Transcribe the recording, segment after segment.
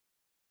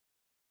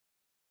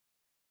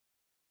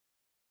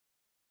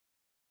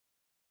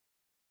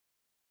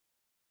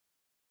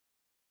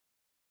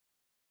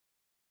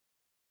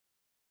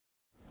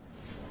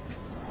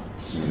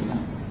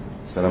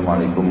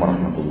Assalamualaikum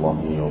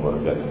warahmatullahi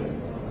wabarakatuh.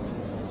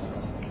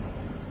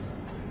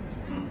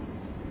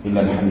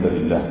 Innal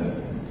hamdalillah,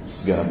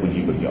 segala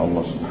puji bagi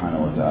Allah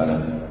Subhanahu wa taala.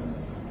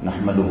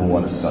 Nahmaduhu wa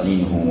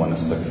nasta'inuhu wa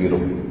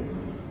nastaghfiruh.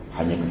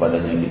 Hanya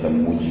kepadanya kita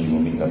memuji,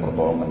 meminta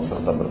pertolongan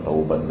serta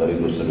bertaubat dari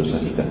dosa-dosa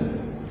kita.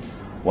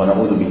 Wa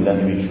na'udzu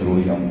billahi min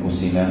syururi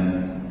anfusina,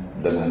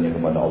 dan hanya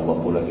kepada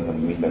Allah pula kita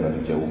meminta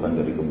dijauhkan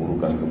dari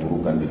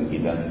keburukan-keburukan diri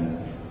kita.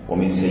 Wa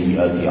min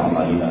sayyiati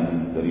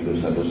a'malina, dari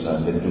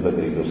dosa-dosa dan juga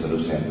dari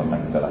dosa-dosa yang pernah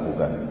kita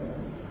lakukan.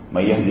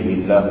 May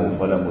yahdihillahu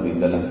fala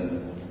mudhillalah,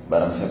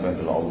 barang siapa yang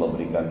telah Allah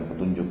berikan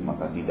petunjuk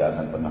maka tidak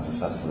akan pernah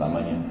sesat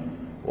selamanya.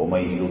 Wa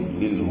may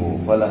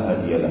yudlilhu fala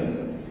hadiyalah,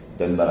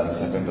 dan barang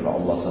siapa yang telah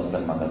Allah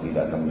sesatkan maka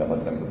tidak akan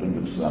mendapatkan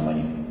petunjuk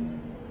selamanya.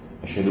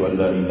 Asyhadu an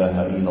la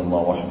ilaha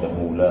illallah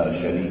wahdahu la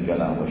syarika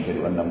lah wa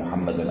asyhadu anna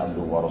Muhammadan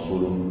abduhu wa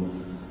rasuluh.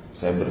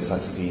 Saya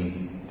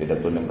bersaksi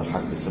tidak Tuhan yang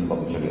berhak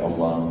disembah kecuali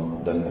Allah,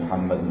 dan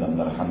Muhammad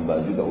benar-benar hamba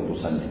juga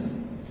utusannya.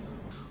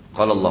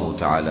 Qala Allah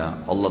Ta'ala,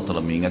 Allah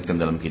telah mengingatkan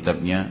dalam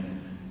kitabnya,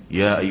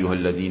 Ya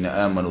ayyuhalladzina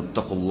amanu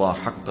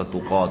taqullaha haqqa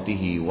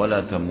tuqatihi wa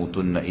la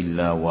tamutunna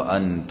illa wa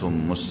antum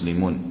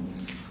muslimun.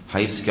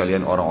 Hai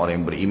sekalian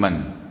orang-orang yang beriman,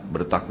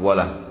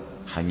 bertakwalah,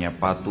 hanya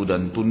patuh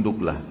dan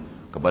tunduklah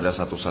kepada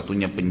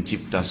satu-satunya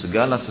pencipta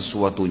segala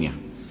sesuatunya,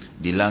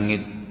 di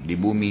langit, di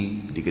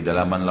bumi, di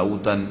kedalaman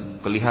lautan,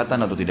 kelihatan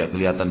atau tidak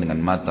kelihatan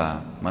dengan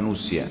mata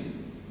manusia.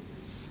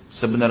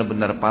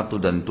 Sebenar-benar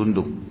patuh dan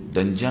tunduk,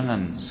 dan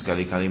jangan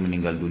sekali-kali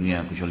meninggal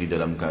dunia kecuali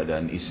dalam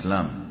keadaan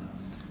Islam.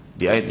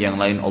 Di ayat yang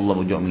lain Allah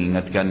juga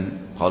mengingatkan,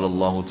 qala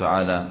Allah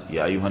Ta'ala,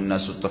 ya ayuhan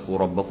nasu taqu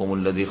rabbakum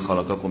alladhi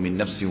khalaqakum min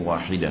nafsin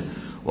wahidah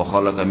wa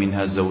khalaqa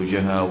minha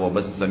zawjaha wa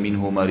batha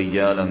minhuma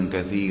rijalan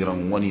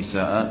katsiran wa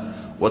nisaa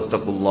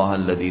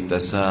wattaqullaha alladhi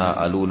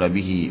tasaaluna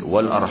bihi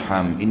wal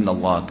arham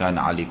innallaha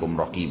kana 'alaikum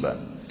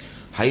raqiba.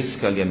 Hai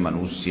sekalian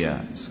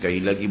manusia, sekali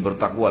lagi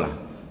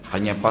bertakwalah,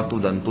 hanya patuh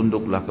dan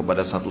tunduklah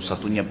kepada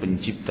satu-satunya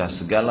pencipta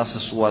segala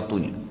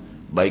sesuatunya,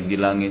 baik di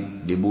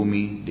langit, di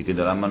bumi, di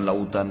kedalaman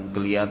lautan,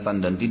 kelihatan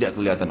dan tidak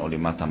kelihatan oleh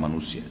mata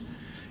manusia,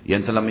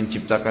 yang telah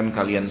menciptakan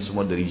kalian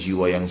semua dari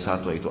jiwa yang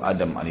satu, yaitu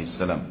Adam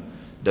alaihissalam,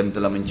 dan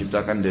telah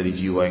menciptakan dari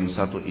jiwa yang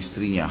satu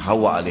istrinya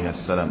Hawa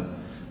alaihissalam,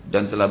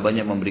 dan telah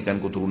banyak memberikan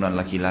keturunan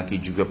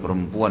laki-laki juga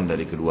perempuan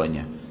dari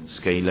keduanya.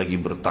 Sekali lagi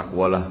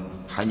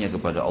bertakwalah hanya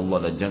kepada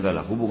Allah dan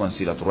jagalah hubungan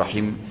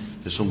silaturahim.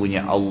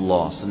 Sesungguhnya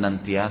Allah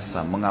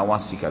senantiasa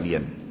mengawasi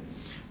kalian.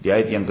 Di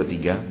ayat yang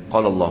ketiga,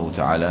 qala Allah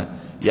Ta'ala,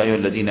 ya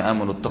ayyuhalladzina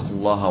amanu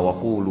taqullaha wa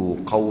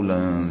qulu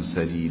qawlan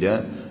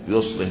sadida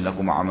yuslih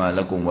lakum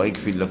a'malakum wa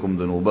yaghfir lakum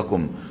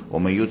dhunubakum wa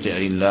may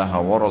yuti'illaha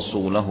wa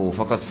rasulahu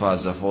faqad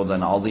faza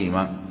fawzan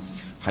 'azima.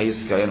 Hai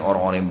sekalian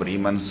orang-orang yang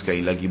beriman,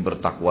 sekali lagi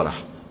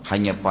bertakwalah,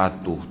 hanya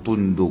patuh,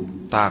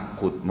 tunduk,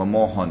 takut,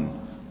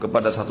 memohon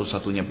kepada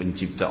satu-satunya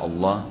pencipta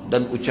Allah,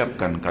 dan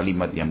ucapkan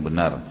kalimat yang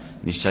benar.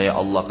 Niscaya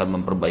Allah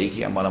akan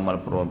memperbaiki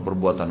amal-amal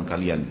perbuatan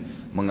kalian,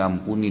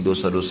 mengampuni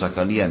dosa-dosa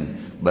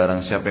kalian.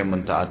 Barang siapa yang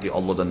mentaati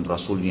Allah dan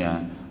Rasulnya,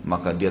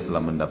 maka dia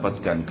telah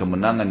mendapatkan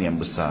kemenangan yang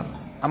besar.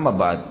 Amma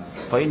ba'd,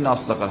 fa inna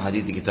asdaqal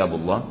hadithi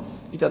kitabullah.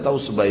 Kita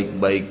tahu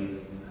sebaik-baik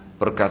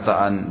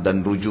perkataan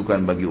dan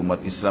rujukan bagi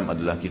umat Islam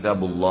adalah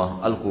kitabullah,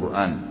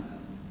 Al-Quran.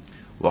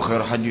 Wa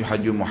khair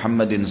hadi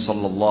Muhammadin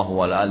sallallahu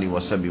alaihi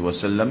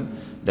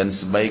wasallam, dan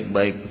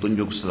sebaik-baik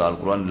petunjuk setelah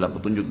Al-Quran adalah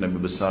petunjuk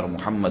Nabi besar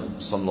Muhammad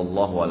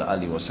sallallahu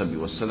alaihi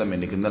wasallam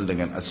yang dikenal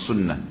dengan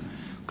As-Sunnah.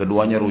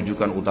 Keduanya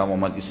rujukan utama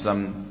umat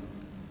Islam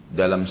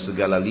dalam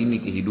segala lini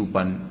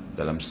kehidupan,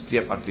 dalam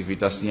setiap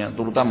aktivitasnya,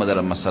 terutama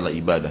dalam masalah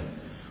ibadah.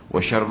 Wa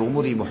syarrul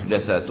umuri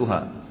muhdatsatuha,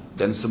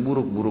 dan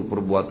seburuk-buruk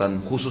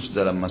perbuatan khusus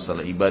dalam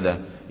masalah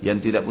ibadah yang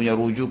tidak punya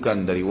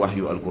rujukan dari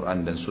wahyu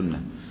Al-Quran dan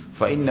Sunnah.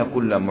 Fa inna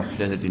kulla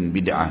muhdatsatin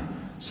bid'ah,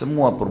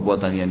 semua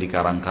perbuatan yang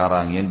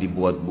dikarang-karang, yang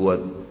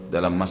dibuat-buat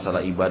dalam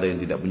masalah ibadah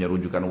yang tidak punya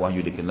rujukan wahyu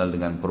dikenal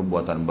dengan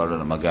perbuatan baru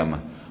dalam agama.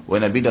 Wa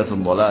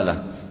nabidatun dhalalah,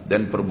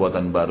 dan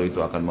perbuatan baru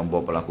itu akan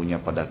membawa pelakunya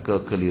pada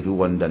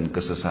kekeliruan dan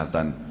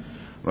kesesatan.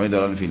 Wa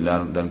dalam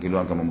fillah, dan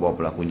keliruan akan membawa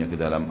pelakunya ke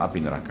dalam api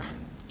neraka.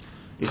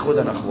 Ikhwan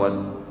dan akhwat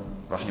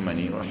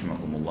rahimani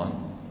rahimakumullah,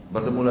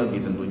 bertemu lagi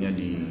tentunya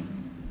di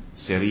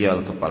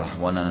serial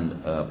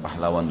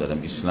pahlawan dalam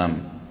Islam,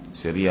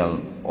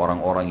 serial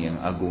orang-orang yang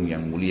agung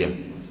yang mulia,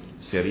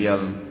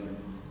 serial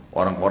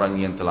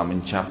orang-orang yang telah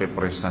mencapai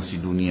prestasi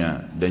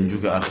dunia dan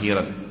juga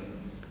akhirat,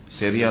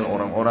 serial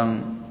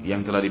orang-orang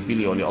yang telah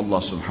dipilih oleh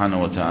Allah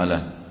Subhanahu wa Ta'ala,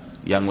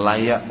 yang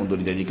layak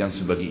untuk dijadikan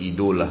sebagai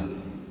idola.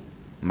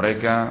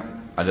 Mereka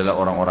adalah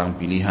orang-orang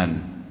pilihan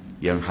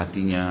yang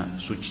hatinya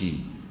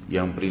suci,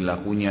 yang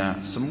perilakunya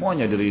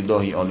semuanya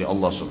diridhai oleh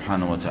Allah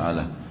Subhanahu wa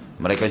Ta'ala.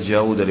 Mereka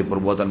jauh dari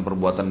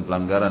perbuatan-perbuatan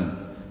pelanggaran.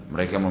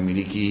 Mereka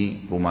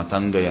memiliki rumah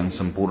tangga yang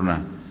sempurna,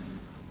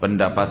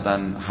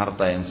 pendapatan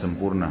harta yang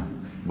sempurna.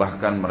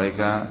 Bahkan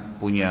mereka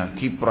punya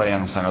kiprah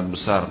yang sangat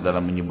besar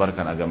dalam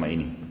menyebarkan agama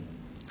ini.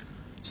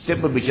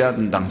 Setiap berbicara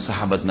tentang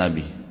sahabat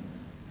Nabi,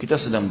 kita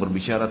sedang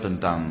berbicara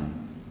tentang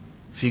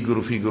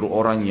figur-figur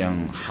orang yang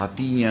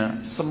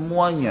hatinya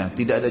semuanya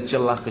tidak ada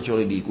celah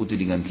kecuali diikuti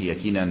dengan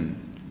keyakinan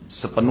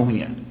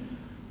sepenuhnya.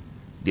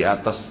 di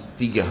atas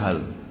 3 hal.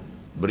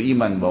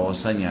 Beriman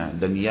bahwasanya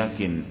dan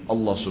yakin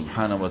Allah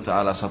subhanahu wa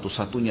ta'ala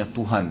satu-satunya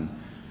Tuhan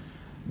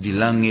di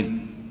langit,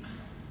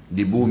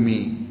 di bumi,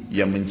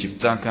 yang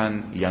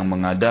menciptakan, yang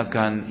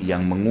mengadakan,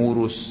 yang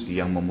mengurus,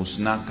 yang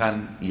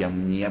memusnahkan, yang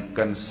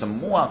menyiapkan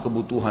semua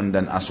kebutuhan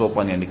dan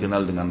asupan yang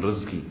dikenal dengan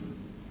rezeki.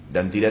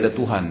 Dan tidak ada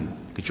Tuhan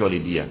kecuali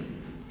Dia.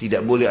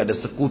 Tidak boleh ada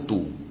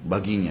sekutu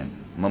baginya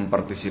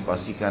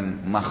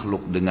mempartisipasikan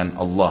makhluk dengan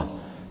Allah.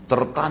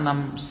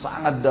 Tertanam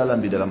sangat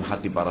dalam di dalam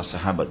hati para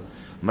sahabat.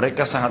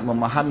 Mereka sangat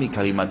memahami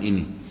kalimat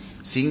ini.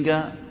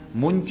 Sehingga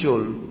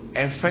muncul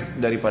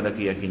efek daripada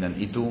keyakinan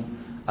itu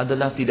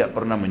adalah tidak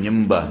pernah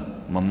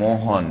menyembah,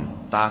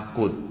 memohon,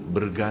 takut,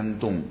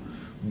 bergantung.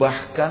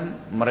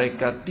 Bahkan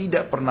mereka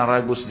tidak pernah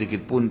ragu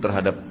sedikit pun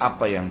terhadap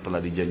apa yang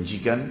telah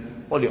dijanjikan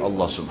oleh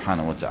Allah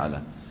subhanahu wa ta'ala.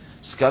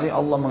 Sekali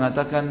Allah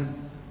mengatakan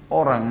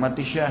orang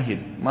mati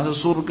syahid masuk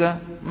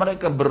surga,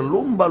 mereka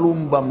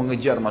berlomba-lomba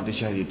mengejar mati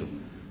syahid itu.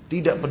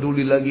 Tidak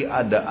peduli lagi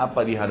ada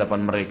apa di hadapan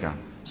mereka,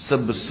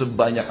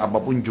 sebanyak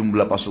apapun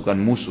jumlah pasukan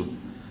musuh.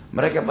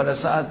 Mereka pada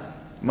saat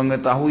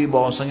mengetahui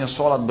bahwasanya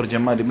sholat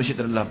berjamaah di masjid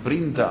adalah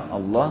perintah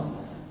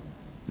Allah,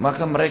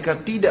 maka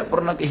mereka tidak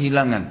pernah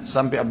kehilangan.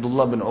 Sampai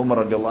Abdullah bin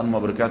Umar radhiyallahu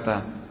anhu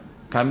berkata,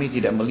 kami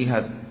tidak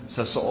melihat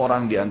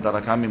seseorang di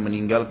antara kami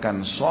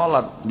meninggalkan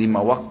sholat 5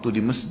 waktu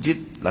di masjid,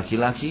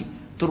 laki-laki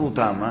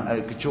terutama,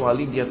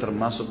 kecuali dia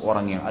termasuk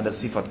orang yang ada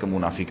sifat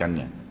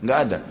kemunafikannya. Nggak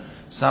ada.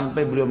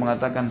 Sampai beliau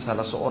mengatakan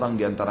salah seorang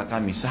di antara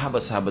kami,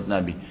 sahabat-sahabat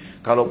Nabi,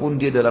 kalaupun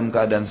dia dalam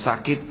keadaan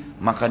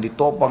sakit, maka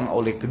ditopang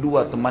oleh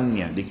kedua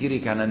temannya di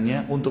kiri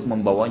kanannya untuk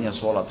membawanya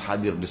sholat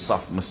hadir di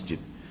saf masjid.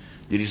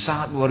 Jadi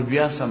sangat luar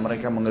biasa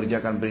mereka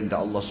mengerjakan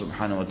perintah Allah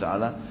subhanahu wa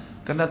ta'ala,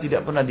 karena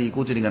tidak pernah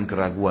diikuti dengan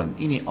keraguan.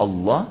 Ini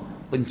Allah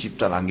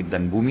pencipta langit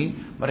dan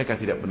bumi, mereka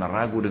tidak pernah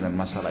ragu dengan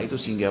masalah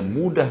itu, sehingga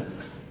mudah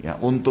ya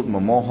untuk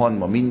memohon,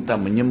 meminta,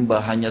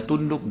 menyembah, hanya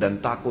tunduk dan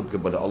takut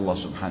kepada Allah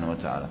subhanahu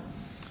wa ta'ala.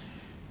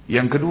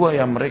 Yang kedua,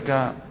 yang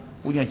mereka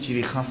punya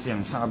ciri khas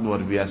yang sangat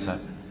luar biasa,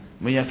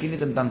 meyakini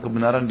tentang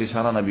kebenaran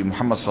risalah Nabi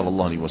Muhammad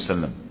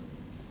SAW,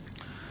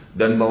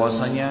 dan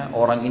bahwasanya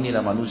orang inilah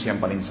manusia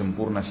yang paling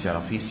sempurna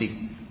secara fisik,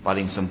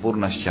 paling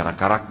sempurna secara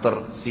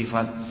karakter,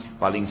 sifat,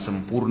 paling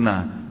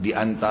sempurna di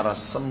antara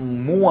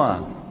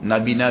semua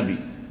nabi-nabi.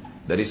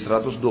 Dari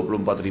 124.000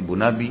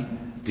 nabi,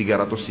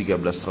 313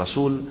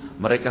 rasul,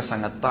 mereka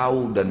sangat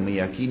tahu dan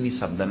meyakini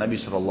sabda Nabi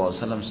SAW,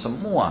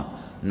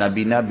 semua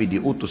nabi-nabi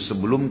diutus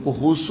sebelumku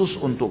khusus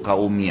untuk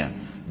kaumnya,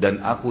 dan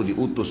aku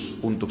diutus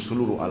untuk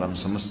seluruh alam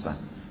semesta.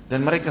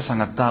 Dan mereka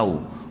sangat tahu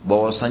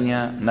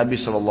bahwasanya Nabi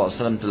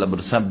SAW telah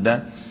bersabda,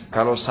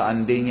 kalau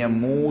seandainya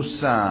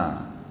Musa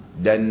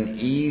dan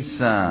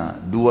Isa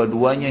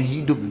dua-duanya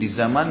hidup di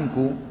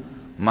zamanku,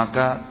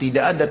 maka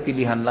tidak ada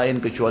pilihan lain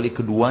kecuali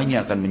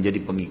keduanya akan menjadi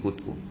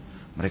pengikutku.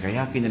 Mereka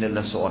yakin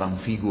adalah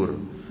seorang figur.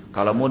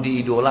 Kalau mau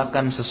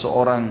diidolakan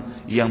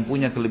seseorang yang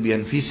punya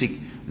kelebihan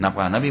fisik,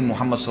 Nabi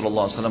Muhammad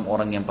SAW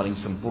orang yang paling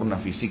sempurna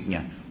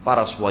fisiknya,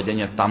 paras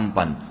wajahnya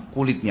tampan,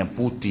 kulitnya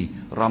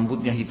putih,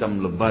 rambutnya hitam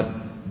lebat,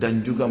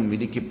 dan juga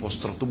memiliki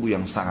postur tubuh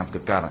yang sangat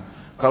kekar.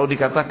 Kalau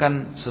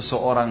dikatakan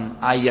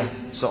seseorang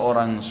ayah,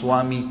 seorang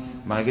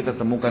suami, maka kita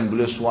temukan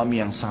beliau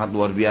suami yang sangat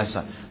luar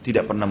biasa.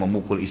 Tidak pernah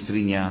memukul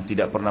istrinya,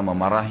 tidak pernah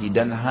memarahi,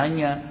 dan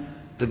hanya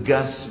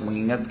tegas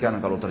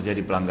mengingatkan kalau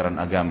terjadi pelanggaran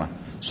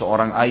agama.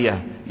 Seorang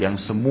ayah yang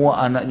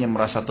semua anaknya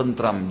merasa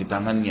tentram di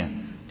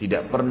tangannya,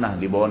 tidak pernah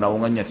di bawah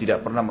naungannya,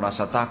 tidak pernah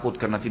merasa takut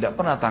karena tidak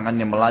pernah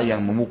tangannya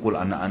melayang memukul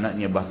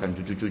anak-anaknya, bahkan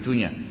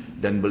cucu-cucunya.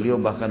 Dan beliau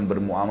bahkan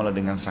bermuamalah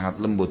dengan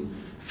sangat lembut.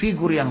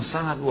 Figur yang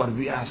sangat luar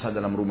biasa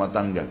dalam rumah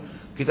tangga.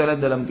 Kita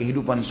lihat dalam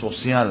kehidupan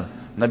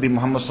sosial, Nabi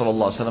Muhammad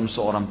SAW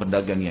seorang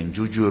pedagang yang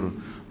jujur.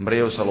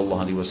 Beliau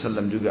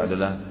SAW juga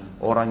adalah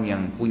orang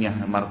yang punya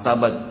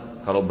martabat.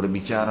 Kalau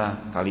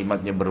berbicara,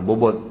 kalimatnya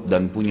berbobot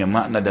dan punya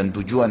makna dan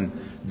tujuan.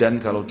 Dan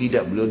kalau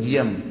tidak, beliau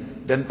diam.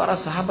 Dan para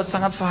sahabat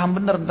sangat faham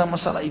benar tentang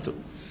masalah itu.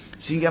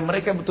 Sehingga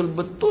mereka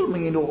betul-betul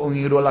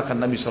mengidolakan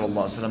Nabi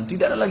SAW.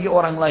 Tidak ada lagi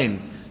orang lain.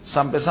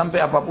 Sampai-sampai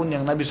apapun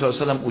yang Nabi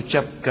SAW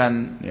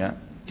ucapkan, ya,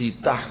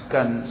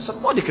 titahkan,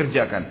 semua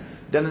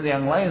dikerjakan. Dan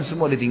yang lain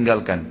semua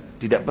ditinggalkan.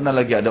 Tidak pernah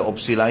lagi ada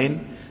opsi lain.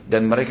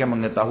 Dan mereka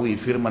mengetahui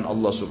firman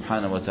Allah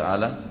Subhanahu Wa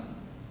Taala,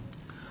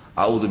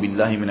 A'udzu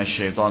billahi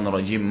minasyaitonir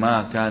rajim,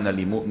 ma kana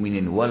lil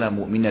mu'minin wala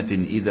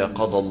mu'minatin idza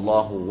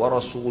qadallahu wa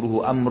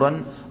rasuluhu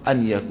amran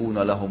an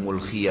yakuna lahumul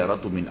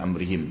khiyaratu min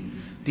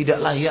amrihim. Tidak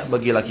layak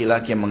bagi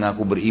laki-laki yang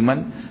mengaku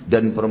beriman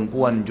dan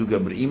perempuan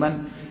juga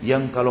beriman,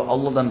 yang kalau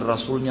Allah dan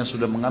Rasulnya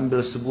sudah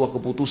mengambil sebuah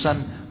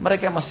keputusan,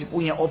 mereka masih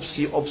punya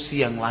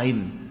opsi-opsi yang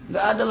lain.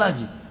 Nggak ada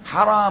lagi.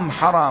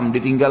 Haram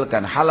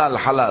ditinggalkan, halal.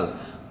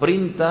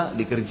 Perintah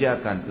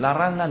dikerjakan,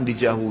 larangan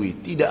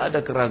dijauhi. Tidak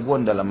ada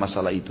keraguan dalam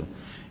masalah itu.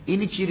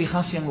 Ini ciri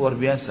khas yang luar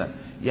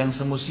biasa, yang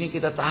semestinya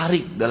kita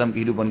tarik dalam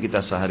kehidupan kita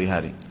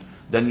sehari-hari.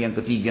 Dan yang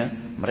ketiga,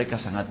 mereka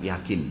sangat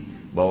yakin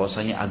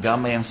bahwasanya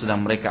agama yang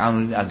sedang mereka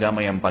anut ini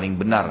agama yang paling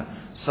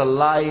benar.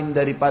 Selain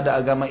daripada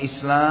agama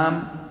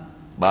Islam,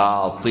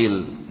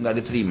 batil, nggak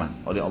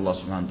diterima oleh Allah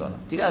Subhanahu Wa Taala.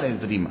 Tidak ada yang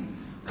diterima.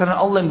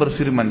 Karena Allah yang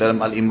berfirman dalam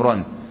Al-Imran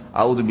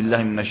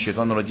A'udzubillahi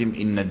minasyaitonirrajim.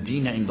 Innad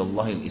dina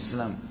indallahil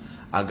Islam.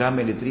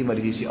 Agama yang diterima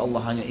di sisi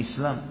Allah hanya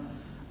Islam.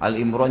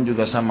 Al-Imran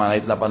juga sama,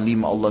 ayat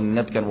 85 Allah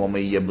ingatkan, wa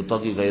may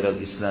yabtaghi ghairal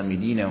islami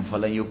dinan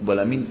falan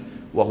yuqbala min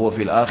wa huwa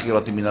fil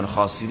akhirati minal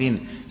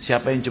khasirin.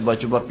 Siapa yang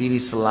coba-coba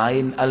pilih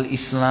selain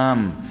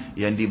al-Islam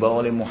yang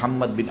dibawa oleh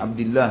Muhammad bin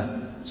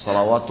Abdullah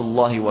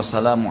salawatullahi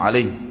wassalamu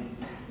alaih,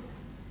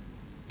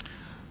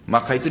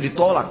 maka itu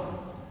ditolak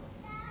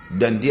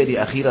dan dia di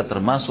akhirat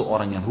termasuk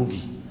orang yang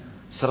rugi.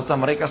 Serta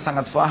mereka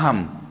sangat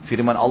faham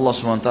firman Allah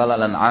SWT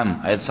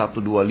Al-An'am ayat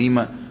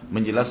 125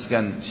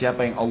 menjelaskan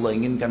siapa yang Allah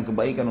inginkan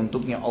kebaikan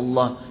untuknya,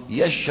 Allah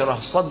yashrah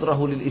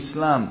sadrahu lil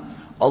Islam,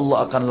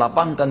 Allah akan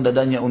lapangkan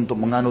dadanya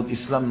untuk menganut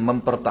Islam,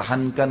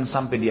 mempertahankan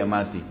sampai dia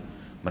mati.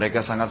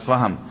 Mereka sangat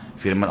faham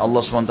firman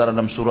Allah SWT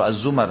dalam surah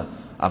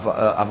Az-Zumar,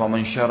 apa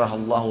man syarah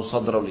Allahu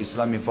sadrahu lil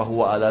Islami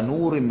fahuwa ala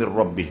nurim mir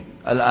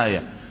rabbih,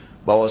 al-ayah,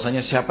 bahwasanya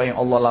siapa yang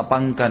Allah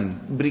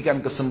lapangkan, berikan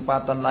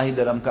kesempatan lahir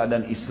dalam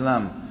keadaan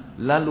Islam,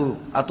 lalu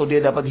atau dia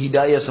dapat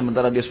hidayah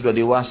sementara dia sudah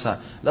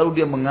dewasa,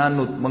 lalu dia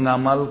menganut,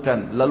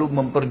 mengamalkan, lalu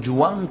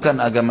memperjuangkan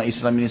agama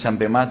Islam ini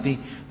sampai mati,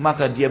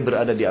 maka dia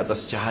berada di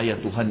atas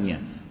cahaya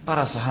Tuhannya.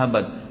 Para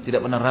sahabat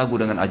tidak pernah ragu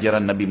dengan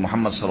ajaran Nabi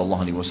Muhammad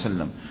SAW.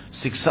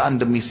 Siksaan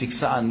demi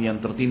siksaan yang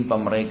tertimpa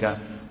mereka,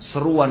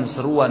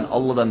 seruan-seruan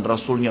Allah dan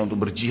Rasulnya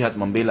untuk berjihad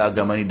membela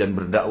agama ini dan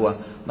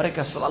berdakwah,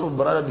 mereka selalu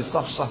berada di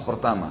saf-saf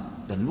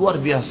pertama. Dan luar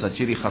biasa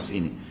ciri khas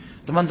ini.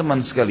 Teman-teman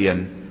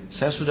sekalian,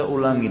 saya sudah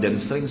ulangi dan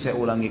sering saya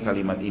ulangi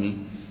kalimat ini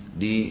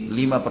di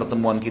 5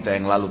 pertemuan kita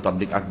yang lalu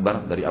tabligh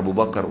akbar dari Abu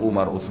Bakar,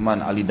 Umar,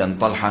 Uthman, Ali dan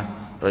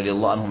Talha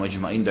radhiyallahu anhum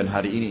ajma'in, dan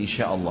hari ini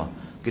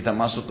insyaallah kita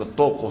masuk ke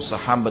tokoh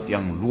sahabat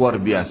yang luar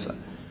biasa.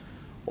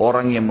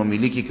 Orang yang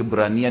memiliki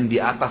keberanian di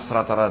atas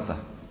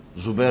rata-rata.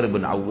 Zubair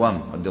bin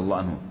Awam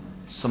radhiyallahu anhu.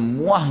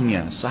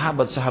 Semuanya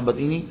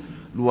sahabat-sahabat ini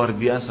luar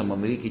biasa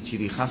memiliki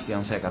ciri khas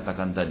yang saya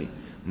katakan tadi.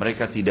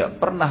 Mereka tidak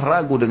pernah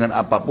ragu dengan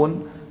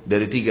apapun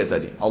dari 3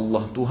 tadi.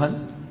 Allah Tuhan,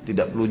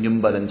 tidak perlu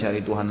nyembah dan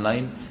cari Tuhan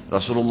lain.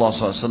 Rasulullah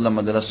SAW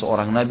adalah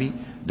seorang Nabi,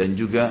 dan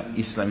juga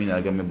Islam ini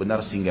agama benar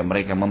sehingga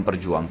mereka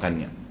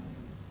memperjuangkannya.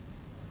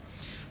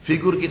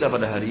 Figur kita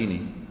pada hari ini,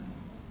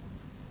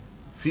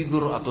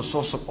 figur atau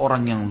sosok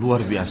orang yang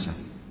luar biasa.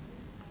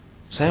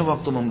 Saya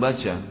waktu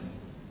membaca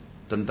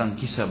tentang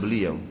kisah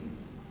beliau,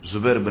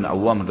 Zubair bin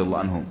Awam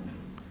radhiyallahu anhu,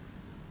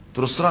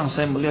 terus terang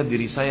saya melihat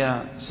diri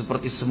saya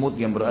seperti semut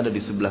yang berada di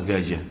sebelah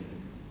gajah,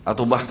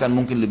 atau bahkan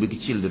mungkin lebih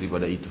kecil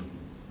daripada itu.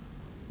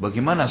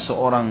 Bagaimana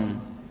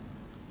seorang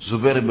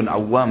Zubair bin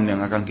Awam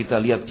yang akan kita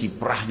lihat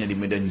kiprahnya di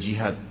medan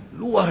jihad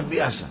luar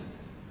biasa.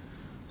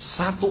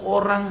 Satu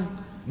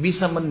orang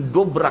bisa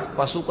mendobrak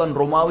pasukan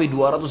Romawi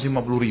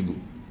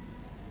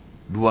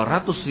 250.000.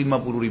 250.000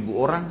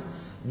 orang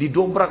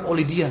didobrak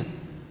oleh dia.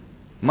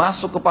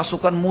 Masuk ke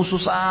pasukan musuh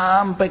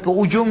sampai ke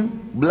ujung,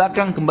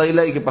 belakang kembali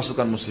lagi ke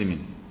pasukan muslimin.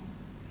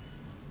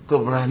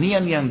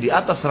 Keberanian yang di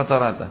atas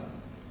rata-rata.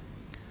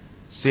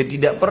 Saya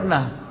tidak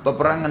pernah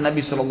peperangan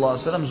Nabi SAW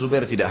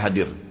Zubair tidak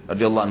hadir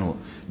radhiyallahu anhu.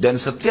 Dan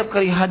setiap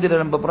kali hadir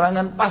dalam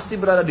peperangan pasti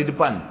berada di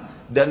depan,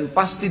 dan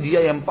pasti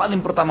dia yang paling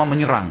pertama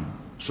menyerang.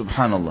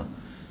 Subhanallah.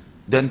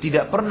 Dan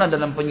tidak pernah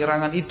dalam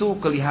penyerangan itu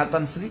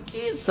kelihatan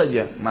sedikit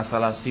saja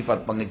masalah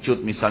sifat pengecut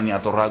misalnya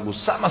atau ragu,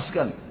 sama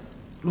sekali.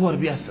 Luar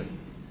biasa.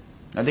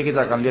 Nanti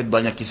kita akan lihat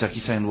banyak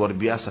kisah-kisah yang luar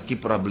biasa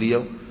kiprah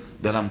beliau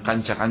dalam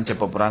kancah-kancah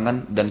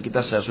peperangan, dan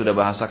saya sudah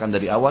bahasakan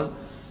dari awal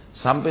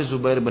sampai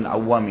Zubair bin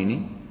Awam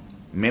ini.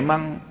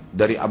 Memang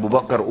dari Abu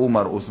Bakar,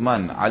 Umar,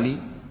 Uthman, Ali,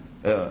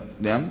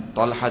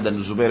 Talha dan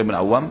Zubair bin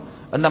Awam,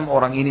 6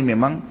 orang ini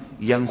memang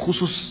yang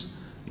khusus.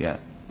 Ya,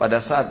 pada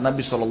saat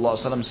Nabi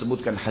SAW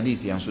sebutkan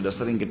hadis yang sudah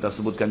sering kita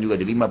sebutkan juga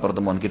di 5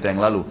 pertemuan kita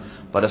yang lalu.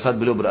 Pada saat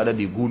beliau berada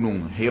di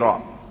gunung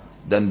Hira,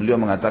 dan beliau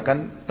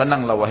mengatakan,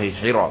 tenanglah wahai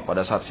Hira,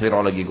 pada saat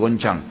Hira lagi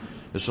goncang,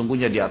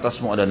 sesungguhnya di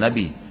atasmu ada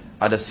Nabi,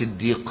 ada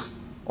Siddiq,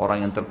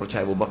 orang yang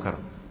terpercaya Abu Bakar.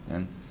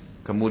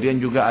 Kemudian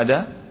juga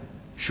ada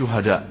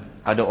syuhada,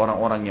 ada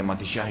orang-orang yang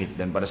mati syahid,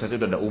 dan pada saat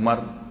itu ada Umar,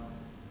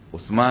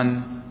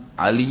 Uthman,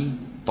 Ali,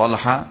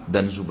 Talha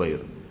dan Zubair.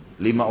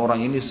 5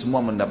 orang ini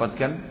semua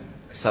mendapatkan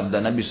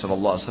sabda Nabi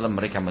SAW,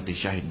 mereka mati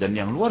syahid. Dan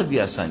yang luar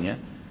biasanya,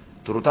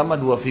 terutama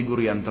 2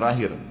 figur yang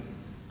terakhir,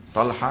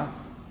 Talha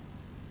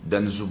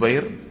dan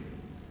Zubair,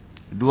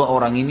 2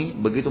 orang ini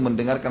begitu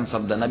mendengarkan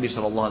sabda Nabi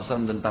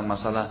SAW tentang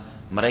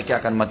masalah mereka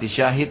akan mati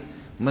syahid,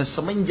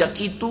 semenjak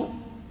itu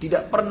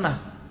tidak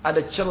pernah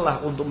ada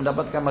celah untuk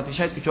mendapatkan mati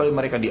syahid kecuali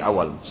mereka di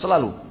awal.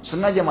 Selalu,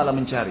 sengaja malah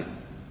mencari.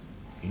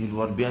 Ini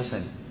luar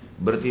biasa nih.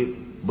 Berarti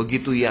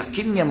begitu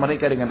yakinnya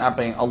mereka dengan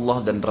apa yang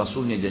Allah dan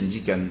Rasulnya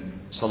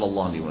janjikan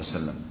sallallahu alaihi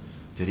wasallam.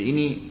 Jadi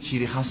ini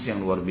ciri khas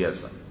yang luar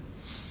biasa.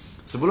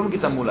 Sebelum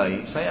kita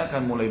mulai, saya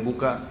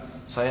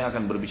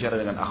akan berbicara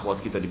dengan akhwat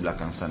kita di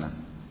belakang sana.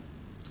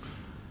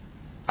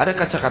 Ada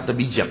kata-kata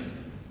bijak.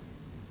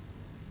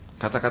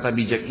 Kata-kata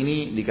bijak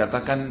ini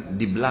dikatakan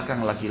di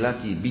belakang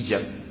laki-laki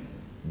bijak,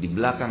 di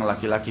belakang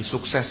laki-laki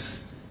sukses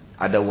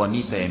ada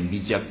wanita yang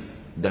bijak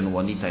dan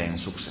wanita yang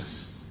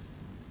sukses.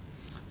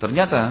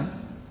 Ternyata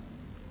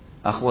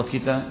akhwat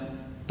kita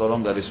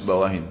tolong garis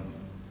bawahin.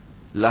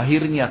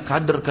 lahirnya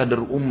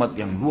kader-kader umat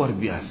yang luar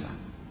biasa.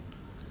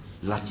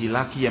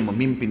 Laki-laki yang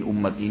memimpin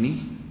umat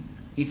ini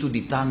itu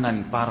di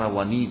tangan para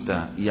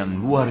wanita yang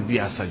luar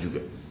biasa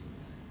juga.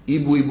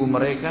 Ibu-ibu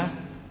mereka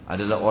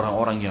adalah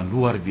orang-orang yang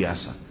luar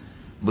biasa.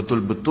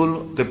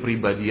 Betul-betul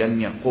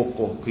kepribadiannya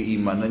kokoh,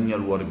 keimanannya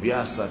luar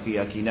biasa,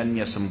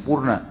 keyakinannya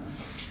sempurna.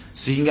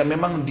 Sehingga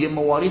memang dia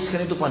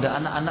mewariskan itu pada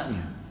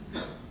anak-anaknya.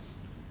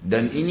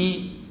 Dan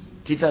ini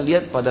kita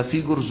lihat pada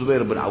figur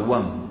Zubair bin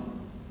Awam.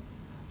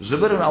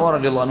 Zubair bin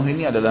Awam radhiyallahu anhu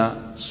ini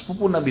adalah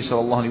sepupu Nabi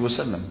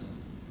SAW.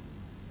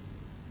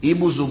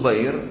 Ibu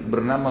Zubair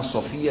bernama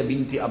Sofia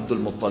binti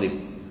Abdul Muttalib.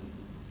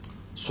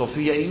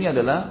 Sofia ini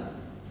adalah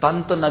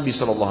tante Nabi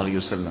SAW.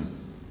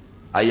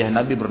 Ayah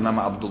Nabi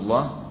bernama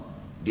Abdullah.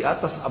 Di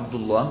atas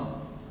Abdullah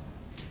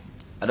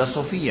ada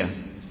Sofia,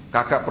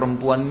 kakak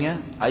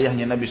perempuannya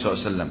ayahnya Nabi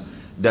SAW.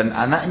 Dan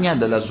anaknya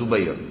adalah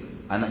Zubair.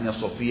 Anaknya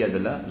Sofia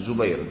adalah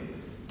Zubair.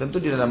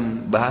 Tentu di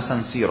dalam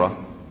bahasan sirah,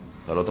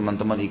 kalau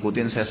teman-teman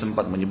ikutin, saya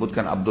sempat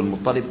menyebutkan Abdul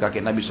Muttalib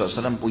kakek Nabi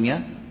SAW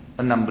punya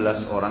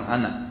 16 orang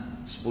anak.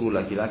 10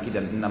 laki-laki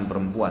dan 6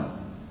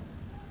 perempuan.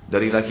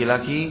 Dari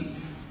laki-laki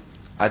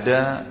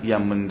ada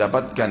yang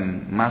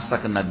mendapatkan masa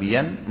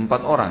kenabian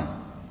 4 orang.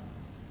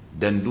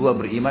 Dan 2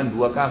 beriman,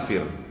 2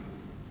 kafir.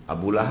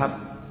 Abu Lahab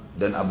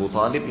dan Abu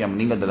Talib yang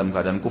meninggal dalam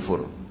keadaan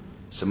kufur.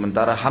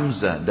 Sementara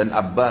Hamzah dan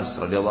Abbas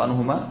radhiyallahu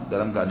anhuma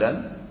dalam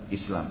keadaan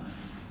Islam.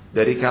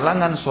 Dari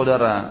kalangan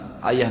saudara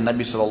ayah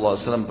Nabi SAW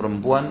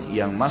perempuan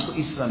yang masuk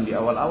Islam di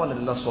awal-awal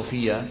adalah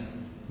Sofia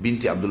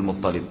binti Abdul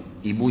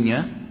Muttalib.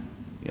 Ibunya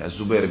ya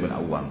Zubair bin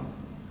Awam.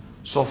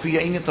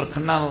 Sofia ini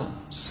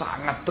terkenal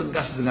sangat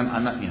tegas dengan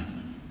anaknya.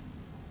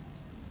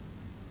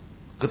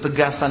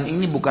 Ketegasan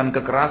ini bukan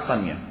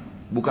kekerasannya,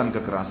 bukan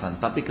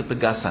kekerasan, tapi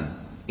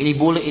ketegasan. Ini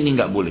boleh, ini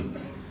nggak boleh.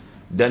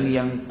 Dan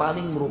yang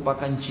paling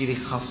merupakan ciri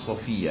khas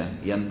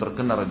Sofia yang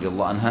terkenal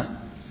radhiyallahu anha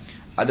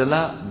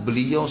adalah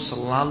beliau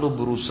selalu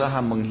berusaha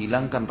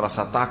menghilangkan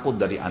rasa takut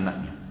dari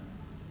anaknya.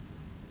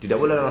 Tidak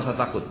boleh ada rasa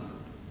takut.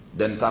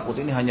 Dan takut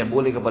ini hanya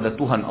boleh kepada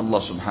Tuhan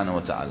Allah Subhanahu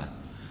wa taala.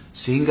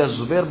 Sehingga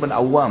Zubair bin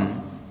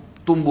Awam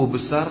tumbuh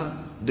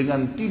besar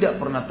dengan tidak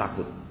pernah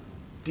takut.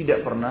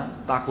 Tidak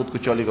pernah takut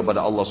kecuali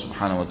kepada Allah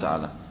Subhanahu wa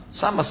taala.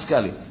 Sama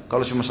sekali.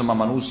 Kalau cuma sama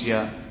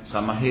manusia,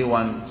 sama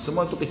hewan,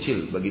 semua itu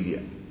kecil bagi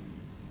dia.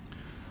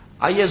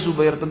 Ayah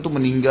Zubair tentu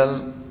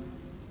meninggal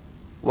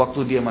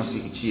waktu dia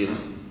masih kecil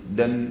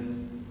dan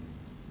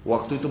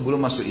waktu itu belum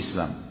masuk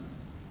Islam.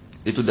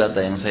 Itu data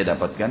yang saya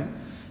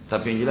dapatkan.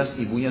 Tapi yang jelas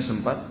ibunya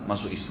sempat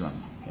masuk Islam.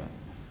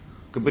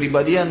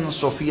 Kepribadian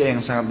Sofia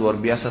yang sangat luar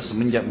biasa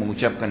semenjak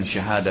mengucapkan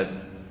syahadat.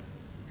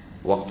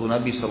 Waktu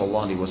Nabi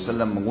SAW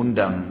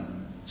mengundang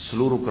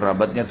seluruh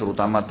kerabatnya,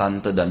 terutama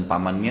tante dan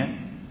pamannya,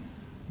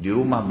 di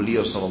rumah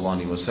beliau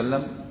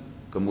SAW.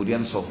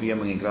 Kemudian Sofia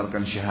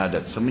mengikrarkan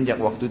syahadat. Semenjak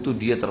waktu itu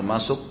dia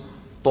termasuk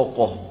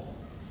tokoh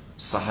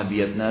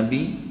sahabiat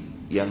Nabi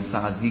yang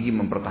sangat gigih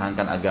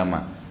mempertahankan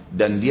agama.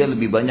 Dan dia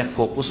lebih banyak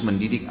fokus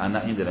mendidik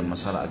anaknya dalam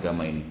masalah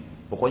agama ini.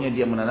 Pokoknya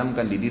dia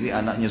menanamkan di diri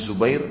anaknya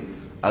Zubair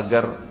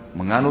agar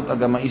menganut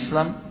agama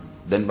Islam.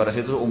 Dan pada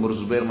saat itu umur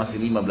Zubair masih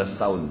 15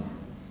 tahun.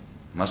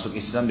 Masuk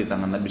Islam di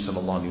tangan Nabi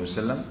SAW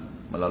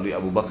melalui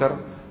Abu Bakar.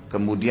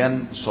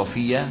 Kemudian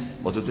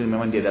Sofia, waktu itu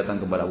memang dia datang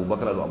kepada Abu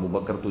Bakar, lalu Abu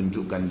Bakar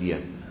tunjukkan dia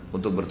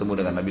untuk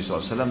bertemu dengan Nabi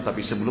SAW.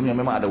 Tapi sebelumnya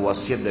memang ada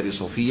wasiat dari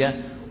Sofia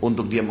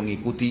untuk dia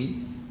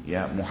mengikuti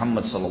ya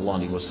Muhammad SAW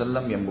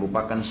yang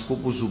merupakan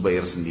sepupu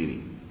Zubair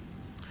sendiri.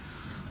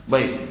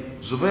 Baik,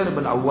 Zubair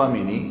bin Awam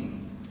ini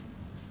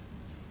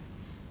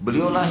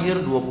beliau lahir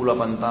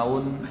 28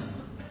 tahun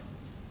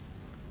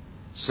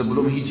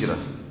sebelum hijrah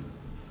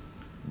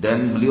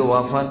dan beliau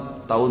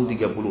wafat tahun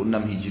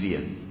 36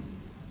 Hijriah.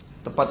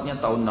 Tepatnya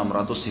tahun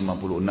 656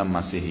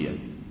 Masihiyah.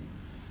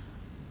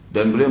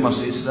 Dan beliau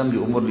masuk Islam di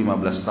umur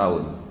 15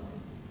 tahun.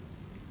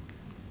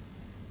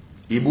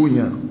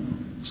 Ibunya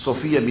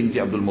Sofia binti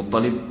Abdul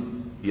Muttalib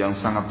yang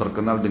sangat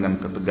terkenal dengan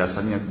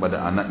ketegasannya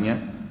kepada anaknya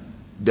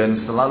dan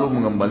selalu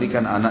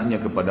mengembalikan anaknya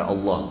kepada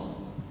Allah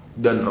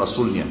dan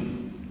Rasulnya,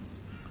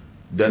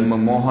 dan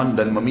memohon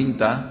dan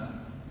meminta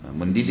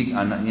mendidik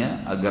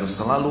anaknya agar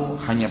selalu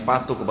hanya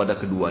patuh kepada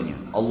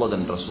keduanya, Allah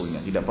dan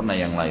Rasulnya, tidak pernah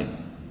yang lain.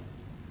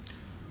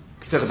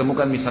 Kita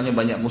ketemukan misalnya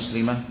banyak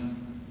muslimah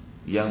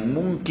yang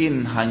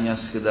mungkin hanya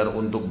sekedar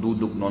untuk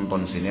duduk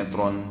nonton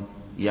sinetron,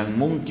 yang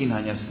mungkin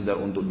hanya sekedar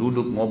untuk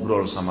duduk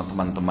ngobrol sama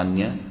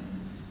teman-temannya,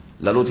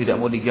 lalu tidak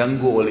mau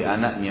diganggu oleh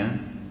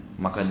anaknya,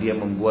 maka dia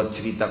membuat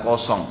cerita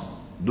kosong,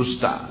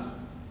 dusta.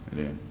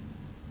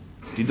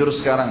 Tidur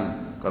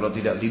sekarang, kalau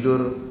tidak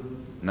tidur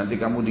nanti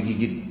kamu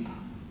digigit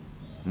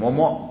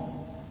momok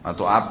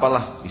atau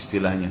apalah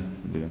istilahnya.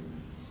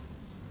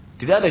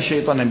 Tidak ada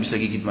syaitan yang bisa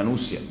gigit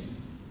manusia.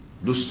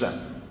 Dusta.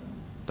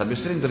 Tapi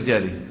sering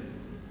terjadi.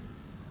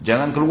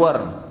 Jangan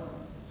keluar,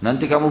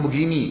 nanti kamu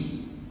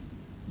begini.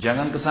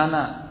 Jangan ke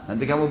sana,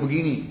 nanti kamu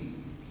begini.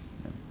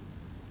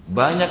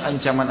 Banyak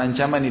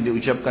ancaman-ancaman yang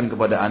diucapkan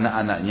kepada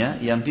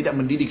anak-anaknya yang tidak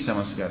mendidik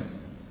sama sekali.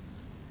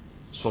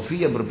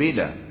 Sofia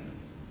berbeda.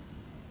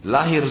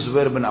 Lahir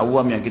Zubair bin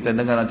Awam yang kita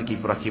dengar nanti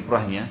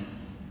kiprah-kiprahnya,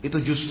 itu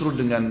justru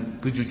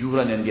dengan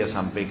kejujuran yang dia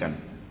sampaikan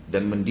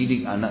dan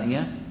mendidik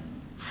anaknya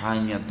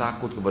hanya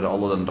takut kepada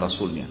Allah dan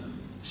Rasulnya,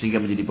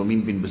 sehingga menjadi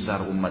pemimpin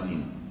besar umat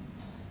ini.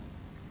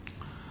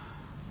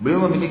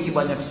 Beliau memiliki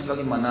banyak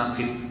sekali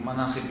manaqib.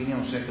 Manaqib ini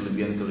maksudnya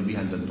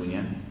kelebihan-kelebihan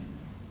tentunya.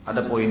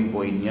 Ada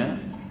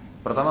poin-poinnya.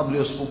 Pertama,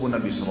 beliau sepupu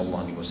Nabi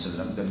SAW,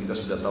 dan kita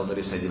sudah tahu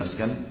tadi saya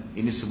jelaskan,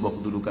 ini sebuah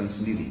kedudukan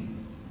sendiri,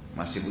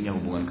 masih punya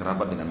hubungan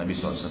kerabat dengan Nabi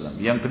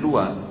SAW. Yang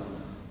kedua,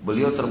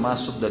 beliau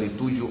termasuk dari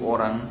 7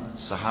 orang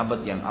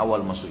sahabat yang awal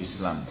masuk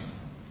Islam.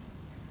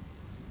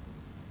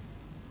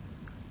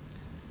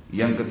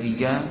 Yang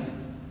ketiga,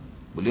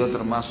 beliau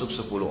termasuk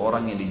 10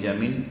 orang yang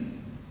dijamin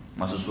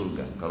masuk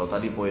surga. Kalau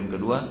tadi poin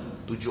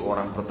kedua, 7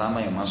 orang pertama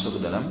yang masuk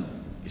ke dalam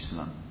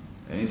Islam.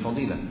 Ini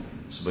fadilah.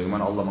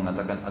 Sebagaimana Allah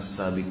mengatakan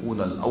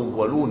as-sabiqunal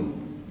awwalun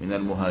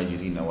minal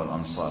muhajirin wal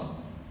ansar.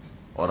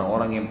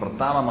 Orang-orang yang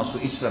pertama masuk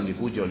Islam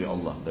dipuji oleh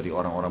Allah dari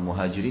orang-orang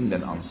muhajirin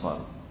dan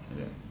ansar.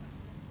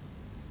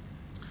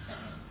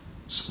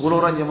 10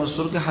 orang yang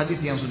masuk surga,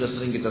 hadis yang sudah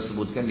sering kita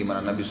sebutkan di mana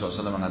Nabi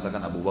SAW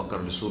mengatakan Abu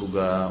Bakar di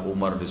surga,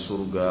 Umar di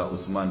surga,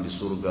 Utsman di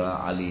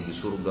surga, Ali di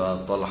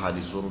surga, Talha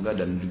di surga,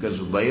 dan juga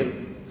Zubair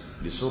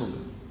di surga.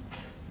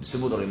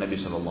 Disebut oleh Nabi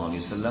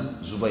SAW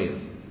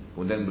Zubair.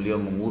 Kemudian beliau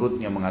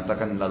mengurutnya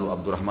mengatakan lalu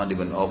Abdurrahman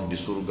bin Awam di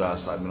surga,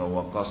 Sa'ad bin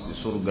Waqqas di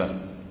surga.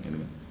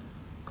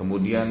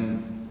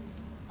 Kemudian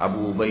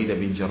Abu Ubaidah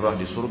bin Jarrah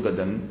di surga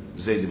dan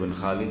Zaid bin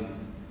Khalid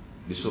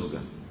di surga.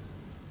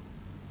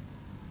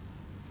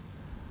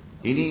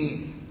 Ini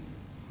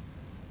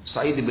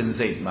Sa'id bin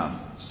Zaid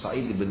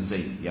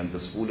yang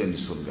ke-10 yang di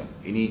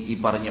surga. Ini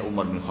iparnya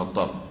Umar bin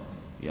Khattab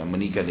yang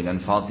menikah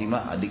dengan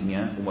Fatimah,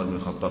 adiknya Umar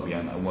bin Khattab,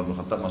 yang Umar bin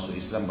Khattab masuk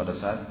Islam pada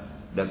saat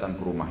datang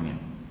ke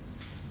rumahnya.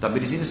 Tapi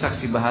di sini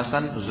saksi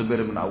bahasan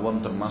Zubair bin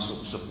Awam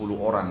termasuk 10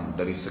 orang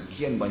dari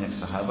sekian banyak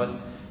sahabat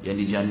yang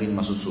dijamin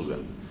masuk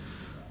surga.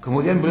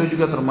 Kemudian beliau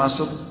juga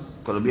termasuk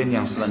kelebihan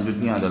yang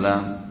selanjutnya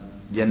adalah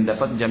yang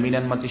dapat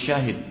jaminan mati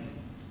syahid.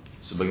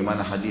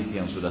 Sebagaimana hadis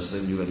yang sudah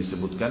sering juga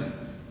disebutkan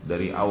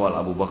dari awal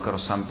Abu Bakar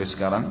sampai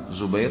sekarang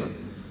Zubair,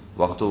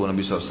 waktu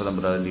Nabi SAW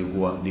berada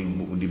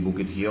di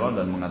Bukit Hira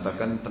dan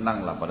mengatakan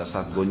tenanglah pada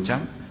saat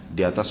goncang,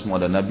 di atasmu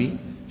ada Nabi,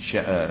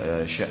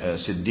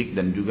 Siddiq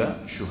dan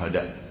juga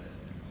syuhada.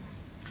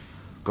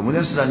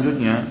 Kemudian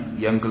selanjutnya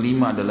yang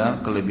kelima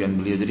adalah kelebihan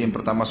beliau. Jadi yang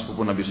pertama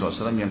sepupu Nabi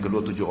SAW, yang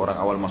kedua 7 orang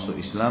awal masuk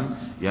Islam,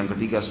 yang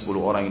ketiga 10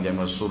 orang yang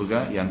dijamin masuk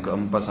surga, yang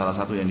keempat salah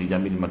satu yang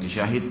dijamin mati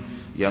syahid,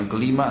 yang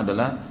kelima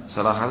adalah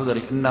salah satu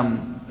dari 6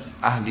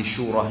 ahli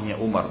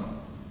syurahnya Umar.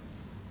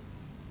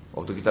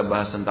 Waktu kita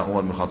bahas tentang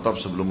Umar bin Khattab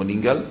sebelum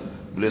meninggal,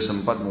 beliau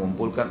sempat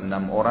mengumpulkan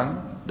 6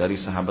 orang dari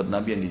sahabat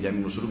Nabi yang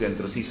dijamin masuk surga yang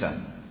tersisa.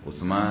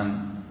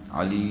 Utsman,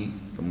 Ali,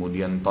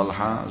 kemudian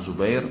Talha,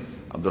 Zubair,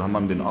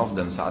 Abdurrahman bin Auf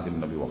dan Sa'ad bin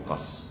Abi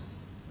Waqqas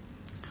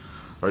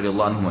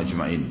radhiyallahu anhum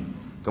ajma'in.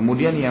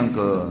 Kemudian yang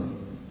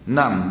ke-6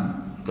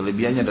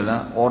 kelebihannya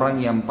adalah orang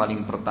yang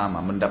paling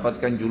pertama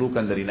mendapatkan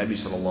julukan dari Nabi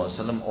SAW,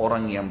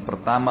 orang yang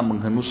pertama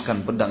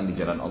menghenuskan pedang di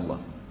jalan Allah.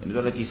 Ini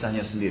adalah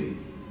kisahnya sendiri.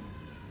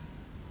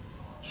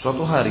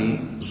 Suatu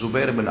hari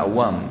Zubair bin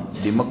Awam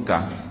di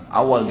Mekah,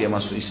 awal dia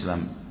masuk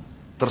Islam,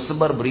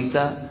 tersebar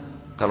berita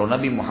kalau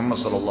Nabi Muhammad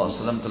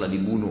SAW telah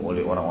dibunuh oleh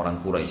orang-orang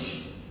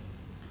Quraisy.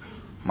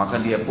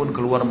 Maka dia pun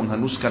keluar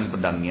menghenuskan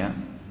pedangnya,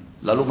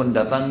 lalu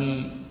mendatangi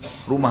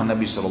rumah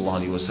Nabi SAW.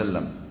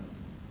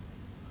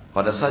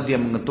 Pada saat dia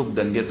mengetuk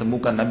dan dia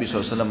temukan Nabi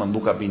SAW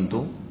membuka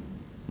pintu,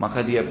 maka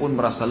dia pun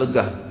merasa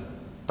lega,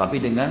 tapi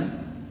dengan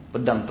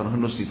pedang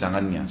terhenus di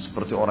tangannya,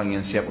 seperti orang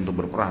yang siap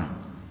untuk berperang.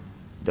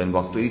 Dan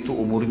waktu itu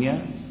umurnya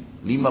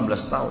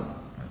 15 tahun.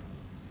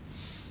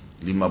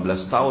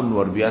 15 tahun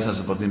luar biasa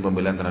seperti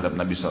pembelaan terhadap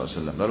Nabi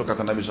SAW. Lalu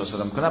kata Nabi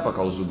SAW, kenapa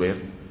kau Zubair?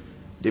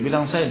 Dia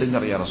bilang, saya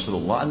dengar ya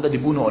Rasulullah, Anda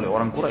dibunuh oleh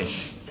orang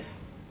Quraisy.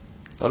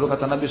 Lalu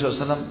kata Nabi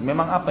SAW,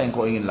 memang apa yang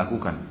kau ingin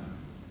lakukan?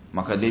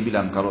 Maka dia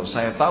bilang, kalau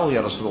saya tahu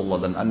ya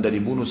Rasulullah dan Anda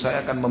dibunuh,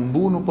 saya akan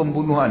membunuh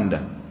pembunuh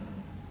Anda.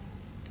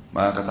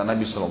 Maka kata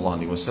Nabi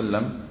SAW,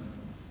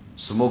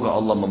 semoga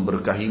Allah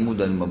memberkahimu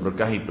dan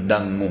memberkahi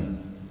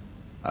pedangmu.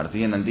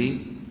 Artinya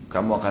nanti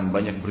kamu akan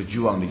banyak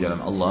berjuang di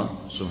jalan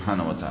Allah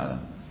Subhanahu wa ta'ala.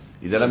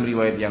 Di dalam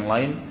riwayat yang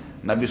lain,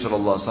 Nabi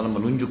SAW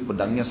menunjuk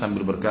pedangnya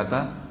sambil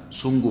berkata,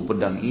 sungguh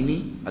pedang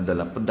ini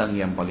adalah pedang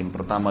yang paling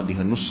pertama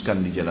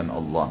dihenuskan di jalan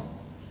Allah.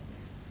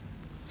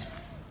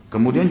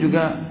 Kemudian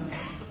juga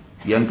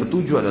yang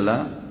ketujuh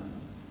adalah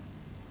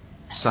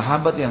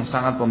sahabat yang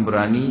sangat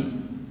pemberani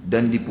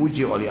dan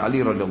dipuji oleh Ali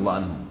radhiyallahu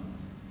anhu.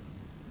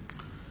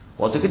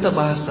 Waktu kita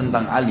bahas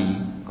tentang Ali,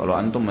 kalau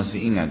antum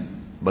masih ingat,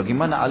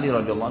 bagaimana Ali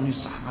radhiyallahu anhu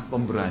sangat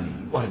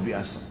pemberani, luar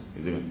biasa,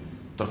 gitu kan?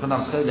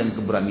 Terkenal sekali dengan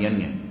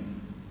keberaniannya.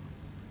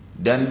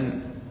 Dan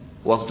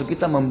waktu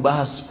kita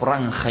membahas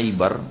perang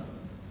Khaybar,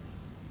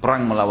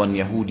 perang melawan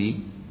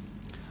Yahudi,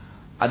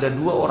 ada 2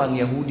 orang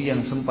Yahudi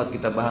yang sempat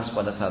kita bahas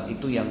pada saat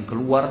itu yang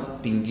keluar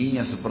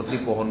tingginya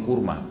seperti pohon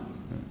kurma.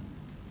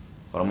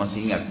 Kalau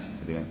masih ingat,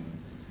 gitu kan?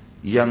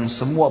 Yang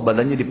semua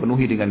badannya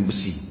dipenuhi dengan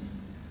besi.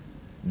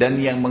 Dan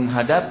yang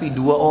menghadapi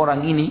 2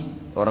 orang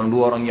ini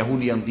Dua orang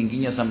Yahudi yang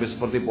tingginya sampai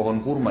seperti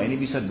pohon kurma, ini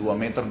bisa 2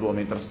 meter, 2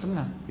 meter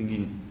setengah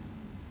tingginya.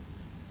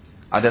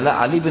 Adalah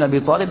Ali bin Abi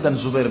Thalib dan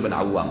Zubair bin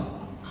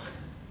Awam.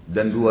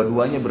 Dan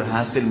dua-duanya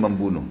berhasil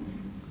membunuh.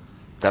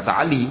 Kata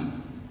Ali,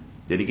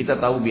 jadi kita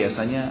tahu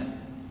biasanya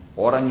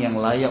orang yang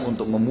layak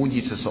untuk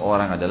memuji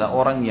seseorang adalah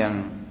orang yang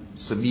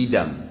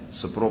sebidang,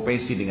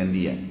 seprofesi dengan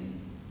dia.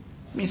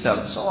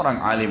 Misal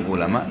seorang alim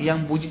ulama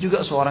yang puji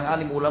juga seorang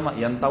alim ulama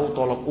yang tahu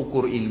tolok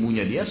ukur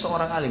ilmunya dia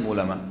seorang alim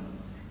ulama.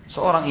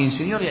 Seorang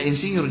insinyur ya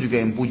insinyur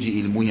juga yang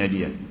puji ilmunya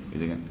dia,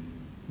 gitu kan.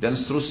 Dan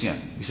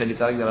seterusnya bisa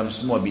ditarik dalam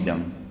semua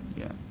bidang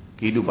ya,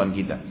 kehidupan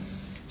kita.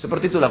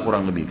 Seperti itulah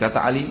kurang lebih.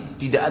 Kata Ali,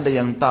 tidak ada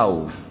yang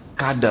tahu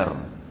kadar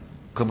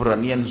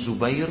keberanian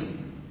Zubair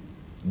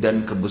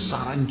dan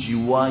kebesaran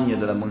jiwanya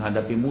dalam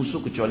menghadapi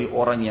musuh kecuali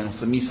orang yang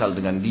semisal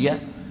dengan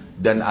dia.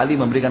 Dan Ali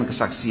memberikan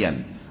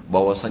kesaksian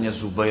bahwasanya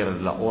Zubair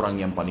adalah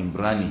orang yang paling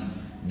berani.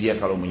 Dia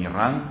kalau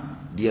menyerang,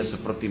 dia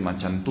seperti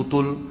macan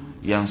tutul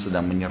yang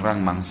sedang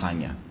menyerang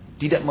mangsanya.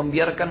 Tidak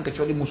membiarkan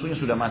kecuali musuhnya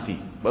sudah mati,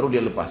 baru dia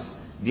lepas.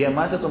 Dia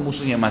mati atau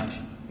musuhnya mati,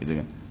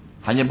 gitu kan.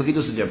 Hanya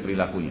begitu saja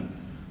perilakunya.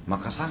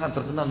 Maka sangat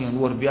terkenal yang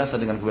luar biasa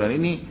dengan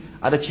keberanian ini.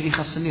 Ada ciri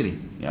khas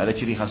sendiri, ya, ada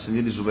ciri khas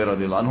sendiri Zubair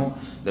radhiyallahu anhu.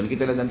 Dan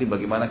kita lihat nanti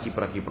bagaimana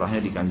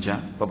kiprah-kiprahnya di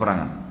kancah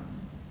peperangan.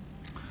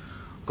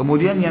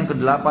 Kemudian yang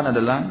kedelapan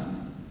adalah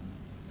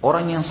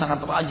orang yang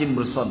sangat rajin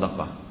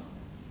bersedekah.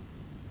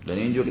 Dan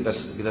ini juga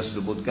kita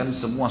sebutkan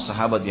semua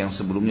sahabat yang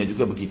sebelumnya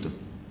juga begitu.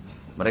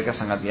 Mereka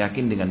sangat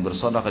yakin dengan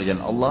bersedekah di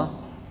jalan Allah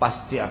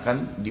pasti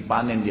akan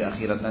dipanen di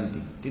akhirat nanti.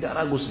 Tidak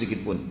ragu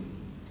sedikit pun.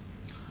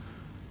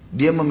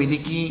 Dia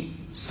memiliki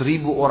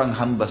 1000 orang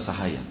hamba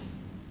sahaya.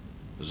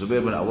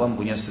 Zubair bin Awam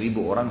punya 1000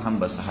 orang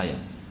hamba sahaya.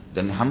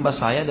 Dan hamba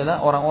sahaya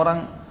adalah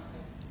orang-orang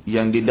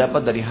yang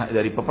didapat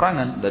dari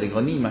peperangan, dari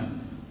ghanimah.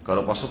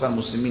 Kalau pasukan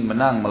muslimin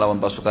menang melawan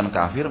pasukan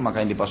kafir,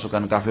 maka yang di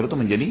pasukan kafir itu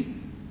menjadi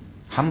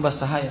hamba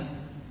sahaya.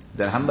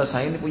 Dan hamba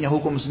sahaya ini punya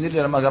hukum sendiri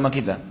dalam agama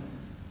kita.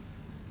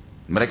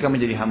 Mereka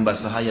menjadi hamba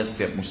sahaya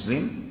setiap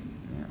muslim,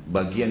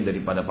 bagian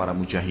daripada para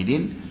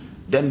mujahidin,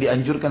 dan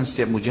dianjurkan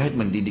setiap mujahid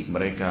mendidik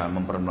mereka,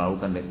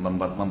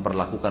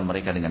 memperlakukan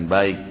mereka dengan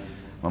baik,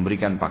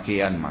 memberikan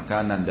pakaian,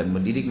 makanan, dan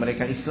mendidik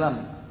mereka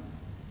Islam.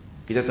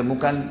 Kita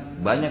temukan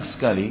banyak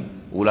sekali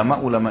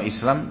ulama-ulama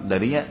Islam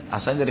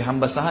asalnya dari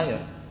hamba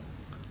sahaya.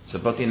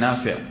 Seperti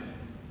Nafi',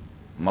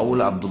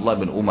 Maula Abdullah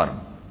bin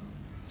Umar.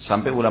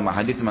 Sampai ulama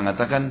hadis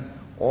mengatakan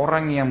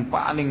orang yang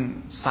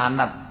paling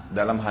sanad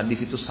dalam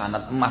hadis itu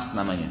sanad emas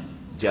namanya.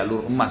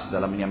 Jalur emas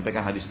dalam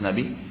menyampaikan hadis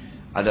Nabi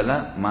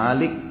adalah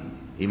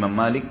Imam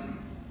Malik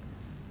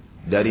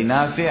dari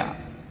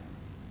Nafi'.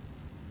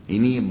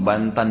 Ini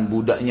bantan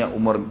budaknya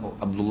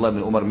Abdullah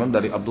bin Umar,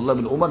 dari Abdullah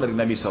bin Umar dari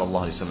Nabi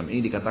SAW. Ini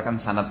dikatakan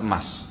sanad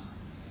emas.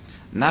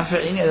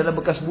 Nafi' ini adalah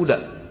bekas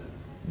budak,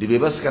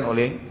 dibebaskan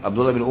oleh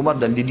Abdullah bin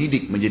Umar dan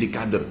dididik menjadi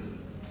kader.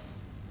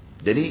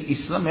 Jadi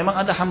Islam memang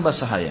ada hamba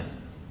sahaya,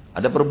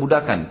 ada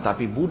perbudakan,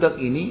 tapi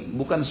budak ini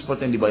bukan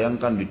seperti yang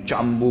dibayangkan,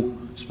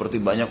 dicambuk seperti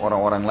banyak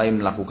orang-orang lain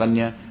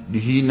melakukannya,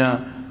 dihina,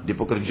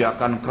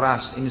 dipekerjakan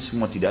keras. Ini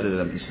semua tidak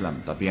ada dalam Islam.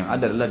 Tapi yang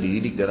ada adalah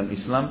dididik dalam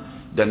Islam.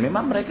 Dan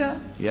memang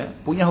mereka ya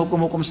punya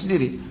hukum-hukum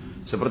sendiri.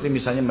 Seperti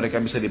misalnya mereka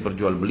bisa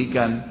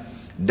diperjualbelikan.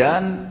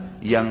 Dan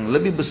yang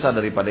lebih besar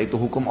daripada itu,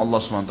 hukum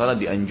Allah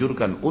SWT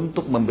dianjurkan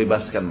untuk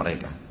membebaskan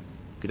mereka.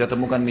 Kita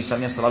temukan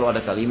misalnya selalu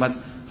ada kalimat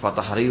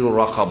fatahrirur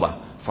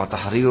raqabah,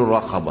 fatahrirur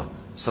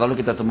raqabah. Selalu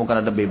kita temukan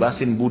ada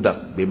bebasin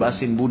budak,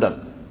 bebasin budak.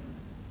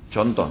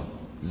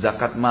 Contoh,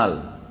 zakat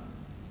mal.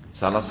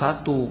 Salah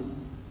satu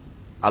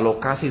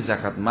alokasi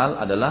zakat mal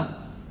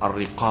adalah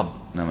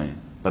ar-riqab namanya,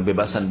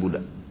 pembebasan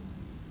budak.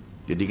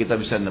 Jadi kita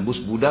bisa nebus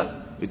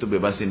budak, itu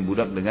bebasin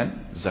budak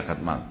dengan zakat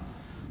mal.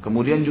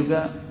 Kemudian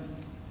juga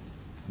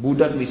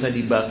budak bisa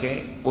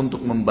dipakai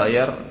untuk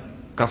membayar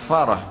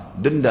kafarah,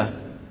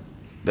 denda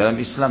dalam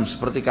Islam.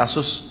 Seperti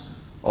kasus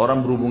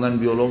orang berhubungan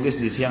biologis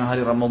di siang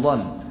hari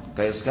Ramadan.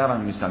 Kayak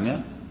sekarang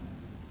misalnya,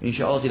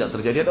 insya Allah tidak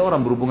terjadi, ada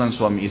orang berhubungan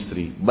suami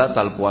istri,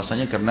 batal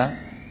puasanya karena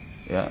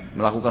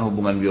melakukan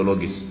hubungan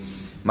biologis.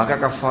 Maka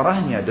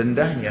kafarahnya,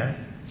 dendahnya,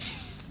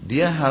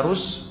 dia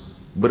harus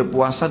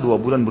berpuasa 2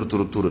 bulan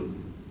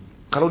berturut-turut.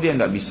 Kalau dia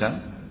nggak bisa,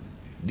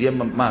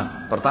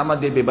 pertama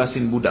dia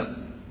bebasin budak.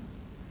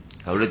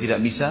 Kalau dia tidak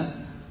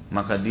bisa,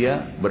 maka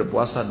dia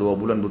berpuasa 2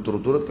 bulan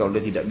berturut-turut. Kalau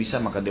dia tidak bisa,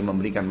 maka dia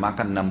memberikan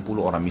makan 60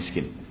 orang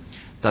miskin.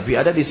 Tapi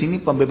ada di sini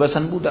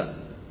pembebasan budak,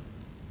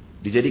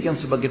 dijadikan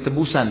sebagai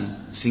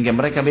tebusan sehingga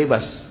mereka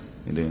bebas.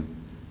 Gitu.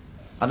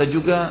 Ada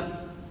juga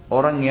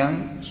orang yang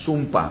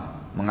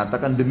sumpah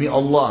mengatakan demi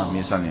Allah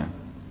misalnya,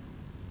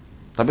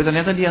 tapi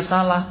ternyata dia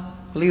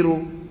salah,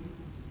 keliru.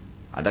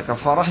 Ada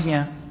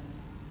kafarahnya.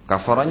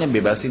 Kafarahnya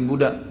bebasin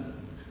budak,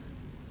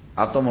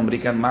 atau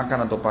memberikan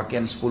makan atau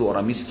pakaian 10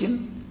 orang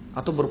miskin,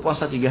 atau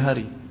berpuasa 3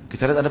 hari.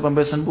 Kita lihat ada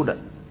pembebasan budak,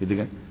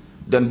 gitu kan?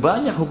 Dan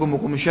banyak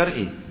hukum-hukum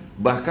syar'i.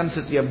 Bahkan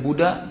setiap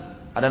budak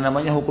ada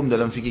namanya hukum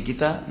dalam fikih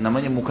kita,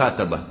 namanya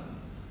mukatabah.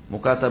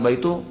 Mukatabah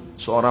itu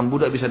seorang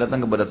budak bisa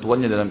datang kepada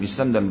tuannya dalam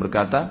Islam dan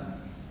berkata,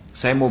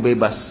 saya mau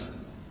bebas,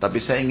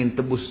 tapi saya ingin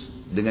tebus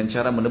dengan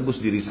cara menebus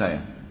diri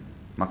saya.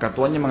 Maka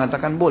tuannya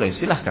mengatakan boleh,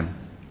 silahkan.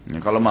 Ya,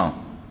 kalau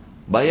mau.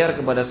 Bayar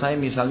kepada saya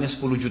misalnya 10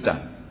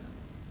 juta.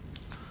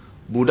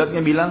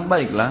 Budaknya bilang,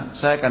 baiklah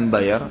saya akan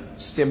bayar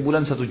setiap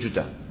bulan 1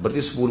 juta.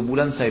 Berarti 10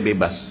 bulan saya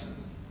bebas.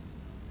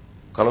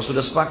 Kalau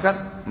sudah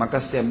sepakat,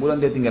 maka setiap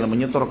bulan dia tinggal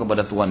menyetor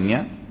kepada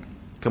tuannya.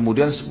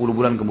 Kemudian 10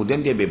 bulan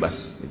kemudian dia bebas.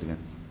 Gitu kan.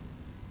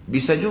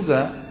 Bisa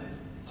juga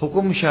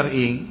hukum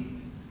syar'i,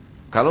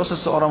 kalau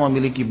seseorang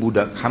memiliki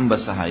budak hamba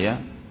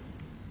sahaya,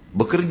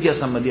 bekerja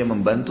sama dia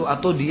membantu,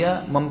 atau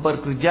dia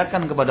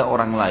memperkerjakan kepada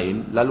orang lain,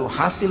 lalu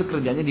hasil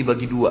kerjanya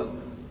dibagi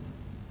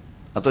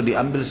 2, atau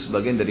diambil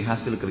sebagian dari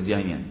hasil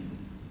kerjanya.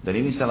 Dan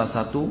ini salah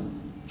satu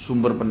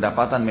sumber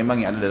pendapatan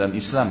memang yang ada dalam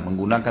Islam,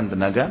 menggunakan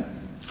tenaga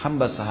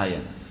hamba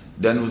sahaya.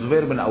 Dan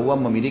Zubair bin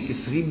Awam memiliki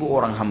 1000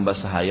 orang hamba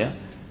sahaya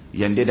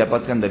yang dia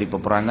dapatkan dari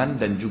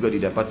peperangan dan juga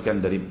didapatkan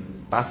dari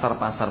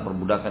pasar-pasar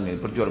perbudakan yang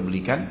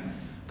diperjualbelikan.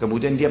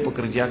 Kemudian dia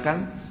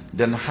pekerjakan,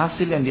 dan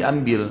hasil yang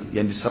diambil,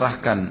 yang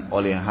diserahkan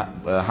oleh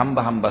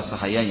hamba-hamba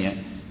sahayanya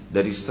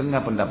dari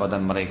setengah pendapatan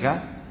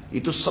mereka,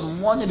 itu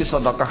semuanya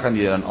disedekahkan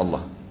di jalan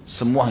Allah.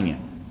 Semuanya,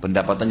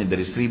 pendapatannya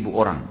dari 1000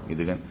 orang,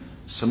 gitu kan.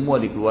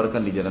 Semua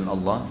dikeluarkan di jalan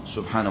Allah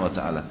Subhanahu wa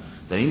taala.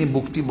 Dan ini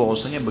bukti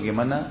bahwasanya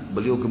bagaimana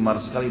beliau gemar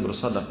sekali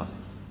bersedekah.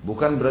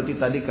 Bukan berarti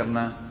tadi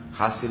karena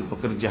hasil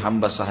pekerja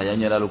hamba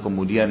sahayanya lalu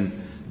kemudian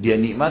dia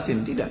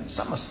nikmatin, tidak,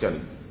 sama sekali.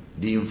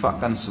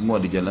 Diinfakkan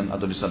semua di jalan,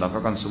 atau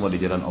disedekahkan semua di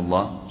jalan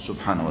Allah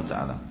Subhanahu wa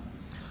taala.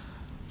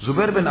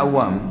 Zubair bin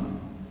Awam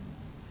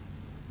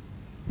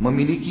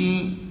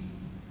memiliki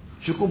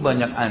cukup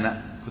banyak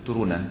anak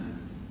keturunan.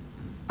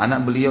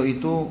 Anak beliau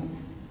itu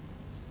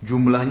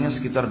jumlahnya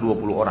sekitar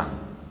 20 orang.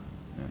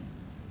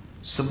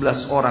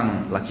 11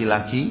 orang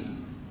laki-laki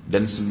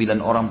dan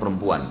 9 orang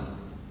perempuan.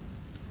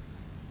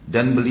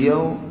 Dan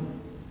beliau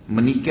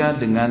menikah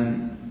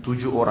dengan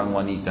 7 orang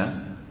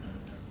wanita.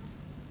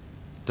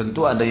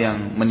 Tentu ada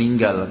yang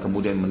meninggal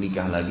kemudian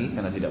menikah lagi,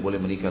 karena tidak boleh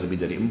menikah lebih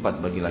dari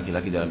 4 bagi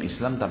laki-laki dalam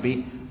Islam.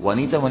 Tapi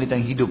wanita-wanita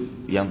yang hidup,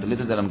 yang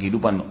terlihat dalam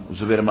kehidupan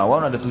Zubair bin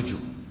Awam ada 7,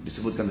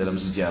 disebutkan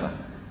dalam sejarah.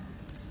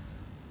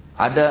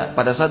 Ada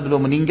pada saat beliau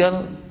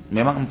meninggal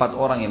memang 4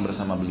 orang yang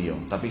bersama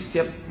beliau, tapi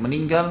setiap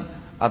meninggal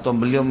atau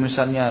beliau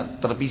misalnya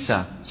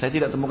terpisah, saya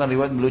tidak temukan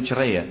riwayat beliau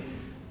cerai ya.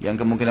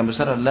 Yang kemungkinan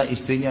besar adalah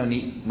istrinya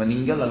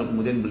meninggal lalu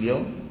kemudian beliau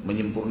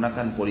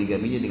menyempurnakan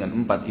poligaminya dengan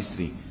 4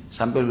 istri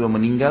sampai beliau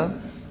meninggal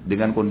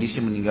dengan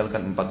kondisi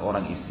meninggalkan 4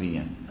 orang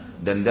istrinya.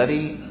 Dan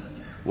dari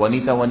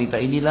wanita-wanita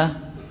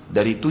inilah,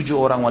 dari 7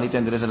 orang wanita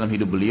yang terlihat dalam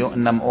hidup beliau, 6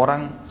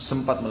 orang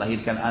sempat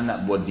melahirkan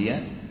anak buat dia,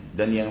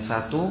 dan yang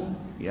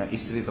 1, ya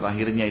istri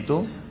terakhirnya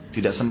itu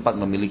tidak sempat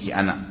memiliki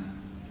anak.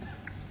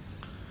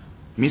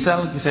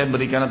 Misal saya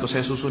berikan atau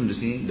saya susun di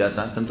sini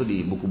data, tentu di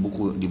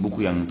buku-buku, di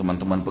buku yang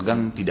teman-teman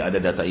pegang tidak ada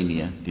data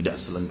ini ya,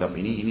 tidak selengkap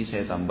ini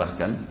saya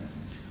tambahkan.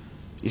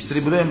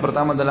 Istri beliau yang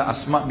pertama adalah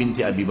Asma binti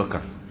Abi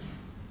Bakar,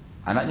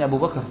 anaknya Abu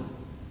Bakar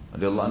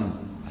radhiyallahu anhu.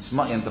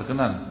 Asma yang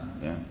terkenal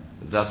ya,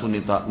 Zatun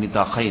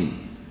Nitaqain,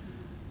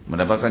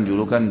 mendapatkan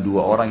julukan 2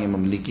 orang yang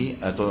memiliki,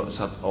 atau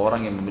 1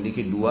 orang yang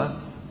memiliki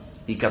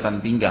 2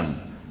 ikatan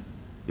pinggang.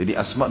 Jadi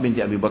Asma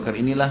binti Abi Bakar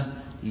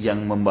inilah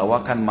yang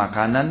membawakan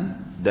makanan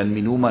dan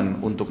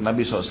minuman untuk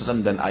Nabi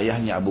SAW dan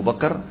ayahnya Abu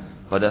Bakar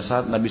pada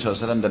saat Nabi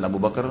SAW dan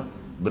Abu Bakar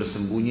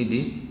bersembunyi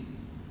di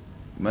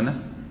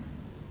mana?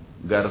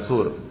 Gar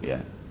Thur,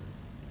 ya,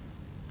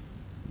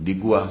 di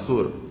Gua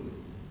Thur,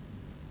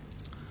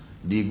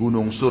 di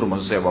Gunung Sur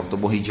maksud saya, waktu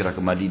mau hijrah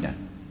ke Madinah.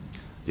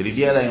 Jadi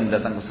dialah yang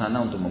datang ke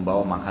sana untuk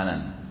membawa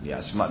makanan.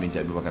 Ya, Asma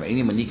binti Abi Bakar ini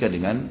menikah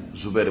dengan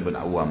Zubair bin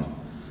Awam.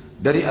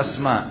 Dari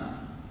Asma,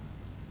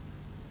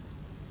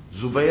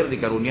 Zubair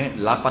dikaruniai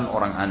 8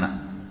 orang anak,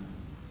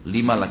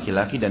 5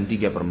 laki-laki dan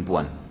 3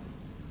 perempuan.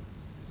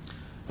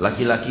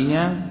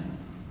 Laki-lakinya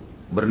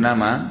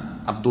bernama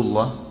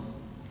Abdullah,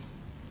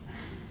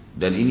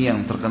 dan ini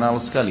yang terkenal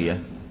sekali ya,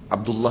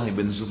 Abdullah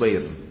bin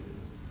Zubair,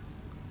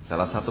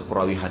 salah satu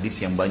perawi hadis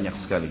yang banyak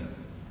sekali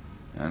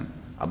ya,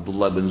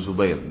 Abdullah bin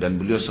Zubair. Dan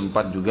beliau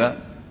sempat juga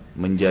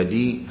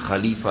menjadi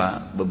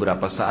khalifah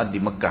beberapa saat di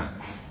Mekah,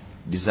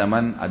 di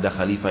zaman ada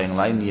khalifah yang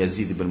lain,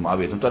 Yazid bin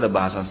Muawiyah. Tentu ada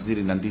bahasan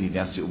sendiri nanti di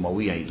dinasti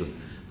Umayyah itu,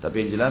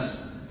 tapi yang jelas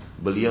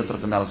beliau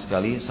terkenal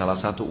sekali, salah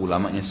satu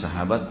ulamanya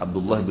sahabat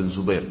Abdullah bin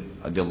Zubair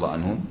radhiyallahu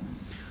anhu.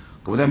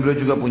 Kemudian beliau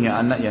juga punya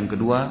anak yang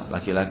kedua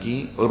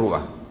laki-laki,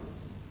 Urwah.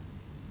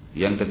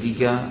 Yang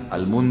ketiga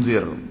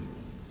Al-Munzir,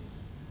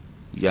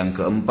 yang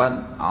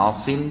keempat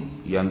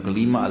Asim, yang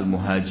kelima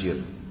Al-Muhajir.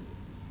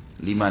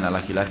 5 anak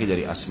laki-laki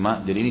dari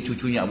Asma. Jadi ini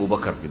cucunya Abu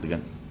Bakar gitu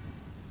kan.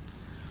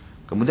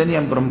 Kemudian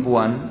yang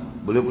perempuan,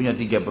 beliau punya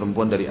 3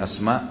 perempuan dari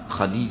Asma,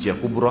 Khadijah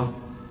Kubrah,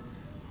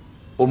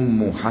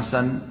 Ummu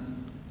Hasan,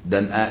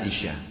 dan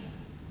Aisyah.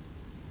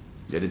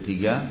 Jadi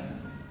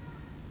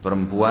 3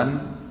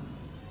 perempuan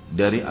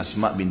dari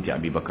Asma binti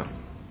Abi Bakar.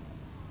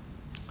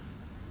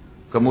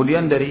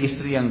 Kemudian dari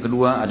istri yang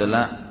kedua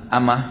adalah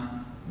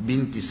Amah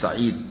binti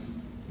Sa'id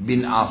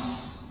bin As.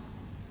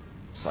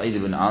 Sa'id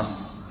bin As,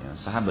 ya,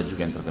 sahabat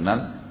juga yang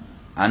terkenal.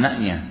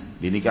 Anaknya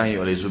dinikahi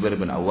oleh Zubair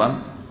bin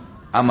Awam,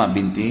 Amah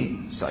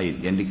binti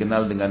Sa'id, yang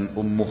dikenal dengan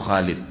Ummu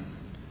Khalid.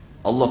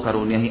 Allah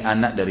karuniai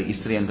anak dari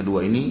istri yang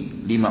kedua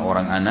ini 5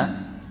 orang anak,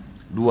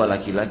 2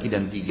 laki-laki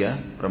dan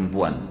 3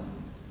 perempuan.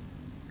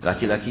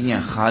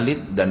 Laki-lakinya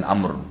Khalid dan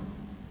Amr.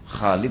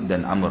 Khalid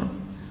dan Amr.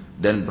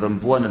 Dan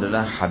perempuan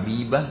adalah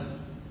Habibah,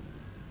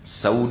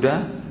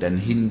 Sauda dan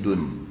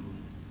Hindun.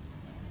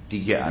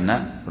 3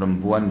 anak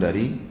perempuan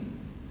dari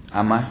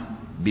Amah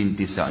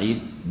binti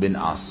Sa'id bin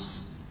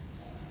As.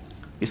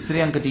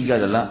 Istri yang ketiga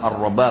adalah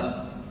Ar-Rabab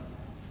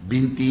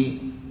binti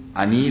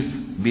Anif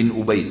bin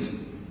Ubaid.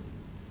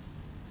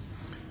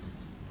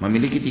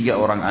 Memiliki 3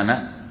 orang anak,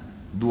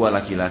 2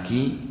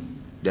 laki-laki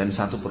dan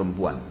 1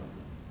 perempuan.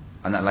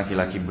 Anak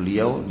laki-laki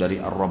beliau dari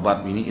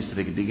Ar-Rabab ini,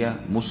 istri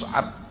ketiga,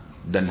 Mus'ab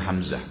dan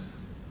Hamzah.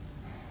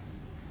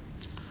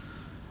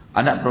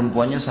 Anak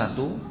perempuannya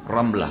 1,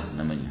 Ramlah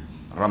namanya.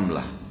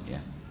 Ramlah.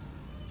 Ya.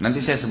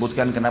 Nanti saya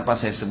sebutkan kenapa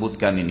saya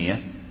sebutkan ini ya.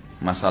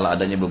 Masalah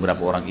adanya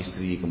beberapa orang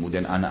istri,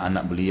 kemudian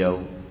anak-anak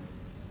beliau.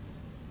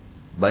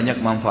 Banyak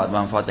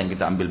manfaat-manfaat yang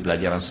kita ambil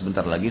pelajaran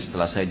sebentar lagi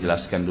setelah saya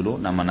jelaskan dulu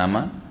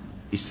nama-nama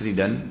istri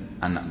dan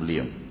anak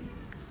beliau.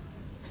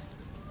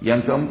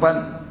 Yang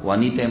keempat,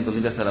 wanita yang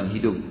terlintas dalam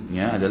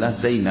hidupnya adalah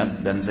Zainab.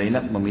 Dan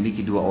Zainab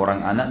memiliki 2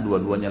 orang anak,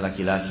 dua-duanya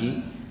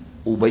laki-laki,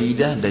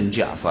 Ubaidah dan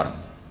Ja'far.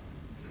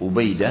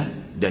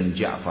 Ubaidah dan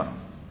Ja'far.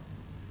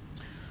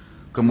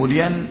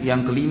 Kemudian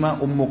yang kelima,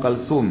 Ummu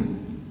Kalthum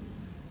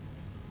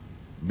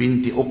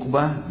binti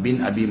Uqbah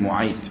bin Abi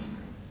Mu'aid.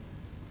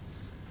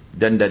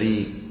 Dan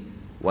dari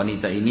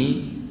wanita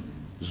ini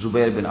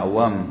Zubair bin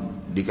Awam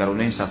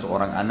dikaruniai 1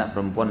 orang anak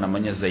perempuan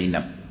namanya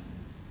Zainab.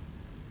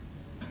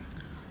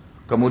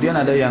 Kemudian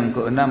ada yang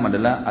keenam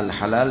adalah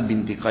Al-Halal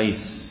binti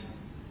Qais.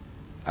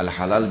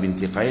 Al-Halal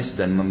binti Qais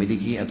dan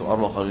memiliki atau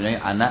Allah karuniai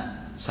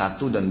anak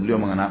 1 dan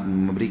beliau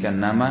memberikan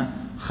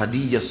nama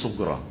Khadijah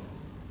Sugra.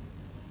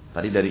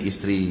 Tadi dari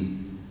istri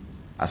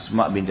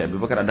Asma binti Abi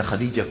Bakar ada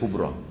Khadijah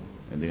Kubra,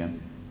 gitu kan?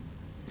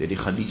 Jadi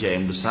Khadijah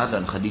yang besar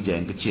dan Khadijah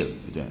yang kecil,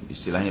 gitu kan?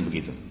 Istilahnya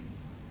begitu.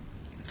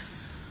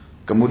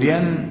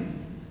 Kemudian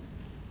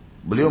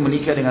beliau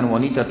menikah dengan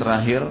wanita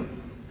terakhir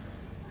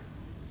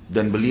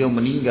dan beliau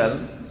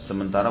meninggal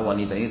sementara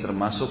wanita ini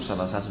termasuk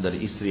salah satu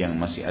dari istri yang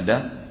masih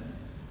ada,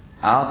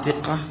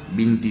 Atiqah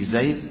binti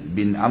Zaid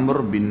bin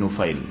Amr bin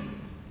Nufail.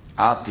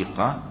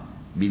 Atiqah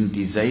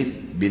binti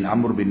Zaid bin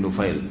Amr bin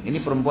Nufail. Ini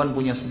perempuan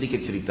punya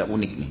sedikit cerita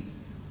unik nih.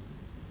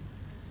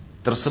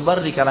 Tersebar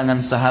di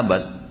kalangan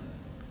sahabat,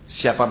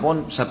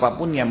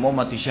 siapapun yang mau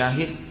mati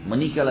syahid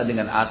menikahlah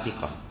dengan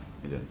Atiqah,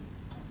 gitu.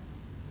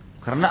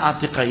 Karena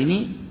Atiqah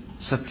ini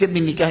setiap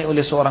dinikahi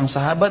oleh seorang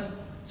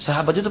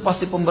sahabat itu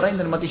pasti pemberani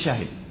dan mati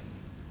syahid.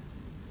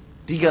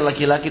 3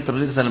 laki-laki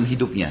terlintas dalam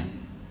hidupnya,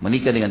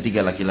 menikah dengan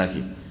 3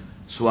 laki-laki.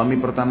 Suami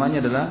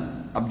pertamanya adalah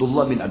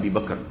Abdullah bin Abi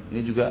Bakar,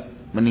 ini juga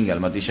meninggal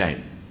mati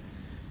syahid.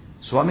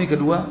 Suami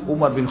kedua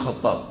Umar bin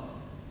Khattab.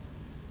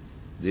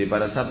 Jadi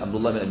pada saat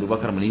Abdullah bin Abi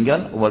Bakar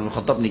meninggal, Umar bin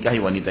Khattab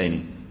nikahi wanita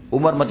ini.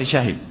 Umar mati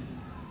syahid.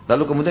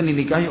 Lalu kemudian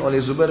dinikahi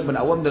oleh Zubair bin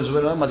Awam dan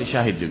Zubair bin Awam mati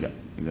syahid juga.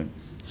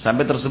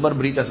 Sampai tersebar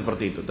berita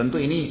seperti itu.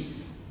 Tentu ini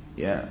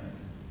ya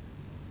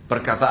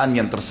perkataan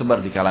yang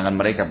tersebar di kalangan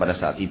mereka pada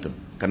saat itu.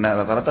 Karena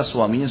rata-rata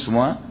suaminya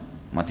semua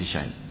mati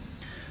syahid.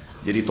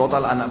 Jadi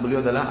total anak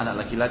beliau adalah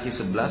anak laki-laki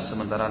 11,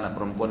 sementara anak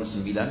perempuan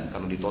 9.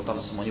 Kalau di total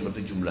semuanya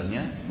berarti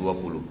jumlahnya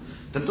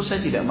 20. Tentu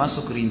saya tidak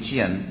masuk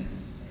rincian.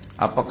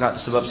 Apakah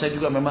sebab saya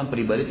juga memang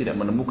pribadi tidak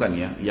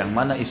menemukannya. Yang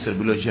mana istri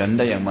beliau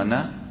janda, yang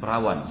mana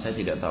perawan. Saya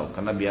tidak tahu.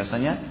 Karena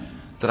biasanya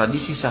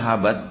tradisi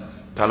sahabat,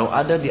 kalau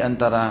ada di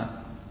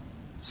antara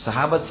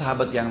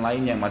sahabat-sahabat yang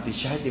lain yang mati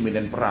syahid di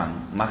medan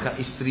perang, maka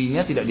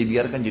istrinya tidak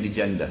dibiarkan jadi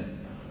janda.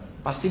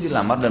 Pasti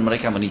dilamar dan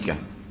mereka menikah.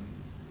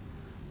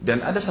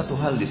 Dan ada satu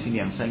hal di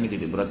sini yang saya ingin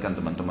titik beratkan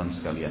teman-teman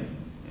sekalian.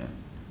 Ya.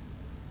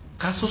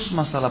 Kasus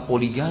masalah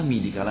poligami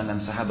di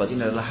kalangan sahabat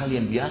ini adalah hal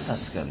yang biasa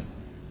sekali.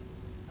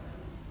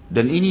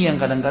 Dan ini yang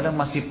kadang-kadang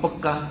masih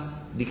peka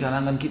di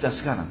kalangan kita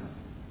sekarang.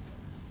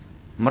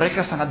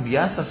 Mereka sangat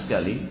biasa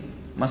sekali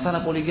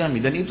masalah poligami.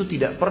 Dan itu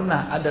tidak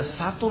pernah ada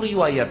satu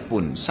riwayat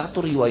pun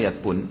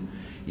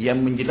yang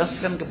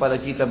menjelaskan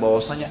kepada kita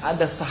bahwasanya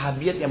ada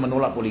sahabiat yang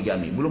menolak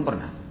poligami. Belum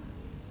pernah.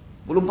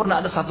 Belum pernah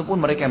ada satupun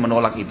mereka yang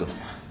menolak itu.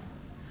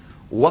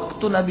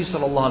 Waktu Nabi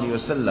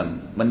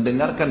SAW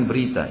mendengarkan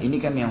berita, ini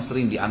kan yang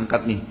sering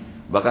diangkat nih.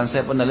 Bahkan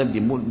saya pernah lihat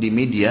di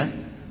media,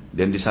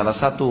 dan di salah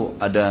satu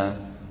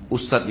ada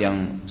ustadz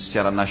yang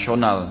secara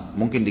nasional,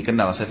 mungkin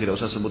dikenal, saya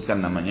tidak usah sebutkan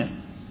namanya.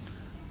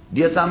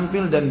 Dia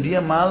tampil dan dia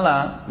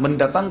malah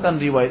mendatangkan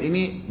riwayat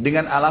ini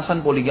dengan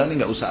alasan poligami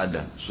nggak usah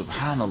ada.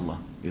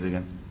 Subhanallah, gitu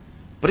kan.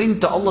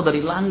 Perintah Allah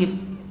dari langit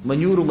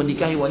menyuruh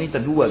menikahi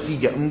wanita 2,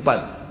 3,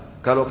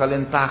 4. Kalau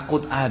kalian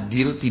takut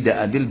adil,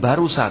 tidak adil,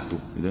 baru 1,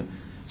 gitu.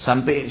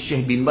 Sampai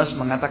Syekh bin Bas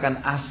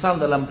mengatakan asal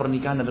dalam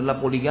pernikahan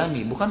adalah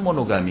poligami, bukan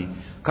monogami.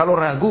 Kalau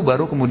ragu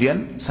baru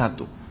kemudian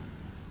 1.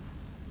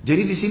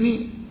 Jadi di sini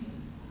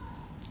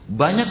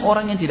banyak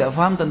orang yang tidak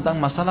paham tentang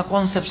masalah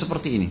konsep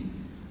seperti ini.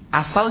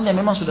 Asalnya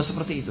memang sudah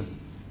seperti itu.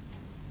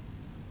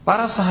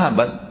 Para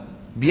sahabat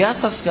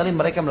biasa sekali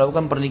mereka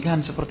melakukan pernikahan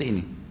seperti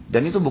ini.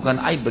 Dan itu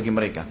bukan aib bagi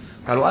mereka.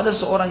 Kalau ada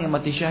seorang yang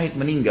mati syahid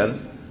meninggal,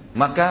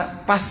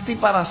 maka pasti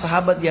para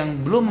sahabat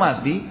yang belum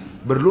mati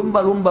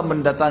berlumba-lumba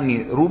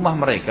mendatangi rumah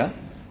mereka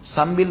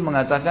sambil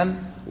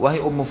mengatakan, wahai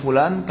Ummu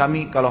Fulan,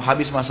 kami kalau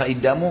habis masa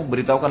iddamu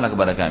beritahukanlah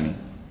kepada kami.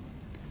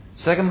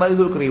 Saya kembali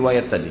dulu ke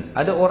riwayat tadi.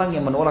 Ada orang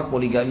yang menolak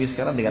poligami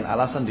sekarang dengan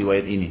alasan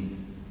riwayat ini,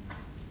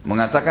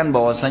 mengatakan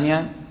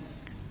bahwasanya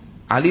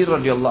Ali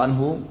radhiyallahu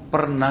anhu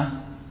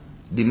pernah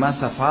di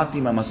masa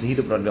Fatimah masih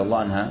hidup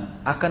radhiyallahu anha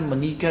akan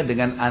menikah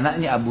dengan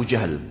anaknya Abu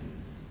Jahal.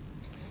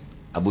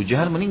 Abu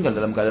Jahal meninggal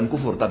dalam keadaan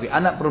kufur, tapi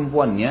anak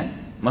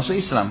perempuannya masuk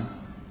Islam.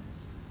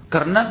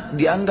 Karena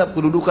dianggap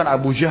kedudukan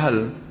Abu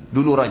Jahal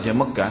dulu Raja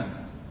Mekah,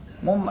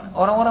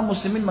 orang-orang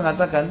muslimin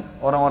mengatakan,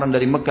 orang-orang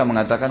dari Mekah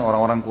mengatakan,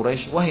 orang-orang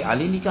Quraisy, wahai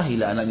Ali,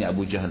 nikahilah anaknya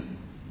Abu Jahal.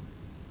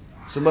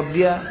 Sebab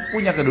dia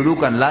punya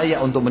kedudukan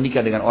layak untuk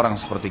menikah dengan orang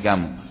seperti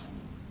kamu.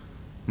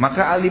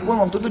 Maka Ali pun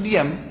waktu itu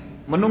diam,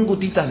 menunggu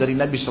titah dari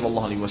Nabi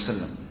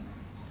SAW.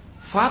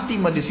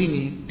 Fatimah di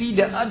sini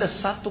tidak ada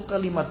satu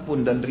kalimat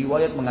pun, dan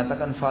riwayat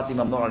mengatakan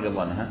Fatimah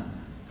radhiyallahu anha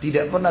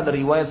tidak pernah ada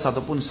riwayat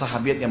satupun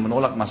sahabat yang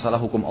menolak masalah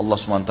hukum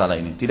Allah SWT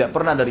ini. Tidak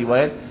pernah ada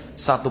riwayat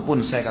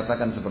satupun, saya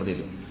katakan seperti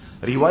itu.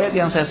 Riwayat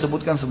yang saya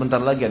sebutkan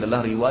sebentar lagi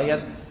adalah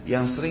riwayat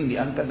yang sering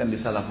diangkat dan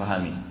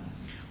disalahpahami.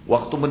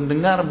 Waktu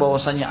mendengar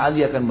bahwasanya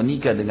Ali akan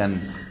menikah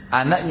dengan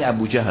anaknya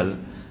Abu Jahal,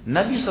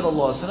 Nabi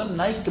SAW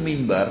naik ke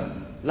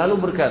mimbar lalu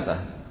berkata,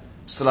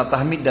 setelah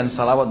tahmid dan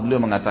salawat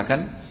beliau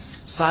mengatakan,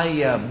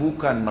 saya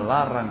bukan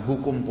melarang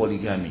hukum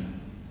poligami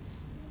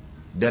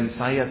dan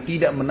saya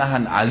tidak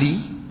menahan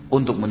Ali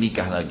untuk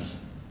menikah lagi.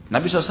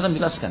 Nabi SAW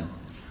jelaskan,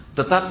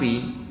 tetapi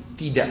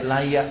tidak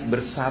layak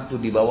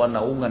bersatu di bawah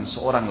naungan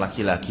seorang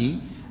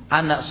laki-laki,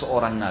 anak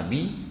seorang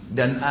nabi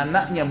dan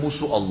anaknya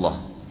musuh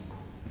Allah.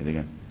 Gitu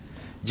kan?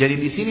 Jadi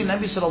di sini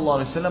Nabi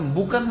SAW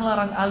bukan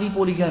melarang Ali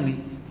poligami.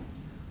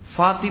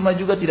 Fatimah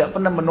juga tidak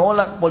pernah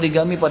menolak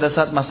poligami pada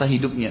saat masa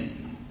hidupnya.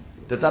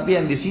 Tetapi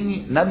yang di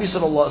sini Nabi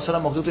SAW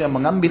waktu itu yang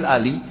mengambil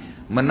Ali,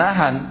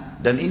 menahan,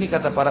 dan ini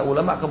kata para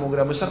ulama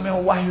kemungkinan besar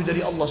memang wahyu dari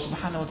Allah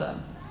Subhanahu Wa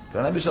Taala.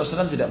 Karena Nabi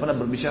SAW tidak pernah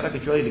berbicara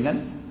kecuali dengan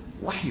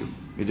wahyu,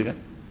 gitu kan?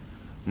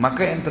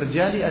 Maka yang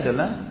terjadi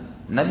adalah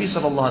Nabi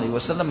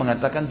SAW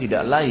mengatakan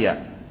tidak layak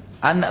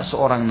anak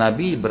seorang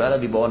Nabi berada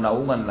di bawah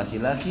naungan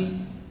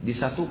laki-laki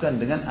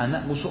disatukan dengan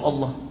anak musuh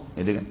Allah,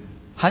 gitu kan?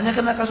 Hanya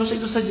karena kasus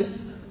itu saja.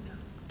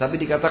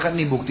 Tapi dikatakan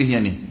nih buktinya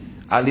nih,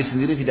 Ali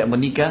sendiri tidak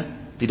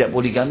menikah, tidak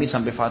poligami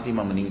sampai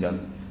Fatimah meninggal.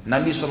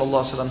 Nabi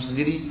SAW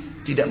sendiri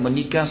tidak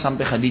menikah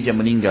sampai Khadijah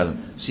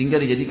meninggal, sehingga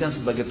dijadikan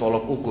sebagai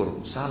tolok ukur.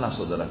 Salah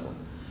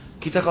saudaraku.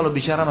 Kita kalau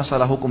bicara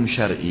masalah hukum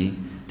syar'i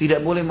tidak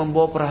boleh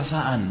membawa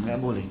perasaan, nggak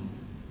boleh.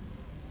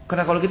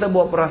 Karena kalau kita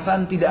bawa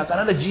perasaan tidak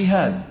akan ada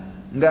jihad,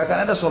 nggak akan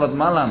ada sholat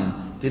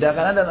malam, tidak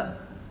akan ada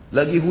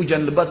lagi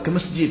hujan lebat ke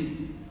masjid,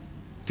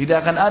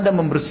 tidak akan ada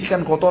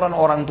membersihkan kotoran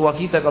orang tua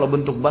kita kalau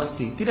bentuk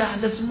bakti, tidak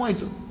ada semua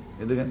itu,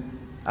 gitu kan?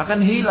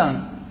 Akan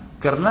hilang.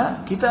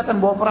 Karena kita akan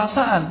bawa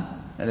perasaan.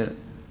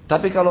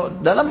 Tapi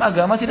kalau dalam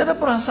agama tidak ada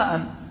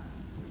perasaan.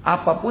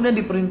 Apapun yang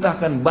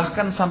diperintahkan,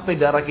 bahkan sampai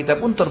darah kita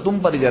pun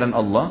tertumpah di jalan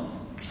Allah,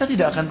 kita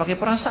tidak akan pakai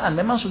perasaan.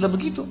 Memang sudah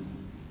begitu.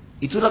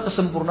 Itulah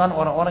kesempurnaan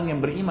orang-orang yang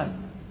beriman.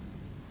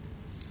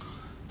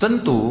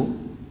 Tentu,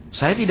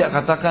 saya tidak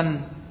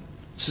katakan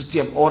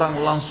setiap orang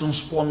langsung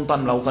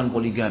spontan melakukan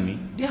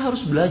poligami. Dia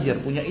harus belajar,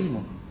 punya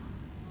ilmu.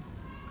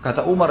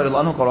 Kata Umar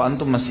radhiyallahu anhu, kalau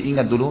antum masih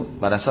ingat dulu,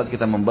 pada saat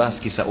kita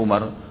membahas kisah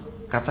Umar,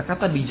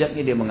 kata-kata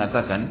bijaknya dia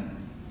mengatakan,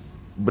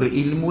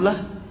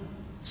 berilmulah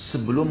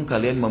sebelum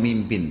kalian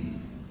memimpin.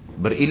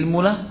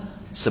 Berilmulah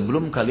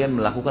sebelum kalian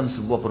melakukan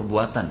sebuah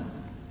perbuatan.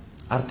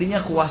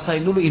 Artinya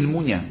kuasai dulu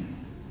ilmunya.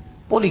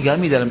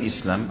 Poligami dalam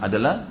Islam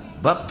adalah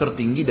bab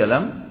tertinggi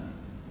dalam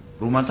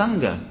rumah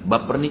tangga,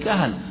 bab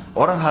pernikahan.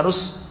 Orang harus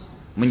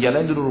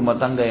menjalani dulu rumah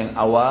tangga yang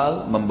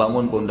awal,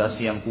 membangun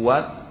fondasi yang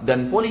kuat,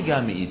 dan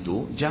poligami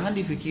itu jangan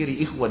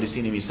dipikiri ikhwah di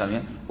sini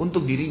misalnya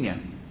untuk dirinya.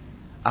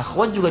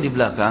 Akhwat juga di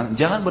belakang,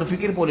 jangan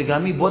berpikir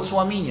poligami buat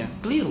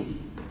suaminya, keliru.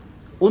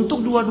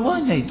 Untuk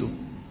dua-duanya itu.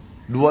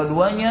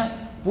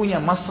 Dua-duanya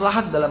punya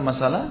maslahat dalam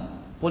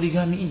masalah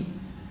poligami ini.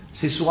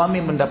 Si suami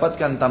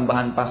mendapatkan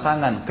tambahan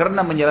pasangan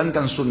karena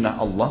menjalankan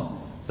sunnah Allah,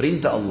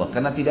 perintah Allah.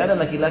 Karena tidak ada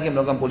laki-laki yang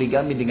melakukan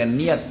poligami dengan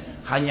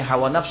niat hanya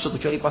hawa nafsu,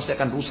 kecuali pasti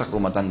akan rusak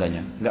rumah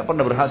tangganya. Nggak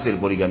pernah berhasil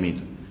poligami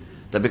itu.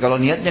 Tapi kalau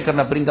niatnya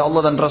karena perintah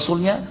Allah dan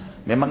Rasulnya,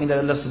 memang ini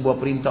adalah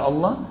sebuah perintah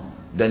Allah,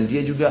 dan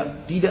dia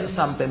juga tidak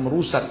sampai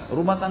merusak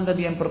rumah tangga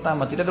dia yang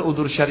pertama, tidak ada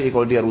udzur syar'i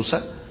kalau dia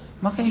rusak,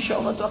 maka insya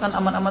Allah itu akan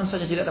aman-aman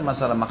saja, tidak ada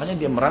masalah. Makanya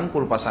dia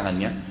merangkul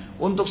pasangannya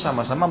untuk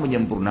sama-sama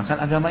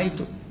menyempurnakan agama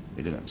itu,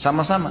 gitu kan?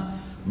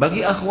 Sama-sama.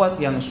 Bagi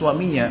akhwat yang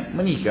suaminya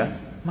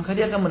menikah, maka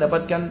dia akan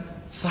mendapatkan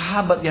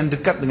sahabat yang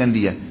dekat dengan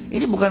dia.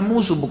 Ini bukan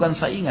musuh, bukan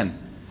saingan.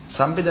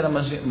 Sampai dalam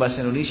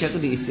bahasa Indonesia itu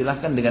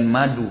diistilahkan dengan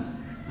madu.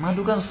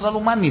 Madu kan selalu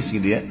manis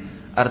gitu ya.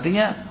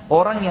 Artinya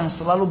orang yang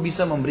selalu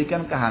bisa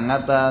memberikan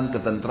kehangatan,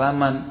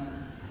 ketentraman.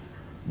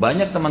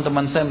 Banyak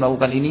teman-teman saya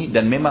melakukan ini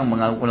dan memang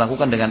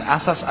melakukan dengan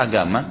asas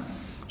agama.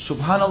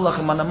 Subhanallah,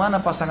 kemana-mana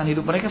pasangan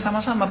hidup mereka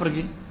sama-sama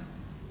pergi.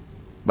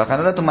 Bahkan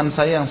ada teman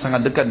saya yang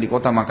sangat dekat di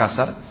kota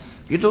Makassar,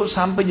 Itu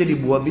sampai jadi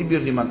buah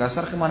bibir di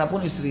Makassar,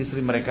 kemanapun istri-istri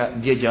mereka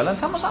dia jalan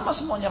sama-sama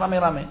semuanya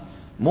rame-rame.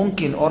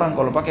 Mungkin orang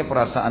kalau pakai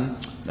perasaan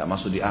nggak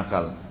masuk di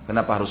akal,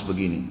 kenapa harus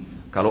begini?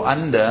 Kalau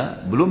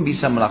Anda belum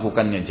bisa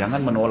melakukannya,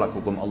 jangan menolak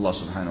hukum Allah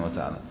Subhanahu Wa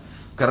Taala,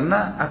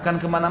 karena akan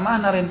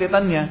kemana-mana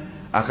rentetannya.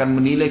 Akan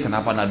menilai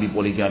kenapa Nabi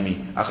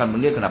poligami, akan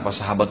menilai kenapa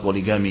sahabat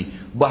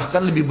poligami,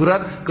 bahkan lebih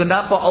berat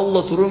kenapa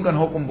Allah turunkan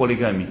hukum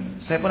poligami.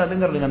 Saya pernah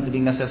dengar dengan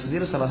telinga saya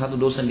sendiri salah satu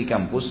dosen di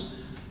kampus,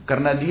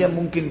 karena dia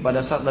mungkin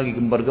pada saat lagi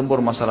gembar-gembor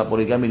masalah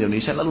poligami di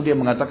Indonesia, lalu dia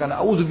mengatakan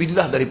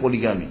auzubillah dari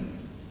poligami.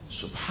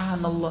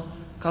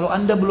 Subhanallah, kalau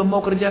Anda belum mau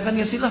kerjakan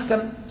ya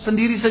silahkan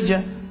sendiri saja,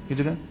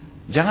 gitu kan?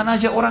 Jangan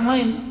ajak orang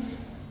lain.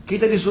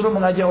 Kita disuruh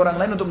mengajak orang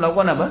lain untuk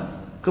melakukan apa?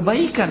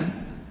 Kebaikan.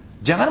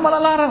 Jangan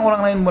malah larang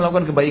orang lain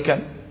melakukan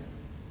kebaikan.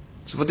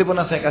 Seperti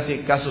pernah saya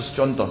kasih kasus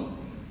contoh.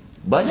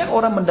 Banyak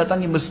orang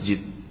mendatangi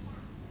masjid.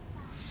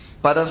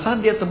 Pada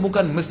saat dia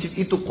temukan masjid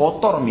itu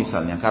kotor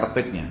misalnya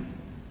karpetnya,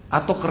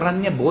 atau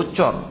kerannya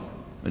bocor,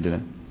 gitu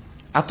kan?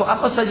 Atau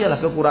apa sajalah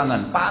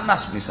kekurangan,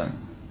 panas misalnya.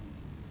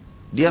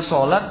 Dia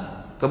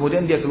sholat,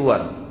 kemudian dia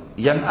keluar.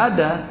 Yang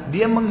ada,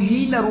 dia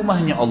menghina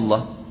rumahnya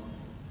Allah.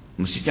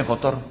 Masjidnya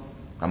kotor,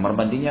 kamar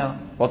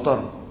mandinya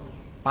kotor,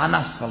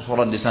 panas kalau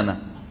sholat di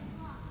sana.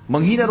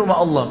 Menghina rumah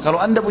Allah.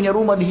 Kalau Anda punya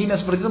rumah dihina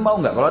seperti itu, mau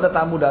nggak? Kalau ada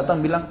tamu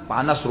datang bilang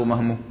panas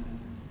rumahmu,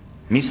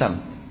 misal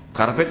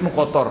karpetmu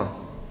kotor,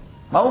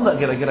 mau nggak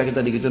kira-kira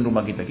kita digituin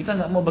rumah kita? Kita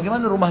nggak mau.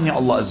 Bagaimana rumahnya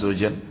Allah Azza wa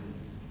Jalla?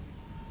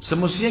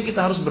 Semestinya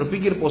kita harus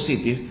berpikir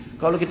positif.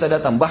 Kalau kita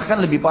datang, bahkan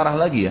lebih parah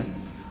lagi ya.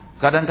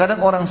 Kadang-kadang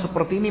orang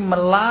seperti ini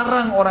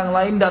melarang orang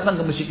lain datang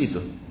ke masjid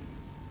itu.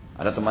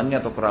 Ada temannya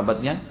atau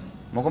kerabatnya,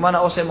 mau kemana?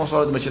 Oh saya mau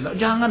sholat di masjid.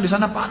 Jangan, di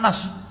sana panas.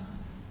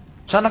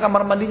 Sana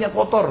kamar mandinya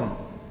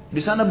kotor. Di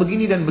sana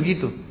begini dan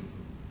begitu.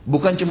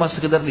 Bukan cuma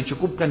sekedar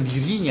dicukupkan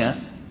dirinya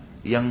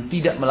yang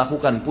tidak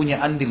melakukan, punya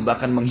andil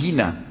bahkan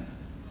menghina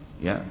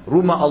ya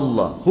rumah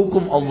Allah,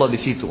 hukum Allah di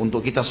situ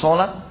untuk kita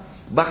sholat,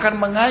 bahkan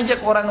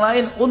mengajak orang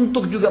lain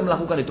untuk juga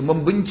melakukan itu,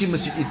 membenci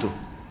masjid itu,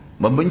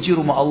 membenci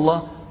rumah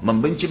Allah,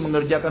 membenci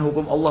mengerjakan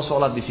hukum Allah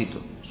sholat di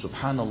situ.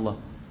 Subhanallah.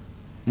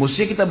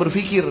 Mesti kita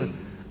berpikir,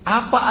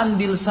 apa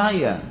andil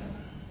saya?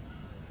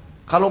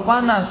 Kalau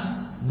panas,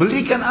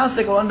 belikan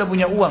AC kalau Anda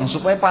punya uang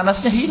supaya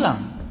panasnya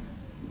hilang.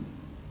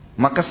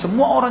 Maka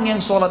semua orang yang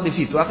sholat di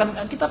situ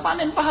akan kita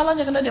panen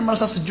pahalanya karena dia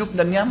merasa sejuk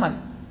dan nyaman.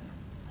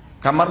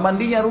 Kamar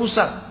mandinya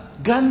rusak,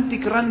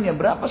 ganti kerannya.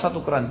 Berapa satu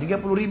keran? 30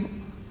 ribu,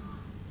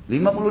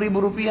 50 ribu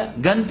rupiah,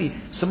 ganti.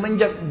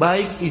 Semenjak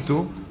baik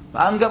itu,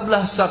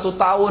 anggaplah 1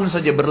 tahun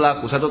saja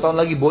berlaku, 1 tahun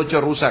lagi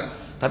bocor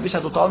rusak. Tapi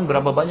 1 tahun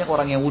berapa banyak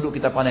orang yang wudhu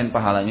kita panen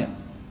pahalanya?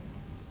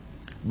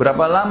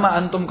 Berapa lama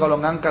antum kalau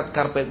ngangkat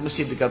karpet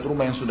masjid dekat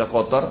rumah yang sudah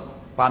kotor,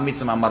 pamit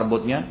sama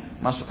marbotnya,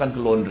 masukkan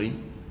ke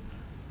laundry.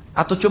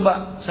 Atau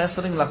coba saya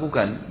sering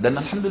lakukan dan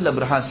alhamdulillah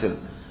berhasil.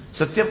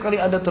 Setiap kali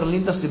ada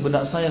terlintas di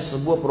benak saya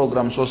sebuah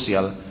program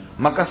sosial,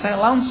 maka saya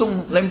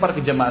langsung lempar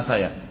ke jemaah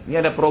saya.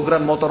 Ini ada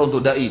program motor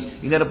untuk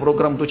dai, ini ada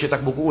program untuk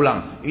cetak buku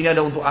ulang, ini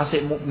ada untuk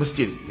AC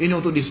masjid, ini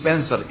untuk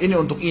dispenser, ini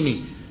untuk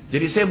ini.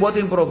 Jadi saya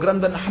buatin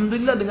program dan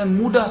alhamdulillah dengan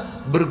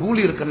mudah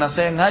bergulir karena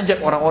saya ngajak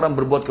orang-orang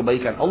berbuat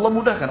kebaikan. Allah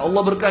mudahkan, Allah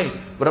berkahi.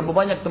 Berapa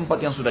banyak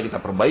tempat yang sudah kita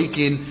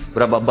perbaikin,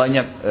 berapa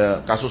banyak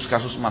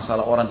kasus-kasus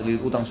masalah orang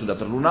terlilit utang sudah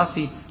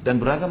terlunasi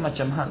dan beragam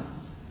macam hal.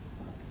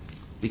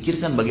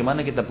 Pikirkan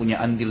bagaimana kita punya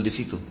andil di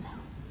situ.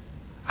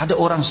 Ada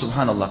orang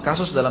subhanallah,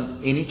 kasus dalam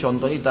ini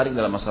contohnya tarik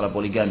dalam masalah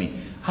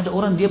poligami. Ada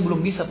orang dia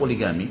belum bisa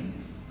poligami,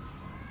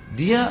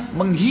 dia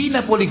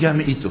menghina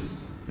poligami itu,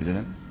 gitu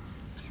kan?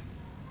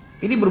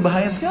 Ini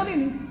berbahaya sekali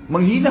nih,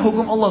 menghina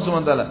hukum Allah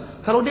SWT.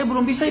 Kalau dia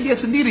belum bisa dia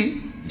sendiri,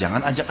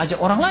 jangan ajak-ajak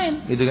orang lain,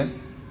 gitu kan?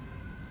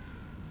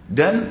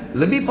 Dan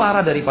lebih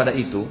parah daripada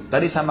itu,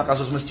 tadi sama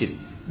kasus masjid,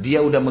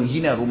 dia udah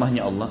menghina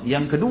rumahnya Allah.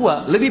 Yang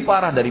kedua, lebih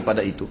parah daripada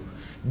itu,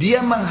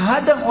 dia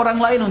menghadang orang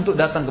lain untuk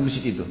datang ke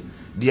masjid itu.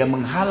 Dia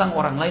menghalang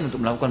orang lain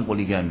untuk melakukan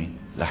poligami.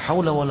 La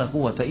haula wala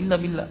quwata illa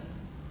billah.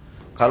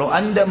 Kalau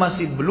Anda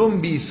masih belum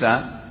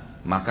bisa,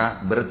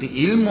 maka berarti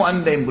ilmu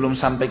Anda yang belum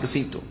sampai ke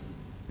situ,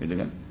 gitu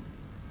kan?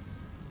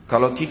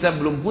 Kalau kita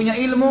belum punya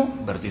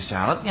ilmu, berarti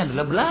syaratnya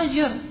adalah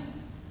belajar.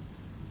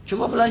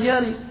 Coba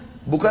pelajari,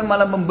 bukan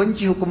malah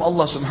membenci hukum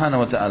Allah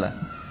Subhanahu wa taala.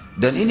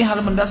 Dan ini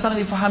hal mendasar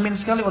yang difahamin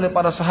sekali oleh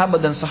para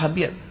sahabat dan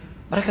sahabiat.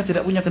 Mereka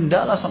tidak punya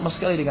kendala sama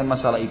sekali dengan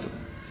masalah itu.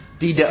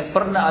 Tidak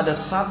pernah ada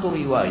satu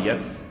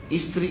riwayat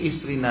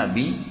istri-istri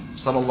Nabi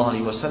sallallahu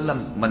alaihi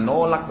wasallam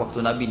menolak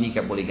waktu Nabi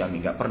nikah poligami,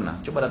 enggak pernah.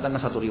 Coba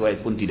datangkan satu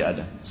riwayat pun tidak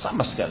ada,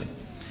 sama sekali.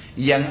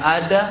 Yang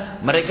ada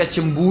mereka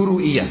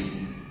cemburu, iya.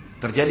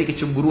 Terjadi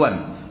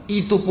kecemburuan.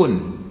 Itu pun,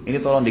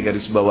 ini tolong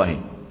digarisbawahi.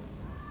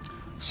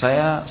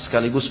 Saya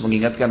sekaligus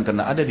mengingatkan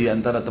karena ada di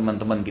antara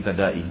teman-teman kita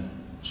dai,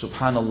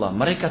 subhanallah,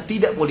 mereka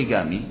tidak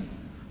poligami,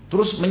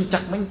 terus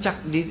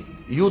mencak-mencak di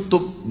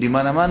YouTube, di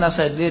mana-mana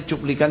saya lihat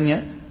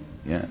cuplikannya.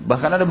 Ya,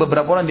 bahkan ada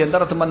beberapa orang di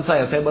antara teman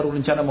saya baru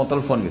rencana mau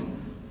telepon gitu,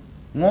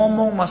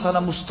 ngomong masalah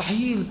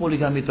mustahil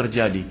poligami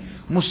terjadi,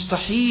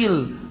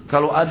 mustahil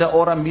kalau ada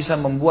orang bisa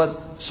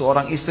membuat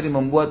seorang istri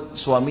membuat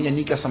suaminya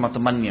nikah sama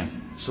temannya.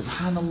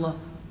 Subhanallah.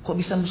 Kok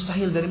bisa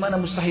mustahil? Dari mana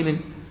mustahilin?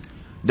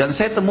 Dan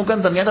saya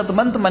temukan ternyata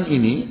teman-teman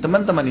ini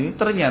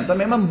ternyata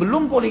memang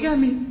belum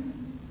poligami.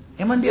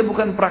 Emang dia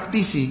bukan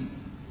praktisi.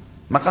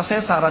 Maka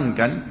saya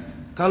sarankan,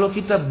 kalau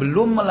kita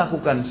belum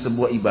melakukan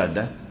sebuah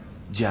ibadah,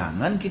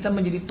 jangan kita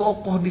menjadi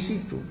tokoh di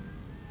situ.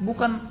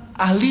 Bukan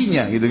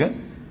ahlinya gitu kan.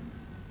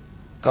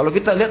 Kalau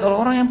kita lihat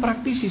orang-orang yang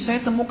praktisi, saya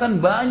temukan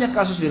banyak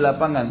kasus di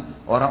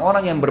lapangan.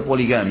 Orang-orang yang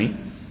berpoligami,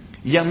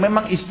 yang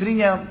memang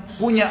istrinya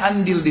punya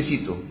andil di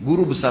situ.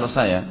 Guru besar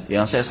saya,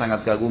 yang saya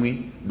sangat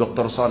kagumi,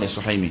 Dr. Saleh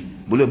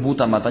Suhaimi. Beliau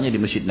buta matanya di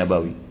Masjid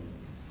Nabawi.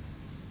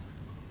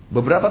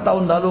 Beberapa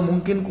tahun lalu,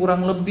 mungkin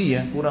kurang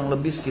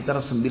lebih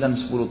sekitar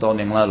 9-10 tahun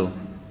yang lalu.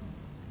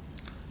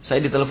 Saya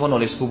ditelepon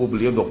oleh sepupu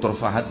beliau, Dr.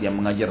 Fahad, yang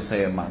mengajar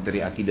saya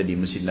materi akidah di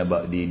Masjid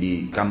Nabawi, di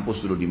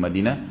kampus dulu di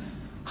Madinah.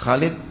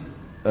 Khalid,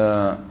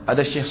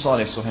 ada Syekh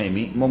Saleh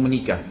Suhaimi mau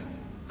menikah.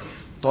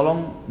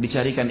 Tolong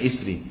dicarikan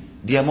istri.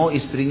 Dia mau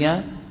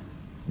istrinya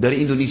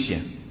dari Indonesia.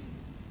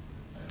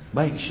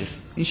 Baik Syekh,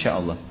 insya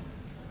Allah.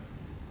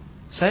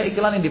 Saya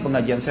iklanin di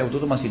pengajian saya waktu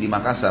itu masih di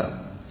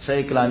Makassar.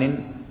 Saya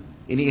iklanin,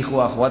 ini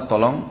ikhwah akhwat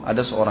tolong,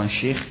 ada seorang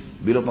Syekh,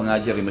 beliau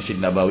pengajar di Masjid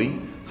Nabawi,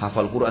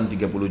 hafal Quran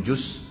 30 juz,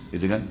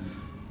 gitu kan.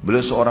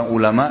 Beliau seorang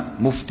ulama,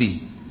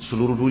 mufti.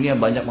 Seluruh dunia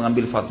banyak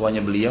mengambil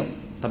fatwanya beliau,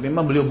 tapi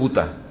memang beliau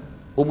buta.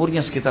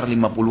 Umurnya sekitar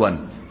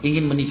 50-an,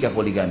 ingin menikah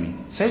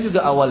poligami. Saya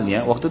juga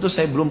awalnya, waktu itu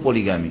saya belum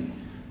poligami.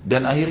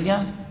 Dan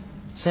akhirnya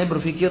saya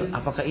berpikir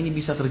apakah ini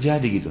bisa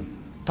terjadi gitu.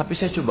 Tapi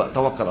saya coba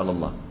tawakal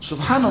Allah.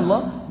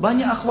 Subhanallah,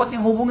 banyak akhwat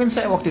yang hubungin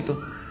saya waktu itu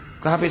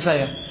ke HP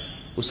saya.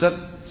 Ustaz,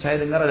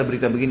 saya dengar ada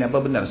berita begini, apa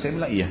benar? Saya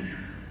bilang iya,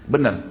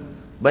 benar.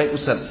 Baik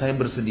Ustaz, saya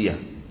bersedia.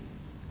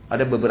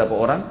 Ada beberapa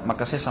orang,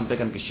 maka saya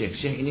sampaikan ke Syekh.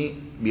 Syekh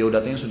ini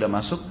biodatanya sudah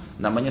masuk,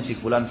 namanya si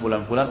fulan,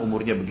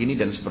 umurnya begini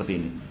dan seperti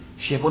ini.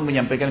 Syekh pun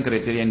menyampaikan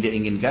kriteria yang dia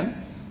inginkan.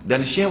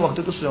 Dan Syekh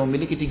waktu itu sudah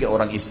memiliki 3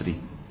 orang istri.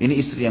 Ini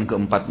istri yang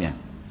keempatnya.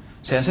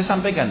 Saya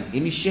sampaikan,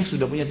 ini Syekh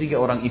sudah punya 3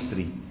 orang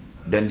istri.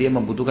 Dan dia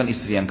membutuhkan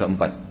istri yang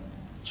keempat.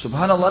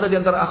 Subhanallah, ada di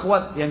antara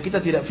akhwat yang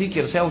kita tidak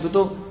fikir. Saya waktu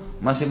itu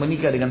masih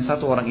menikah dengan 1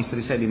 orang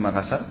istri saya di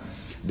Makassar.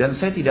 Dan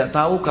saya tidak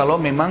tahu kalau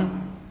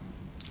memang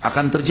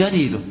akan terjadi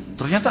itu.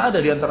 Ternyata ada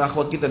di antara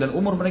akhwat kita. Dan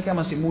umur mereka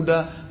masih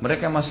muda.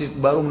 Mereka masih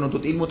baru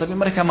menuntut ilmu. Tapi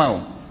mereka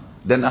mau.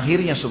 Dan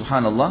akhirnya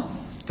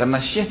subhanallah,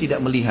 karena Syekh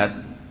tidak melihat,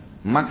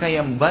 maka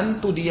yang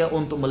bantu dia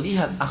untuk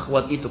melihat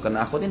akhwat itu.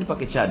 Karena akhwat ini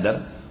pakai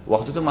cadar.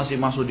 Waktu itu masih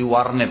masuk di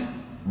warnet,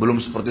 belum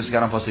seperti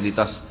sekarang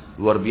fasilitas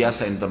luar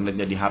biasa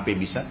internetnya di HP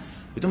bisa.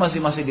 Itu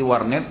masih di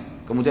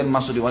warnet, kemudian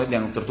masuk di warnet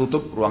yang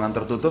tertutup, ruangan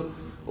tertutup.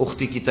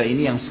 Ukhti kita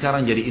ini yang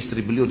sekarang jadi istri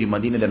beliau di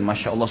Madinah dan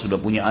masya Allah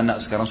sudah punya anak,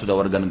 sekarang sudah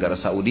warga negara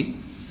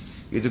Saudi.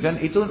 Itu kan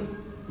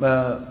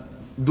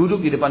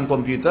duduk di depan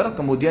komputer,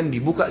 kemudian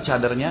dibuka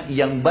cadarnya.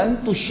 Yang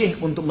bantu Syekh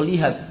untuk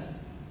melihat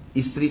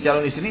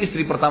calon istri ini,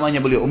 istri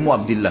pertamanya beliau, Ummu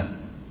Abdillah.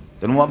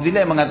 Dan Ummu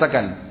Abdillah yang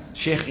mengatakan,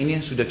 Syekh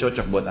ini sudah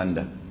cocok buat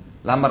anda.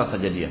 Lamar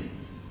saja dia.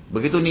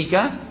 Begitu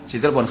nikah, si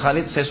telepon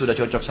Khalid, saya sudah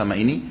cocok sama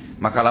ini,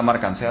 maka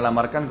lamarkan. Saya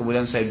lamarkan,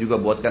 kemudian saya juga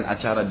buatkan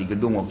acara di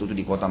gedung waktu itu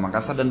di kota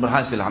Makassar dan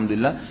berhasil,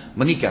 alhamdulillah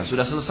menikah.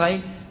 Sudah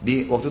selesai.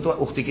 Waktu itu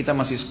ukhti kita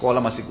masih sekolah,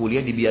 masih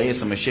kuliah, dibiayai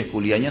sama Syekh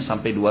kuliahnya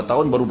sampai 2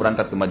 tahun baru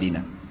berangkat ke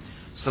Madinah.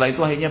 Setelah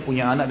itu akhirnya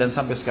punya anak dan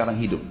sampai sekarang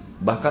hidup.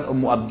 Bahkan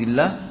Ummu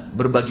Abdillah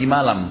berbagi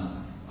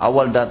malam.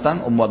 Awal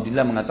datang Ummu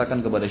Abdillah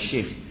mengatakan kepada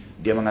Syekh,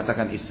 dia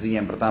mengatakan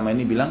istrinya yang pertama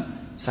ini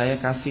bilang, saya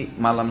kasih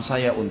malam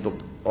saya untuk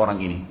orang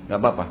ini, gak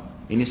apa-apa.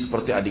 Ini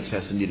seperti adik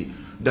saya sendiri.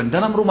 Dan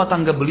dalam rumah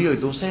tangga beliau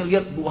itu saya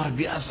lihat luar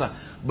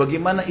biasa.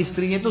 Bagaimana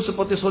istrinya itu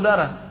seperti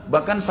saudara.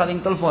 Bahkan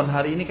saling telepon,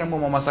 hari ini kamu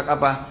mau masak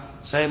apa?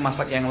 Saya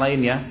masak yang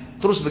lain ya.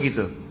 Terus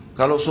begitu.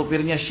 Kalau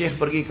supirnya Syekh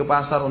pergi ke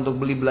pasar untuk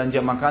beli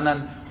belanja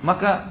makanan,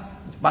 maka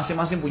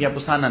masing-masing punya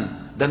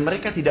pesanan. Dan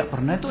mereka tidak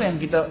pernah itu yang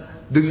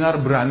kita dengar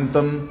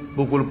berantem,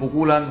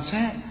 pukul-pukulan.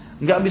 Saya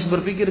nggak habis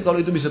berpikir kalau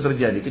itu bisa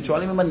terjadi.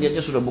 Kecuali memang niatnya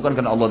sudah bukan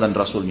karena Allah dan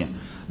Rasulnya.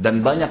 Dan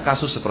banyak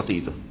kasus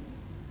seperti itu.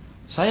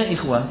 Saya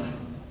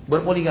ikhwan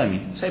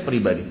berpoligami, saya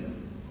pribadi.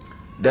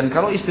 Dan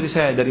kalau istri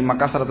saya dari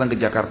Makassar datang ke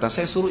Jakarta,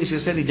 saya suruh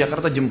istri saya di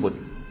Jakarta jemput.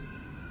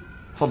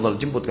 Fadl,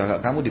 jemput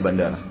kakak kamu di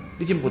bandara.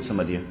 Dijemput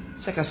sama dia.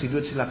 Saya kasih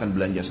duit, silakan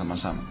belanja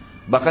sama-sama.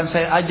 Bahkan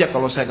saya ajak,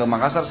 kalau saya ke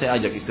Makassar, saya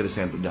ajak istri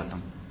saya untuk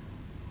datang.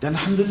 Dan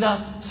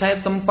alhamdulillah,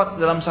 saya tempat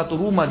dalam satu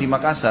rumah di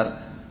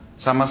Makassar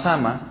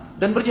sama-sama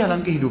dan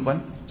berjalan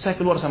kehidupan. Saya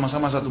keluar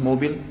sama-sama satu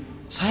mobil.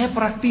 Saya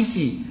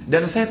praktisi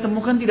dan saya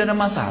temukan tidak ada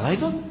masalah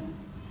itu.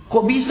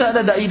 Kok bisa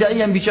ada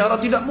dai-dai yang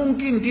bicara tidak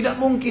mungkin, tidak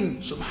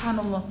mungkin.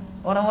 Subhanallah.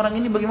 Orang-orang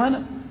ini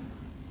bagaimana?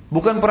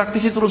 Bukan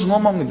praktisi terus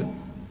ngomong gitu.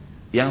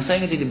 Yang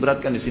saya ingin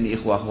diberatkan di sini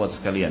ikhwah-akhwat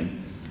sekalian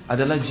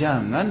adalah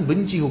jangan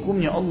benci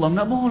hukumnya Allah,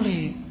 nggak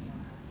boleh.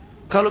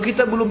 Kalau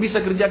kita belum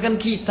bisa kerjakan,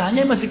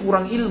 kitanya masih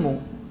kurang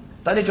ilmu.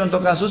 Tadi contoh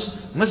kasus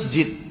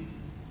masjid.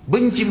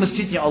 Benci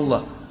masjidnya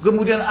Allah.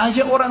 Kemudian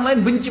ajak orang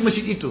lain benci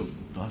masjid itu.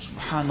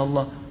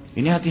 Subhanallah.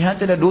 Ini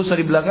hati-hati ada dosa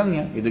di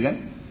belakangnya, gitu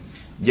kan?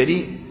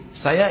 Jadi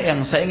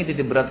yang saya ingin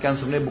diberatkan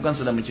sebenarnya bukan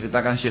sedang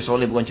menceritakan Syekh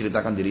Soleh, bukan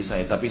ceritakan diri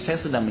saya, tapi saya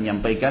sedang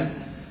menyampaikan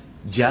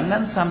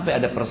jangan sampai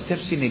ada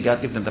persepsi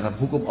negatif tentang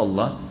hukum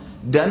Allah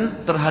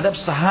dan terhadap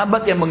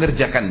sahabat yang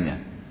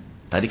mengerjakannya.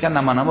 Tadi kan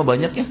nama-nama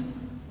banyak ya,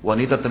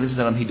 wanita terlibat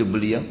dalam hidup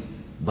beliau,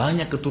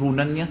 banyak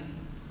keturunannya,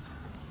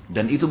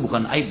 dan itu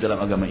bukan aib dalam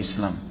agama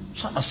Islam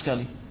sama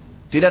sekali,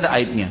 tidak ada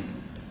aibnya.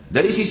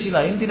 Dari sisi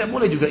lain tidak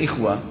boleh juga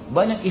ikhwah,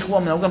 banyak ikhwah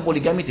melakukan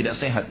poligami tidak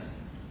sehat,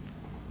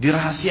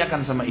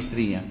 dirahasiakan sama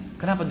istrinya.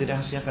 Kenapa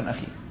dirahasiakan,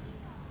 akhi?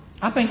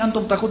 Apa yang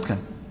antum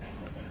takutkan?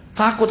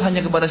 Takut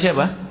hanya kepada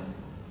siapa?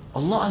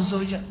 Allah Azza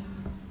wa Jalla.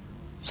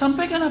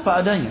 Sampaikan apa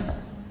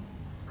adanya.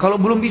 Kalau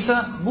belum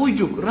bisa,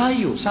 bujuk,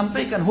 rayu,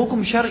 sampaikan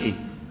hukum syar'i.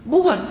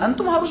 Buat,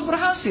 antum harus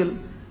berhasil.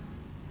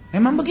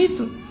 Memang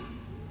begitu.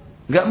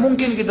 Gak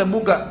mungkin kita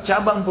buka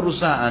cabang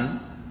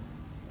perusahaan,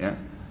 ya,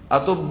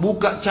 atau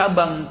buka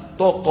cabang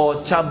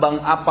toko,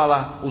 cabang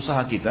apalah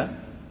usaha kita,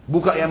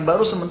 buka yang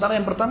baru sementara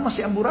yang pertama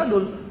masih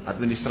amburadul,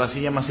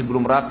 administrasinya masih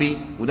belum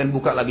rapi, kemudian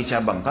buka lagi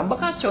cabang, tambah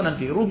kacau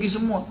nanti, rugi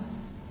semua.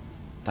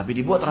 Tapi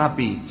dibuat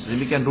rapi,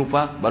 sedemikian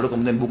rupa, baru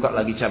kemudian buka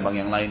lagi cabang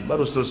yang lain,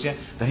 baru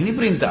seterusnya. Dan ini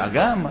perintah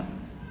agama,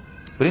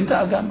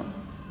 perintah agama.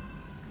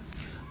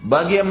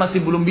 Bagi yang masih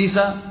belum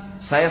bisa,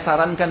 saya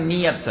sarankan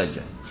niat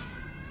saja.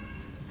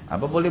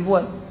 Apa boleh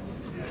buat?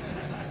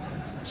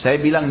 Saya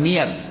bilang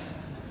niat.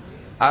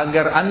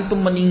 Agar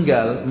antum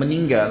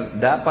meninggal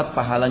dapat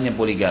pahalanya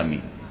poligami.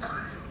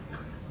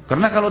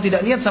 Karena kalau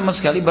tidak niat sama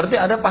sekali berarti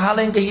ada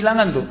pahala yang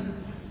kehilangan tuh.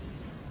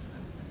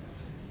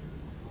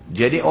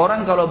 Jadi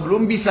orang kalau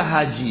belum bisa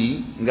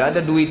haji, nggak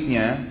ada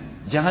duitnya,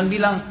 jangan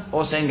bilang,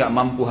 oh saya nggak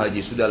mampu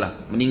haji,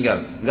 sudahlah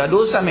meninggal. Nggak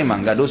dosa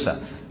memang, nggak dosa.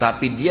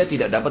 Tapi dia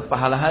tidak dapat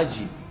pahala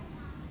haji.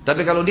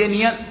 Tapi kalau dia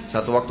niat,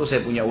 satu waktu saya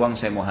punya uang,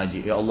 saya mau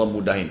haji, ya Allah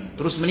mudahin.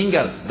 Terus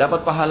meninggal,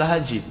 dapat pahala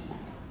haji.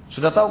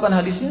 Sudah tahu kan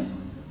hadisnya?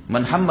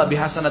 Man hamma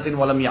bihasanatin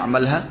walam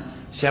ya'malha,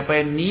 siapa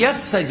yang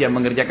niat saja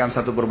mengerjakan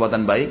satu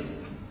perbuatan baik,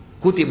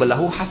 kutiba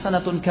lahu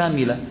hasanatun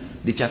kamilah,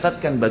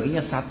 dicatatkan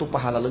baginya satu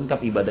pahala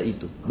lengkap ibadah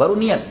itu. Baru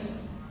niat.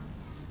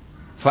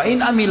 Fa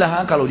in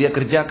amilaha, kalau dia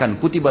kerjakan,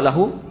 kutiba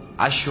lahu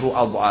asyru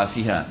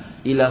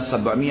adhafiha ila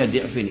 700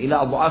 di'fin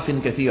ila adhafin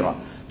katsira,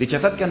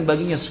 dicatatkan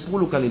baginya 10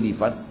 kali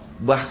lipat,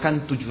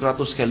 bahkan 700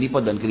 kali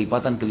lipat dan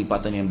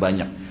kelipatan-kelipatan yang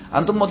banyak.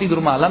 Antum mau tidur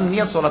malam,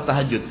 niat sholat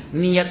tahajud.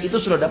 Niat itu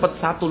sudah dapat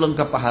satu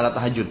lengkap pahala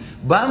tahajud.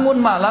 Bangun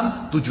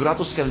malam,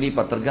 700 kali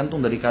lipat,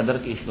 tergantung dari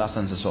kadar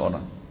keikhlasan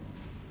seseorang.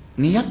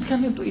 Niatkan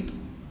itu.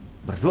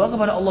 Berdoa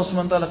kepada Allah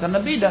SWT, karena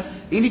beda.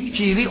 Ini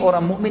ciri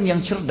orang mukmin yang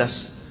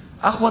cerdas.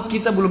 Akhwat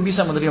kita belum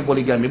bisa menerima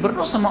poligami,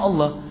 berdoa sama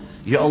Allah.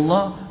 Ya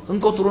Allah,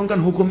 Engkau turunkan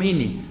hukum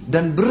ini,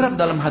 dan berat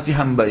dalam hati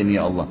hamba ini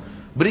ya Allah.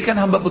 Berikan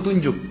hamba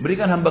petunjuk,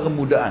 berikan hamba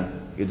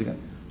kemudahan, gitu kan,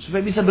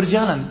 supaya bisa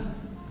berjalan.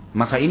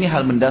 Maka ini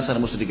hal mendasar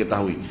yang mesti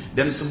diketahui.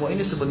 Dan semua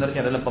ini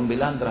sebenarnya adalah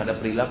pembelaan terhadap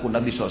perilaku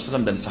Nabi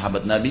SAW dan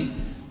sahabat Nabi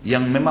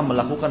yang memang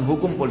melakukan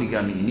hukum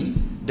poligami ini.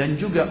 Dan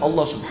juga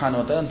Allah Subhanahu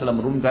Wa Taala telah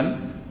menurunkan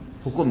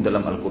hukum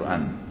dalam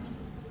Al-Quran.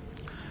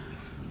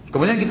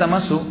 Kemudian kita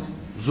masuk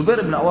Zubair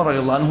bin Awam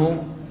radhiyallahu anhu,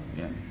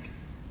 ya,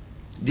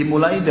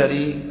 dimulai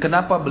dari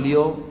kenapa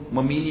beliau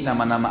memilih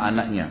nama-nama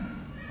anaknya.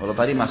 Kalau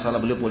tadi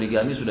masalah beliau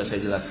poligami sudah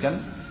saya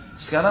jelaskan.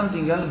 Sekarang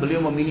tinggal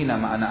beliau memilih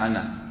nama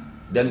anak-anak.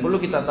 Dan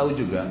perlu kita tahu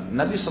juga,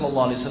 Nabi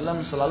SAW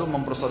selalu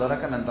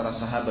mempersaudarakan antara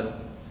sahabat.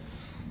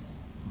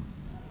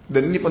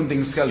 Dan ini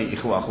penting sekali,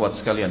 ikhwah akhwat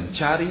sekalian.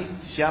 Cari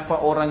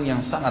siapa orang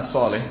yang sangat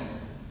soleh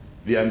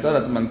di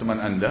antara teman-teman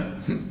Anda.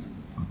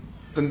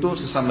 Tentu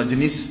sesama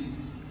jenis.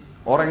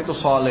 Orang itu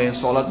soleh,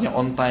 sholatnya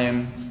on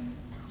time,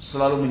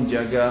 selalu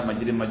menjaga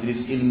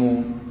majelis-majelis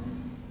ilmu.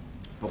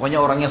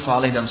 Pokoknya orangnya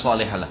soleh dan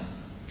solehalah.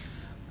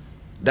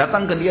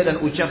 Datang ke dia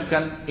dan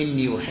ucapkan,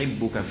 inni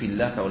uhibbuka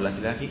fillah, kau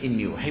laki-laki,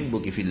 inni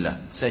uhibbuki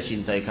fillah, saya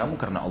cintai kamu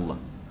karena Allah.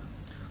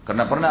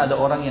 Karena pernah ada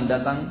orang yang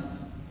datang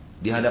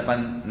di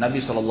hadapan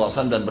Nabi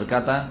SAW dan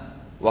berkata,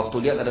 waktu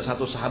lihat ada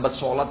satu sahabat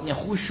sholatnya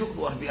khusyuk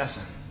luar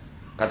biasa.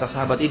 Kata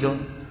sahabat itu,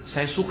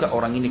 saya suka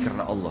orang ini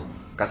karena Allah.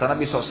 Kata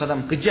Nabi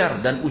SAW,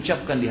 kejar dan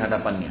ucapkan di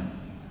hadapannya.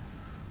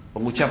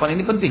 Pengucapan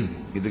ini penting,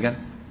 gitu kan?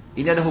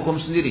 Ini ada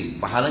hukum sendiri,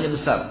 pahalanya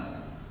besar.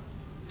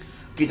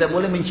 Kita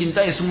boleh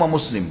mencintai semua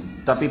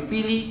muslim, tapi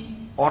pilih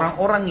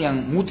orang-orang yang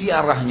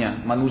mutiaranya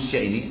manusia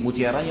ini,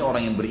 mutiaranya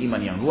orang yang beriman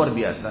yang luar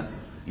biasa,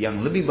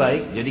 yang lebih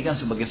baik, jadikan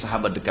sebagai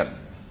sahabat dekat.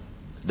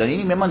 Dan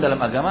ini memang dalam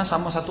agama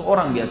sama satu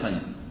orang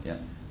biasanya. Ya.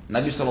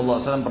 Nabi SAW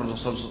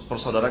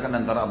persaudarakan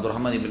antara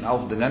Abdurrahman bin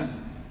Auf dengan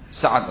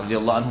Sa'ad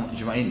radhiyallahu anhu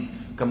ajma'in.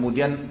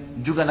 Kemudian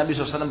juga Nabi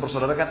SAW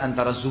persaudarakan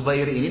antara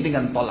Zubair ini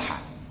dengan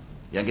Talha,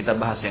 yang kita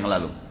bahas yang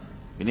lalu.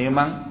 Ini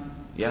memang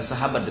ya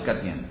sahabat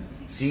dekatnya.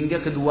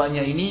 Sehingga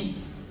keduanya ini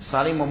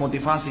saling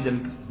memotivasi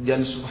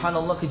dan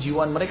subhanallah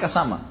kejiwaan mereka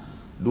sama.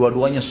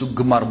 Dua-duanya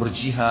gemar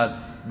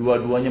berjihad,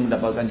 dua-duanya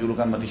mendapatkan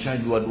julukan mati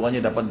syahid,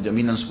 dua-duanya dapat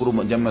jaminan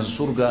 10 jaminan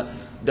surga,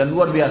 dan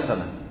luar biasa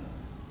lah.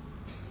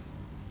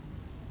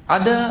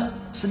 Ada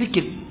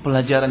sedikit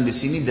pelajaran di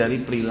sini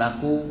dari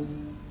perilaku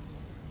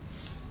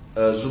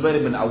Zubair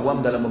bin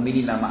Awam dalam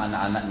memilih nama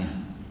anak-anaknya.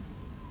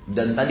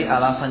 Dan tadi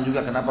alasan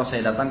juga kenapa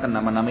saya datangkan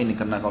nama-nama ini,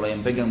 karena kalau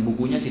yang pegang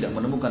bukunya tidak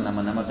menemukan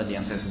nama-nama tadi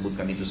yang saya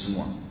sebutkan itu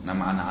semua,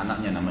 nama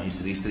anak-anaknya, nama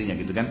istri-istrinya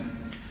gitu kan.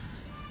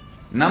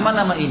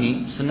 Nama-nama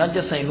ini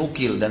sengaja saya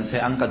nukil dan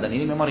saya angkat, dan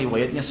ini memang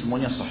riwayatnya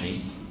semuanya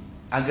sahih,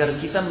 agar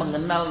kita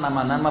mengenal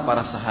nama-nama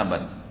para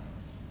sahabat.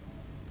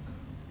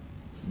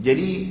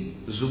 Jadi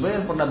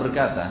Zubair pernah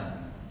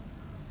berkata,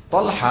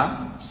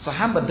 Talha,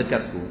 sahabat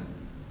dekatku,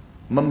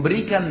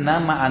 memberikan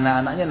nama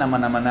anak-anaknya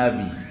nama-nama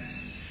Nabi.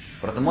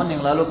 Pertemuan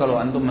yang lalu kalau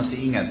antum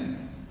masih ingat,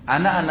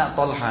 anak-anak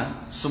Talha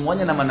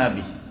semuanya nama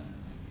Nabi.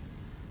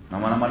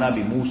 Nama-nama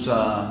Nabi,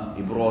 Musa,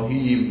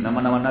 Ibrahim,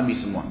 nama-nama Nabi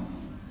semua.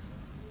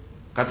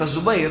 Kata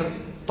Zubair,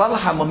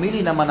 Talha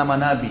memilih nama-nama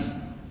Nabi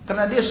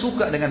karena dia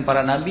suka dengan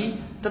para Nabi,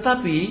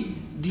 tetapi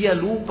dia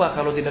lupa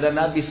kalau tidak ada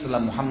Nabi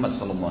setelah Muhammad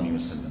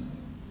SAW.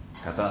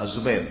 Kata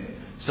Zubair,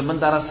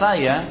 sementara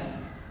saya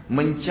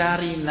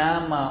mencari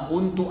nama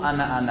untuk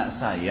anak-anak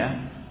saya,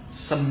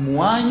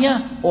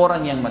 semuanya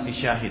orang yang mati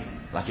syahid,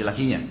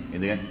 laki-lakinya,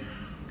 gitu kan?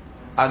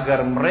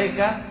 Agar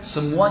mereka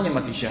semuanya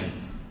mati syahid.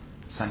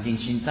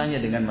 Saking cintanya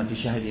dengan mati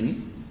syahid ini,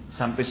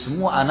 sampai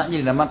semua anaknya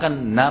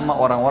dinamakan nama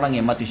orang-orang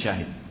yang mati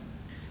syahid.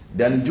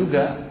 Dan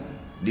juga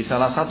di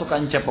salah satu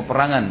kancah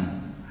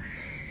peperangan,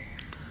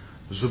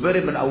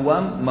 Zubair bin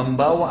Awam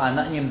membawa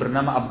anaknya yang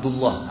bernama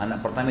Abdullah, anak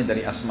pertama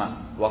dari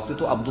Asma. Waktu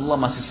itu Abdullah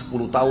masih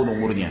 10 tahun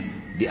umurnya.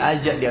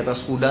 Diajak di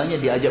atas kudanya,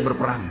 diajak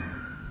berperang.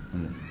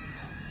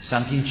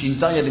 Saking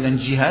cintanya dengan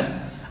jihad,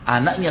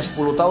 anaknya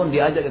 10 tahun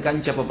diajak ke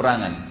kancah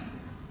peperangan.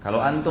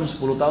 Kalau antum 10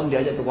 tahun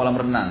diajak ke kolam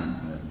renang,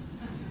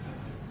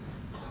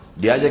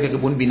 diajak ke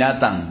kebun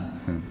binatang,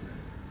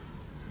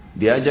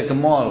 diajak ke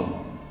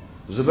mall.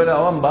 Zubair bin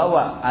Awam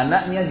bawa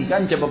anaknya di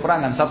kancah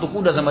peperangan, satu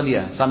kuda sama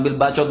dia, sambil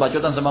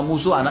bacot-bacotan sama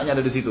musuh, anaknya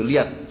ada di situ.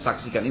 Lihat,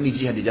 saksikan, ini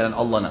jihad di jalan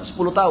Allah, nak. 10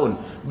 tahun.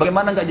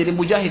 Bagaimana enggak jadi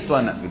mujahid tuh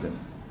anak gitu.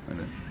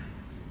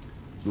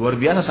 Luar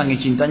biasa saking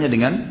cintanya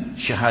dengan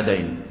syahadah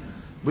ini.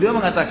 Beliau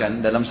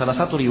mengatakan dalam salah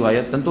satu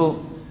riwayat,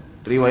 tentu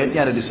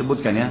riwayatnya ada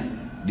disebutkan ya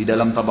di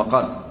dalam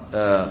Tabaqat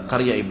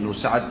karya Ibnu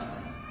Sa'ad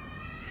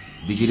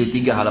di jilid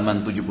 3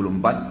 halaman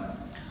 74.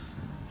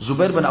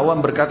 Zubair bin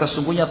Awam berkata,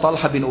 sungguhnya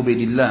Talha bin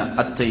Ubaidillah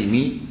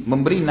At-Taimi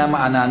memberi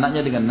nama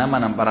anak-anaknya dengan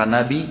nama-nama para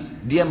nabi.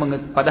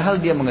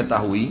 Padahal dia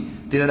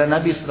mengetahui tidak ada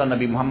nabi setelah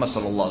Nabi Muhammad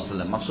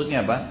SAW.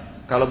 Maksudnya apa?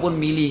 Kalaupun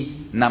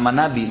milih nama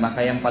nabi,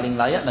 maka yang paling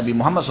layak Nabi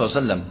Muhammad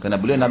SAW,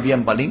 karena beliau nabi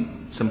yang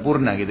paling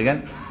sempurna, gitu kan?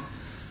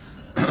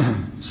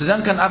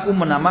 Sedangkan aku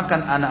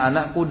menamakan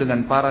anak-anakku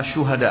dengan para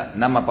syuhada,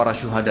 nama para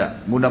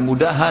syuhada.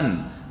 Mudah-mudahan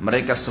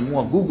mereka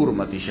semua gugur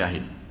mati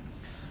syahid.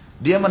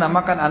 Dia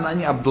menamakan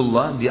anaknya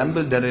Abdullah,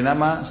 diambil dari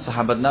nama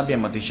sahabat Nabi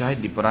yang mati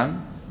syahid di perang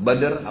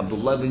Badar,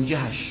 Abdullah bin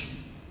Jahash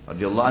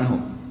radhiyallahu anhu.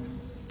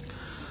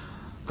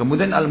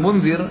 Kemudian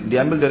Al-Munzir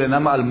diambil dari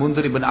nama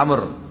Al-Munzir bin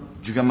Amr,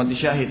 juga mati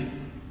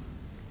syahid.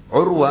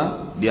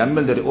 Urwa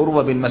diambil dari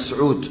Urwa bin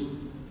Mas'ud.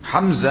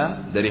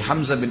 Hamzah dari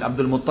Hamzah bin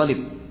Abdul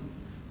Muttalib.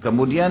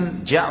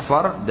 Kemudian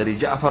Ja'far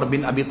dari Ja'far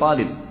bin Abi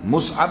Talib.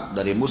 Mus'ab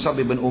dari Mus'ab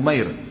bin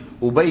Umair.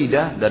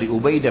 Ubaidah dari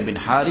Ubaidah bin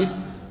Harith.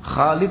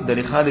 Khalid dari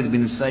Khalid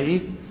bin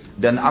Sa'id.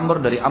 Dan Amr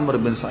dari Amr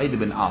bin Sa'id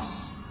bin As.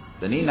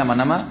 Dan ini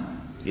nama-nama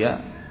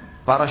ya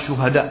para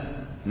syuhada,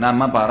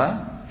 nama para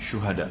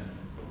syuhada.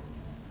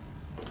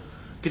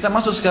 Kita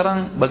masuk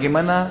sekarang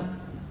bagaimana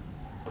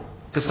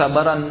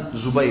kesabaran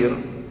Zubair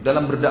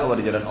dalam berdakwah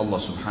di jalan Allah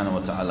Subhanahu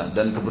wa taala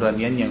dan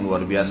keberanian yang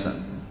luar biasa.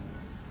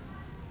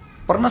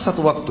 Pernah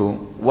satu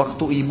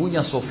waktu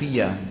ibunya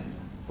Sofia,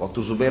 waktu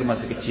Zubair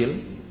masih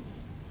kecil,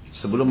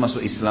 sebelum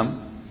masuk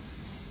Islam,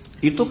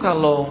 itu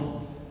kalau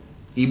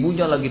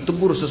ibunya lagi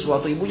tegur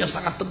sesuatu, ibunya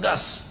sangat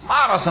tegas,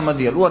 marah sama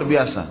dia, luar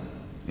biasa.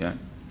 Ya.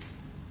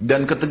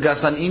 Dan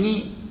ketegasan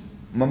ini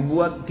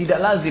membuat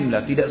tidak lazim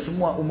lah, tidak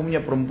semua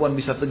umumnya perempuan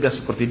bisa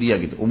tegas seperti dia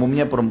gitu.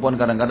 Umumnya perempuan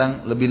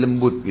kadang-kadang lebih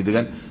lembut gitu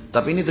kan.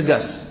 Tapi ini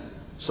tegas,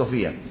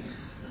 Sofia.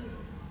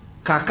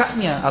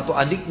 Kakaknya atau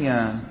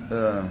adiknya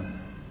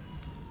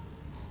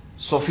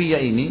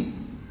Sofia ini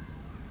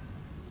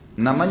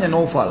namanya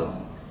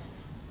Naufal.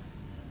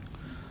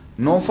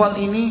 Naufal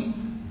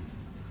ini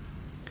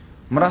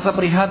merasa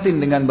prihatin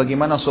dengan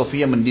bagaimana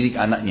Sofia mendidik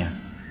anaknya.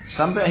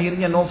 Sampai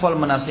akhirnya Naufal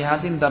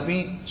menasihatin,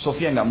 tapi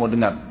Sofia nggak mau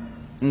dengar.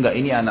 Enggak,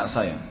 ini anak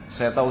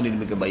saya tahu dia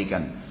demi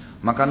kebaikan.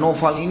 Maka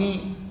Naufal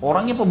ini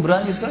orangnya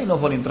pemberani sekali.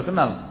 Naufal ini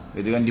terkenal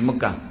gitu kan di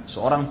Mekah,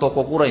 seorang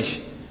tokoh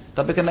Quraisy.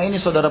 Tapi karena ini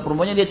saudara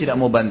perempuannya, dia tidak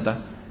mau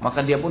bantah. Maka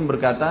dia pun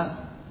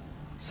berkata,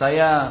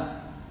 saya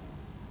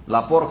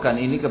laporkan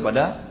ini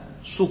kepada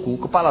suku,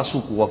 kepala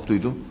suku waktu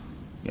itu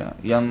ya,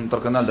 yang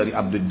terkenal dari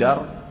Abduddar,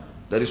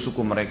 dari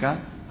suku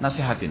mereka,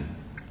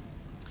 nasihatin.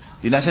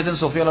 Dinasihatin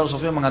Sofia, lalu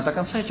Sofia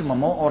mengatakan, saya cuma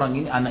mau orang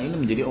ini, anak ini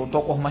menjadi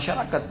tokoh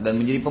masyarakat dan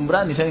menjadi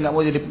pemberani, saya nggak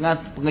mau jadi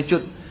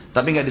pengecut.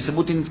 Tapi nggak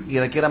disebutin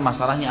kira-kira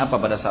masalahnya apa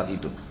pada saat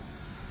itu.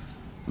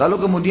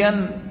 Lalu kemudian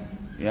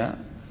ya,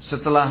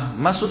 setelah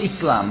masuk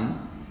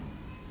Islam,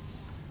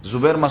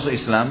 Zubair masuk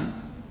Islam,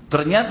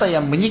 ternyata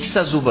yang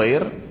menyiksa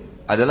Zubair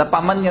adalah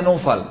pamannya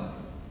Naufal.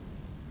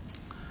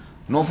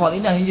 Naufal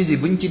ini akhirnya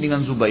dibenci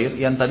dengan Zubair,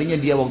 yang tadinya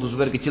dia waktu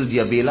Zubair kecil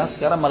dia bela,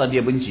 sekarang malah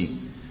dia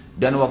benci.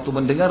 Dan waktu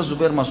mendengar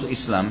Zubair masuk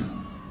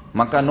Islam,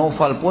 maka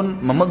Naufal pun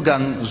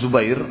memegang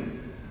Zubair,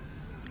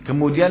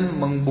 kemudian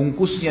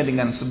membungkusnya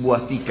dengan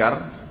sebuah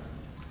tikar,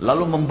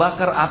 lalu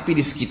membakar api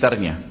di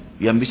sekitarnya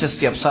yang bisa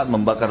setiap saat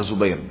membakar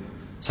Zubair,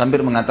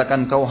 sambil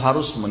mengatakan, kau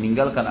harus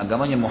meninggalkan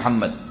agamanya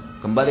Muhammad,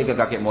 kembali ke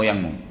kakek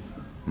moyangmu.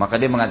 Maka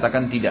dia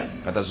mengatakan,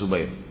 tidak, kata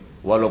Zubair,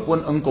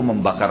 walaupun engkau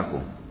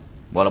membakarku.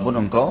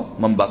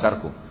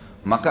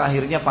 Maka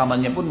akhirnya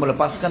pamannya pun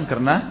melepaskan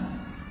karena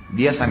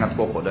dia sangat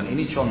kokoh. Dan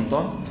ini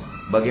contoh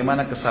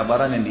bagaimana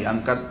kesabaran yang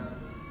diangkat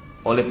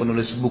oleh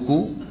penulis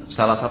buku.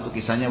 Salah satu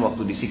kisahnya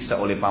waktu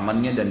disiksa oleh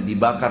pamannya dan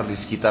dibakar di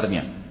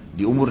sekitarnya.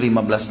 Di umur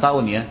 15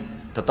 tahun ya,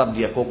 tetap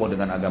dia kokoh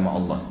dengan agama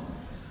Allah.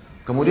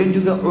 Kemudian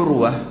juga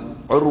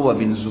Urwah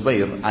bin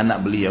Zubair,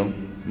 anak beliau,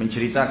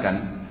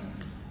 menceritakan,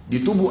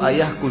 di tubuh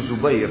ayahku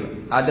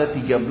Zubair ada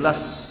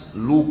 13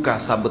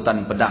 luka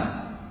sabetan pedang.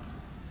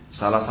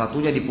 Salah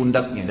satunya di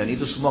pundaknya, dan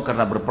itu semua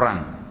karena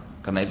berperang.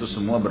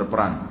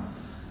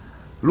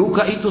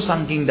 Luka itu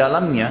saking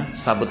dalamnya,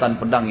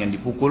 sabetan pedang yang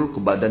dipukul ke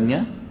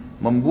badannya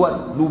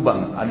membuat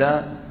lubang. Ada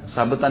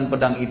sabetan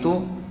pedang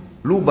itu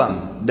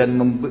lubang,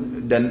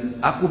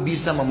 dan aku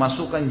bisa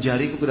memasukkan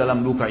jariku ke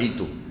dalam luka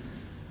itu.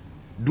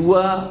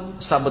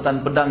 2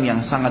 sabetan pedang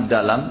yang sangat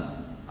dalam,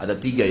 ada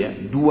 3 ya,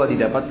 2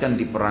 didapatkan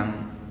di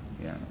perang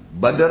ya,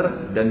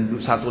 Badar, dan 1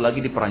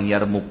 lagi di perang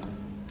Yarmuk.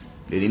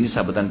 Jadi ini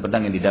sabetan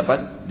pedang yang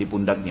didapat di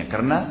pundaknya.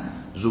 Karena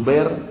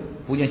Zubair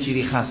punya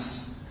ciri khas,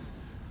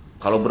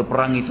 kalau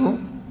berperang itu,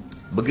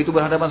 begitu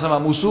berhadapan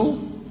sama musuh,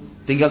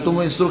 tinggal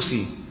tunggu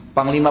instruksi.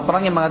 Panglima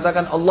perangnya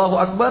mengatakan Allahu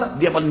Akbar,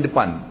 dia paling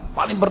depan,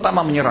 paling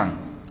pertama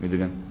menyerang, gitu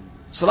kan.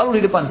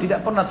 Selalu di depan,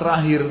 tidak pernah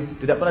terakhir,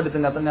 tidak pernah di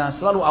tengah-tengah,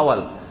 selalu awal.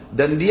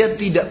 Dan dia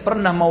tidak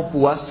pernah mau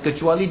puas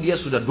kecuali dia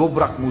sudah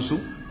dobrak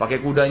musuh pakai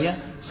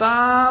kudanya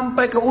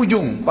sampai ke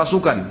ujung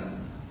pasukan.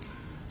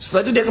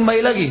 Setelah itu dia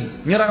kembali lagi,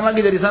 menyerang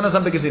lagi dari sana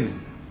sampai ke sini.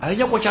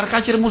 Akhirnya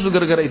kocar-kacir musuh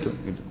gara-gara itu.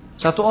 Gitu.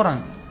 1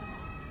 orang.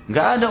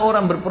 Nggak ada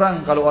orang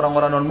berperang kalau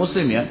orang-orang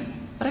non-Muslim ya.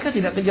 Mereka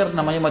tidak kejar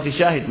namanya mati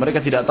syahid.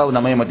 Mereka tidak tahu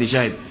namanya mati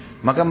syahid.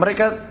 Maka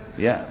mereka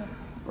ya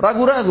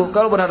ragu-ragu.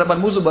 Kalau berhadapan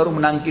musuh baru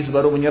menangkis,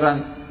 baru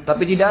menyerang.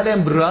 Tapi tidak ada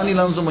yang berani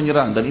langsung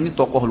menyerang. Dan ini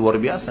tokoh luar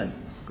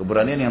biasa.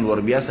 Keberanian yang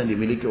luar biasa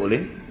dimiliki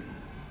oleh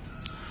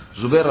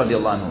Zubair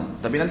radhiyallahu anhu.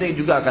 Tapi nanti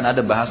juga akan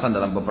ada bahasan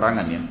dalam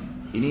peperangan ya.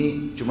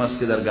 Ini cuma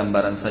sekedar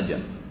gambaran saja.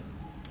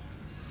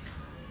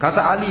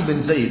 Kata Ali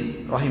bin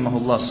Zaid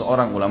rahimahullah,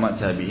 seorang ulama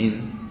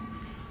tabi'in,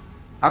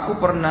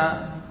 aku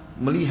pernah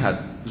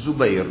melihat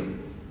Zubair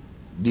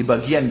di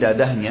bagian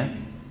dadahnya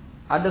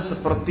ada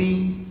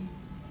seperti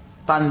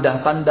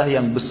tanda-tanda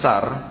yang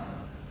besar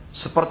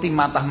seperti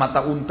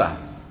mata-mata unta.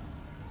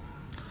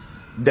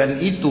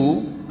 Dan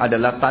itu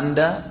adalah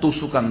tanda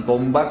tusukan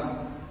tombak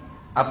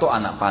atau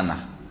anak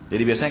panah.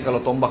 Jadi biasanya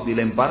kalau tombak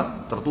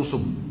dilempar tertusuk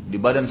di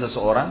badan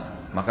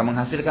seseorang, maka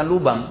menghasilkan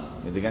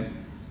lubang, gitu kan?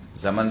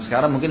 Zaman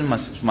sekarang mungkin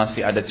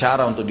masih ada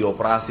cara untuk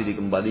dioperasi,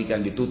 dikembalikan,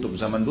 ditutup.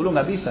 Zaman dulu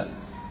nggak bisa.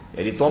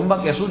 Jadi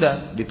tombak ya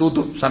sudah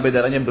ditutup sampai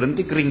darahnya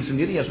berhenti, kering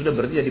sendiri, ya sudah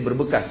berarti jadi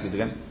berbekas, gitu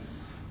kan?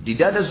 Di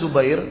dada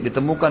Zubair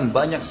ditemukan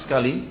banyak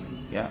sekali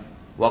ya.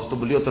 Waktu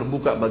beliau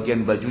terbuka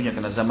bagian bajunya,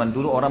 karena zaman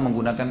dulu orang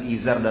menggunakan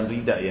izar dan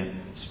rida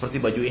ya, seperti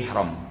baju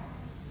ihram.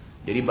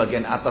 Jadi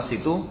bagian atas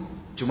itu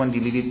cuma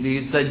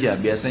dililit-lilit saja,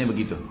 biasanya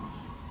begitu.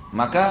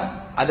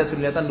 Maka ada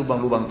kelihatan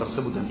lubang-lubang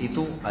tersebut, dan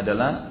itu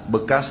adalah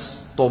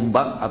bekas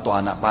tombak atau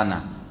anak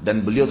panah.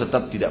 Dan beliau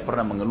tetap tidak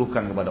pernah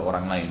mengeluhkan kepada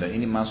orang lain. Dan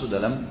ini masuk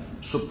dalam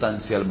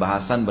substansial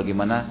bahasan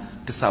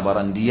bagaimana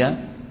kesabaran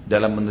dia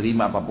dalam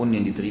menerima apapun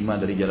yang diterima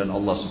dari jalan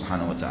Allah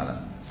Subhanahu wa taala.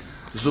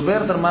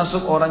 Zubair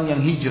termasuk orang yang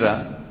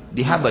hijrah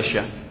di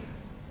Habasyah.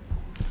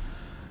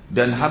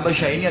 Dan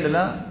Habasyah ini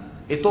adalah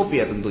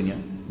Ethiopia tentunya.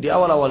 Di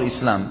awal-awal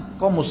Islam,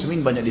 kaum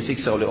muslimin banyak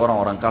disiksa oleh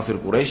orang-orang kafir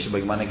Quraisy,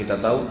 bagaimana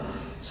kita tahu,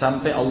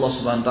 sampai Allah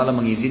Subhanahu wa taala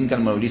mengizinkan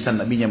melalui lisan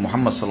Nabi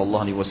Muhammad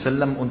sallallahu alaihi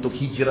wasallam untuk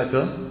hijrah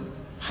ke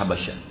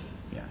Habasyah.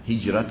 Ya,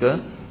 hijrah ke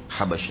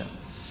Habasyah.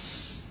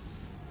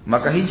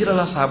 Maka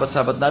hijrahlah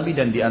sahabat-sahabat Nabi,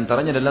 dan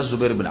diantaranya adalah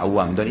Zubair bin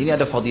Awam. Dan ini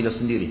ada fadilah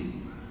sendiri.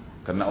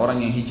 Karena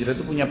orang yang hijrah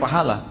itu punya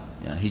pahala.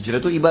 Ya,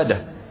 hijrah itu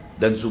ibadah.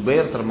 Dan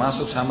Zubair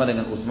termasuk sama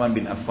dengan Utsman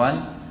bin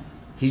Affan,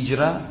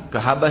 hijrah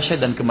ke Habasyah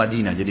dan ke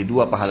Madinah. Jadi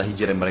 2 pahala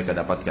hijrah yang mereka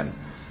dapatkan.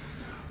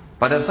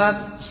 Pada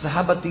saat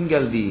sahabat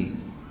tinggal di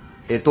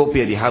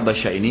Ethiopia, di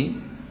Habasyah ini,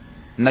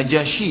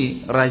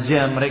 Najasyi,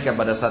 raja mereka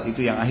pada saat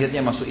itu yang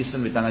akhirnya masuk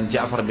Islam di tangan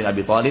Ja'far bin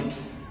Abi Thalib.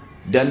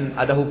 Dan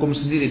ada hukum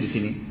sendiri di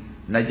sini.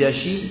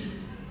 Najasyi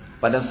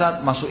pada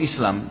saat masuk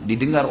Islam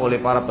didengar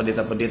oleh para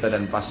pendeta-pendeta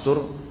dan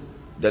pastor,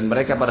 dan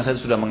mereka pada saat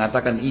itu sudah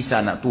mengatakan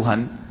Isa anak Tuhan.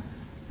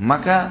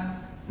 Maka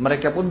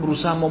mereka pun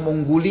berusaha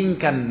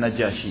menggulingkan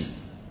Najasyi.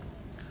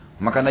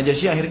 Maka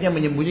Najasyi akhirnya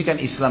menyembunyikan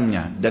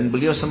Islamnya, dan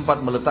beliau sempat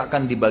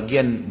meletakkan di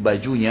bagian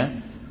bajunya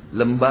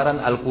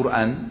lembaran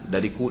Al-Quran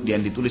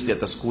yang ditulis di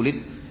atas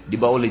kulit,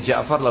 dibawa oleh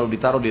Ja'far lalu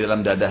ditaruh di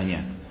dalam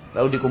dadahnya.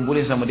 Lalu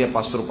dikumpulin sama dia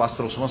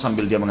pastor-pastor semua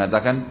sambil dia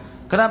mengatakan,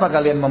 kenapa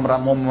kalian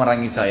mau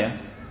memerangi saya?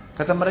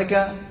 Kata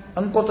mereka,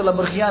 engkau telah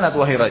berkhianat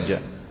wahai raja.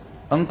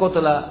 Engkau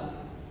telah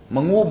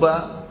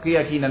mengubah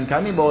keyakinan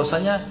kami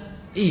bahwasanya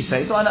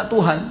Isa itu anak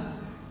Tuhan.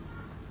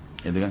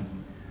 Gitu kan?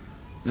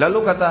 Lalu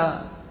kata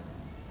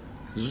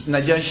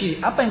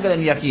Najasyi, apa yang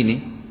kalian yakini?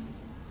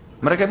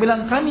 Mereka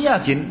bilang, kami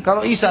yakin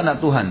kalau Isa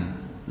anak Tuhan.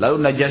 Lalu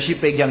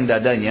Najasyi pegang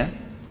dadanya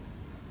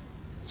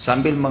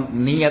sambil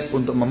niat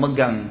untuk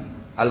memegang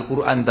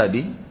Al-Quran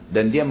tadi,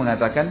 dan dia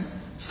mengatakan,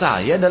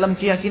 saya dalam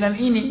keyakinan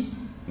ini,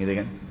 gitu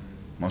kan?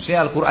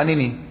 Maksudnya Al-Quran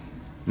ini.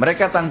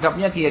 Mereka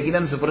tangkapnya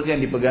keyakinan seperti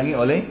yang dipegangi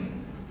oleh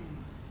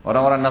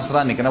orang-orang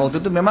Nasrani. Karena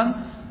waktu itu memang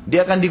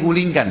dia akan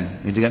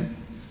digulingkan, gitu kan?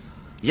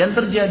 Yang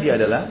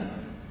terjadi adalah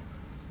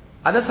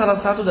ada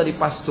salah satu dari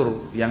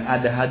pastor yang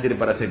ada hadir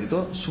pada saat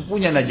itu,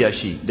 sukunya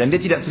Najasyi, dan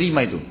dia tidak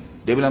terima itu.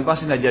 Dia bilang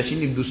pasti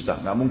Najasyi ini dusta,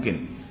 nggak mungkin.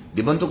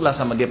 Dibentuklah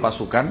sama dia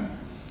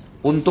pasukan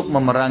untuk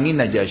memerangi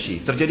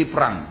Najasyi. Terjadi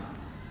perang.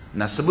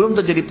 Nah, sebelum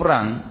terjadi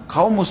perang,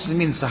 kaum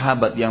muslimin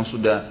sahabat yang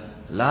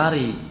sudah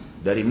lari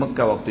dari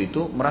Mekah waktu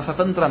itu merasa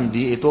tentram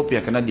di Ethiopia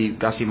karena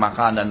dikasih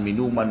makanan,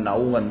 minuman,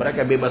 naungan,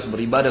 mereka bebas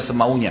beribadah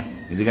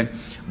semaunya, gitu kan?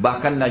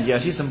 Bahkan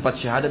Najasyi sempat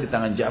syahadat di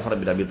tangan Ja'far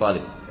bin Abi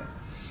Thalib.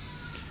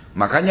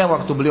 Makanya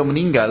waktu beliau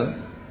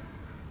meninggal,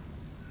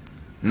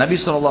 Nabi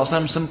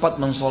SAW sempat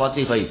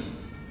mensolati ghaib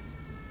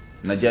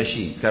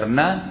Najasyi,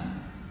 karena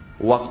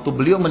waktu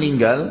beliau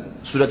meninggal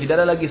sudah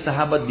tidak ada lagi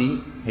sahabat di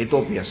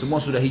Ethiopia,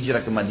 semua sudah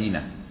hijrah ke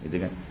Madinah, gitu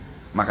kan?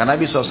 Maka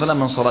Nabi SAW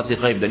mensolati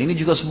ghaib, dan ini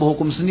juga sebuah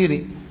hukum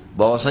sendiri,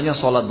 bahwasanya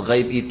solat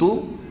ghaib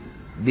itu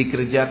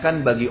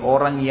dikerjakan bagi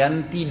orang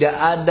yang tidak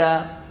ada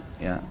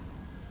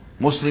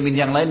muslimin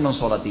yang lain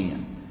mensolatinya.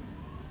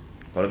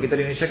 Kalau kita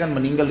di Indonesia kan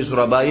meninggal di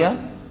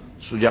Surabaya,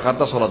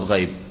 Jakarta sholat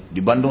gaib,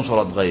 di Bandung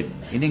sholat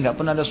gaib. Ini nggak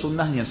pernah ada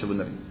sunnahnya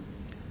sebenarnya.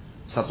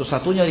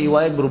 Satu-satunya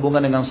riwayat berhubungan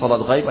dengan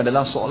sholat gaib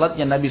adalah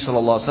sholatnya Nabi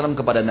SAW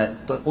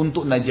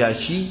untuk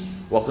Najasyi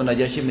waktu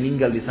Najasyi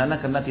meninggal di sana,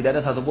 karena tidak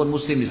ada satupun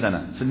muslim di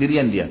sana,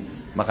 sendirian dia.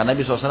 Maka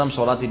Nabi SAW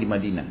sholati di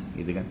Madinah,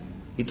 gitu kan?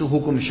 Itu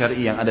hukum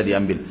syar'i yang ada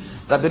diambil.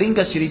 Tapi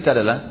ringkas cerita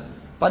adalah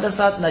pada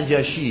saat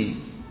Najasyi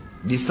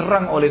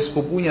diserang oleh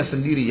sepupunya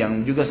sendiri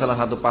yang juga salah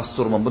satu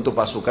pastor membentuk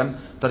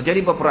pasukan,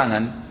 terjadi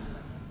peperangan.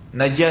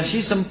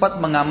 Najasyi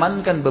sempat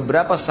mengamankan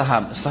beberapa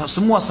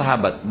semua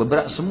sahabat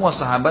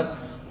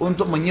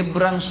untuk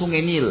menyeberang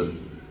Sungai Nil.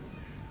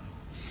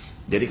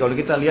 Jadi kalau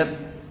kita lihat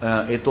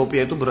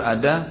Ethiopia itu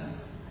berada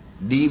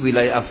di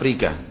wilayah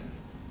Afrika.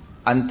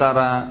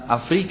 Antara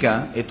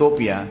Afrika,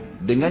 Ethiopia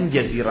dengan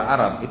Jazirah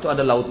Arab itu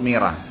ada Laut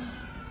Merah.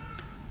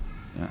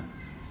 Ya.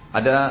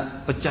 Ada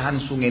pecahan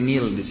Sungai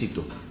Nil di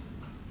situ.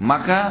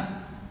 Maka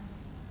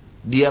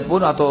dia pun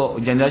atau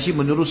Najasyi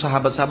menyuruh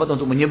sahabat-sahabat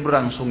untuk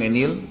menyeberang Sungai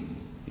Nil.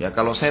 Ya,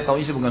 kalau saya tahu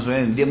ini bukan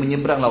Sungai Nil, dia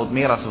menyeberang Laut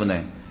Merah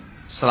sebenarnya.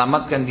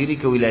 Selamatkan diri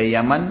ke wilayah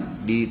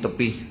Yaman di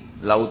tepi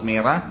Laut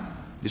Merah,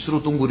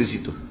 disuruh tunggu di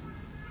situ.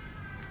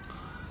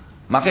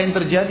 Maka yang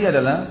terjadi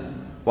adalah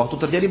waktu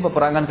terjadi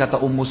peperangan, kata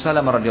Ummu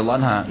Salamah radhiyallahu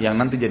anha yang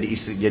nanti jadi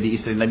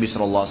istri Nabi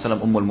sallallahu alaihi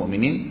wasallam, Ummul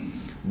Mukminin,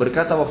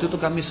 berkata waktu itu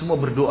kami semua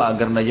berdoa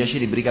agar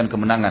Najasyi diberikan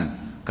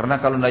kemenangan. Karena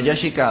kalau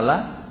Najasyi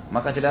kalah,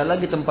 maka tidak ada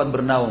lagi tempat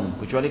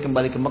bernaung kecuali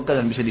kembali ke Mekah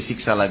dan bisa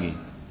disiksa lagi.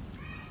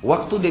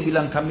 Waktu dia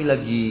bilang kami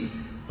lagi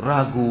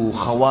ragu,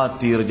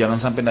 khawatir jangan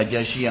sampai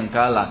Najasyi yang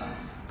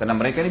kalah, karena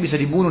mereka ini bisa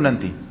dibunuh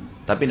nanti.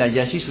 Tapi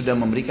Najasyi sudah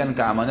memberikan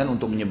keamanan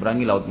untuk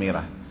menyeberangi Laut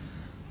Merah.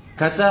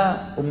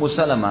 Kata Ummu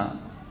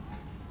Salamah,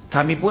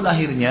 kami pun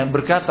akhirnya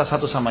berkata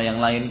satu sama yang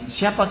lain,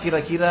 siapa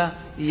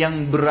kira-kira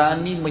yang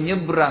berani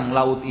menyeberang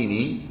laut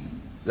ini,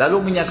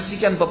 lalu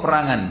menyaksikan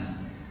peperangan,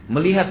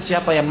 melihat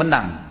siapa yang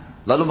menang,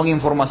 lalu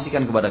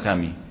menginformasikan kepada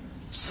kami.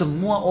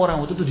 Semua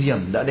orang waktu itu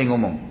diam, tidak ada yang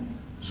ngomong.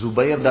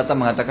 Zubair datang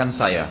mengatakan,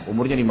 saya,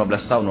 umurnya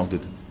 15 tahun waktu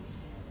itu,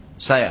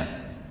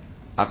 saya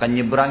akan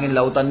nyeberangin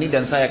lautan ini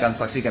dan saya akan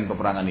saksikan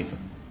peperangan itu.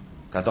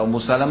 Kata Ummu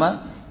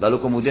Salamah,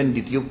 lalu kemudian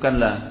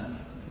ditiupkanlah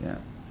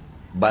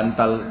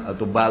bantal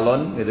atau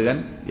balon, gitu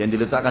kan, yang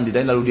diletakkan di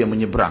dalam, lalu dia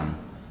menyeberang.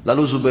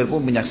 Lalu Zubair pun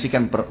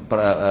menyaksikan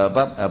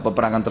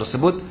peperangan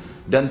tersebut,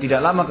 dan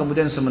tidak lama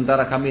kemudian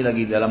sementara kami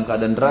lagi dalam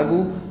keadaan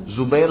ragu,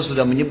 Zubair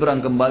sudah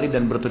menyeberang kembali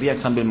dan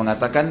berteriak sambil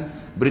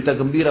mengatakan, berita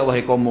gembira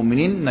wahai kaum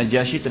mukminin,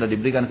 Najasyi telah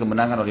diberikan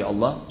kemenangan oleh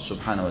Allah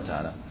Subhanahu wa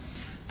taala.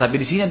 Tapi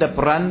di sini ada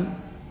peran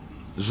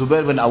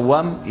Zubair bin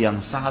Awam yang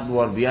sangat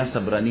luar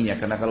biasa beraninya,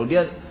 karena kalau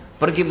dia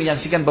pergi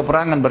menyaksikan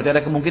peperangan berarti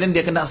ada kemungkinan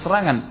dia kena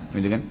serangan,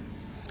 gitu kan?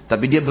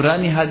 Tapi dia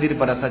berani hadir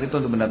pada saat itu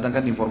untuk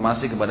mendatangkan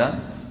informasi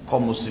kepada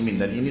kaum muslimin.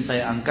 Dan ini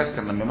saya angkat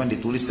karena memang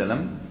ditulis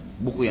dalam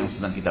buku yang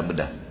sedang kita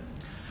bedah.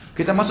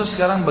 Kita masuk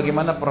sekarang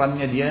bagaimana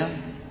perannya dia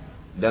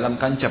dalam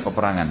kancah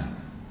peperangan.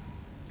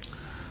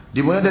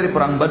 Dimulai dari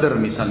perang Badar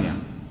misalnya.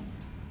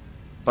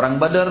 Perang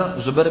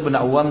Badar, Zubair bin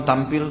Awam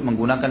tampil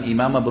menggunakan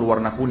imamah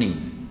berwarna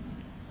kuning.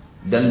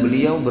 Dan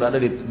beliau berada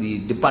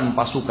di depan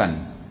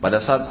pasukan. Pada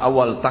saat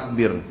awal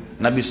takbir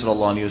Nabi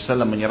SAW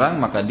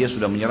menyerang, maka dia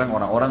sudah menyerang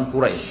orang-orang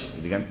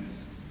Quraisy, gitu kan?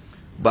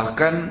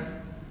 Bahkan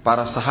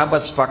para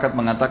sahabat sepakat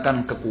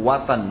mengatakan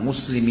kekuatan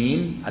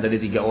muslimin ada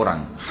di 3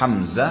 orang,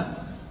 Hamzah,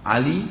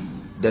 Ali,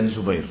 dan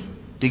Zubair.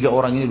 3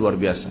 orang ini luar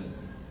biasa.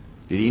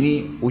 Jadi ini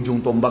ujung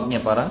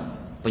tombaknya para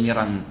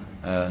penyerang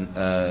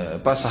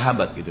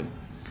sahabat, gitu.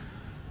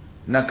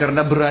 Nah,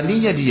 karena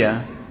beraninya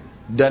dia,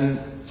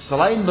 dan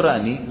selain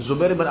berani,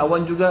 Zubair bin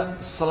Awam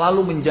juga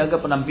selalu menjaga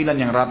penampilan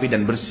yang rapi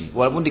dan bersih,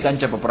 walaupun di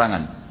kancah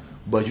peperangan.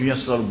 bajunya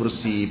selalu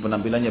bersih,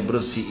 penampilannya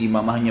bersih,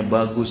 imamahnya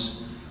bagus.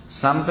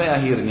 Sampai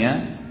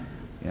akhirnya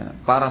ya,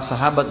 para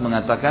sahabat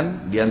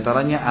mengatakan,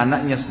 diantaranya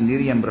anaknya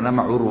sendiri yang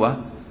bernama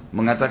Urwah,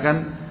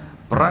 mengatakan,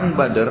 perang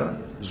Badar,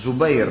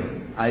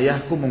 Zubair,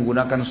 ayahku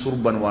menggunakan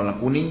surban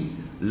warna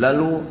kuning,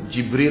 lalu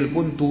Jibril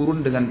pun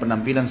turun dengan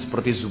penampilan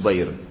seperti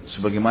Zubair.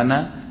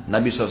 Sebagaimana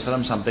Nabi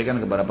SAW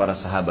sampaikan kepada para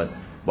sahabat,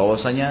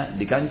 bahwasanya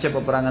di kancah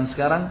peperangan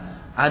sekarang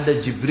ada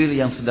Jibril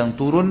yang sedang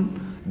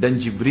turun, dan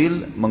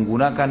Jibril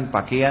menggunakan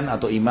pakaian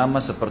atau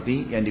imamah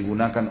seperti yang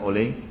digunakan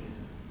oleh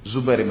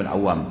Zubair bin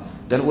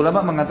Awam. Dan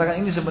ulama mengatakan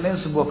ini sebenarnya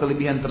sebuah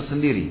kelebihan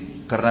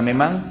tersendiri, karena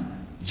memang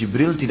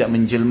Jibril tidak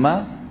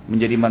menjelma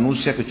menjadi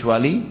manusia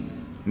kecuali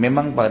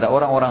memang pada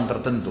orang-orang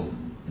tertentu.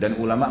 Dan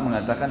ulama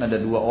mengatakan ada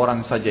 2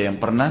 orang saja yang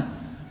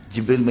pernah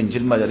Jibril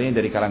menjelma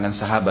dari kalangan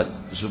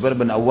sahabat, Zubair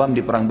bin Awam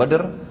di perang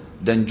Badar,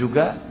 dan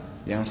juga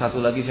yang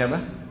satu lagi siapa?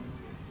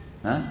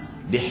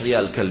 Dihya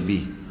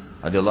al-Kalbi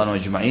radhiyallahu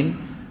anhu ajma'in.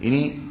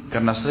 Ini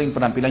karena sering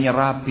penampilannya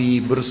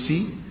rapi,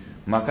 bersih,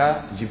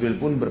 maka Jibril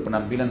pun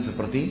berpenampilan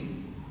seperti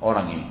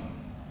orang ini.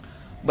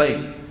 Baik,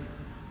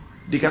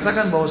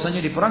 dikatakan bahwasanya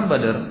di perang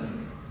Badar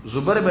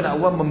Zubair bin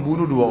Awam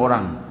membunuh 2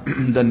 orang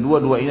dan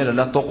 2 ini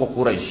adalah tokoh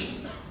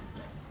Quraisy.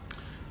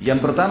 Yang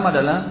pertama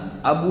adalah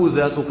Abu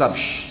Dzatu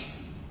Kabsh.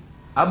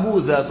 Abu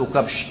Dzatu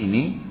Kabsh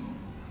ini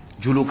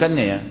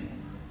julukannya ya.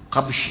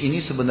 Kabsh ini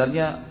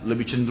sebenarnya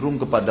lebih cenderung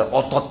kepada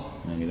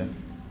otot.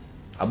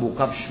 Abu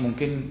Kabsh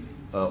mungkin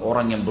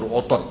orang yang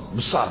berotot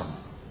besar,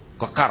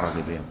 kekar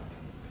gitu ya.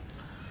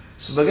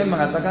 Sebagian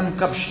mengatakan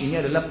Kabsh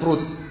ini adalah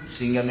perut,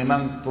 sehingga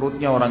memang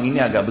perutnya orang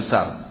ini agak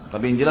besar.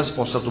 Tapi yang jelas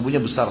postur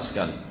tubuhnya besar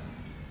sekali.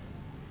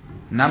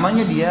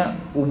 Namanya dia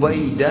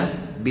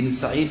Ubaidah bin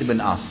Sa'id bin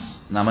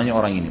As. Namanya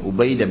orang ini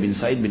Ubaidah bin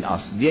Sa'id bin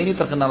As. Dia ini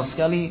terkenal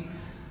sekali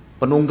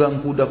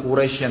penunggang kuda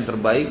Quraisy yang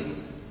terbaik,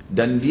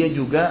 dan dia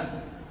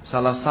juga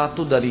salah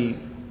satu dari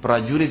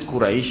prajurit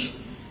Quraisy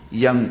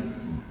yang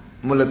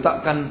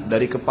meletakkan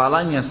dari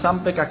kepalanya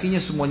sampai kakinya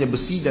semuanya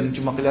besi dan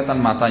cuma kelihatan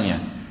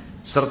matanya.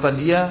 Serta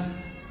dia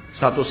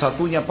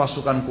satu-satunya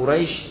pasukan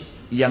Quraisy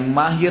yang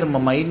mahir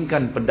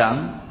memainkan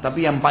pedang,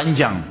 tapi yang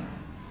panjang.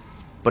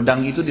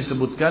 Pedang itu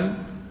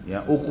disebutkan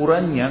ya,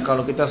 ukurannya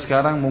kalau kita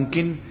sekarang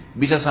mungkin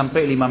bisa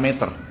sampai 5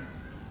 meter.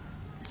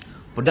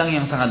 Pedang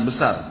yang sangat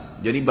besar.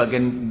 Jadi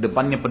bagian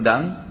depannya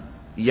pedang,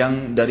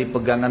 yang dari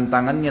pegangan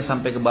tangannya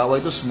sampai ke bawah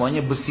itu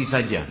semuanya besi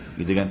saja,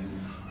 gitu kan.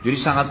 Jadi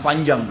sangat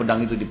panjang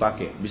pedang itu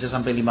dipakai, bisa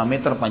sampai 5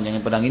 meter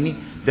panjangnya pedang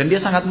ini, dan dia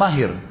sangat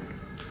mahir.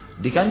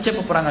 Di kancah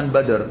peperangan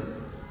Badar,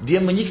 dia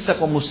menyiksa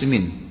kaum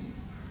muslimin,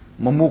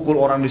 memukul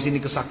orang di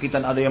sini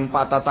kesakitan, ada yang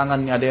patah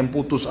tangannya, ada yang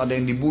putus, ada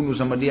yang dibunuh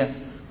sama dia.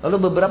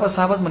 Lalu beberapa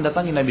sahabat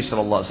mendatangi Nabi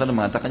SAW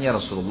mengatakan, ya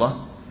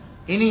Rasulullah,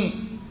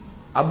 ini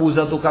Abu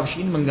Dzatu Kabsh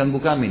ini mengganggu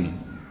kami nih,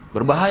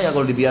 berbahaya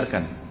kalau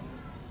dibiarkan.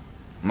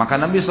 Maka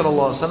Nabi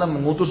SAW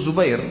mengutus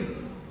Zubair,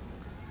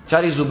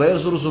 cari Zubair,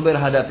 suruh Zubair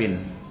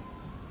hadapin.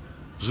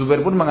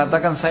 Zubair pun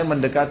mengatakan, saya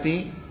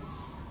mendekati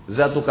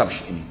Dzatu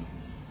Kabsh ini,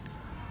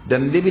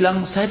 dan dia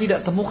bilang, saya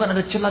tidak temukan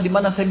ada celah di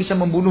mana saya bisa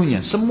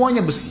membunuhnya,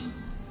 semuanya besi.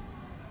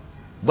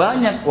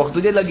 Banyak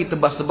waktu dia lagi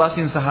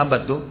tebas-tebasin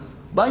sahabat tuh,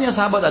 banyak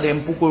sahabat ada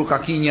yang pukul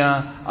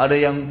kakinya, ada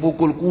yang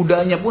pukul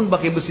kudanya pun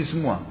pakai besi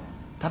semua,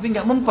 tapi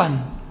nggak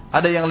mempan.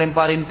 Ada yang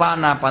lemparin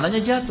panah,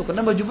 panahnya jatuh karena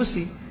baju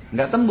besi,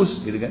 nggak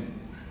tembus, gitu kan.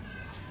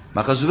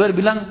 Maka Zubair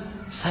bilang,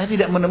 saya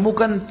tidak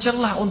menemukan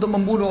celah untuk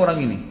membunuh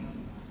orang ini.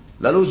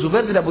 Lalu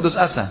Zubair tidak putus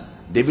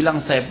asa. Dia bilang,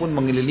 saya pun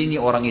mengelilingi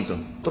orang itu.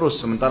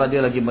 Terus sementara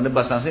dia lagi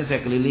menebas nasi, saya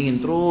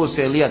kelilingin terus,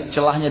 saya lihat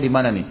celahnya di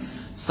mana nih.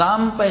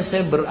 Sampai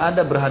saya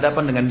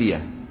berhadapan dengan dia.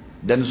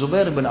 Dan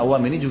Zubair bin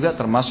Awam ini juga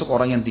termasuk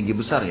orang yang tinggi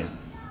besar ya.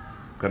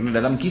 Karena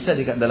dalam kisah,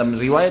 dalam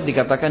riwayat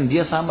dikatakan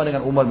dia sama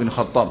dengan Umar bin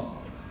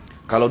Khattab.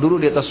 Kalau dulu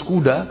di atas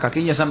kuda,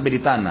 kakinya sampai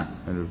di tanah.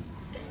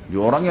 Dia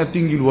orangnya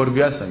tinggi luar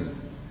biasa. Gitu.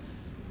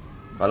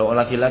 Kalau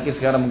laki-laki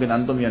sekarang mungkin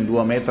antum yang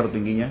 2 meter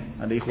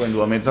tingginya, ada ikhwan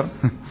 2 meter.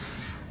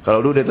 Kalau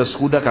dulu di atas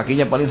kuda,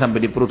 kakinya paling sampai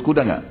di perut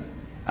kuda nggak?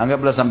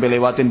 Anggaplah sampai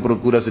lewatin perut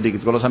kuda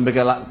sedikit. Kalau sampai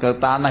ke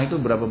tanah itu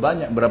berapa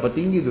banyak, berapa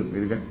tinggi tuh,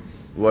 gitu kan?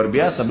 Luar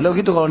biasa. Beliau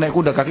gitu kalau naik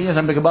kuda, kakinya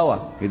sampai ke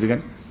bawah, gitu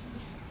kan?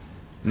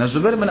 Nah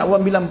Zubair bin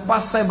Awam bilang,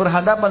 pas saya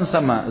berhadapan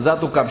sama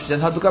Dzatu Kabsh, dan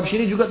Dzatu Kabsh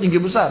ini juga tinggi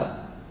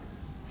besar,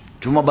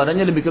 cuma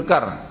badannya lebih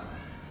kekar.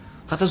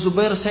 Kata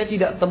Zubair, saya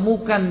tidak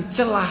temukan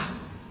celah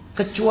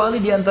kecuali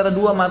di antara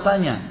 2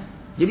 matanya.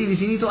 Jadi di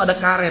sini tuh ada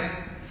karet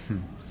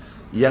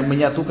yang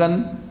menyatukan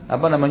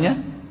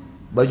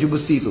baju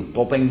besi itu,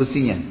 topeng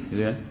besinya,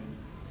 gitu kan?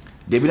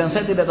 Dia bilang,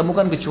 saya tidak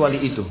temukan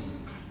kecuali itu.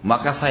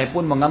 Maka saya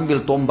pun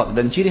mengambil tombak,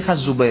 dan ciri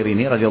khas Zubair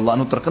ini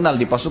radhiyallahu anhu terkenal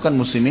di pasukan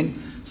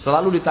muslimin,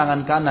 selalu di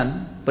tangan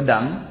kanan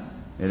pedang,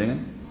 gitu kan?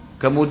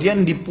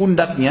 Kemudian di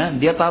pundaknya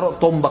dia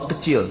taruh tombak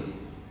kecil.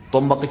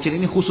 Tombak kecil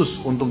ini khusus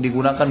untuk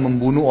digunakan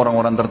membunuh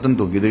orang-orang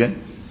tertentu, gitu kan?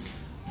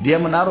 Dia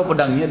menaruh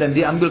pedangnya dan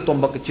dia ambil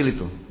tombak kecil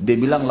itu. Dia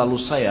bilang,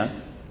 lalu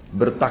saya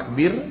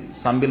bertakbir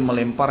sambil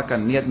melemparkan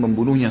niat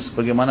membunuhnya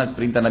sebagaimana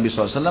perintah Nabi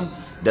SAW,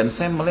 dan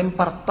saya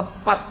melempar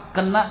tepat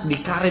kena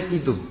di karet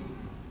itu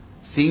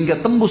sehingga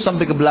tembus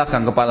sampai ke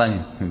belakang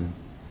kepalanya.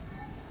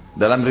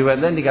 Dalam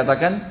riwayat lain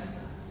dikatakan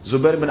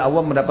Zubair bin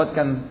Awam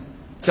mendapatkan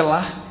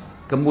celah,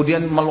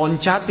 kemudian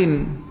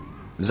meloncatin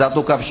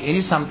Zatu Kabsh ini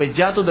sampai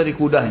jatuh dari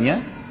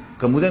kudanya,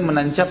 kemudian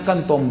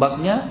menancapkan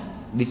tombaknya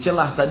di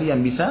celah tadi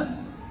yang bisa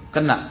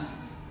kena,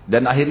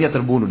 dan akhirnya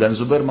terbunuh. Dan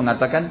Zubair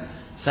mengatakan,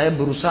 saya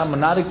berusaha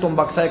menarik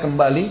tombak saya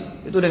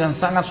kembali itu dengan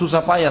sangat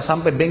susah payah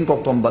sampai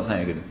bengkok tombak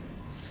saya gitu.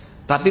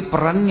 Tapi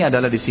perannya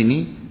adalah di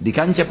sini di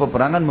kancah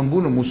peperangan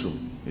membunuh musuh,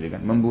 gitu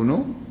kan?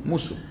 Membunuh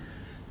musuh.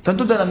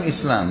 Tentu dalam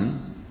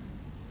Islam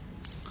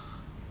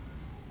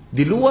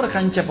di luar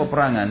kancah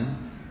peperangan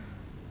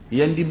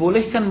yang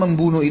dibolehkan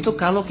membunuh itu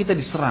kalau kita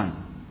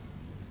diserang.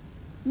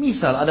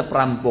 Misal ada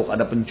perampok,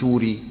 ada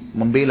pencuri,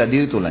 membela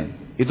diri itu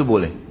lain, itu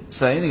boleh.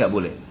 Selain ini nggak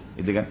boleh,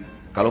 gitu kan?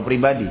 Kalau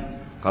pribadi,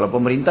 kalau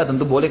pemerintah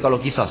tentu boleh kalau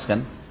kisas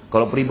kan.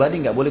 Kalau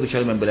pribadi nggak boleh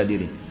kecuali membela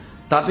diri.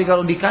 Tapi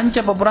kalau di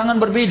kancah peperangan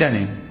berbeda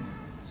nih,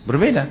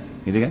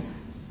 berbeda, gitu kan?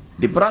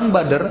 Di perang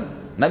Badar,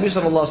 Nabi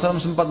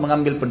SAW sempat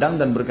mengambil pedang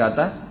dan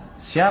berkata,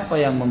 siapa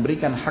yang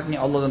memberikan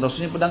haknya Allah dan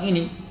Rasulnya pedang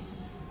ini?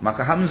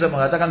 Maka Hamzah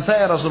mengatakan,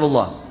 saya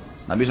Rasulullah.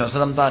 Nabi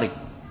SAW tarik.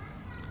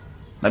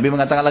 Nabi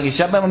mengatakan lagi,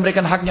 siapa yang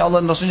memberikan haknya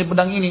Allah dan Rasulnya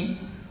pedang ini?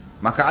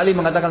 Maka Ali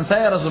mengatakan,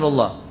 saya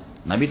Rasulullah.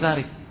 Nabi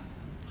tarik.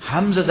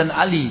 Hamzah dan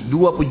Ali,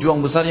 dua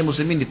pejuang besarnya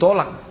muslimin,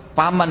 ditolak.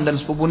 Paman dan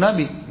sepupu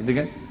Nabi, gitu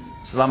kan?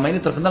 Selama ini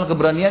terkenal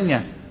keberaniannya.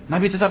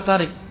 Nabi tetap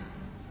tarik.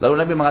 Lalu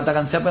Nabi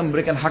mengatakan, siapa yang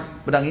memberikan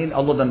hak pedang ini,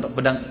 Allah dan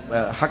pedang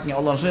haknya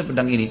Allah dan Rasulnya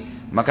pedang ini?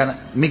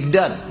 Maka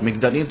Migdad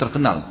ini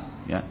terkenal,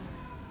 ya.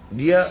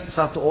 Dia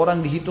satu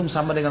orang dihitung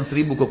sama dengan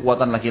 1000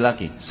 kekuatan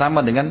laki-laki.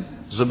 Sama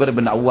dengan Zubair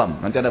bin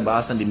Awam. Nanti ada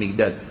bahasan di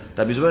Migdad.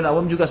 Tapi Zubair bin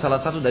Awam juga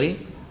salah satu dari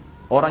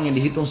orang yang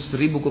dihitung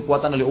 1000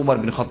 kekuatan oleh Umar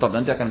bin Khattab.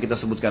 Nanti akan kita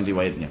sebutkan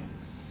riwayatnya.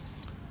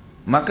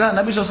 Maka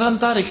Nabi SAW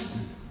tarik.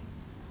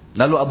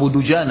 Lalu Abu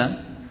Dujana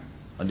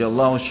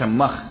radhiyallahu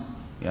syammah,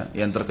 ya,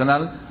 yang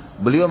terkenal,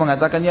 beliau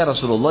mengatakan, ya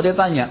Rasulullah, dia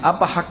tanya,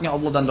 apa haknya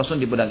Allah dan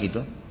Rasul di pedang itu?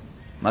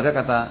 Maka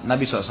kata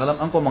Nabi SAW,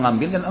 engkau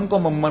mengambil dan engkau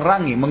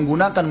memerangi,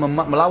 menggunakan,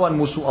 melawan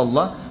musuh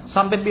Allah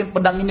sampai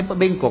pedang ini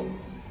bengkok.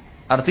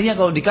 Artinya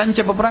kalau di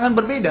kancah peperangan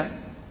berbeda.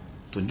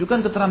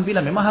 Tunjukkan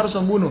keterampilan, memang harus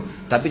membunuh.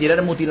 Tapi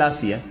tidak ada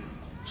mutilasi, ya.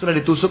 Sudah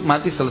ditusuk,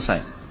 mati,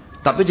 selesai.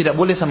 Tapi tidak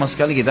boleh sama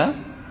sekali kita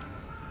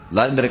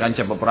lari dari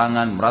kancah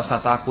peperangan, merasa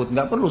takut.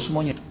 Nggak perlu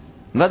semuanya.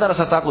 Nggak ada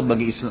rasa takut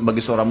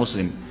bagi seorang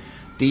muslim.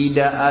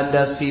 Tidak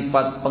ada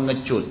sifat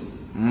pengecut,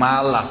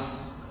 malas,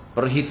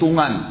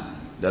 perhitungan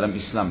dalam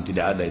Islam.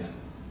 Tidak ada itu.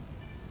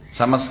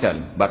 Sama sekali.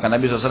 Bahkan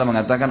Nabi SAW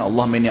mengatakan,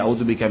 Allahumma inni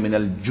a'udzubika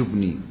minal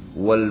jubni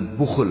wal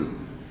bukhl.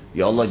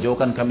 Ya Allah,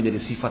 jauhkan kami dari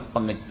sifat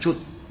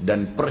pengecut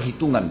dan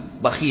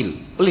perhitungan,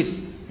 bakhil, pelit,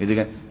 gitu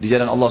kan? Di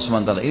jalan Allah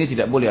SWT. Ini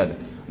tidak boleh ada.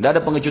 Tidak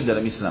ada pengecut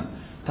dalam Islam.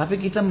 Tapi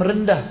kita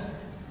merendah.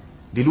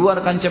 Di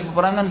luar kancah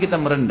peperangan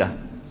kita merendah.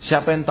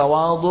 Siapa yang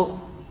tawadhu,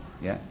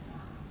 ya,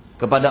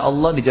 kepada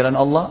Allah di jalan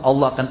Allah,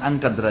 Allah akan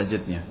angkat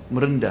derajatnya.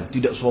 Merendah,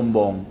 tidak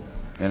sombong,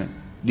 ya.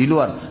 Di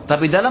luar.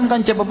 Tapi dalam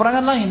kancah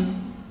peperangan lain.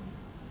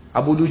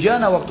 Abu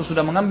Dujana waktu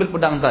sudah mengambil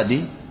pedang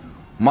tadi,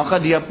 maka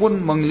dia pun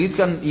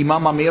mengelitkan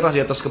imamah merah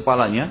di atas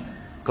kepalanya,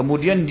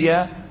 kemudian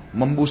dia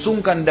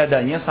membusungkan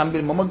dadanya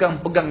sambil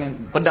memegang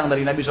pedang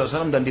dari Nabi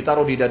SAW dan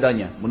ditaruh di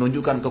dadanya,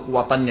 menunjukkan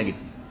kekuatannya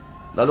gitu.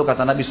 Lalu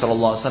kata Nabi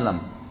SAW,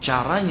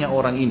 caranya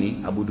orang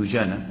ini, Abu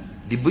Dujana,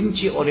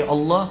 dibenci oleh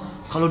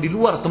Allah kalau di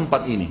luar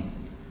tempat ini.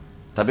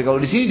 Tapi kalau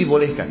di sini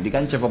dibolehkan, di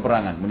kancah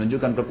peperangan,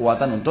 menunjukkan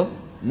kekuatan untuk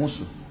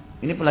musuh.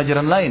 Ini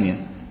pelajaran lain, ya,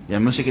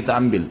 yang mesti kita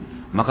ambil.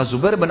 Maka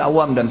Zubair bin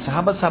Awam dan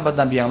sahabat-sahabat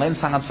Nabi yang lain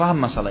sangat faham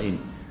masalah ini.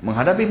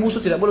 Menghadapi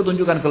musuh tidak boleh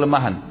tunjukkan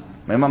kelemahan.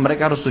 Memang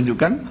mereka harus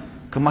tunjukkan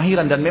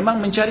kemahiran dan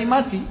memang mencari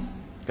mati.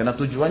 Karena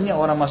tujuannya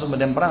orang masuk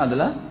medan perang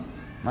adalah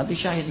mati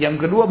syahid.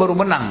 Yang kedua baru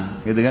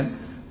menang, gitu kan?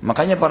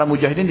 Makanya para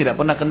mujahidin tidak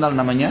pernah kenal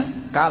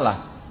namanya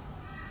kalah.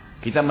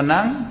 Kita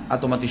menang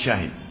atau mati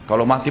syahid.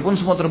 Kalau mati pun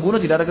semua terbunuh,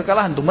 tidak ada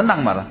kekalahan, itu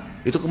menang malah.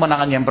 Itu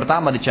kemenangan yang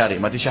pertama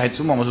dicari, mati syahid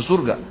semua masuk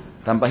surga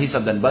tanpa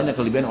hisab, dan banyak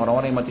kelebihan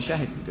orang-orang yang mati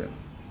syahid, gitu.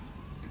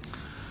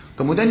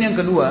 Kemudian yang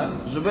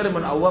kedua, Zubair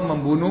bin Awam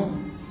membunuh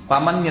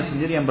pamannya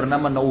sendiri yang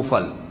bernama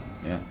Naufal.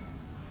 Ya.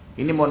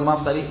 Ini mohon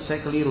maaf tadi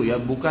saya keliru, ya.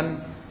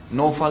 Bukan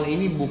Naufal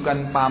ini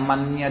bukan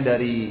pamannya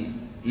dari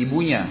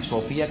ibunya.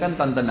 Sofia kan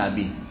tante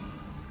Nabi.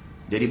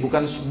 Jadi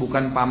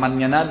bukan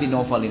pamannya Nabi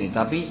Naufal ini,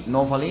 tapi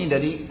Naufal ini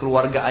dari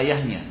keluarga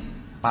ayahnya,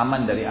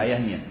 paman dari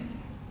ayahnya.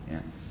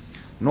 Ya.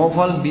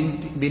 Naufal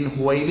bin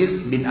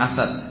Huwailid bin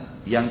Asad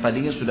yang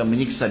tadinya sudah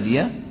menyiksa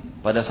dia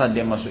pada saat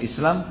dia masuk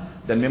Islam.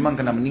 Dan memang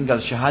kena meninggal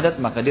syahadat,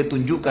 maka dia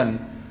tunjukkan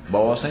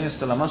bahwasanya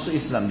setelah masuk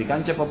Islam di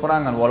kancah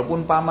peperangan,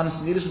 walaupun paman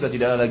sendiri sudah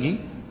tidak ada lagi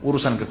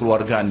urusan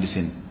kekeluargaan di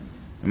sini.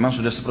 Memang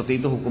sudah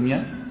seperti itu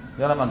hukumnya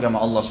dalam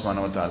agama Allah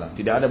SWT.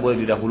 Tidak ada boleh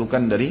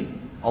didahulukan dari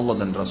Allah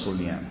dan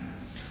Rasulnya.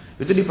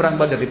 Itu di perang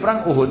Badar. Di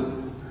perang Uhud,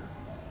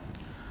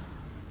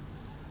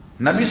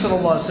 Nabi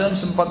SAW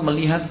sempat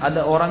melihat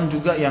ada orang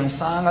juga yang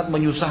sangat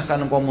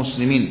menyusahkan kaum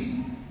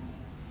muslimin.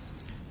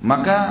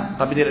 Maka,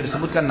 tapi tidak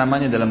disebutkan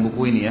namanya dalam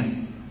buku ini, ya.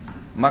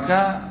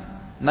 Maka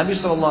Nabi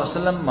SAW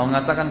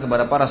mengatakan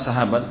kepada para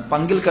sahabat,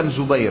 panggilkan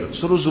Zubair,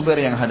 suruh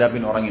Zubair yang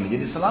hadapin orang ini.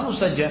 Jadi selalu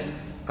saja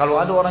kalau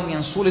ada orang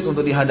yang sulit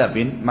untuk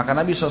dihadapin, maka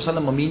Nabi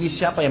SAW memilih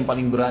siapa yang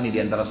paling berani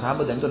di antara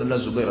sahabat, dan itu adalah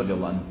Zubair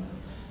radhiyallahu anhu.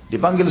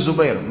 Dipanggil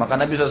Zubair, maka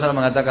Nabi SAW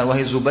mengatakan,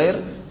 wahai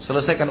Zubair,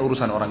 selesaikan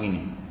urusan orang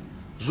ini.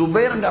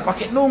 Zubair nggak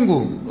pakai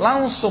nunggu,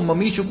 langsung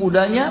memicu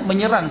kudanya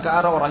menyerang ke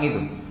arah orang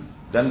itu.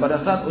 Dan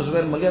pada saat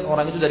Zubair melihat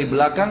orang itu dari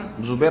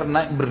belakang, Zubair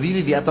naik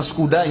berdiri di atas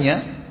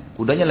kudanya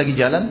lagi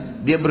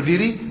jalan, dia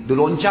berdiri,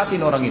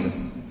 diloncatin orang itu.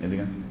 Gitu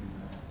kan?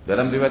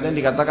 Dalam riwayatnya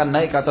dikatakan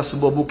naik ke atas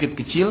sebuah bukit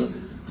kecil,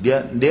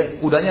 dia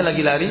kudanya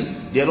lagi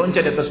lari, dia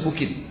loncat di atas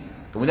bukit.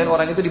 Kemudian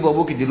orang itu di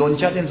bawah bukit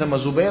diloncatin sama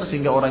Zubair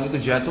sehingga orang itu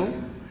jatuh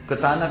ke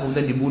tanah,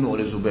 kemudian dibunuh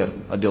oleh Zubair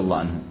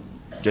radhiyallahu anhu.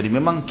 Jadi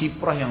memang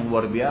kiprah yang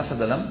luar biasa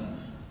dalam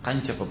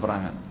kancah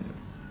peperangan.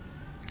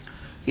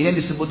 Ini yang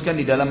disebutkan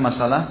di dalam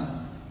masalah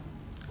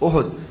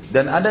Uhud,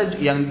 dan ada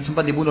yang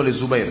sempat dibunuh oleh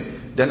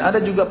Zubair, dan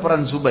ada juga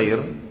peran Zubair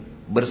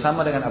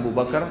bersama dengan Abu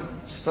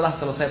Bakar setelah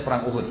selesai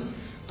perang Uhud.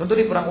 Tentu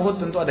di perang Uhud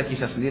tentu ada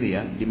kisah sendiri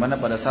ya, di mana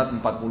pada saat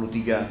 43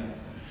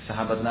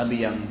 sahabat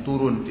Nabi yang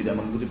turun tidak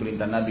mengikuti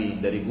perintah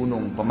Nabi dari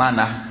gunung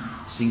pemanah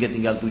sehingga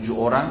tinggal 7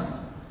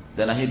 orang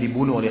dan akhirnya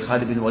dibunuh oleh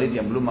Khalid bin Walid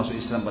yang belum masuk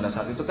Islam pada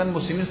saat itu, kan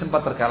muslimin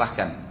sempat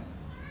terkalahkan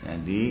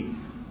ya, di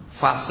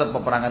fase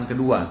peperangan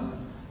kedua.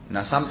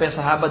 Nah sampai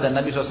sahabat dan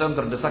Nabi SAW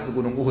terdesak ke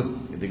gunung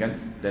Uhud gitu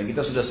kan. Dan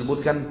kita sudah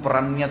sebutkan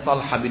perannya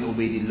Talha bin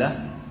Ubaidillah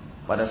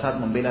pada saat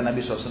membela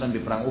Nabi SAW di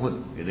perang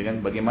Uhud gitu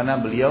kan.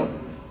 Bagaimana beliau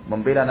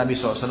membela Nabi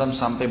SAW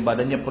sampai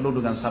badannya penuh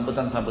dengan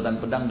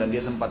sabetan-sabetan pedang dan dia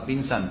sempat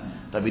pingsan,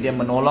 tapi dia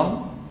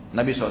menolong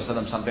Nabi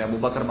SAW. Sampai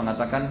Abu Bakar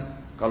mengatakan,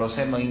 kalau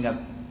saya mengingat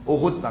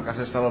Uhud maka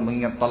saya selalu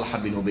mengingat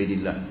Talha bin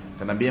Ubaidillah,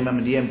 karena dia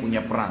memang dia yang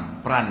punya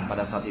peran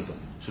pada saat itu.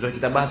 Sudah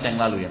kita bahas yang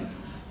lalu ya.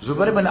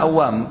 Zubair bin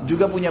Awam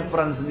juga punya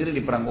peran sendiri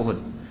di perang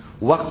Uhud.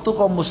 Waktu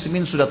kaum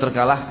muslimin sudah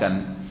terkalahkan,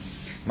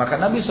 maka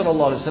Nabi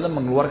SAW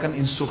mengeluarkan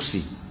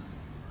instruksi.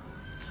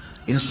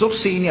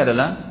 Instruksi ini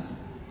adalah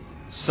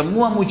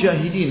semua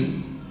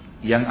mujahidin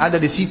yang ada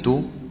di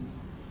situ,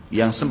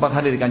 yang sempat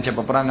hadir di kancah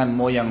peperangan,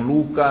 mau yang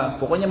luka,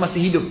 pokoknya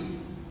masih hidup,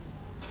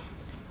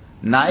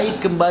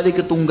 naik kembali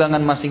ke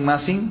tunggangan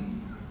masing-masing,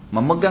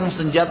 memegang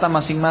senjata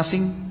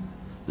masing-masing,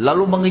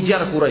 lalu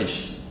mengejar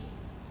Quraisy.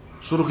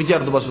 Suruh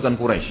kejar tuh pasukan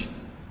Quraisy.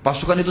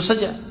 Pasukan itu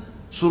saja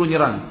suruh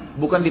nyerang,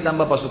 bukan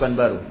ditambah pasukan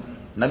baru.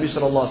 Nabi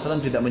SAW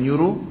tidak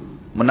menyuruh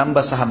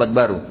menambah sahabat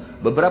baru.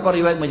 Beberapa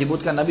riwayat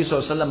menyebutkan Nabi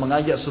SAW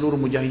mengajak seluruh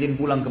mujahidin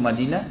pulang ke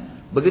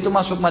Madinah. Begitu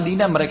masuk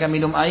Madinah mereka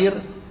minum air.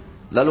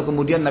 Lalu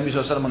kemudian Nabi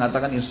SAW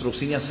mengatakan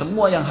instruksinya,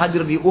 semua yang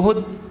hadir di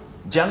Uhud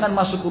jangan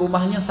masuk ke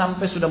rumahnya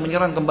sampai sudah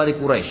menyerang kembali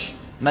Quraisy.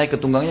 Naik ke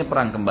tunggangnya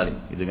perang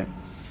kembali gitu kan.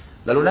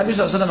 Lalu Nabi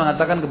SAW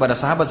mengatakan kepada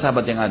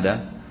sahabat-sahabat yang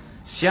ada,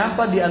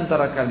 siapa di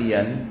antara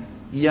kalian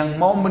yang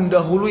mau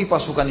mendahului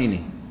pasukan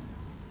ini?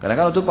 Karena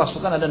kalau itu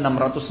pasukan ada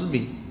 600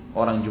 lebih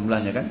orang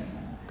jumlahnya kan.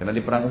 Karena di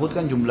perang Uhud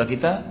kan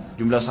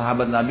jumlah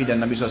sahabat Nabi dan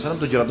Nabi SAW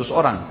 700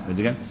 orang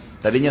gitu kan.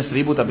 Tadinya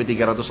 1000 tapi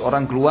 300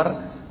 orang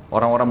keluar,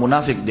 orang-orang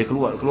munafik dia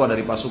keluar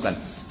dari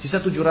pasukan.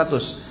 Sisa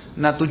 700.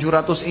 Nah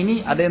 700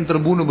 ini ada yang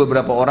terbunuh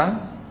beberapa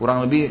orang,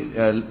 kurang lebih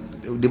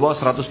di bawah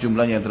 100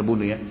 jumlahnya yang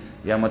terbunuh ya,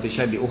 yang mati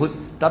syahid di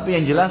Uhud. Tapi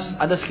yang jelas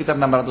ada sekitar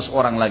 600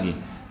 orang lagi.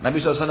 Nabi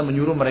SAW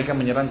menyuruh mereka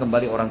menyerang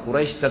kembali orang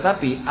Quraisy,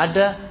 tetapi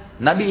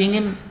Nabi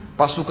ingin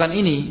pasukan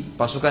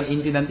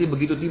inti nanti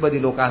begitu tiba di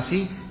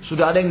lokasi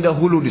sudah ada yang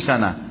dahulu di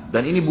sana,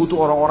 dan ini butuh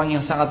orang-orang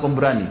yang sangat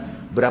pemberani.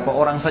 Berapa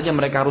orang saja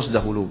mereka harus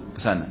dahulu ke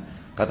sana.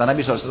 Kata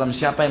Nabi SAW,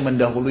 siapa yang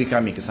mendahului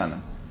kami ke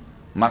sana?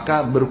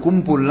 Maka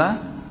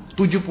berkumpullah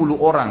 70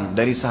 orang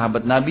dari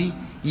sahabat Nabi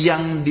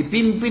yang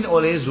dipimpin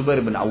oleh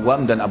Zubair bin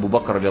Awam dan Abu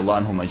Bakar radhiyallahu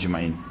anhum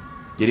ajma'in.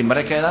 Jadi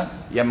mereka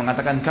lah yang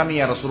mengatakan kami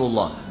ya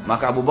Rasulullah.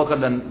 Maka Abu Bakar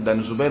dan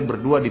Zubair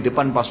berdua di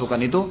depan pasukan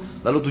itu,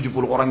 lalu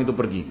 70 orang itu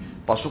pergi.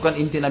 Pasukan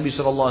inti Nabi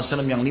SAW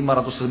yang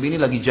 500 lebih ini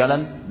lagi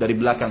jalan dari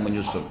belakang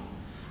menyusul.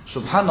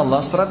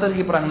 Subhanallah,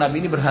 strategi perang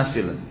Nabi ini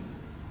berhasil.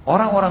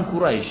 Orang-orang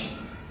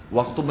Quraisy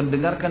waktu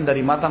mendengarkan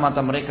dari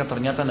mata-mata mereka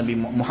ternyata Nabi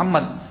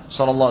Muhammad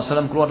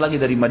SAW keluar lagi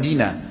dari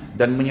Madinah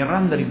dan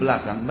menyerang dari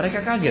belakang,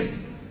 mereka kaget.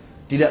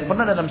 Tidak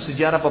pernah dalam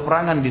sejarah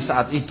peperangan di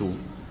saat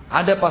itu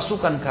ada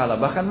pasukan kalah,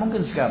 bahkan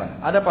mungkin sekarang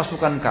ada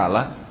pasukan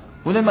kalah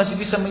kemudian masih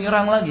bisa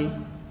menyerang lagi.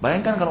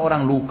 Bayangkan kalau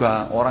orang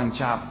luka, orang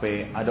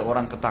capek, ada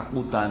orang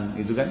ketakutan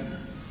gitu kan,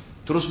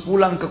 terus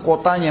pulang ke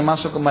kotanya,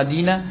 masuk ke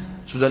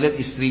Madinah, sudah lihat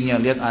istrinya,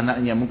 lihat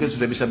anaknya, mungkin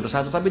sudah bisa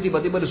bersatu, tapi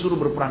tiba-tiba disuruh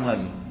berperang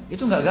lagi.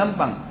 Itu nggak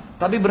gampang,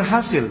 tapi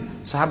berhasil.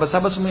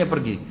 Sahabat-sahabat semuanya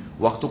pergi.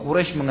 Waktu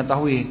Quraisy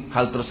mengetahui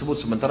hal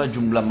tersebut, sementara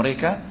jumlah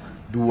mereka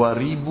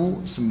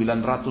 2.900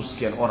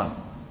 sekian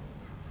orang.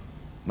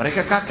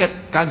 Mereka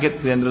kaget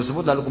pilihan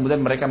tersebut, lalu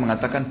kemudian mereka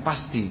mengatakan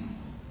pasti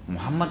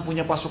Muhammad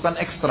punya pasukan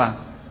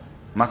ekstra.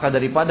 Maka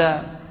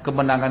daripada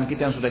kemenangan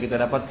kita yang sudah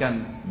kita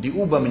dapatkan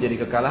diubah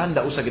menjadi kekalahan,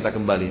 tidak usah kita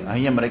kembali.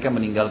 Akhirnya mereka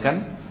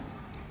meninggalkan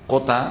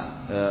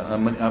kota,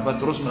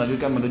 terus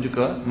melanjutkan menuju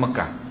ke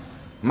Mekah.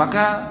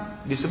 Maka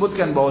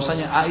disebutkan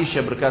bahwasanya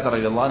Aisyah berkata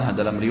radhiyallahu anha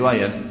dalam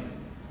riwayat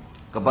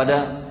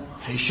kepada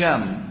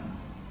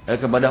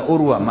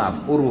Urwa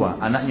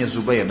anaknya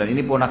Zubair, dan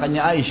ini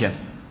ponakannya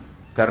Aisyah.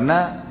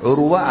 Karena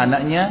Urwa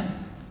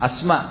anaknya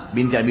Asma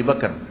binti Abi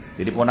Bakar,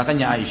 jadi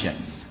ponakannya Aisyah.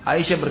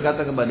 Aisyah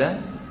berkata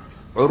kepada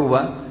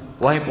Urwah,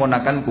 wahai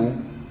ponakanku,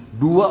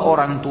 dua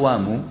orang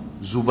tuamu,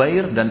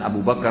 Zubair dan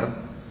Abu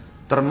Bakar,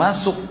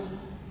 termasuk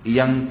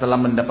yang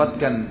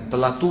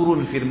telah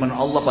turun firman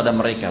Allah pada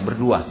mereka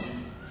berdua.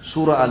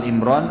 Surah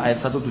Al-Imran ayat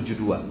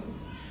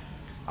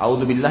 172.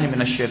 A'udzu billahi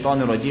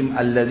minasyaitonir rajim.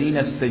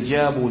 Alladzina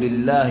istajabu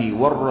lillahi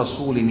war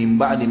rasul min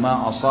ba'di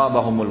ma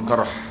asabahumul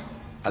qarh.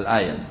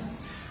 Al-ayat.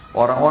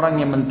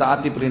 Orang-orang yang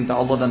mentaati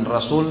perintah Allah dan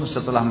Rasul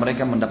setelah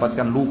mereka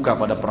mendapatkan luka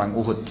pada perang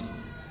Uhud.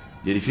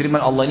 Jadi firman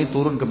Allah ini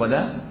turun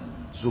kepada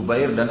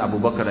Zubair dan Abu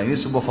Bakar. Dan ini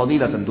sebuah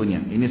fadilah tentunya.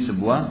 Ini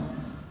sebuah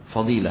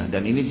fadilah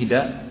dan ini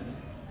tidak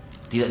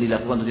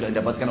dilakukan atau tidak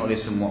didapatkan oleh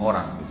semua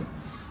orang. Gitu.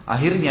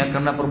 Akhirnya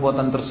karena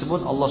perbuatan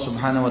tersebut Allah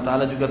Subhanahu Wa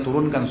Taala juga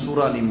turunkan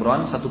surah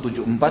Al-Imran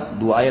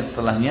 174, dua ayat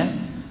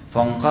setelahnya.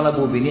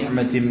 Fanqalabu bi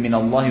ni'matin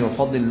minallahi wa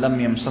fadlin lam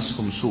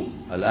yamsashum su.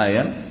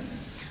 Al-ayat.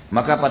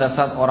 Maka pada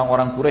saat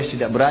orang-orang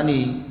Quraisy tidak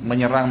berani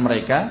menyerang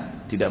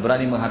mereka, tidak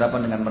berani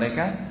menghadapan dengan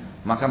mereka,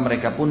 maka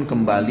mereka pun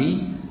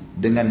kembali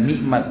dengan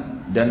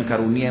nikmat dan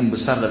karunia yang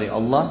besar dari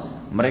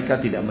Allah.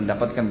 Mereka tidak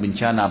mendapatkan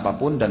bencana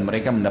apapun dan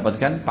mereka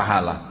mendapatkan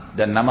pahala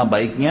dan nama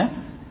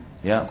baiknya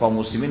ya kaum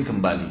muslimin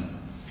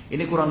kembali.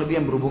 Ini kurang lebih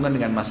yang berhubungan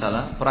dengan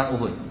masalah perang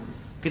Uhud.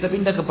 Kita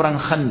pindah ke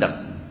perang Khandaq.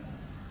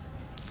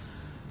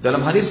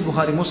 Dalam hadis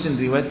Bukhari Muslim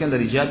diriwayatkan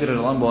dari Jabir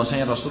radhiyallahu anhu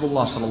bahwasanya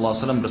Rasulullah sallallahu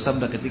alaihi wasallam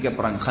bersabda ketika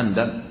perang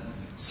Khandaq,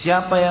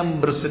 siapa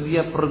yang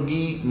bersedia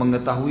pergi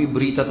mengetahui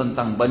berita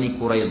tentang Bani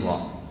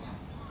Quraidah?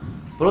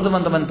 Perlu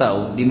teman-teman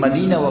tahu, di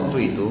Madinah waktu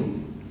itu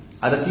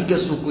ada 3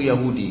 suku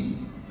Yahudi.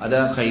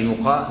 Ada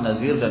Qainuqa,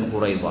 Nadir dan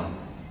Quraidah.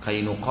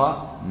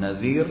 Qainuqa,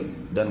 Nadir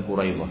dan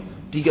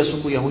Quraidah. 3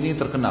 suku Yahudi ini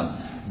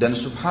terkenal. Dan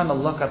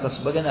subhanallah kata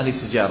sebagian ahli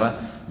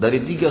sejarah, dari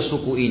 3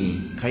 suku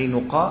ini,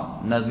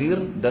 Qainuqa, Nadir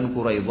dan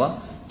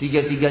Quraidah,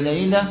 3-3-nya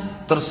ini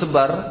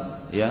tersebar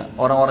ya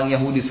orang-orang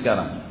Yahudi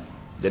sekarang.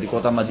 Dari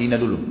kota Madinah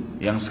dulu,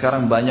 yang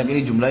sekarang banyak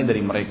ini jumlahnya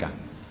dari mereka.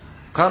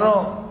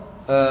 Kalau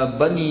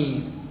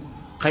Bani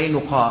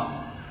Qainuqa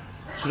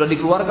sudah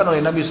dikeluarkan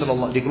oleh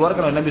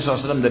Nabi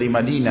SAW dari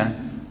Madinah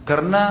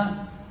karena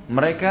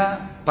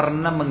mereka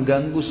pernah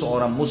mengganggu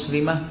seorang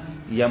muslimah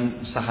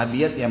yang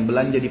sahabiat yang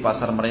belanja di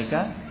pasar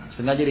mereka,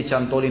 sengaja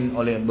dicantolin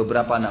oleh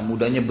beberapa anak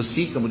mudanya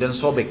besi, kemudian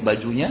sobek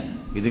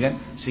bajunya, gitu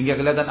kan, sehingga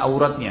kelihatan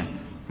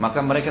auratnya. Maka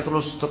mereka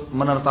terus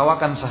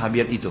menertawakan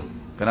sahabiat itu.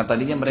 Karena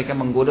tadinya mereka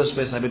menggoda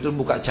supaya sahabat itu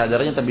buka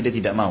cadarnya, tapi dia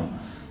tidak mau.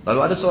 Lalu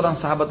ada seorang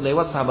sahabat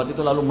lewat, sahabat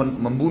itu lalu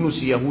membunuh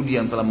si Yahudi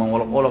yang telah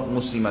mengolok-olok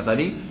muslimah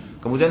tadi.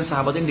 Kemudian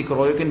sahabat ini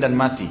dikeroyokin dan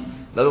mati.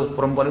 Lalu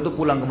perempuan itu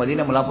pulang ke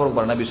Madinah melapor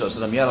kepada Nabi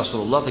SAW. Ya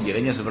Rasulullah,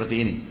 kejadiannya seperti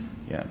ini.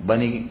 Ya,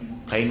 Bani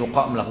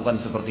Qainuqa melakukan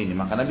seperti ini.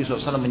 Maka Nabi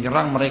SAW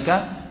menyerang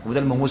mereka,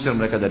 kemudian mengusir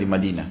mereka dari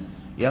Madinah.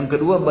 Yang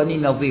kedua Bani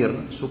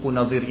Nadir, suku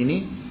Nadir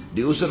ini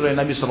diusir oleh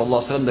Nabi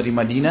SAW dari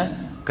Madinah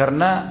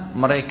karena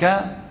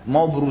mereka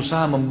mau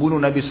berusaha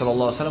membunuh Nabi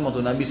SAW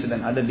waktu Nabi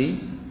sedang ada di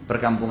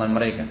perkampungan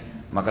mereka.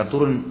 Maka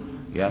turun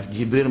ya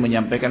Jibril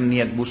menyampaikan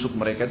niat busuk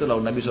mereka itu,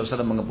 lalu Nabi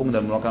SAW mengepung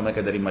dan mengeluarkan mereka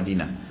dari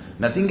Madinah.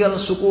 Nah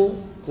tinggal suku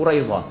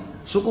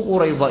Quraidah. Suku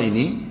Quraidah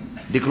ini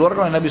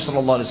dikeluarkan oleh Nabi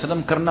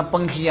SAW karena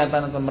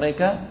pengkhianatan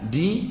mereka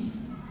di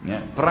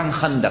ya, perang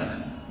Khandaq,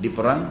 di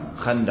perang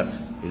Khandaq,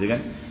 gitu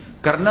kan?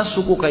 Karena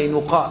suku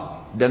Qainuqa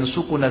dan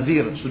suku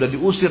Nadir sudah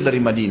diusir dari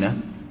Madinah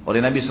oleh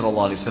Nabi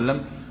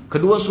SAW.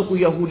 Kedua suku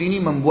Yahudi ini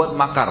membuat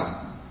makar.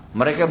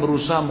 Mereka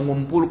berusaha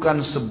mengumpulkan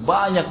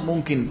sebanyak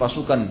mungkin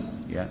pasukan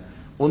ya,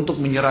 untuk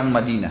menyerang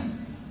Madinah.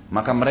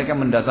 Maka mereka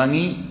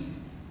mendatangi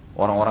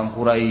orang-orang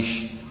Quraisy,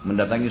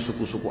 mendatangi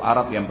suku-suku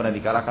Arab yang pernah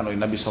dikalahkan oleh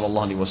Nabi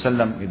SAW,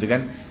 gitu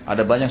kan?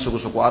 Ada banyak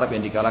suku-suku Arab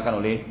yang dikalahkan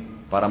oleh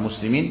para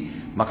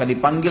muslimin. Maka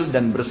dipanggil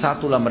dan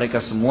bersatulah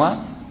mereka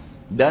semua.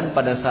 Dan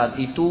pada saat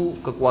itu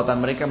kekuatan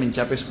mereka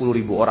mencapai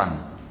 10.000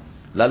 orang.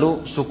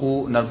 Lalu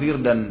suku Nadir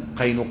dan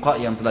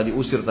Qainuqa yang telah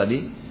diusir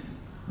tadi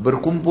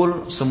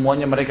berkumpul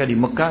semuanya mereka di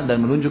Mekah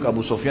dan menunjuk Abu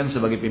Sufyan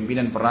sebagai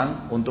pimpinan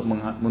perang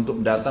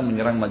untuk datang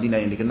menyerang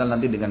Madinah yang dikenal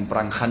nanti dengan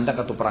perang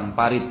Khandaq atau perang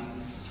Parit.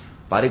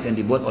 Parit yang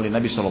dibuat oleh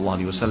Nabi SAW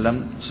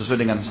sesuai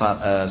dengan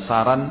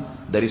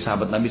saran dari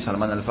sahabat Nabi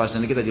Salman Al-Farisi.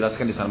 Nanti kita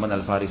jelaskan di Salman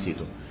Al-Farisi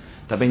itu.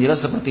 Tapi yang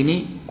jelas seperti ini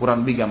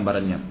kurang lebih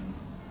gambarannya.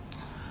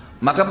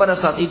 Maka pada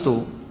saat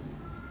itu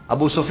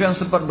Abu Sufyan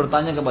sempat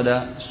bertanya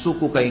kepada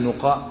suku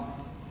Qainuqa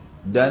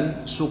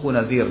dan suku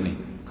Nadir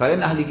nih,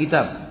 kalian ahli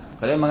kitab,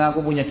 kalian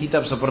mengaku punya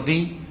kitab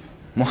seperti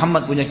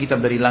Muhammad punya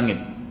kitab dari langit.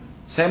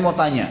 Saya mau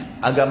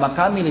tanya, agama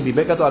kami lebih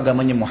baik atau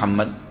agamanya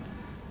Muhammad?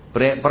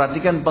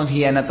 Perhatikan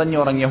pengkhianatannya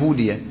orang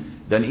Yahudi ya.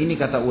 Dan ini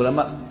kata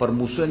ulama,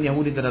 permusuhan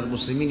Yahudi terhadap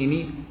muslimin ini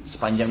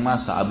sepanjang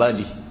masa,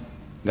 abadi.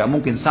 Gak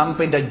mungkin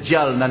sampai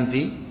Dajjal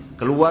nanti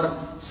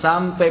keluar,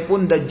 sampai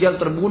pun Dajjal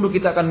terbunuh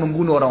kita akan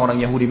membunuh orang-orang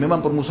Yahudi.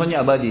 Memang permusuhannya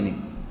abadi ini.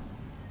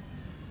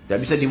 Tidak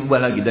bisa diubah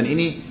lagi. Dan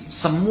ini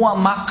semua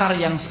makar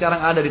yang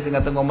sekarang ada di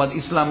tengah-tengah umat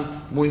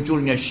Islam.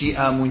 Munculnya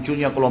Syiah,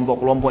 munculnya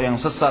kelompok-kelompok yang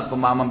sesat,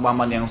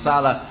 pemahaman-pemahaman yang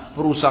salah,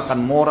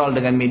 perusakan moral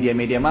dengan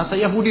media-media massa,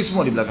 Yahudi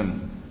semua di belakang.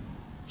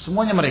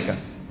 Semuanya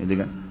mereka, gitu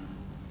kan?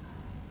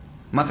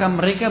 Maka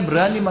mereka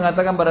berani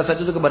mengatakan pada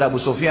saat itu kepada Abu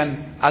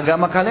Sufyan,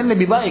 agama kalian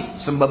lebih baik,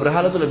 sembah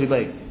berhala itu lebih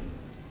baik.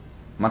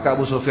 Maka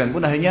Abu Sufyan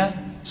pun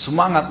akhirnya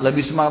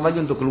lebih semangat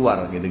lagi untuk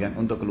keluar, gitu kan,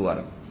 untuk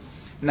keluar.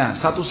 Nah,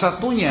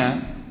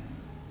 satu-satunya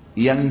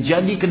yang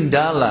jadi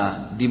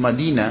kendala di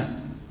Madinah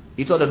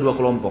itu ada dua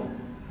kelompok.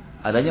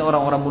 Adanya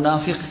orang-orang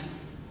munafik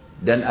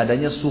dan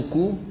adanya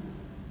suku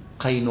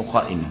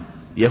Qainuqa ini,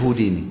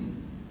 Yahudi ini.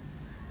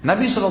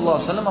 Nabi SAW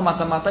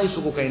memata-matai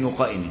suku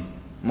Qainuqa ini,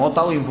 mau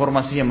tahu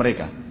informasinya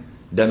mereka.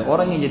 Dan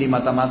orang yang jadi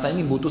mata-mata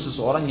ini butuh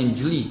seseorang yang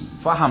jeli,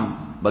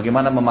 faham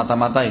bagaimana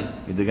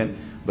memata-matai, gitu kan?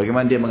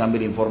 Bagaimana dia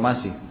mengambil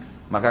informasi.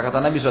 Maka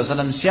kata Nabi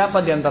SAW, siapa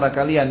di antara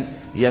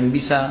kalian yang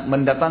bisa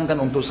mendatangkan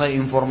untuk saya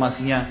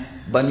informasinya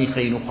Bani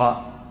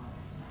Qainuqa?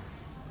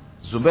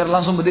 Zubair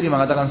langsung berdiri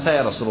mengatakan,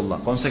 saya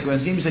Rasulullah.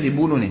 Konsekuensinya bisa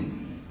dibunuh nih.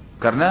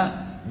 Karena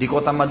di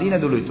kota Madinah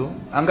dulu itu,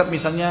 anggap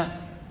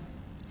misalnya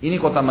ini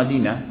kota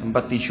Madinah,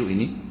 tempat tisu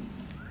ini.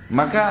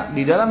 Maka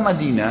di dalam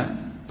Madinah,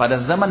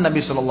 pada zaman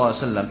Nabi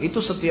SAW,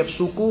 itu setiap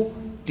suku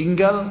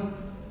tinggal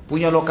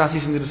punya lokasi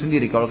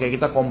sendiri-sendiri. Kalau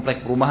kayak kita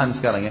komplek perumahan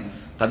sekarang ya.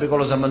 Tapi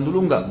kalau zaman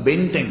dulu enggak,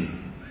 benteng.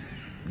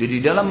 Jadi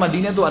di dalam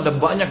Madinah itu ada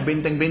banyak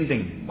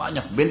benteng-benteng.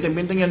 Banyak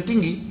benteng-benteng yang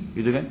tinggi,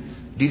 gitu kan.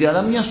 Di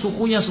dalamnya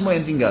sukunya semua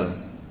yang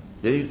tinggal.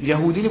 Jadi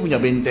Yahudi ini punya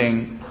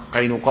benteng,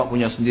 Qainuqa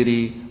punya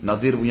sendiri,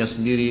 Nadir punya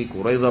sendiri,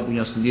 Quraidah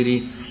punya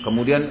sendiri.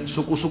 Kemudian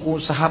suku-suku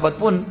sahabat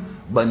pun,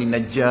 Bani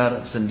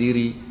Najjar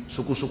sendiri.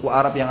 Suku-suku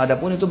Arab yang ada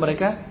pun itu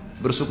mereka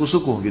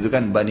bersuku-suku, gitu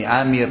kan. Bani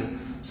Amir.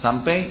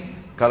 Sampai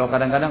kalau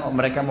kadang-kadang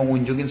mereka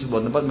mengunjungi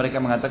sebuah tempat,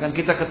 mereka mengatakan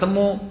kita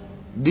ketemu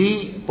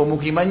di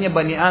pemukimannya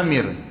Bani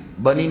Amir,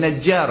 Bani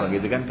Najjar,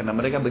 gitu kan, karena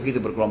mereka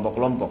begitu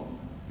berkelompok-kelompok.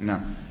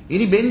 Nah,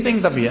 ini benteng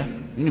tapi ya,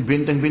 ini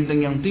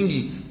benteng-benteng yang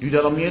tinggi. Di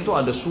dalamnya itu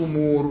ada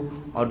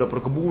sumur, ada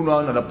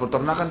perkebunan, ada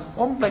peternakan,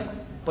 komplek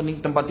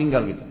tempat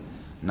tinggal gitu.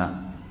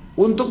 Nah,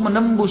 untuk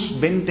menembus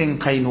benteng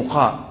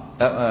Qainuqa,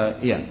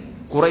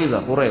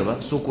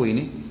 Quraidah, suku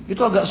ini, itu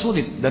agak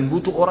sulit dan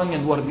butuh orang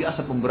yang luar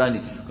biasa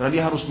pemberani. Karena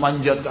dia harus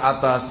manjat ke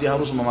atas, dia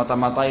harus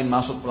memata-matain,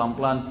 masuk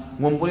pelan-pelan,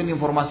 ngumpulin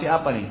informasi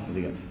apa nih, gitu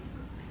kan.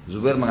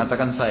 Zubair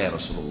mengatakan, saya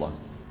Rasulullah.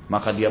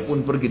 Maka dia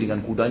pun pergi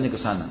dengan kudanya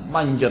ke sana,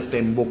 manjat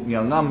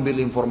temboknya,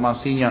 ngambil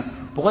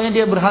informasinya. Pokoknya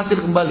dia berhasil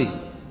kembali.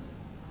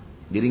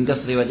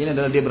 Diringkas riwayat ini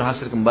adalah dia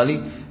berhasil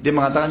kembali. Dia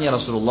mengatakan, ya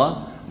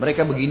Rasulullah,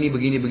 mereka begini,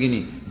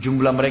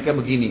 jumlah mereka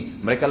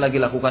begini, mereka lagi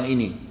lakukan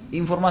ini.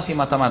 Informasi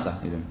mata-mata.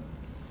 Gitu.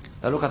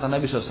 Lalu kata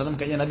Nabi SAW,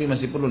 kayaknya Nabi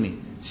masih perlu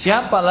nih.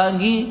 Siapa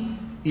lagi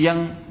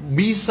yang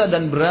bisa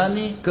dan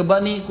berani ke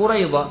Bani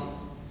Quraidah?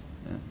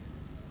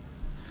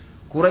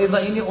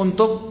 Quraidah ini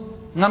untuk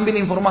ngambil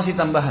informasi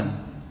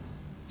tambahan.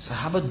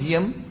 Sahabat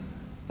diam.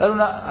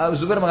 Lalu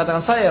Zubair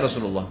mengatakan, saya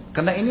Rasulullah.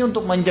 Karena ini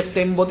untuk manjat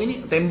tembok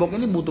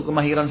ini butuh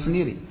kemahiran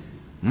sendiri.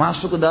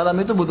 Masuk ke dalam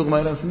itu butuh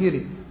kemahiran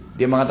sendiri.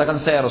 Dia mengatakan,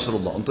 saya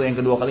Rasulullah. Untuk yang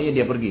kedua kalinya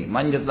dia pergi,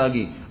 manjat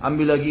lagi,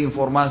 ambil lagi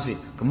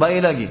informasi, kembali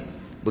lagi.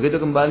 Begitu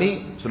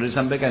kembali sudah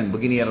disampaikan,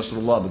 begini ya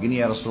Rasulullah,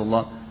 begini ya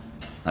Rasulullah.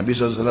 Nabi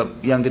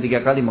SAW yang ketiga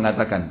kali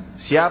mengatakan,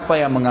 siapa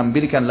yang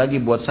mengambilkan lagi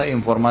buat saya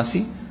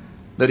informasi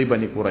dari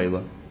Bani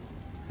Quraidah?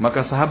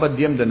 Maka sahabat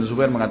diam dan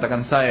Zubair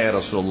mengatakan, saya ya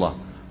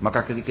Rasulullah.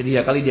 Maka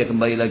ketiga kali dia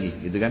kembali lagi,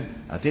 gitu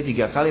kan?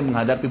 Artinya 3 kali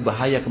menghadapi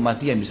bahaya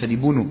kematian, bisa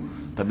dibunuh.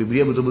 Tapi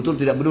dia betul-betul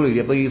tidak peduli.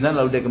 Dia pergi ke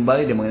sana, lalu dia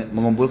kembali, dia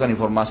mengumpulkan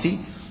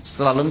informasi.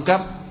 Setelah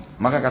lengkap,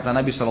 maka kata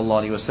Nabi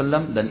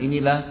SAW, dan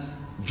inilah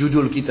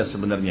judul kita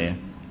sebenarnya ya.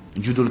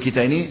 Judul kita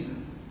ini,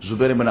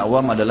 Zubair bin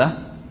Awam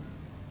adalah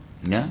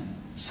ya,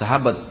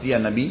 sahabat setia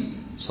Nabi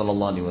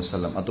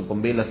SAW atau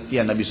pembela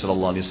setia Nabi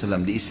SAW.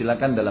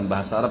 Diistilahkan dalam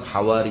bahasa Arab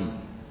hawari.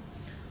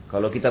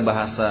 Kalau kita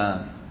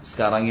bahasa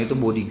sekarang itu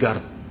bodyguard,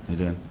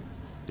 gitu kan.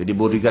 Jadi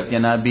bodyguardnya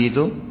Nabi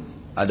itu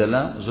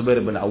adalah Zubair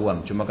bin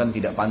Awam. Cuma kan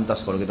tidak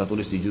pantas kalau kita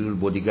tulis di judul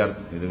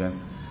bodyguard, gitu kan.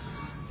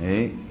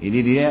 Ini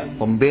dia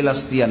pembela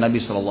setia Nabi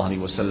SAW,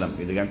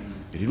 gitu kan.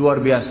 Jadi luar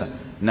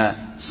biasa.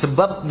 Nah,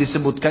 sebab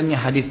disebutkannya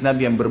hadis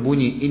Nabi yang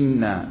berbunyi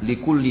inna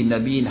likulli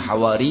nabiyyin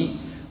hawari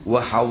wa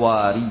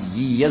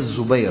hawariyyiz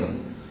Zubair.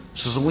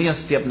 Sesungguhnya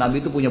setiap nabi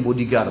itu punya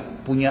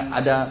bodyguard,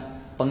 ada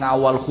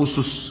pengawal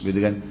khusus,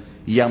 gitu kan.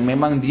 Yang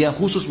memang dia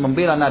khusus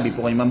membela Nabi,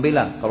 pokoknya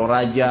membela. Kalau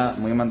raja,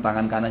 memang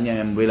tangan kanannya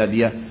yang membela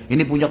dia.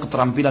 Ini punya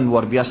keterampilan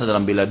luar biasa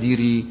dalam bela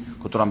diri,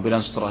 keterampilan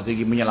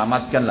strategi,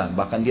 menyelamatkan lah.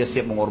 Bahkan dia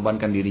siap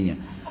mengorbankan dirinya.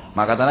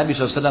 Maka kata Nabi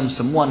SAW,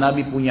 semua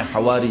Nabi punya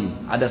hawari.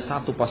 Ada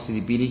satu pasti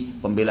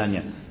dipilih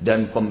pembelanya.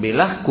 Dan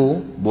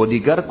pembelahku,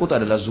 bodyguardku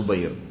adalah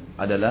Zubair.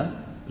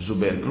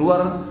 Keluar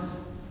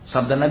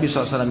sabda Nabi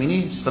SAW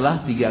ini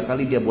setelah 3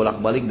 kali dia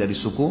bolak-balik dari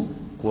suku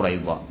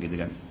Quraidah, gitu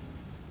kan.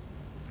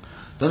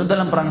 Tentu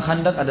dalam perang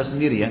Khandaq ada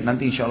sendiri ya.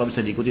 Nanti insya Allah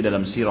bisa diikuti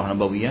dalam Sirah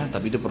Nabawiyah.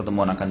 Tapi itu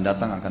pertemuan akan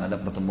datang. Akan ada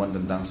pertemuan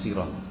tentang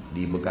Sirah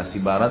di Bekasi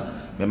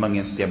Barat. Memang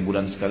yang setiap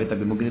bulan sekali.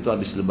 Tapi mungkin itu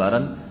habis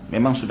Lebaran.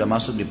 Memang sudah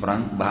masuk di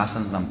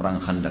bahasan tentang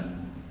perang Khandaq.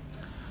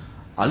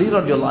 Ali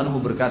radhiyallahu anhu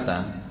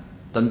berkata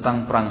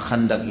tentang perang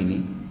Khandaq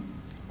ini.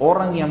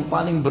 Orang yang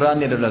paling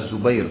berani adalah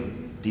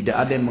Zubair. Tidak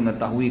ada yang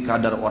mengetahui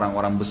kadar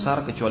orang-orang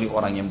besar kecuali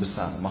orang yang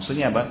besar.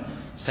 Maksudnya apa?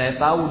 Saya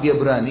tahu dia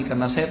berani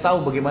karena saya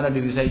tahu bagaimana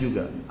diri saya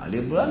juga.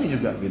 Dia berani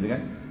juga, gitu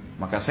kan?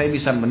 Maka saya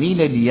bisa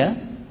menilai dia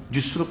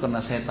justru karena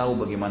saya tahu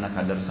bagaimana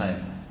kadar saya.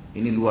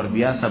 Ini luar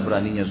biasa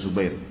beraninya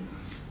Zubair.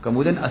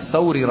 Kemudian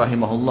Ats-Tsauri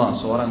rahimahullah,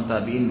 seorang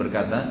tabi'in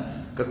berkata,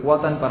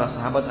 kekuatan para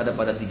sahabat ada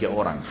pada 3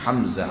 orang,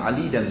 Hamzah,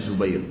 Ali dan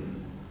Zubair.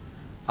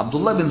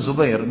 Abdullah bin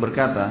Zubair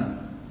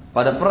berkata,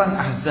 pada perang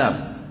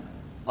Ahzab,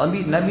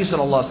 Nabi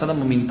SAW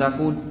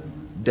memintaku,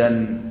 dan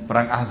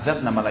perang Ahzab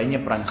nama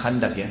lainnya perang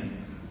Khandak ya.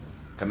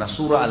 Karena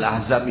surah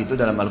Al-Ahzab itu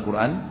dalam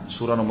Al-Quran,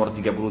 surah nomor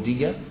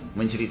 33,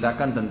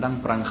 menceritakan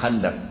tentang perang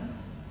Khandak.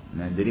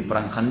 Nah, jadi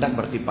perang Khandak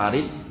berarti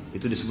parit,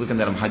 itu disebutkan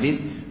dalam hadis.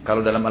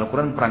 Kalau dalam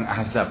Al-Quran perang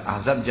Ahzab,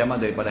 Ahzab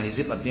jamak daripada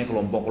hizib, artinya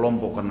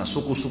kelompok-kelompok, karena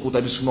suku-suku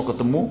tadi semua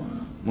ketemu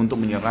untuk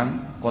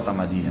menyerang kota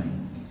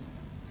Madinah.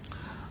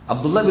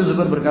 Abdullah bin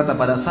Zubair berkata,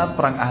 pada saat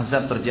perang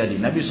Ahzab terjadi,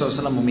 Nabi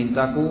SAW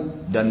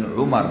memintaku dan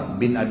Umar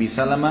bin Abi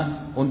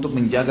Salamah untuk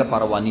menjaga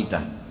para wanita.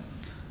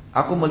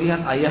 Aku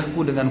melihat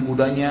ayahku dengan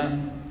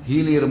kudanya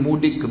hilir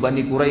mudik ke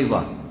Bani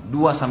Quraidah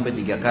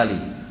 2-3 kali.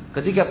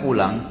 Ketika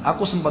pulang,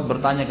 aku sempat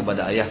bertanya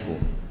kepada ayahku,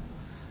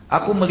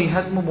 aku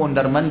melihatmu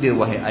mondar-mandir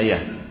wahai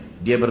ayah.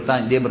 Dia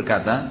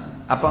berkata,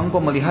 apa engkau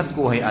melihatku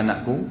wahai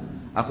anakku?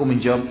 Aku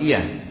menjawab,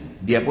 iya.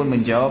 Dia pun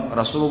menjawab,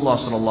 Rasulullah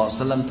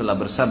SAW telah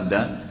bersabda,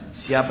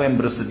 siapa yang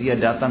bersedia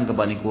datang ke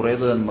Bani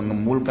Quraidah dan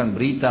mengemulkan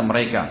berita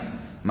mereka,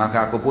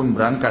 maka aku pun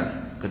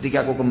berangkat.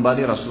 Ketika aku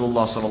kembali,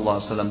 Rasulullah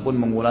SAW pun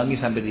mengulangi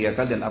sampai 3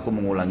 kali dan aku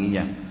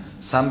mengulanginya.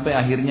 Sampai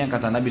akhirnya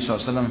kata Nabi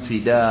SAW,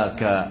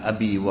 fidaka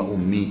abi wa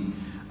ummi,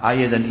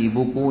 ayah dan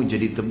ibuku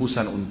jadi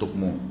tebusan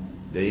untukmu.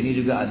 Dan ini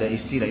juga ada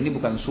istilah, ini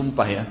bukan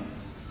sumpah ya.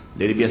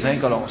 Jadi biasanya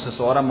kalau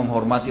seseorang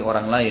menghormati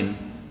orang lain,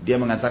 dia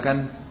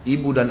mengatakan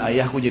ibu dan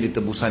ayahku jadi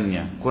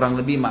tebusannya. Kurang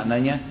lebih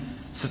maknanya,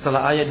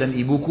 setelah ayah dan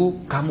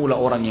ibuku, kamulah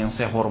orang yang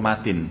saya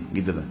hormatin,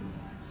 gitu loh.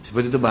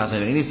 Seperti itu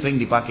bahasanya. Ini sering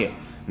dipakai.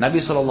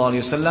 Nabi SAW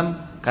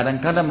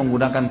kadang-kadang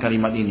menggunakan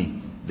kalimat ini,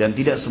 dan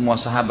tidak semua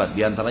sahabat.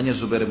 Di antaranya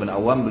Zubair bin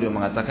Awam, beliau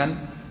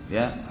mengatakan,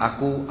 ya,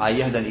 aku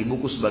ayah dan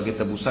ibuku sebagai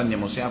tebusannya.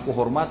 Maksudnya aku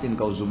hormatin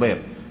kau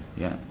Zubair.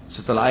 Ya,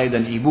 setelah ayah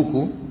dan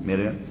ibuku,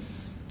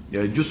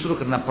 ya, justru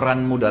karena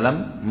peranmu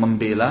dalam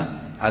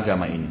membela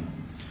agama ini.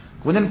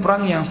 Kemudian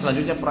perang yang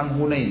selanjutnya perang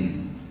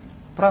Hunain.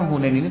 Perang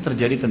Hunain ini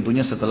terjadi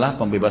tentunya setelah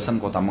pembebasan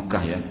kota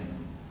Mekah ya.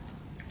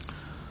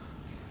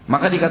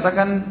 Maka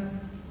dikatakan,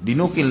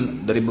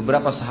 dinukil dari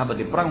beberapa sahabat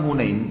di perang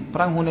Hunain.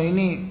 Perang Hunain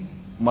ini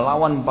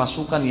melawan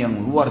pasukan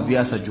yang luar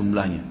biasa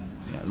jumlahnya.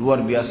 Ya,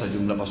 luar biasa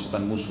jumlah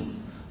pasukan musuh.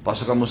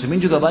 Pasukan muslimin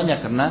juga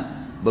banyak karena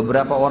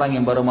beberapa orang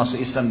yang baru masuk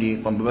Islam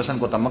di pembebasan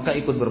kota Mekah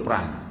ikut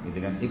berperang,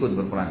 gitu kan? Ikut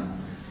berperang.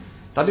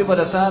 Tapi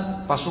pada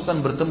saat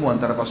pasukan bertemu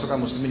antara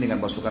pasukan muslimin dengan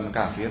pasukan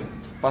kafir,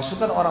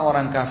 pasukan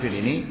orang-orang kafir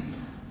ini,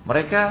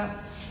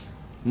 mereka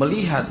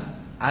melihat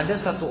ada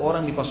satu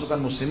orang di pasukan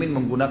muslimin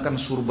menggunakan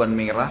surban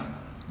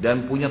merah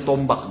dan punya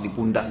tombak di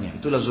pundaknya.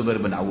 Itulah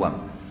Zubair bin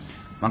Awam.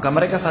 Maka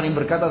mereka saling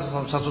berkata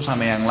satu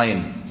sama yang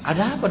lain,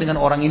 ada apa dengan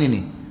orang ini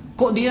nih?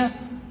 Kok dia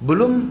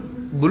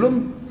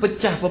belum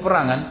pecah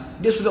peperangan,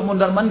 dia sudah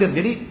mondar-mandir.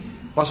 Jadi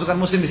pasukan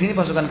muslim di sini,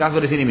 pasukan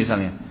kafir di sini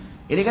misalnya.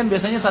 Ini kan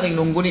biasanya saling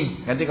nunggu nih.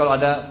 Nanti kalau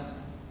ada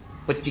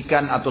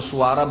pecikan atau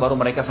suara baru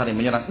mereka saling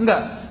menyerang.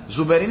 Enggak.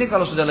 Zubair ini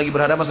kalau sudah lagi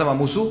berhadapan sama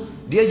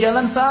musuh, dia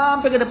jalan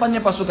sampai ke depannya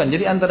pasukan.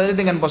 Jadi antara dia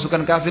dengan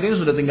pasukan kafir ini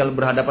sudah tinggal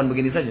berhadapan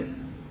begini saja.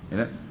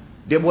 Ya.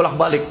 Dia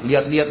bolak-balik,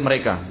 lihat-lihat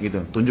mereka,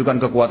 gitu. Tunjukkan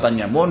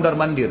kekuatannya,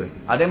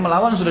 mondar-mandir. Ada yang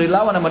melawan, sudah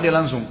dilawan sama dia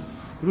langsung.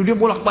 Lalu dia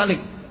bolak-balik.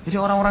 Jadi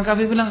orang-orang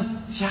kafir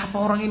bilang, siapa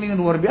orang ini yang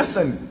luar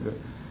biasa nih?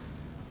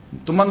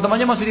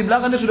 Teman-temannya masih di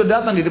belakang, dia sudah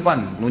datang di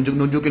depan,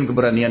 nunjukin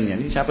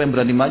keberaniannya. Ini siapa yang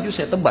berani maju,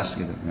 saya tebas,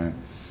 gitu. Nah,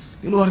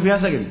 ini luar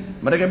biasa gitu.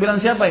 Mereka bilang,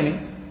 siapa ini?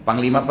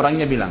 Panglima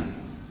perangnya bilang,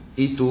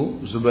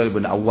 itu Zubair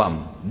bin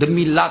Awam.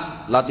 Demi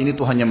Lat, Lat ini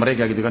Tuhannya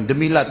mereka, gitu kan.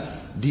 Demi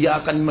Lat,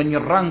 dia akan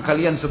menyerang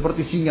kalian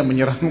seperti singa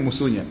menyerang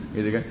musuhnya,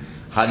 gitu kan.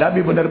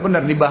 Hadapi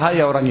benar-benar, ini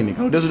bahaya orang ini.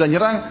 Kalau dia sudah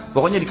nyerang,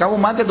 pokoknya di kamu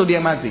mati atau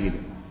dia mati, gitu.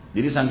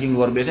 Jadi saking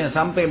luar biasanya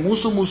sampai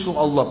musuh-musuh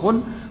Allah pun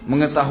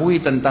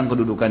mengetahui tentang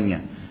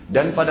kedudukannya.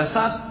 Dan pada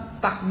saat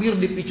takbir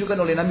dipicukan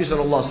oleh Nabi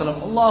SAW,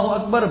 Allahu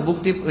Akbar,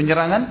 bukti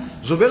penyerangan,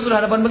 Zubair sudah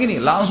hadapan begini,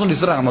 langsung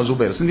diserang sama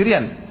Zubair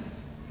sendirian.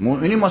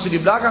 Ini masih di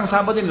belakang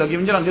sahabat ini lagi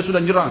menyerang, dia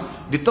sudah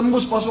menyerang,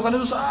 ditembus pasukan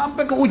itu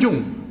sampai ke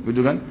ujung,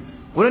 gitu kan.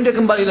 Kemudian dia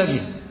kembali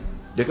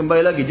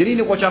lagi, jadi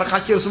ini kocar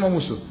kacir semua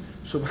musuh.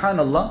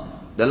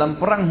 Subhanallah, dalam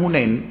perang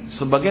Hunain,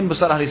 sebagian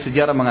besar ahli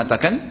sejarah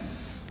mengatakan,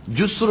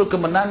 justru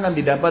kemenangan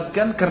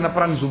didapatkan karena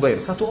perang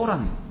Zubair, satu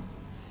orang.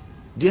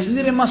 Dia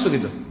sendiri yang masuk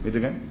gitu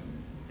kan.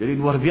 Jadi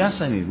luar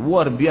biasa nih,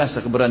 luar biasa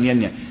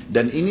keberaniannya.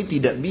 Dan ini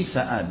tidak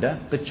bisa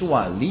ada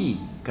kecuali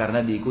karena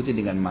diikuti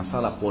dengan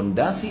masalah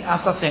pondasi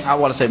asas yang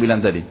awal saya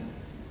bilang tadi.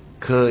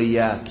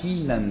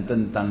 Keyakinan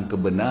tentang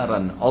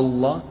kebenaran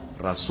Allah,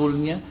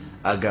 Rasulnya,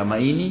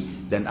 agama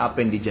ini, dan apa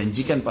yang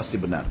dijanjikan pasti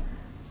benar.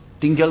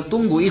 Tinggal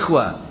tunggu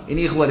ikhwah.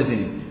 Ini ikhwah di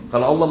sini.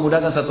 Kalau Allah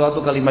mudahkan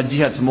satu kalimat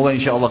jihad, semoga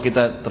insya Allah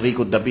kita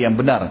terikut, tapi yang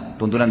benar,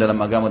 tuntunan dalam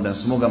agama, dan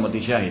semoga mati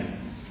syahid.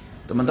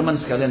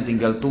 Teman-teman sekalian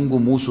tinggal tunggu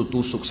musuh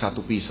tusuk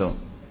satu pisau,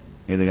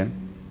 gitu kan?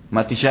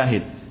 Mati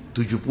syahid,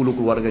 70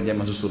 keluarga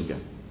jangan masuk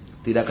surga.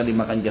 Tidak akan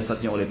dimakan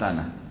jasadnya oleh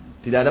tanah.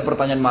 Tidak ada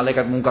pertanyaan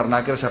malaikat mungkar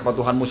nakir, siapa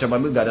Tuhanmu, siapa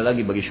Nabi, tidak ada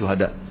lagi bagi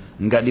syuhada.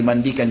 Enggak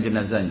dimandikan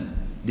jenazahnya.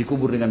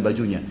 dikubur dengan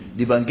bajunya.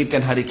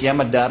 Dibangkitkan hari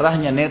kiamat,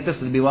 darahnya netes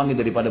lebih wangi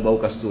daripada bau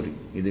kasturi,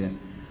 gitu kan.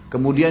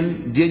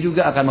 Kemudian dia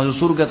juga akan masuk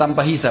surga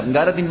tanpa hisab,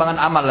 nggak ada timbangan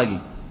amal lagi,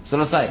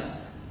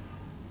 selesai.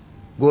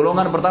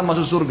 Golongan pertama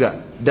masuk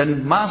surga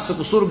dan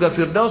masuk surga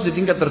Firdaus di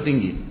tingkat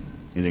tertinggi,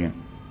 gitu kan.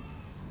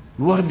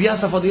 Luar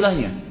biasa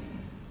fadilahnya,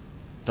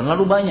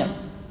 terlalu banyak.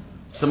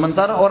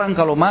 Sementara orang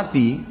kalau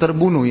mati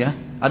terbunuh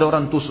ya, ada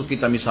orang tusuk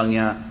kita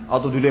misalnya,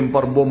 atau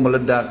dilempar bom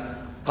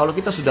meledak. Kalau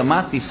kita sudah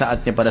mati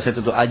saatnya pada saat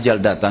itu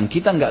ajal datang,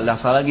 kita nggak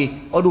rasa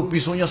lagi, aduh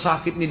pisaunya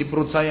sakit nih di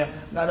perut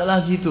saya, nggak ada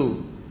lagi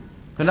itu.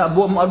 Kena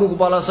bom, aduh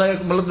kepala saya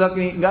meledak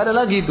nih, nggak ada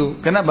lagi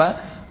itu. Kenapa?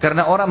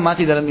 Karena orang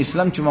mati dalam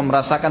Islam cuma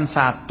merasakan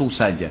satu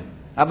saja.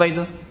 Apa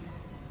itu?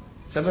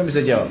 Siapa yang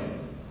bisa jawab?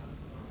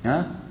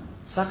 Hah?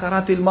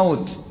 Sakaratil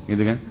maut,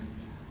 gitu kan?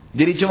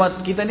 Jadi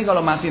cuma kita ini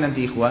kalau mati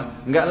nanti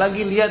ikhwah, nggak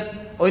lagi lihat,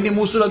 oh ini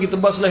musuh lagi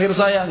tebas leher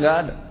saya, nggak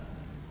ada.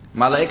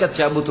 Malaikat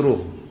cabut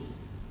ruh.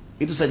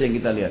 Itu saja yang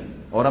kita lihat.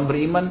 Orang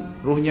beriman,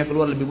 ruhnya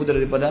keluar lebih mudah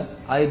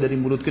daripada air dari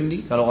mulut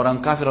kendi. Kalau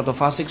orang kafir atau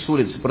fasik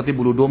sulit, seperti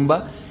bulu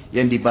domba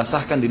yang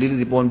dibasahkan, dililit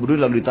di pohon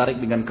berduri lalu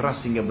ditarik dengan keras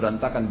sehingga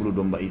berantakan bulu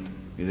domba itu,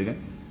 gitu kan?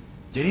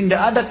 Jadi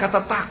tidak ada kata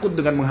takut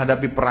dengan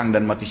menghadapi perang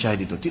dan mati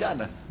syahid itu, tidak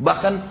ada.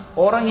 Bahkan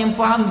orang yang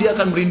faham dia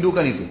akan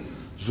merindukan itu.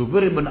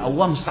 Zubair bin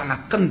Awam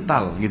sangat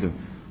kental, gitu.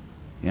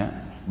 Ya,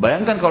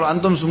 bayangkan kalau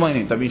antum semua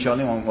ini, tapi insya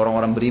Allah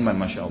orang-orang beriman,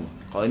 masya Allah.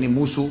 Kalau ini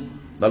musuh,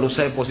 lalu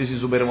saya posisi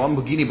Zubair bin Awam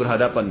begini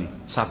berhadapan nih,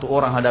 satu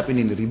orang hadapin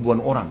ini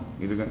ribuan orang,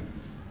 gitu kan?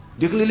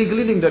 Dia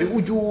keliling-keliling dari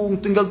ujung,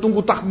 tinggal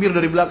tunggu takbir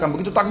dari belakang.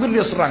 Begitu takbir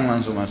dia serang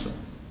langsung masuk,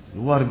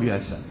 luar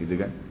biasa, gitu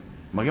kan?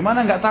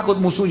 Bagaimana nggak takut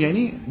musuhnya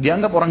ini?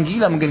 Dianggap orang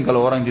gila mungkin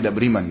kalau orang tidak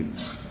beriman, gitu.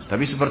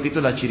 Tapi seperti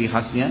itulah ciri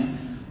khasnya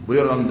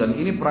beliau. Dan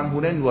ini perang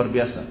Hunain luar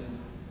biasa.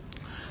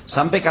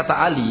 Sampai kata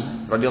Ali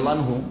radhiyallahu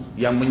anhu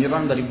yang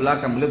menyerang dari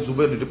belakang melihat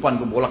Zubair di depan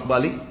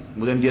berbolak-balik,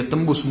 kemudian dia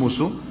tembus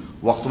musuh.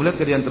 Waktu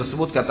melihat kejadian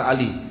tersebut kata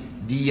Ali,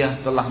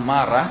 dia telah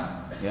marah,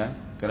 ya,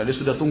 karena dia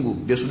sudah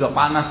tunggu, dia sudah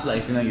panas lah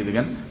istilahnya gitu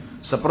kan,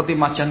 seperti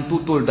macan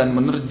tutul dan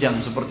menerjang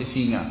seperti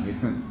singa.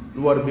 Gitu.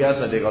 Luar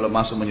biasa dia kalau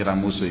masuk menyerang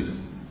musuh itu.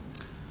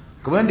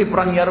 Kemudian di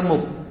perang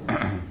Yarmuk,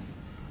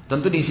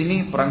 tentu di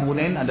sini perang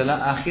Hunain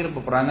adalah akhir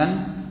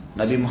peperangan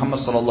Nabi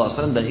Muhammad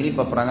SAW, dan ini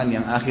peperangan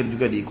yang akhir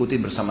juga diikuti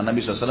bersama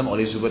Nabi SAW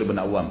oleh Zubair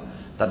bin Awam.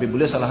 Tapi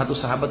beliau salah satu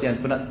sahabat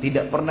yang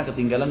tidak pernah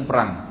ketinggalan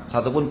perang,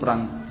 satupun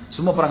perang,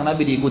 semua perang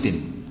Nabi diikutin.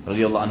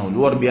 Radhiyallahu anhu,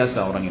 luar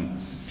biasa orang ini.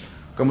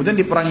 Kemudian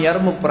di perang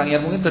Yarmuk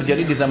ini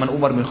terjadi di zaman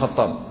Umar bin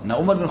Khattab.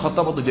 Nah, Umar bin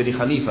Khattab waktu jadi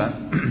khalifah,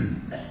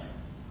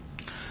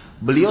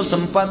 beliau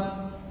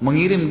sempat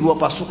mengirim dua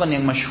pasukan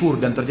yang masyhur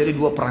dan terjadi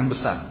dua perang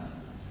besar.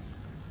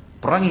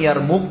 Perang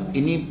Yarmuk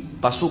ini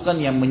pasukan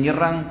yang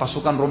menyerang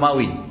pasukan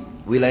Romawi,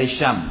 wilayah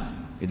Syam,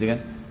 gitu kan.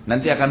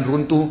 Nanti akan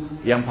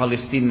runtuh yang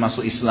Palestina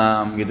masuk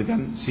Islam, gitu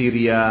kan.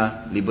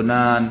 Syria,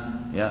 Lebanon,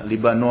 ya,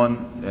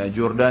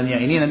 Jordania.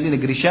 Ini nanti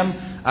negeri Syam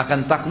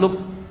akan takluk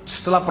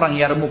setelah perang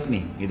Yarmuk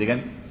nih, gitu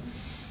kan.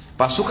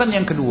 Pasukan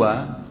yang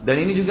kedua, dan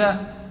ini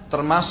juga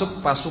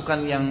termasuk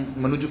pasukan yang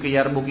menuju ke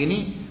Yarmuk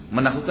ini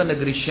menaklukkan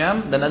negeri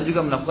Syam dan ada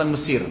juga menaklukkan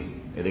Mesir,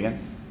 gitu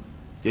kan.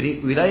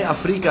 Jadi wilayah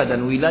Afrika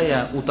dan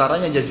wilayah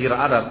utaranya Jazirah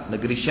Arab,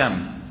 negeri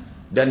Syam.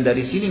 Dan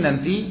dari sini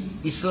nanti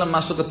Islam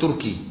masuk ke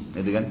Turki,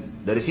 gitu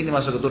kan? Dari sini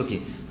masuk ke Turki.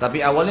 Tapi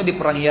awalnya di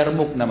perang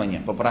Yarmuk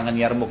namanya, peperangan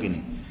Yarmuk ini.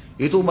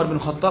 Itu Umar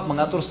bin Khattab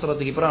mengatur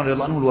strategi perang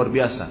radhiyallahu anhu luar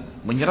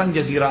biasa. Menyerang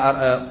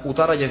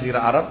utara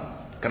Jazirah Arab,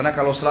 karena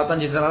kalau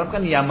selatan Jazirah Arab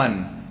kan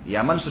Yaman.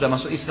 Yaman sudah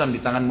masuk Islam di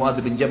tangan Muadz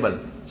bin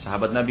Jabal,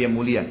 sahabat Nabi yang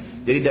mulia.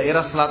 Jadi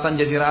daerah selatan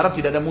Jazirah Arab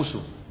tidak ada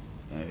musuh,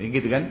 ya,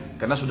 gitu kan?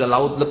 Karena sudah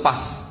laut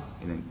lepas.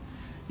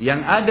 Yang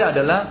ada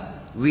adalah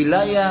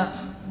wilayah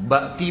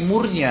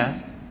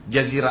timurnya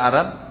Jazirah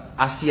Arab,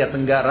 Asia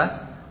Tenggara,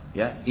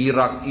 ya,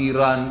 Irak,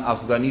 Iran,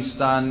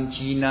 Afghanistan,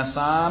 Cina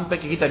sampai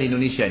ke kita di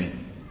Indonesia ini,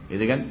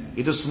 gitu kan?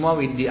 Itu semua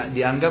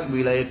dianggap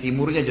wilayah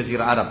timurnya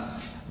Jazirah Arab,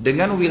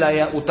 dengan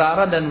wilayah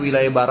utara dan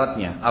wilayah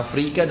baratnya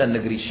Afrika dan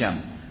negeri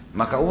Syam.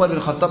 Maka Umar bin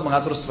Khattab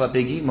mengatur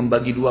strategi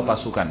membagi dua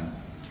pasukan.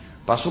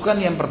 Pasukan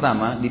yang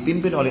pertama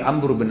dipimpin oleh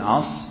Amr bin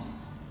As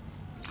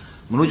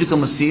menuju ke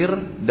Mesir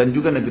dan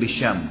juga negeri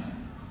Syam,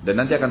 dan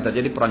nanti akan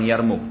terjadi perang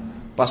Yarmuk.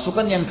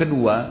 Pasukan yang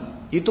kedua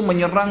itu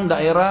menyerang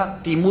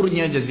daerah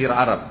timurnya Jazirah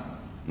Arab,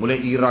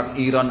 mulai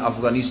Irak, Iran,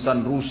 Afghanistan,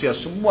 Rusia,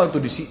 semua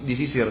itu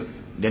disisir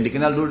dan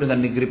dikenal dulu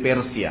dengan negeri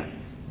Persia.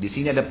 Di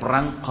sini ada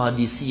perang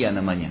Qadisiyah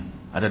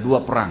namanya. Ada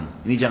dua perang.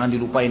 Ini jangan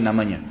dilupain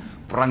namanya.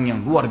 Perang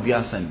yang luar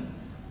biasa nih.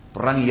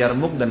 Perang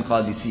Yarmuk dan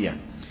Qadisiyah.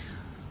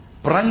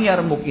 Perang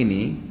Yarmuk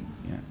ini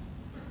ya,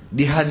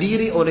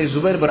 dihadiri oleh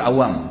Zubair bin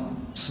Awam.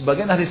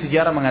 Sebagian ahli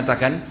sejarah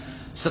mengatakan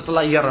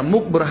setelah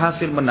Yarmuk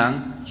berhasil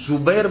menang,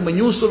 Zubair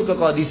menyusul ke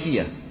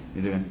Qadisiyah,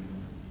 gitu kan.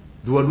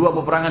 Dua-dua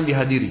peperangan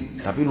dihadiri,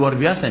 tapi luar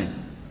biasa nih.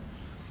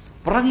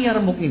 Perang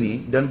Yarmuk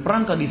ini dan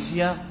perang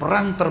Qadisiyah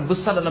perang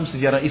terbesar dalam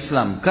sejarah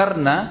Islam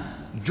karena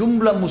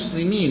jumlah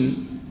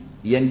muslimin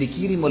yang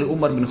dikirim oleh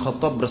Umar bin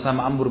Khattab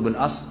bersama Amr bin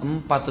As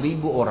 4.000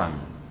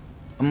 orang.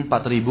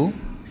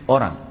 4.000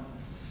 orang.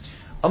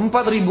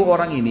 4.000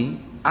 orang ini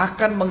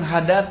akan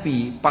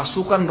menghadapi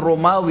pasukan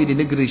Romawi di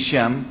negeri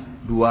Syam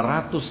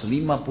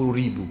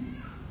 250.000.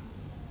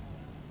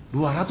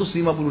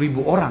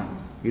 250.000 orang,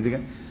 gitu kan?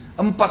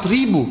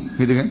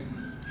 4.000, gitu kan?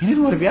 Ini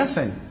luar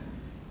biasa nih.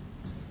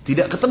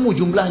 Tidak ketemu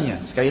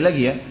jumlahnya. Sekali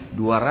lagi ya,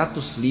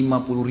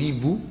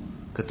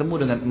 250.000 ketemu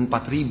dengan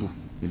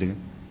 4.000, gitu kan?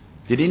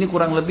 Jadi ini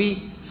kurang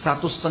lebih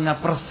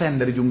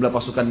 1,5% dari jumlah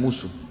pasukan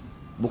musuh.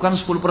 Bukan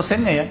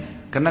 10%-nya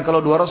ya. Karena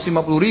kalau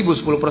 250.000,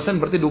 10%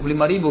 berarti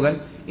 25.000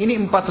 kan? Ini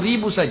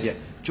 4.000 saja.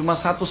 Cuma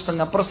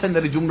 1,5%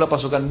 dari jumlah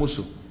pasukan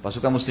musuh,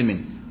 pasukan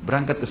muslimin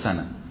berangkat ke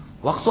sana.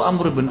 Waktu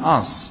Amr bin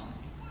As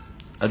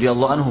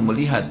radhiyallahu anhu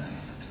melihat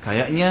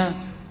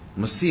kayaknya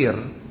Mesir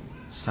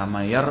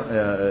sama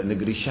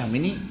negeri Syam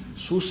ini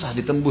susah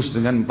ditembus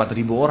dengan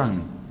 4.000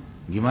 orang.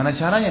 Gimana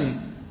caranya nih?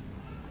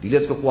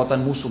 Dilihat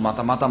kekuatan musuh,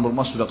 mata-mata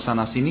bermas sudah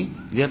kesana sini,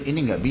 lihat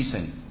ini nggak bisa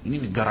nih. Ini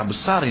negara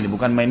besar ini,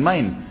 bukan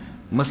main-main.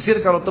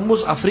 Mesir kalau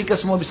tembus, Afrika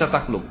semua bisa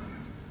takluk.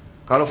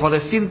 Kalau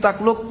Palestina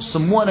takluk,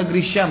 semua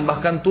negeri Syam,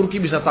 bahkan Turki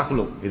bisa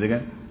takluk, gitu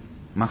kan?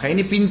 Maka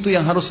ini pintu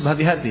yang harus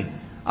berhati-hati.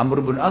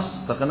 Amr bin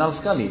As terkenal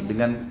sekali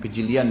dengan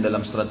kejelian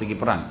dalam strategi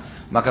perang.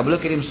 Maka beliau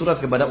kirim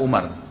surat kepada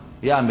Umar.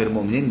 Ya Amir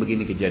Mu'minin,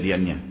 begini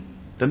kejadiannya.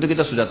 Tentu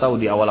kita sudah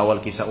tahu di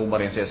awal-awal kisah Umar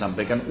yang saya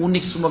sampaikan,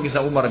 unik semua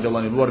kisah Umar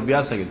radhiyallahu anhu, luar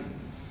biasa gitu.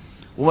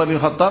 Umar bin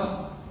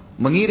Khattab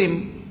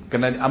mengirim,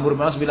 karena Amr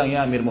bin As bilang,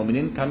 ya Amir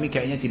Mu'minin, kami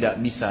kayaknya tidak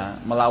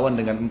bisa melawan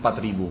dengan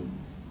 4.000.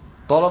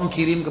 Tolong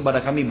kirim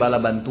kepada kami bala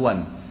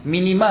bantuan.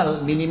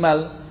 Minimal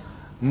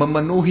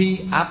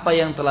memenuhi apa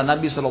yang telah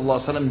Nabi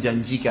SAW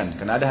janjikan.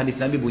 Karena ada hadis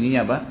Nabi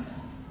bunyinya apa?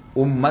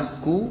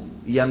 Umatku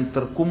yang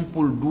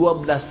terkumpul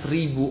 12.000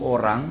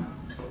 orang,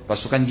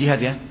 pasukan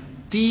jihad ya,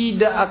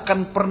 tidak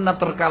akan pernah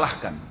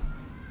terkalahkan.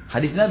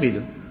 Hadis Nabi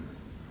itu.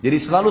 Jadi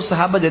selalu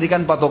sahabat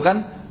jadikan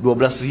patokan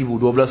 12.000.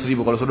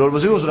 Kalau sudah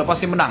 12.000 sudah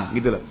pasti menang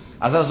gitu loh.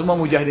 Asal semua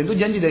mujahidin itu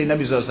janji dari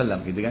Nabi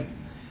SAW gitu kan.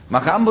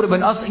 Maka Amr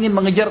bin As ingin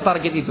mengejar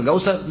target itu. Gak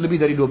usah lebih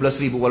dari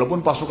 12.000.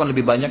 Walaupun pasukan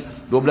lebih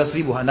banyak,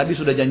 12.000. Nabi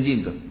sudah janji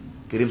itu.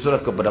 Kirim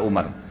surat kepada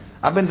Umar.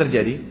 Apa yang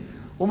terjadi?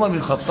 Umar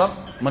bin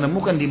Khattab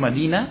menemukan di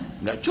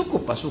Madinah gak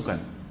cukup pasukan.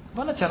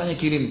 Mana caranya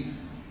kirim?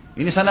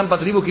 Ini sana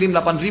 4.000, kirim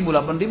 8.000.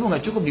 8.000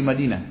 gak cukup di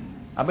Madinah.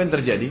 Apa yang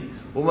terjadi?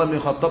 Umar bin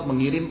Khattab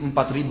mengirim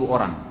 4.000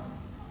 orang.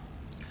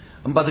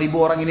 4.000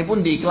 orang ini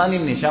pun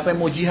diiklanin nih, siapa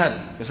yang mau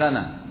jihad ke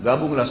sana?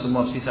 Gabunglah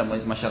semua sisa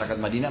masyarakat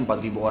Madinah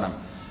 4.000 orang.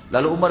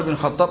 Lalu Umar bin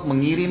Khattab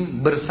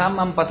mengirim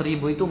bersama 4.000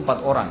 itu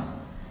 4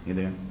 orang,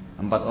 gitu kan?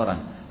 4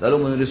 orang. Lalu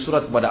menulis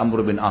surat kepada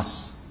Amr bin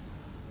As.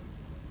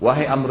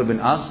 Wahai Amr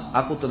bin As,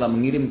 aku telah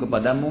mengirim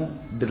kepadamu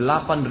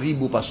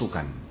 8.000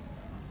 pasukan.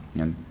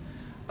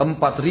 4.000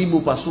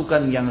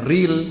 pasukan yang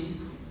real,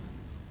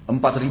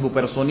 4.000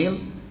 personil,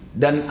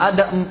 dan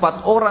ada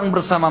 4 orang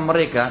bersama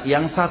mereka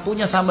yang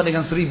satunya sama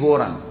dengan 1.000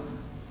 orang.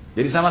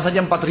 Jadi sama saja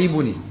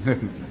 4.000 nih.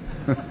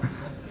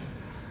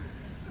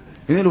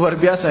 Ini luar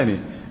biasa nih.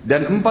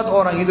 Dan 4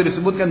 orang itu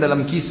disebutkan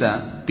dalam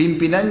kisah,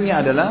 pimpinannya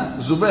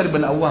adalah Zubair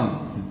bin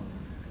Awam.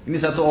 Ini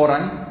satu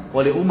orang,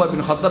 oleh Umar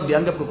bin Khattab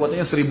dianggap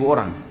kekuatannya 1.000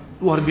 orang.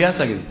 Luar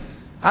biasa gitu.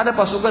 Ada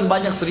pasukan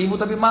banyak 1.000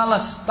 tapi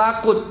malas,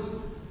 takut,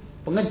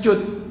 pengecut.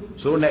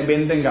 Suruh naik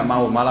benteng gak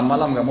mau,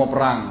 malam-malam gak mau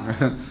perang.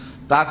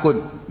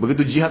 Takut,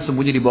 begitu jihad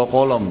sembunyi di bawah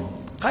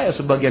kolom. Kayak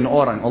sebagian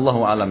orang,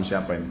 Allahu alam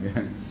siapa ini.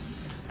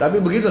 Tapi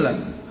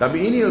begitulah. Tapi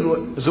ini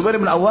Zubair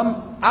bin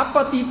Awam,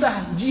 apa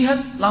titah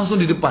jihad langsung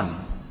di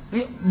depan.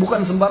 Ini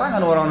bukan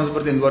sembarangan orang-orang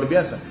seperti ini, luar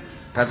biasa.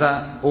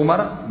 Kata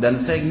Umar, dan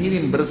saya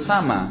ngirim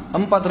bersama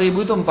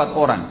 4.000 itu 4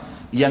 orang.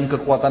 Yang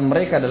kekuatan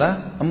mereka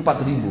adalah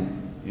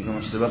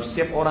 4.000. Sebab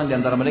setiap orang di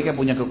antara mereka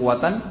punya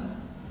kekuatan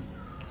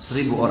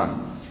 1.000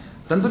 orang.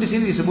 Tentu di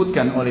sini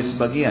disebutkan oleh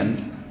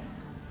sebagian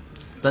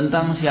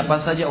tentang siapa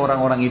saja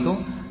orang-orang itu.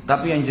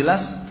 Tapi yang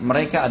jelas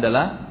mereka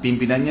adalah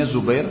pimpinannya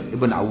Zubair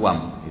ibn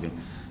Awam.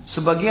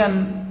 Sebagian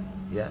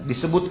ya,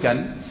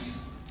 disebutkan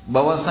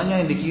bahwasanya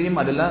yang dikirim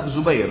adalah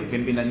Zubair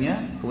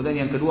pimpinannya,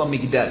 kemudian yang kedua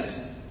Migdad.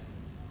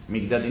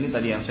 Migdad ini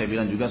tadi yang saya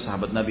bilang juga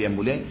sahabat Nabi yang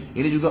mulia.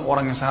 Ini juga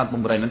orang yang sangat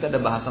pemberani. Nanti ada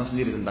bahasan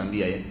sendiri tentang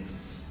dia ya.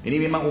 Ini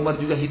memang Umar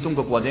juga hitung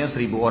kekuatannya 1.000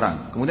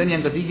 orang. Kemudian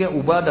yang ketiga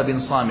Ubadah bin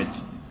Samit.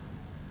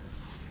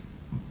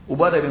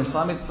 Ubadah bin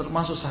Samit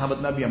termasuk sahabat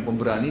Nabi yang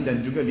pemberani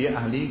dan juga dia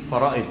ahli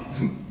faraid.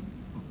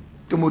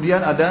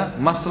 Kemudian ada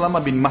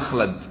Maslamah bin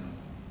Makhlad.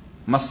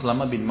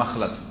 Maslamah bin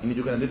Makhlad. Ini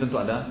juga nanti tentu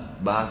ada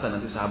bahasan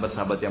nanti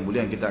sahabat-sahabat yang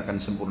mulia yang kita akan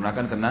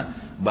sempurnakan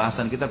karena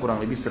bahasan kita kurang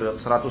lebih 100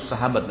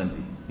 sahabat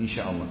nanti,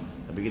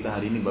 insyaallah. Tapi kita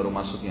hari ini baru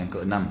masuk yang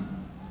ke-6.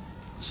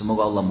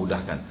 Semoga Allah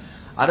mudahkan.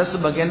 Ada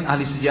sebagian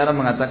ahli sejarah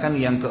mengatakan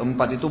yang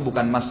keempat itu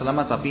bukan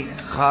Maslamah tapi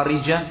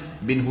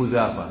Kharijah bin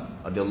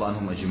Hudzafah radhiyallahu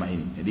anhum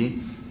ajma'in. Jadi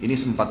ini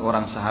 4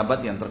 orang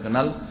sahabat yang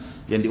terkenal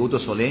yang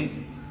diutus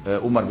oleh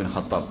Umar bin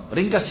Khattab.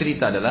 Ringkas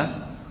cerita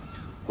adalah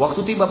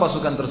waktu tiba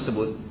pasukan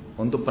tersebut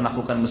untuk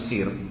penaklukan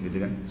Mesir, gitu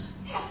kan?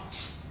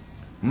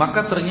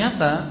 Maka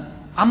ternyata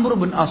Amr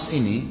bin As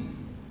ini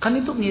kan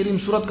itu ngirim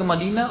surat ke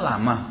Madinah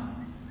lama.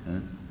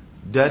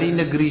 Dari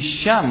negeri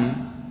Syam,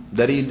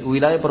 dari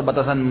wilayah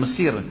perbatasan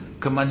Mesir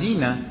ke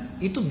Madinah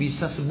itu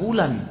bisa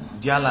sebulan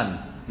jalan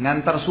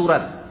ngantar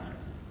surat.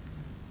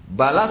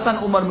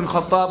 Balasan Umar bin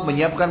Khattab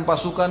menyiapkan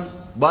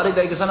pasukan balik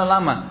dari ke sana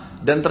lama.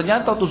 Dan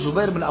ternyata waktu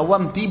Zubair bin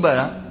Awam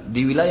tiba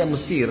di wilayah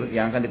Mesir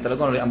yang akan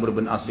ditelekan oleh Amr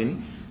bin As ini,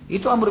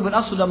 itu Amr bin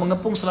As sudah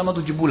mengepung selama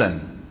 7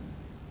 bulan.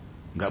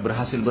 Nggak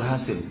berhasil.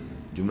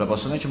 Jumlah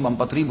pasukannya cuma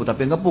 4.000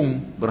 tapi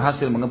ngepung,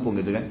 berhasil mengepung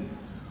gitu kan.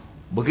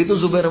 Begitu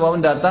Zubair bin Awam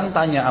datang,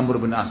 tanya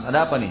Amr bin As,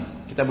 ada apa nih?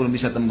 Kita belum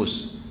bisa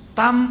tembus.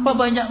 Tanpa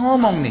banyak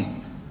ngomong nih,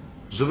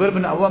 Zubair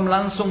bin Awam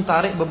langsung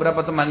tarik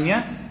beberapa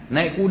temannya,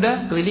 naik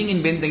kuda, kelilingin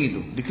benteng itu.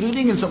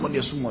 Dikelilingin sama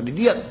dia semua,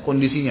 dilihat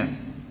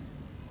kondisinya.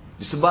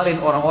 Disebarin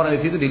orang-orang di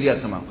situ,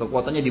 dilihat sama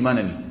kekuatannya di mana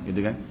nih,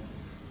 gitu kan?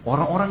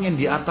 Orang-orang yang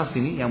di atas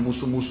ini, yang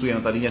musuh-musuh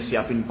yang tadinya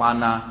siapin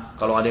panah,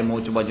 kalau ada yang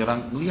mau coba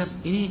nyerang, lihat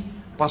ini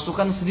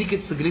pasukan sedikit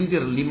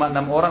segelintir,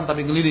 5-6 orang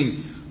tapi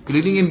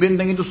kelilingin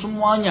benteng itu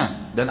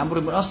semuanya. Dan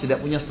Amr bin As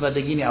tidak punya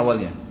strategi ini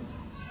awalnya.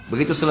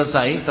 Begitu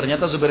selesai,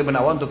 ternyata Zubair bin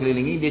Awam untuk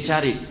kelilingi, dia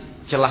cari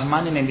celah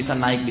mana yang bisa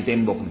naik di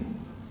tembok nih.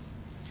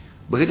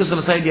 Begitu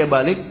selesai dia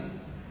balik,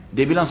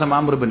 dia bilang sama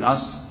Amr bin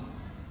As,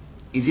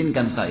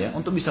 izinkan saya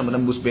untuk bisa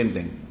menembus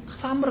benteng.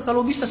 Kata Amr,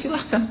 kalau bisa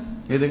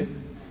silahkan, gitu kan?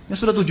 Ya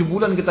sudah 7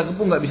 bulan kita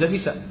kepung nggak bisa.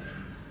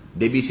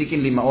 Dia bisikin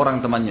 5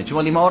 orang temannya,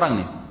 cuma 5 orang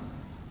nih.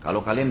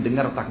 Kalau kalian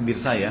dengar takbir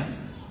saya,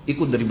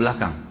 ikut dari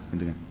belakang,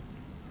 gitu kan?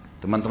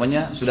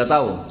 Teman-temannya sudah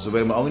tahu,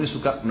 Zubair bin Awam ini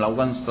suka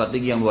melakukan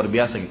strategi yang luar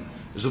biasa. Gitu.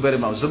 Zubair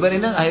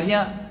ini akhirnya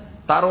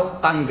taruh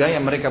tangga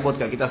yang mereka buat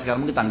kayak kita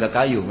sekarang mungkin tangga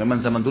kayu. Memang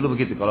zaman dulu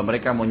begitu. Kalau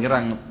mereka mau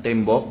nyerang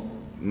tembok,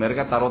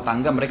 mereka taruh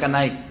tangga, mereka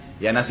naik.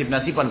 Ya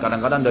nasib-nasiban,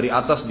 kadang-kadang dari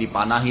atas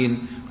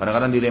dipanahin,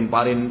 kadang-kadang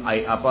dilemparin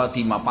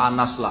timah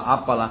panas lah,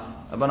 apalah,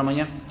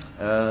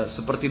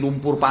 seperti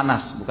lumpur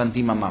panas, bukan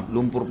timah,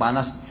 lumpur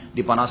panas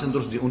dipanasin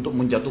terus untuk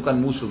menjatuhkan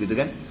musuh gitu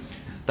kan.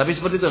 Tapi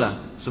seperti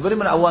itulah. Zubair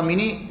bin Awam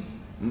ini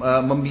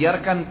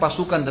membiarkan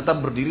pasukan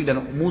tetap berdiri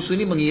dan musuh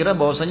ini mengira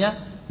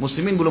bahwasanya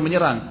muslimin belum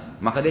menyerang,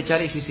 maka dia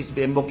cari sisi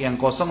tembok yang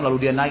kosong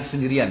lalu dia naik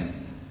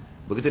sendirian.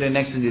 Begitu dia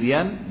naik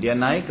sendirian, dia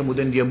naik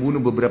kemudian dia bunuh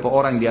beberapa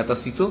orang di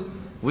atas itu.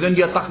 Kemudian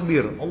dia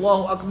takbir,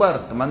 Allahu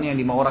Akbar. Temannya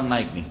yang 5 orang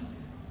naik nih.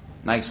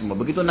 Naik semua.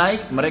 Begitu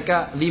naik,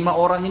 mereka 5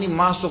 orang ini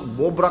masuk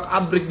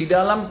bobrak-abrik di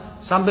dalam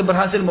sampai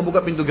berhasil membuka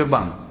pintu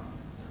gerbang.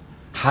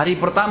 Hari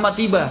pertama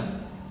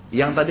tiba.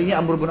 Yang tadinya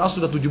Amr bin As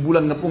sudah 7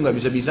 bulan ngepung gak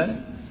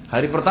bisa-bisa.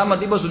 Hari pertama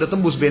tiba sudah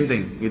tembus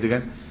benteng, gitu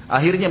kan.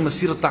 Akhirnya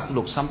Mesir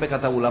takluk. Sampai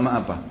kata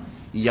ulama apa?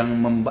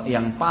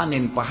 Yang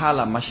panen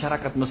pahala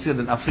masyarakat Mesir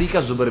dan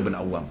Afrika Zubair bin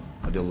Awam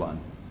radhiyallahu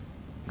anhu.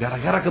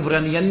 Gara-gara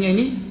keberaniannya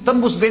ini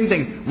tembus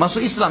benteng,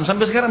 masuk Islam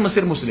sampai sekarang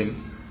Mesir Muslim.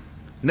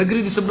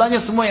 Negeri di sebelahnya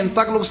semua yang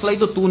takluk setelah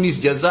itu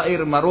Tunis, Jazair,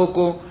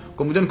 Maroko,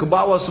 kemudian ke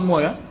bawah semua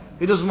ya.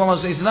 Itu semua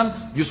masuk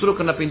Islam, justru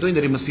kena pintunya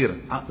dari Mesir.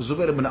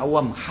 Zubair bin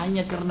Awam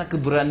hanya karena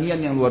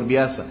keberanian yang luar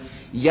biasa,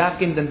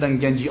 yakin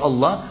tentang janji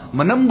Allah,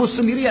 menembus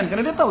sendirian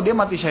karena dia tahu dia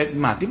mati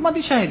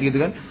syahid gitu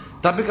kan.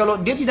 Tapi kalau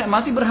dia tidak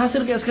mati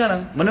berhasil kayak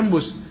sekarang,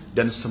 menembus.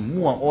 Dan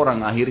semua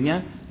orang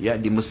akhirnya ya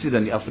di Mesir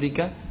dan di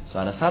Afrika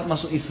pada saat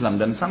masuk Islam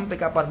dan sampai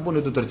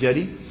kapanpun itu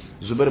terjadi,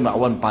 Zubair bin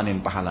Awam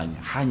panen pahalanya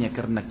hanya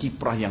karena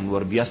kiprah yang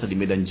luar biasa di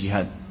medan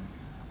jihad.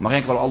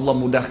 Makanya kalau Allah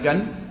mudahkan,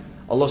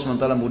 Allah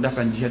SWT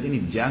mudahkan jihad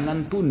ini,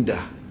 jangan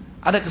tunda.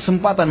 Ada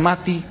kesempatan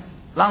mati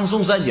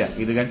langsung saja,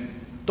 gitu kan?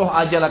 Toh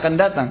ajal akan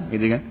datang,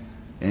 gitu kan?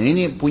 Dan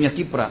ini punya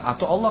kiprah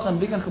atau Allah akan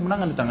berikan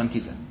kemenangan di tangan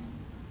kita.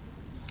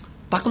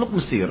 Takluk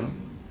Mesir.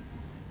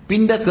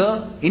 Pindah ke,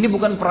 ini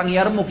bukan perang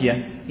Yarmuk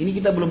ya. Ini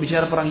kita belum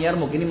bicara perang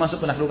Yarmuk, ini masuk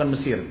penaklukan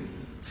Mesir.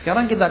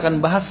 Sekarang kita akan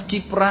bahas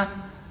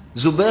kiprah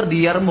Zubair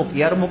di Yarmuk.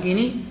 Yarmuk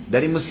ini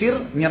dari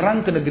Mesir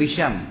nyerang ke negeri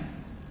Syam,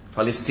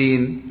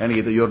 Palestina, kan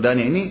gitu,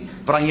 Yordania.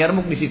 Ini perang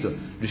Yarmuk di situ.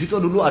 Di situ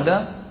dulu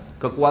ada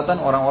kekuatan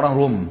orang-orang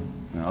Rom,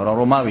 orang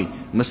Romawi.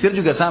 Mesir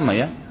juga sama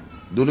ya.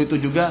 Dulu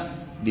itu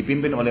juga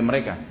dipimpin oleh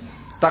mereka.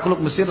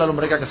 Takluk Mesir lalu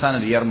mereka ke sana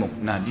di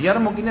Yarmuk. Nah, di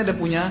Yarmuk ini ada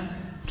punya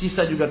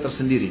kisah juga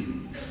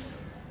tersendiri.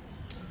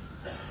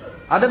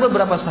 Ada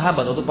beberapa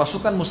sahabat atau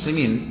pasukan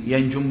muslimin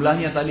yang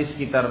jumlahnya tadi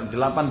sekitar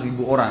 8.000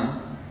 orang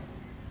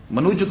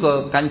menuju ke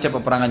kancah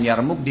peperangan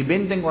Yarmuk. Di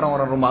benteng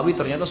orang-orang Romawi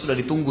ternyata sudah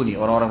ditunggu nih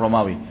orang-orang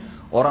Romawi.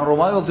 Orang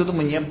Romawi waktu itu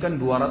menyiapkan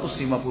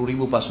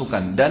 250.000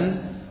 pasukan dan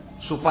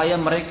supaya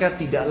mereka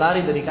tidak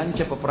lari dari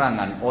kancah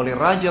peperangan oleh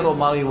Raja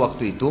Romawi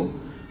waktu itu,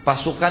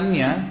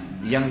 pasukannya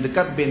yang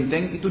dekat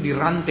benteng itu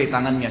dirantai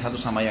tangannya satu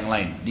sama yang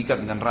lain,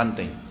 diikat dengan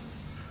rantai.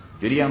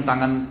 Jadi yang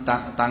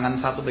tangan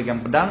satu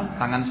pegang pedang,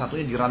 tangan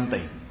satunya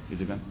dirantai.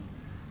 Gitu kan.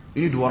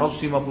 Ini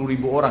 250.000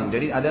 orang.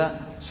 Jadi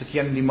ada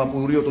sekian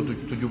 50.000 atau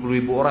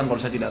 70.000 orang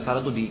kalau saya tidak salah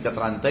itu diikat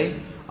rantai.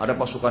 Ada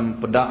pasukan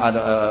pedang,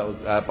 ada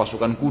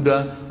pasukan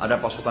kuda, ada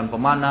pasukan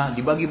pemanah,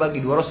 dibagi-bagi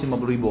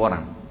 250.000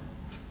 orang.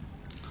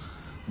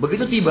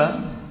 Begitu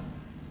tiba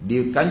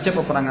di kancah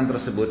peperangan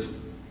tersebut,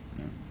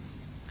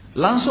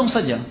 langsung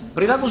saja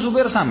perilaku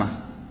Zubair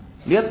sama.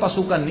 Lihat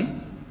pasukan nih,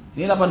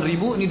 ini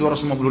 8.000, ini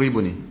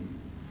 250.000 nih.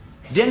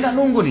 Dia nggak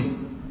nunggu nih.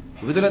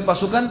 Begitu lihat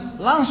pasukan,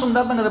 langsung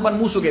datang ke depan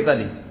musuh kayak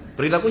tadi.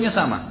 Perilakunya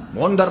sama,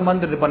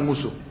 mondar-mandir depan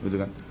musuh, gitu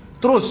kan.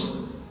 Terus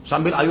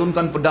sambil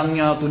ayunkan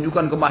pedangnya,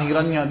 tunjukkan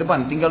kemahirannya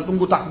depan, tinggal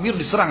tunggu takbir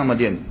diserang sama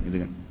dia,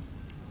 gitu kan.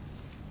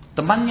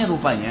 Temannya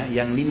rupanya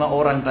yang 5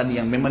 orang tadi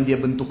yang memang dia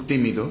bentuk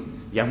tim itu,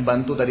 yang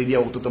bantu tadi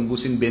dia waktu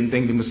tembusin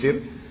benteng di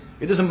Mesir,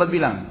 Itu sempat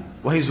bilang,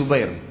 wahai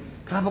Zubair,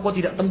 kenapa kau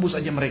tidak tembus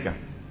aja mereka?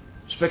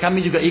 Supaya kami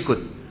juga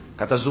ikut.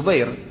 Kata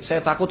Zubair, saya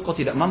takut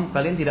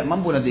kalian tidak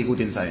mampu nanti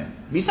ikutin saya.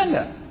 Bisa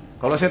nggak?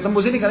 Kalau saya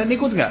tembus ini kalian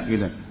ikut nggak?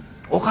 Gitu.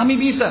 Oh kami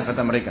bisa,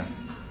 kata mereka.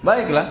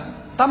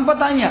 Baiklah, tanpa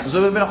tanya,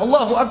 Zubair bilang,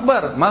 Allahu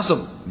Akbar,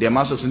 masuk. Dia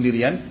masuk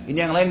sendirian, ini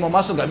yang lain mau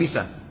masuk nggak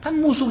bisa.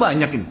 Kan musuh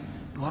banyak ini.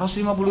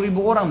 250.000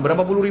 orang,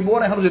 berapa puluh ribu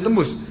orang yang harus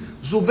ditembus.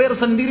 Zubair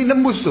sendiri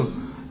nembus tuh.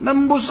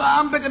 Nembus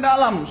sampai ke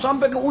dalam,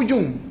 sampai ke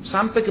ujung,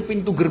 sampai ke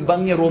pintu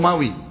gerbangnya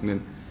Romawi.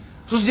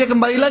 Terus dia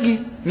kembali lagi,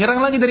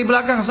 nyerang lagi dari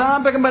belakang,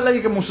 sampai kembali lagi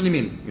ke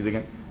muslimin. Gitu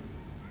kan.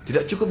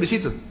 Tidak cukup di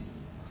situ.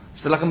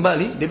 Setelah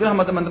kembali, dia bilang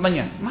sama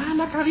teman-temannya,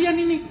 mana kalian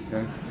ini?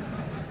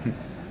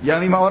 Yang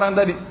 5 orang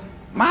tadi,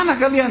 mana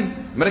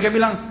kalian? Mereka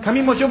bilang,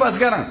 kami mau coba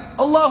sekarang.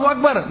 Allahu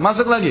Akbar,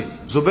 masuk lagi.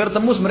 Zubair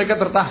tembus, mereka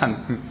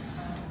tertahan.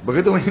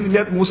 Begitu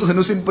melihat musuh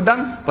henusin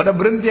pedang, pada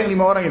berhenti yang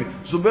 5 orang ini.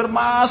 Zubair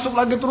masuk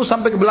lagi terus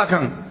sampai ke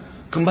belakang.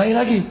 Kembali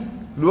lagi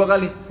 2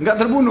 kali, nggak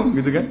terbunuh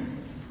gitu kan.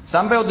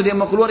 Sampai waktu dia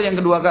mau keluar yang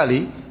kedua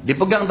kali,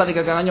 dipegang tali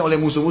kakangannya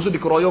oleh musuh-musuh,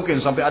 dikeroyokin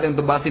sampai ada yang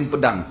tebasin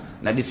pedang.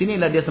 Nah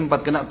disinilah dia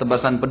sempat kena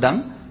tebasan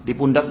pedang di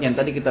pundaknya yang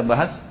tadi kita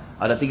bahas.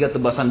 Ada 3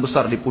 tebasan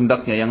besar di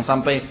pundaknya yang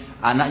sampai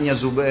anaknya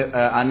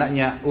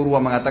anaknya Urwa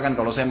mengatakan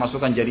kalau saya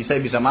masukkan jadi saya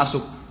bisa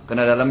masuk.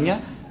 Karena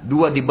dalamnya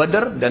 2 di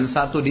Badar dan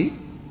 1 di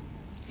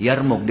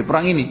Yarmuk, di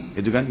perang ini,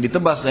 gitu kan,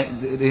 ditebas,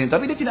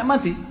 tapi dia tidak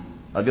mati,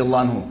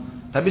 radhiyallahu anhu.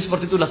 Tapi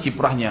seperti itulah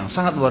kiprahnya yang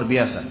sangat luar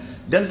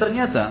biasa. Dan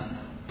ternyata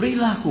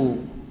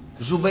perilaku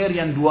Zubair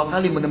yang 2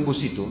 kali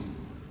menembus itu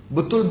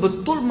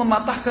betul-betul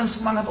mematahkan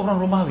semangat orang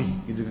Romawi,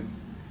 gitu kan.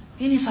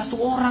 Ini 1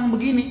 orang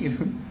begini,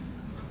 gitu.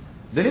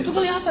 Dan itu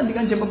kelihatan di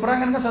kancah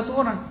peperangan kan 1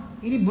 orang.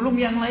 Ini belum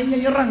yang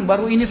lainnya nyerang,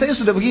 baru ini saya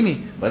sudah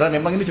begini. Padahal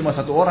memang ini cuma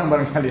 1 orang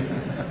barangkali.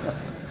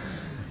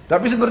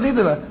 Tapi seperti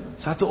itulah,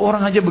 1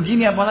 orang aja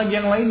begini, apalagi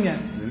yang lainnya.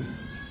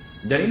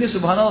 Dan ini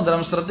subhanallah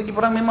dalam strategi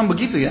perang memang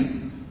begitu ya.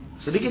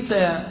 Sedikit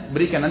saya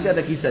berikan, nanti ada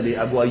kisah di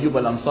Abu Ayyub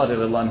Al-Ansari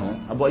radhiyallahu anhu.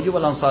 Abu Ayyub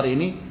Al-Ansari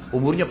ini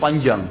umurnya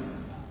panjang.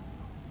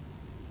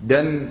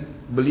 Dan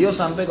beliau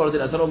sampai kalau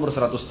tidak salah umur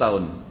 100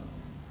 tahun.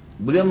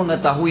 Beliau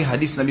mengetahui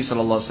hadis Nabi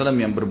SAW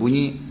yang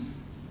berbunyi,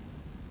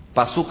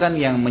 pasukan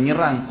yang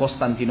menyerang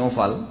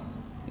Konstantinopel,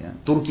 ya,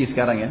 Turki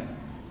sekarang ya,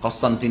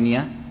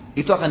 Konstantinia,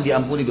 itu akan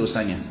diampuni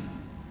dosanya.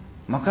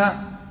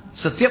 Maka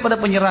setiap ada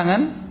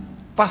penyerangan,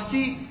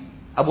 pasti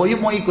Abu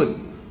Ayyub mau ikut.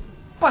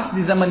 Pas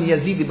di zaman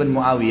Yazid bin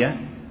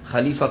Muawiyah,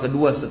 khalifah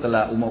kedua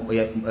setelah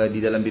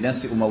di dalam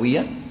dinasti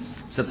Umayyah,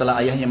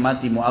 setelah ayahnya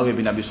mati Muawiyah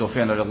bin Abi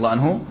Sufyan radhiyallahu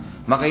anhu,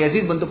 maka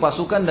Yazid bentuk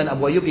pasukan dan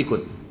Abu Ayyub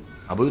ikut.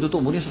 Abu Ayyub itu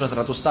umurnya sudah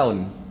 100 tahun.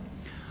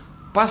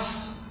 Pas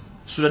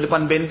sudah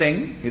depan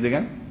benteng, gitu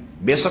kan?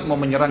 Besok mau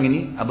menyerang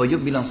ini, Abu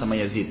Ayyub bilang sama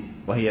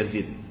Yazid, wahai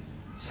Yazid,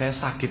 saya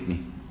sakit nih,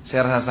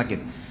 saya rasa sakit.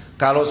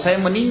 Kalau saya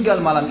meninggal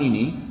malam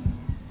ini,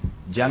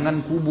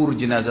 jangan kubur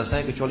jenazah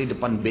saya kecuali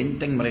depan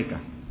benteng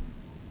mereka.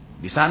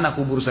 Di sana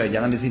kubur saya,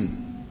 jangan di sini.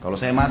 Kalau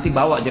saya mati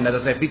bawa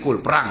jenazah saya pikul,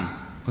 perang.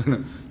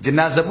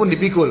 Jenazah pun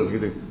dipikul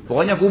gitu.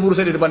 Pokoknya kubur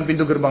saya di depan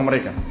pintu gerbang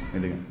mereka,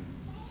 gitu kan.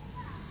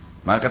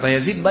 Maka kata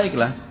Yazid,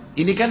 baiklah.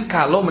 Ini kan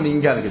kalau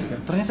meninggal gitu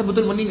kan. Ternyata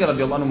betul meninggal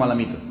radhiyallahu anhu malam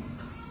itu.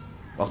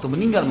 Waktu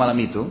meninggal malam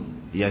itu,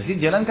 Yazid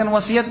jalankan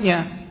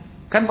wasiatnya.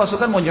 Kan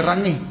pasukan mau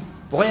nyerang nih.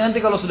 Pokoknya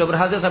nanti kalau sudah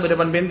berhasil sampai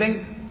depan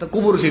benteng,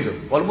 terkubur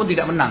situ, walaupun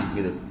tidak menang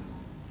gitu.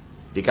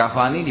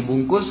 Dikafani,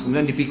 dibungkus,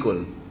 kemudian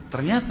dipikul.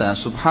 Ternyata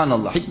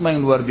subhanallah, hikmah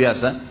yang luar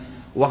biasa.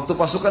 Waktu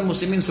pasukan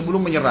muslimin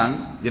sebelum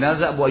menyerang,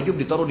 jenazah Abu Ayyub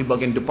ditaruh di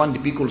bagian depan,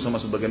 dipikul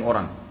sama sebagian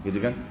orang, gitu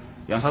kan?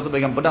 Yang satu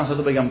pegang pedang, satu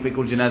pegang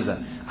pikul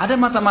jenazah. Ada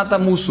mata-mata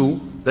musuh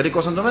dari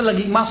Konstantinopel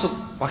lagi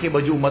masuk, pakai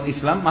baju umat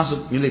Islam,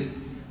 masuk nyelip.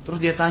 Terus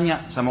dia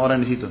tanya sama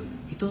orang di situ,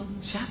 itu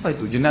siapa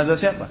itu? Jenazah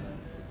siapa?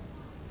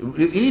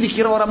 Ini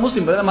dikira orang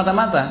Muslim, padahal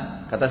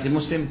mata-mata. Kata si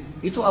Muslim,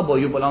 itu Abu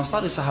Ayyub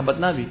Al-Ansari,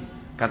 sahabat Nabi.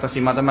 Kata si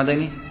mata-mata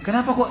ini,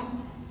 kenapa kok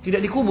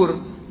tidak dikubur?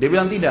 Dia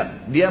bilang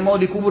tidak, dia mau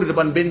dikubur di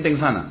depan benteng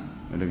sana.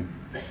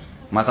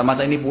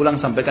 Mata-mata ini pulang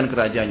sampaikan ke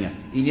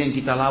rajanya, ini yang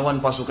kita lawan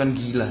pasukan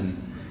gila nih.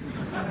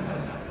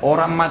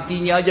 Orang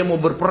matinya aja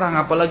mau berperang,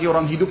 apalagi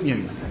orang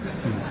hidupnya.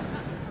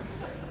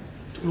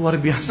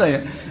 Luar biasa ya.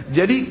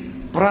 Jadi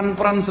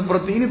peran-peran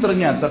seperti ini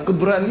ternyata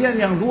keberanian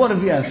yang luar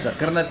biasa.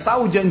 Karena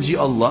tahu janji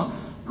Allah,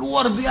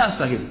 luar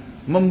biasa gitu.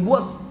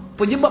 Membuat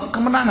penyebab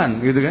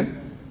kemenangan gitu kan.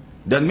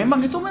 Dan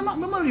memang itu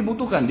memang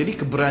dibutuhkan. Jadi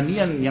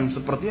keberanian yang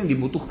seperti yang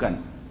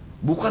dibutuhkan.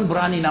 Bukan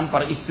berani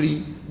nampar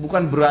istri,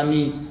 bukan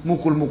berani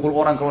mukul-mukul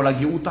orang kalau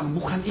lagi utang,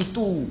 bukan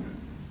itu.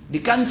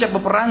 Di kancah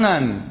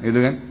peperangan, gitu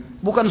kan?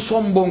 Bukan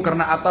sombong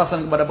karena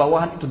atasan kepada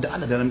bawahan, itu tidak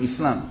ada dalam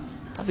Islam.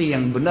 Tapi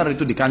yang benar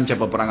itu di kancah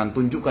peperangan,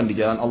 tunjukkan di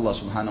jalan Allah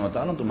Subhanahu wa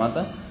taala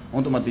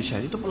untuk mati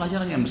syahid. Itu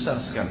pelajaran yang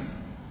besar sekali.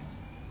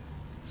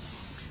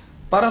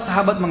 Para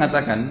sahabat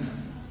mengatakan,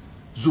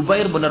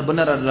 Zubair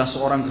benar-benar adalah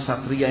seorang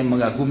kesatria yang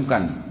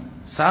mengagumkan.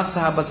 Saat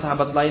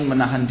sahabat-sahabat lain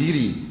menahan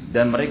diri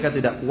dan mereka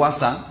tidak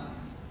kuasa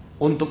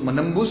untuk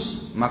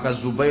menembus, maka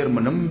Zubair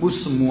menembus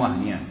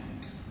semuanya.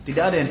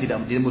 Tidak ada yang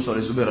tidak ditembus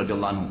oleh Zubair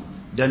radhiyallahu anhu.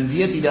 Dan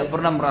dia tidak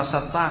pernah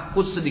merasa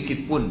takut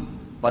sedikit pun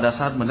pada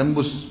saat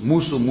menembus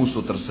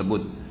musuh-musuh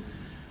tersebut.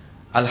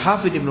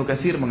 Al-Hafidh Ibnu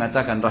Katsir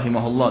mengatakan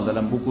rahimahullah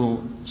dalam buku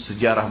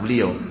sejarah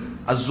beliau,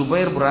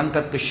 Az-Zubair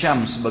berangkat ke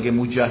Syam sebagai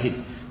mujahid.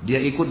 Dia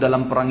ikut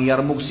dalam perang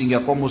Yarmuk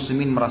sehingga kaum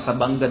muslimin merasa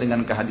bangga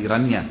dengan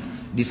kehadirannya.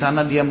 Di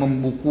sana dia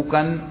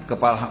membukukan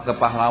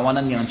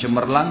kepahlawanan yang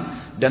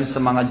cemerlang dan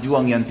semangat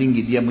juang yang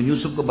tinggi. Dia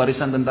menyusup ke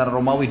barisan tentara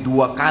Romawi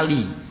 2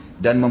 kali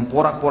dan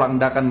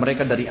memporak-porandakan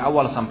mereka dari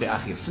awal sampai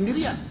akhir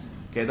sendirian.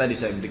 Kayak tadi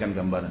saya berikan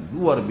gambaran.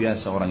 Luar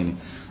biasa orang ini.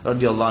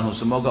 Radhiyallahu anhu.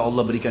 Semoga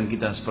Allah berikan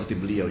kita seperti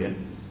beliau ya.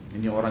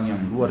 Ini orang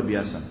yang luar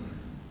biasa.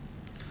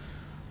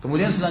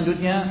 Kemudian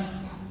selanjutnya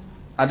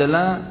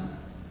adalah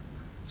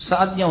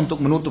saatnya untuk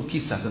menutup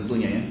kisah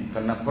tentunya ya.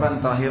 Karena peran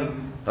terakhir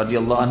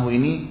radhiyallahu anhu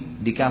ini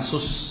di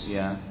kasus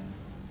ya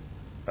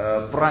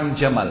perang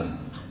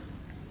Jamal.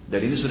 Dan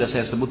ini sudah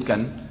saya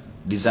sebutkan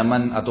di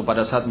zaman atau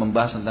pada saat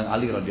membahas tentang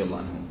Ali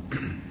radhiyallahu anhu.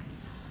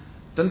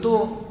 Tentu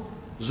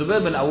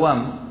Zubair bin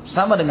Awam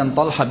sama dengan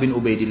Talha bin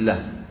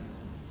Ubaidillah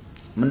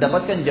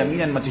mendapatkan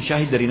jaminan mati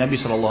syahid dari Nabi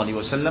SAW,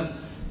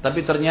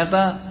 tapi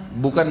ternyata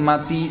bukan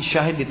mati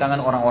syahid di tangan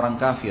orang-orang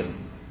kafir,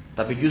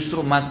 tapi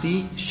justru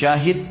mati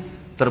syahid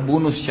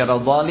terbunuh secara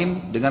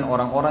zalim dengan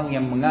orang-orang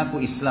yang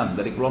mengaku Islam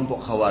dari kelompok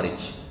Khawarij.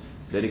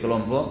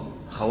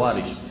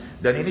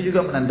 Dan ini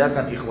juga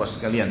menandakan ikhwas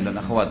sekalian dan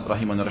akhwat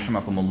rahimani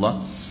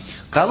rahimakumullah,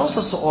 kalau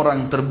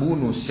seseorang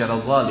terbunuh secara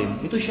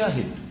zalim itu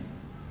syahid.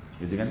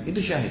 Gitu kan?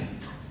 Itu syahid.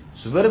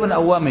 Zubair bin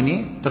Awam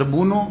ini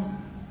terbunuh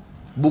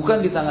bukan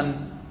di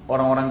tangan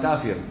orang-orang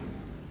kafir.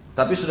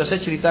 Tapi sudah saya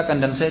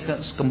ceritakan dan saya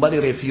kembali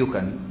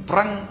reviewkan.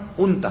 Perang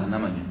Untah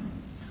namanya.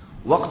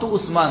 Waktu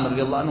Utsman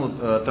radhiyallahu anhu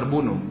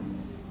terbunuh,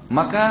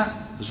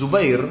 maka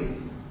Zubair,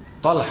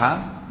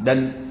 Talha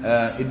dan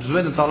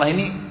Zubair dan Talha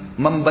ini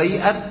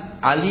membaiat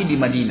Ali di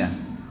Madinah.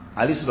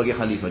 Ali sebagai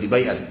khalifah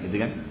dibaiat, gitu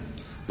kan?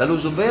 Lalu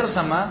Zubair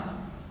sama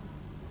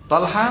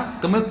Talha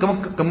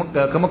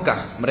ke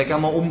Mekah. Mereka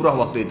mau umrah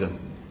waktu itu.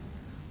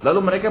 Lalu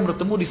mereka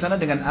bertemu di sana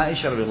dengan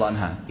Aisyah radhiyallahu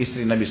anha,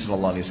 istri Nabi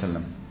sallallahu alaihi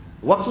wasallam.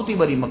 Waktu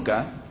tiba di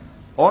Mekah,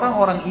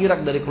 orang-orang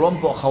Irak dari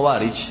kelompok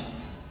Khawarij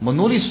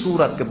menulis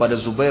surat kepada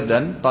Zubair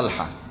dan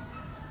Talha.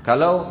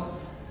 Kalau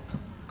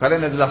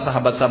kalian adalah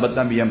sahabat-sahabat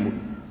Nabi yang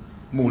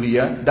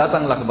mulia,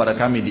 datanglah kepada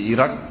kami di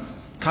Irak.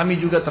 Kami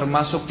juga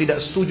termasuk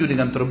tidak setuju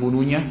dengan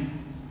terbunuhnya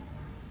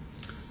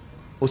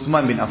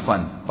Utsman bin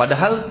Affan.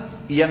 Padahal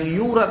yang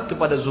nyurat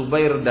kepada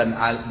Zubair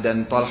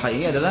dan Talha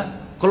ini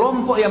adalah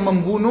kelompok yang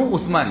membunuh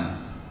Utsman.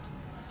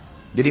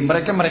 Jadi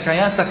mereka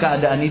merekayasa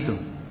keadaan itu,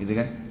 gitu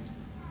kan?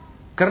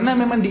 Karena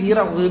memang di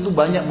Irak waktu itu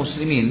banyak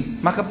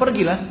muslimin, maka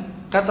pergilah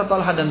kata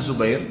Talha dan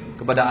Zubair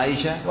kepada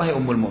Aisyah, wahai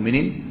Ummul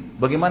Mukminin,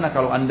 bagaimana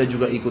kalau Anda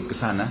juga ikut ke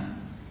sana?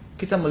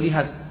 Kita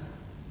melihat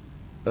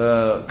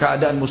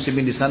keadaan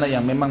muslimin di sana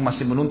yang memang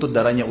masih menuntut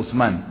darahnya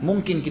Utsman.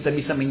 Mungkin kita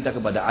bisa minta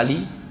kepada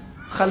Ali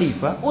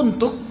khalifah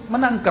untuk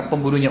menangkap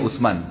pembunuhnya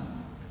Utsman.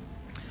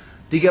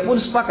 3 pun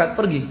sepakat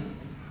pergi.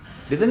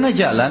 Di tengah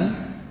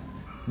jalan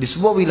di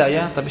sebuah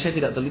wilayah, tapi saya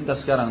tidak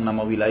terlintas sekarang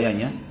nama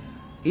wilayahnya,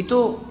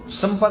 itu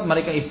sempat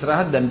mereka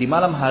istirahat dan di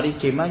malam hari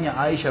kemahnya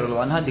Aisyah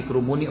radhiyallahu anha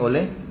dikerumuni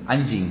oleh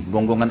anjing,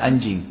 gonggongan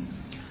anjing.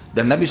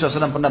 Dan Nabi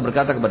SAW pernah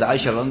berkata kepada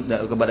Aisyah,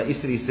 kepada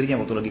istri-istrinya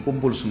waktu lagi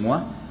kumpul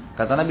semua,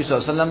 kata Nabi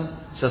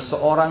SAW,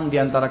 seseorang di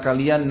antara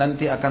kalian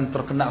nanti akan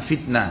terkena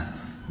fitnah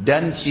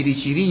dan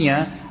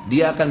ciri-cirinya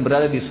dia akan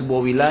berada di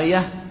sebuah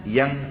wilayah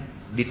yang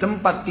di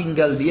tempat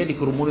tinggal dia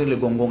dikerumuni oleh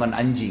gonggongan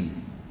anjing.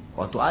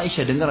 Waktu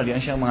Aisyah dengar,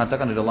 Aisyah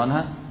mengatakan radhiyallahu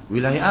anha,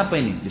 wilayah apa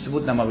ini?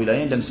 Disebut nama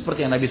wilayahnya dan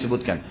seperti yang Nabi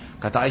sebutkan.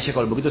 Kata Aisyah,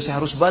 kalau begitu saya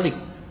harus balik.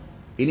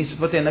 Ini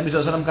seperti yang Nabi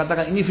SAW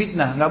katakan, ini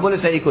fitnah, nggak boleh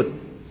saya ikut.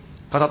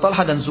 Kata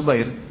Talha dan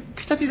Zubair,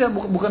 kita tidak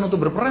bukan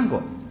untuk berperang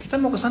kok. Kita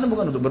mau ke sana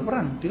bukan untuk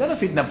berperang. Tidak ada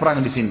fitnah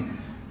perang di sini.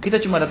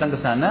 Kita cuma datang ke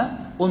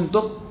sana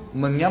untuk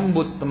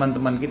menyambut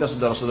teman-teman kita,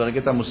 saudara-saudara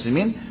kita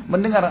muslimin,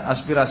 mendengar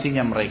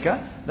aspirasinya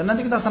mereka, dan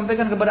nanti kita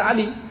sampaikan kepada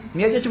Ali.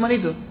 Niatnya cuma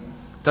itu.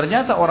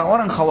 Ternyata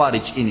orang-orang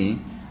Khawarij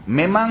ini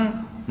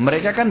memang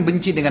mereka kan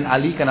benci dengan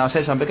Ali, karena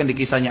saya sampaikan di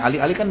kisahnya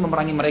Ali kan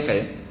memerangi mereka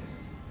ya.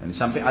 Dan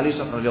sampai Ali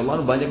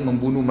radhiyallahu anhu banyak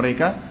membunuh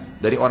mereka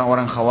dari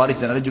orang-orang Khawarij,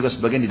 dan ada juga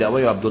sebagian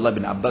didakwai Abdullah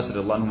bin Abbas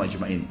radhiyallahu anhu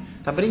majma'in.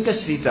 Tapi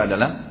ringkas cerita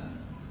adalah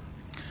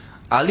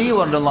Ali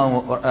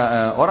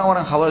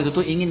orang-orang Khawarij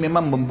itu ingin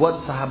memang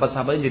membuat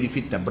sahabat-sahabatnya jadi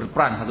fitnah,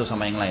 berperang satu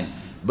sama yang lain.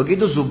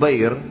 Begitu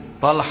Zubair,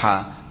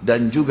 Talha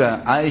dan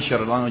juga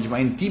Aisyah radhiyallahu anha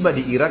majma'in tiba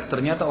di Irak,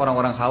 ternyata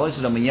orang-orang Khawarij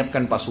sudah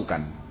menyiapkan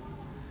pasukan.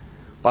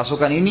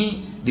 Pasukan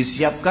ini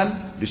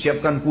disiapkan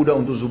kuda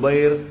untuk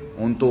Zubair,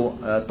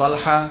 untuk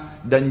Talha,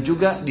 dan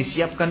juga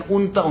disiapkan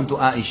unta untuk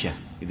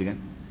Aisyah, gitu kan?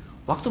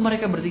 Waktu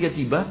mereka bertiga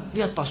tiba,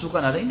 lihat pasukan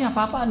ada, ini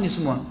apa-apaan nih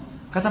semua?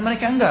 Kata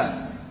mereka, enggak,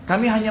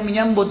 kami hanya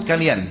menyambut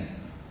kalian.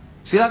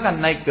 Silakan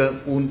naik ke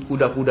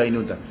kuda-kuda ini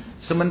unta.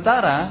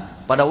 Sementara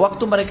pada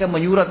waktu mereka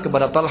menyurat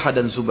kepada Talha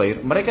dan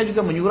Zubair, mereka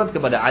juga menyurat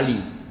kepada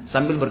Ali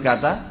sambil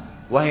berkata,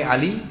 wahai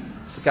Ali,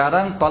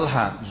 sekarang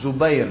Talha,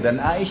 Zubair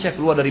dan Aisyah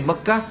keluar dari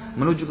Mekah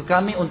menuju ke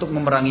kami untuk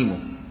memerangimu.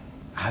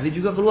 Ali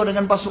juga keluar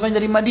dengan pasukan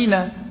dari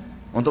Madinah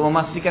untuk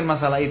memastikan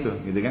masalah itu,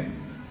 gitu kan?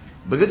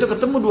 Begitu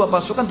ketemu 2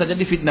 pasukan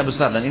terjadi fitnah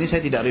besar, dan ini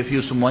saya tidak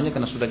review semuanya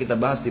karena sudah kita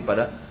bahas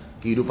pada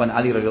kehidupan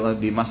Ali radhiyallahu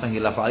anhu di masa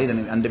khilafah Ali,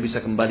 dan Anda bisa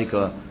kembali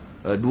ke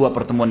 2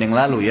 pertemuan yang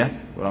lalu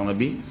ya, kurang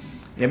lebih.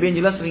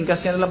 Yang jelas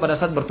ringkasnya adalah pada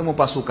saat bertemu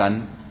pasukan,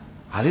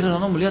 Ali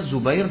radhiyallahu anhu melihat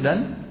Zubair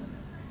dan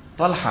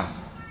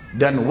Talha.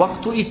 Dan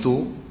waktu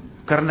itu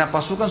karena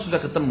pasukan sudah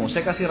ketemu,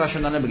 saya kasih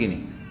rasionalnya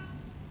begini.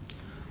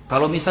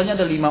 Kalau misalnya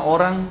ada 5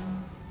 orang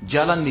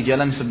jalan di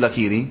jalan sebelah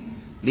kiri,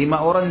 5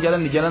 orang jalan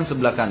di jalan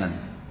sebelah kanan,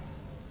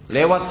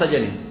 lewat saja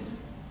nih.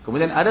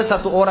 Kemudian ada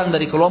 1 orang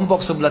dari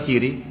kelompok sebelah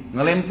kiri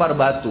ngelempar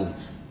batu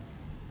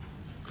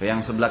ke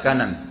yang sebelah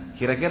kanan.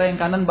 Kira-kira yang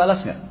kanan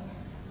balas nggak?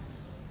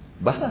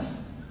 Balas.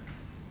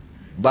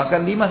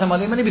 Bahkan 5 sama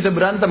 5 ini bisa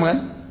berantem kan?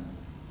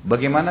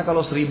 Bagaimana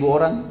kalau 1000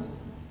 orang?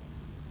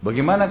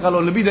 Bagaimana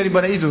kalau lebih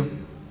daripada itu?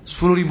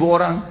 10.000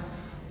 orang.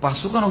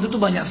 Pasukan waktu itu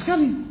banyak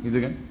sekali, gitu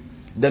kan?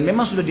 Dan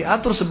memang sudah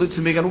diatur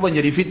sedemikian rupa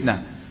jadi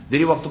fitnah.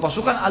 Jadi waktu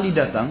pasukan Ali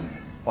datang,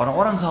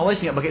 orang-orang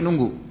Khawarij nggak pakai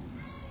nunggu,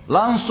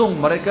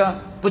 langsung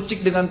mereka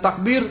pecik dengan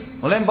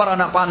takbir, melempar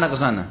anak panah ke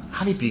sana.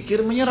 Ali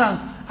pikir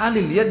menyerang.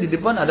 Ali lihat di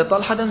depan ada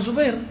Talha dan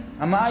Zubair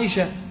sama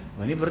Aisyah.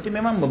 Wah, ini berarti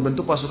memang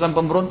membentuk pasukan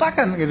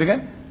pemberontakan, gitu kan?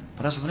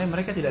 Padahal sebenarnya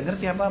mereka tidak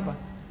ngerti apa-apa.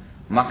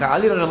 Maka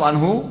Ali radhiyallahu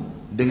anhu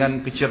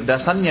dengan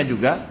kecerdasannya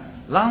juga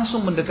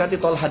langsung mendekati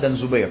Talha dan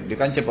Zubair di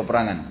kancah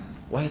peperangan.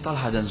 Wahai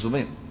Talha dan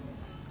Zubair,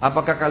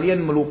 apakah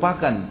kalian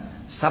melupakan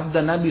sabda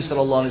Nabi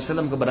SAW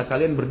kepada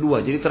kalian berdua?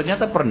 Jadi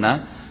ternyata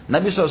pernah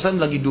Nabi SAW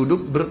lagi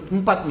duduk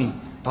berempat nih,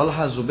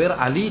 Talha, Zubair,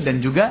 Ali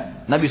dan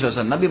juga Nabi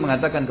SAW. Nabi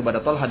mengatakan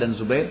kepada Talha dan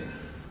Zubair,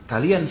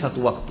 kalian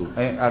satu waktu.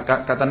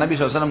 Kata Nabi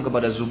SAW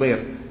kepada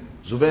Zubair.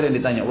 Zubair yang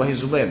ditanya, wahai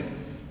Zubair,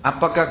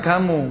 apakah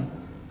kamu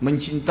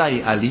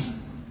mencintai Ali?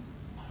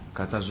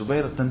 Kata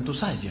Zubair, tentu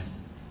saja,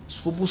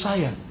 sepupu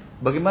saya.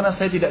 Bagaimana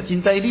saya tidak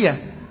cintai dia?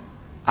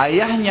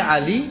 Ayahnya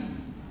Ali,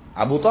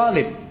 Abu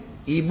Talib.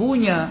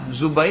 Ibunya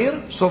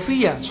Zubair,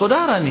 Sofia.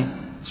 Saudara nih,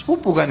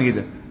 sepupu kan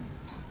gitu.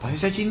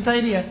 Pasti saya cintai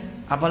dia.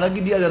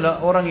 Apalagi dia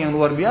adalah orang yang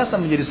luar biasa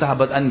menjadi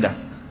sahabat Anda.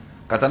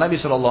 Kata Nabi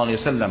SAW,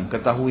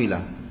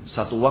 ketahuilah,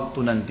 satu waktu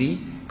nanti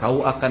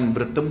kau akan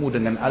bertemu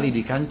dengan Ali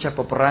di kancah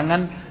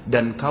peperangan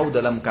dan kau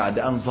dalam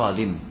keadaan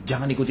zalim.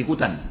 Jangan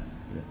ikut-ikutan.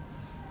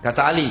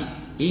 Kata Ali,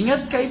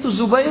 ingatkah itu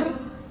Zubair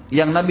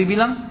yang Nabi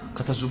bilang?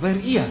 Kata Zubair,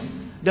 iya.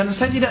 Dan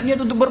saya tidak niat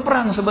untuk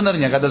berperang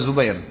sebenarnya, kata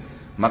Zubair.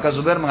 Maka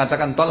Zubair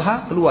mengatakan,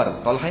 Talha keluar.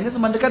 Talha ini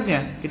teman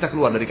dekatnya. Kita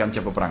keluar dari kancah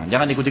peperangan.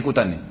 Jangan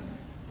ikut-ikutan nih.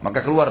 Maka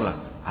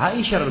keluarlah.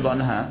 Aisyah radhiyallahu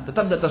anha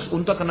tetap di atas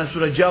unta karena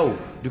sudah jauh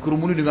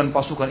dikerumuni dengan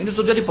pasukan. Ini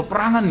terjadi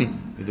peperangan nih,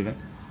 gitu kan?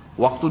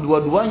 Waktu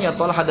dua-duanya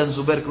Talha dan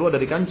Zubair keluar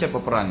dari kancah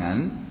peperangan,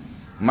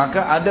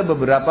 maka ada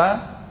beberapa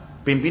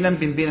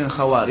pimpinan-pimpinan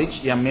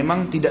Khawarij yang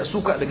memang tidak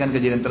suka dengan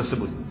kejadian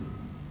tersebut.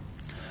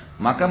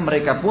 Maka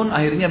mereka pun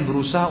akhirnya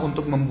berusaha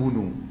untuk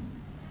membunuh.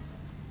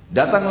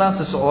 Datanglah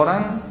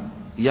seseorang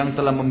yang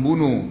telah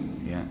membunuh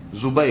ya,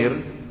 Zubair.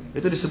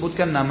 Itu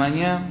disebutkan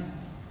namanya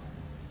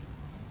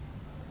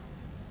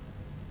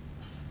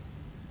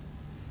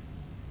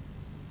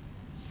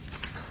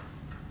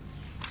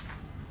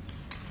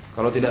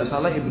kalau tidak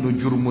salah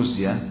Ibnu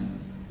Jurmuz ya.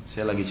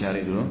 Saya lagi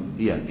cari dulu.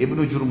 Iya,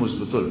 Ibnu Jurmuz,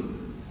 betul.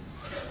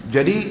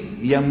 Jadi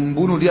yang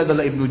membunuh dia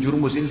adalah Ibnu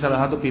Jurmuz. Ini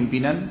salah satu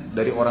pimpinan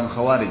dari orang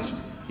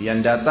Khawarij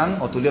yang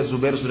datang waktu lihat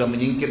Zubair sudah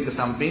menyingkir ke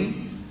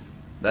samping,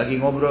 lagi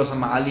ngobrol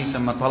sama Ali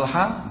sama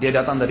Talha, dia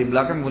datang dari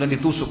belakang kemudian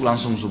ditusuk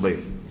langsung Zubair.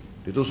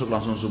 Ditusuk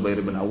langsung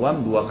Zubair bin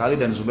Awam 2 kali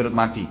dan Zubair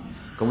mati.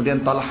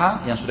 Kemudian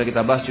Talha yang sudah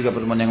kita bahas juga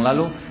pertemuan yang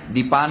lalu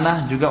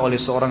dipanah juga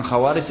oleh seorang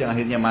Khawarij yang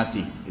akhirnya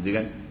mati, gitu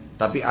kan?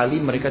 Tapi Ali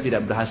mereka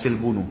tidak berhasil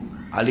bunuh.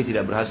 Ali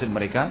tidak berhasil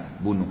mereka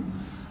bunuh.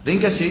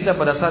 Ringkas cerita,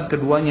 pada saat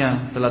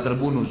keduanya telah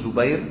terbunuh,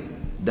 Zubair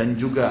dan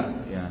juga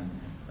ya,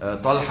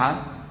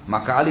 Talha,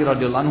 maka Ali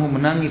radhiyallahu anhu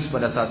menangis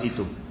pada saat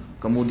itu.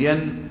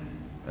 Kemudian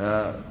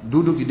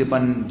duduk di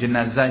depan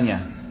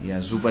jenazahnya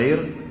ya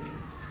Zubair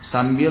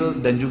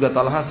sambil dan juga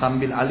Talha,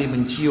 sambil Ali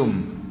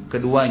mencium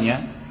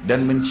keduanya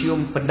dan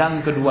mencium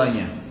pedang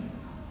keduanya.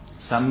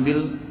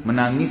 Sambil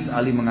menangis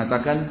Ali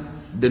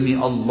mengatakan, demi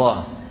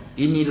Allah,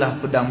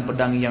 inilah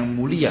pedang-pedang yang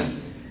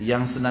mulia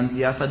yang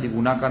senantiasa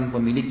digunakan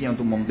pemiliknya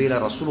untuk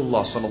membela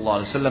Rasulullah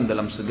SAW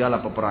dalam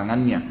segala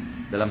peperangannya,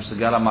 dalam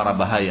segala mara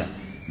bahaya.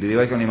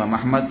 Diriwayatkan Imam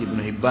Ahmad,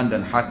 Ibnu Hibban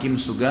dan Hakim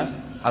juga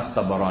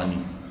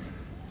At-Tabarani.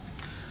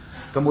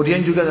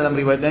 Kemudian juga dalam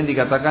riwayat lain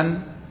dikatakan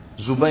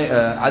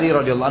Ali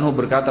radhiyallahu anhu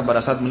berkata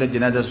pada saat melihat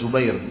jenazah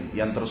Zubair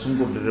yang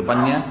tersungkur di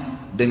depannya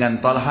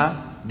dengan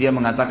Talha, dia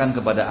mengatakan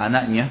kepada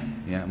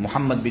anaknya, ya,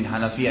 Muhammad bin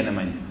Hanafiyah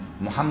namanya,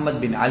 Muhammad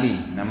bin Ali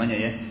namanya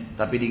ya,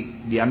 tapi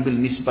diambil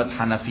nisbat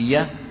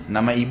Hanafiyah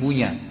nama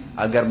ibunya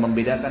agar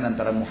membedakan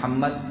antara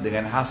Muhammad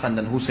dengan Hasan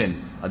dan Husain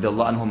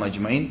radhiyallahu anhum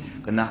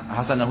ajmain, karena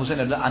Hasan dan Husain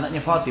adalah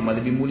anaknya Fatimah,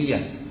 lebih mulia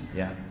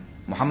ya.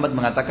 Muhammad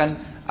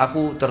mengatakan,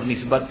 aku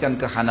ternisbatkan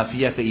ke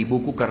Hanafiyah, ke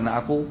ibuku, karena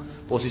aku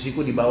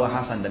posisiku di bawah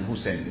Hasan dan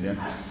Husain gitu.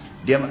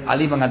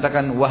 Ali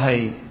mengatakan,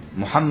 wahai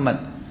Muhammad,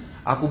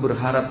 aku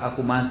berharap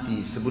aku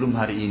mati sebelum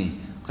hari ini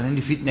karena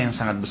ini fitnah yang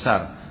sangat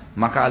besar.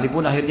 Maka Ali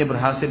pun akhirnya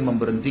berhasil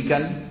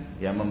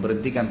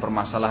memberhentikan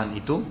permasalahan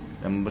itu,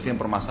 memberhentikan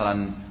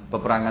permasalahan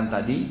peperangan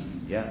tadi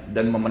ya,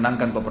 dan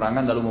memenangkan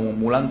peperangan, lalu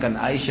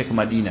memulangkan Aisyah ke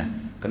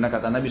Madinah. Karena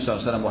kata Nabi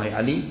SAW, wahai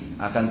Ali,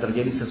 akan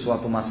terjadi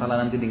sesuatu masalah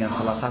nanti dengan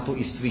salah satu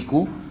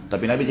istriku,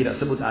 tapi Nabi tidak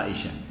sebut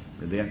Aisyah,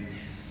 gitu ya.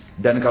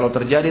 Dan kalau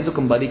terjadi itu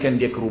kembalikan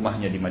dia ke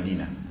rumahnya di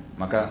Madinah.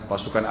 Maka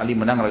pasukan Ali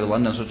menang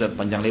radhiyallahu anhu, dan sudah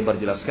panjang lebar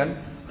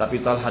jelaskan.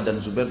 Tapi Talha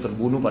dan Zubair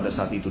terbunuh pada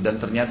saat itu,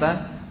 dan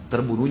ternyata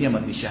terbunuhnya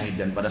mati syahid.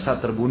 Dan pada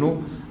saat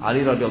terbunuh,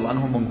 Ali radhiyallahu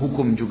anhu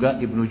menghukum juga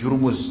Ibnu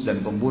Jurmuz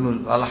dan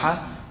pembunuh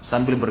Talha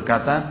sambil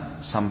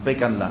berkata,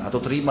 sampaikanlah atau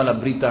terimalah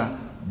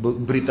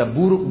berita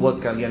buruk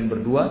buat kalian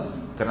berdua.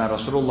 Karena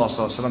Rasulullah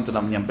SAW telah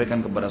menyampaikan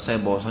kepada saya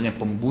bahwasanya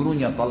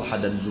pembunuhnya Talha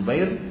dan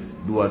Zubair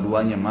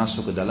dua-duanya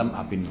masuk ke dalam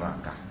api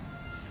neraka.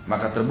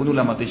 Maka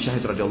terbunuhlah mati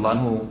syahid radhiyallahu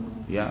anhu,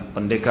 ya,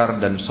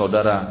 pendekar dan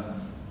saudara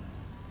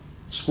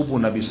sepupu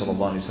Nabi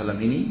SAW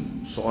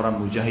ini, seorang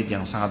mujahid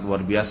yang sangat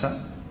luar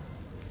biasa,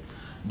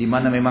 di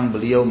mana memang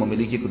beliau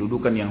memiliki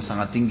kedudukan yang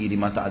sangat tinggi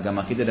di mata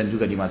agama kita dan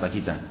juga di mata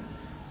kita.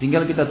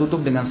 Tinggal kita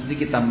tutup dengan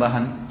sedikit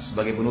tambahan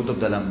sebagai penutup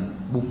dalam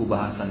buku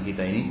bahasan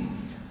kita ini.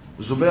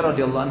 Zubair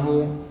radhiyallahu anhu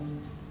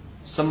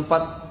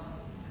sempat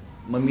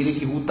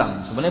memiliki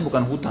hutang, sebenarnya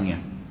bukan hutang ya.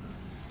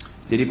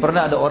 Jadi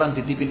pernah ada orang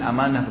titipin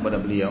amanah kepada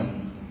beliau.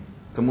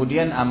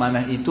 Kemudian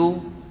amanah itu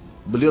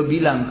beliau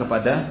bilang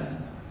kepada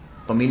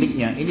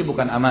pemiliknya, ini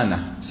bukan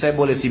amanah, saya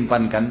boleh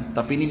simpankan,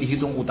 tapi ini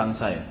dihitung hutang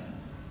saya.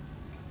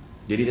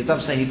 Jadi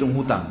tetap saya hitung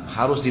hutang,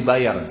 harus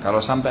dibayar.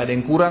 Kalau sampai ada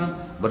yang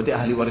kurang, berarti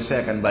ahli waris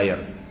saya akan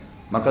bayar.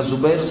 Maka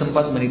Zubair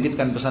sempat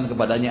menitipkan pesan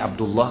kepadanya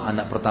Abdullah,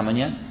 anak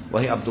pertamanya,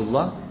 wahai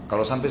Abdullah,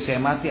 kalau sampai saya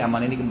mati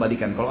amanah ini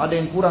kembalikan. Kalau ada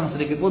yang kurang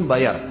sedikit pun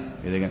bayar,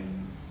 gitu kan?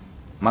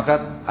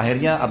 Maka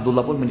akhirnya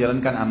Abdullah pun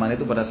menjalankan amanah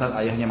itu pada saat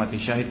ayahnya mati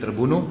syahid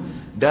terbunuh.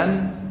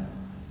 Dan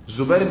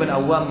Zubair bin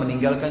Awam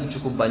meninggalkan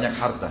cukup banyak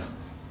harta.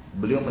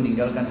 Beliau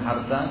meninggalkan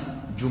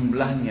harta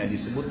jumlahnya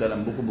disebut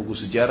dalam buku-buku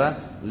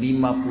sejarah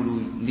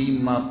 50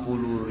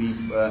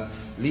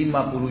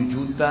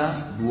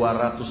 juta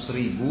 200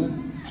 ribu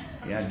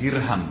ya,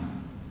 dirham.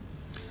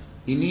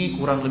 Ini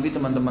kurang lebih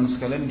teman-teman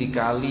sekalian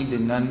dikali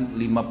dengan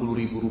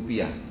 50 ribu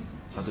rupiah.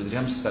 Satu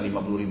dirham sekitar 50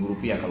 ribu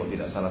rupiah kalau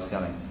tidak salah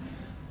sekalian.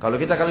 Kalau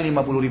kita kali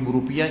 50 ribu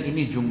rupiah,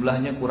 ini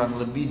jumlahnya kurang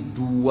lebih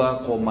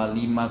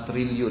 2,5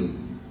 triliun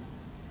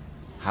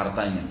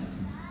hartanya.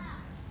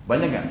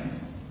 Banyak gak?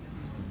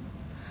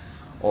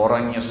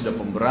 Orangnya sudah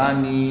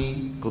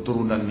pemberani,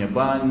 keturunannya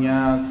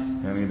banyak,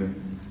 kan gitu.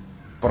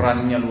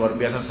 Perannya luar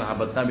biasa,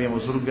 sahabat Nabi yang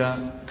masuk surga,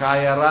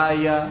 kaya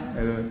raya,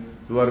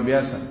 luar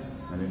biasa.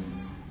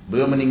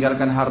 Beliau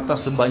meninggalkan harta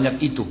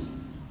sebanyak itu.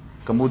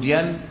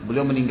 Kemudian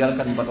beliau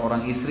meninggalkan 4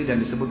 orang istri,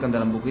 dan disebutkan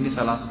dalam buku ini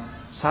salah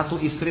satu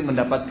istri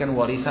mendapatkan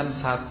warisan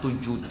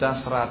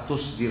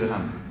 1.100.000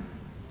 dirham.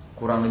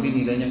 Kurang lebih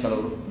nilainya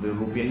kalau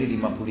rupiah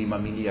ini 55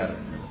 miliar.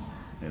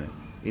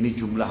 Ini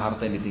jumlah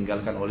harta yang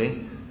ditinggalkan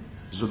oleh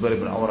Zubair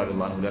bin Awam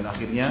radhiyallahu anhu. Dan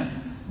akhirnya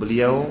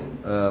beliau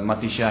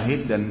mati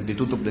syahid, dan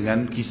ditutup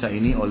dengan kisah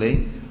ini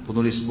oleh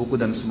penulis buku.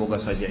 Dan semoga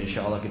saja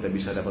insya Allah kita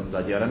bisa dapat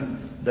pelajaran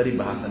dari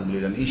bahasan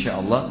beliau. Dan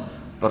insya Allah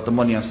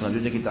pertemuan yang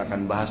selanjutnya kita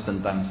akan bahas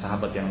tentang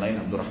sahabat yang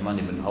lain,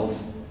 Abdurrahman bin Auf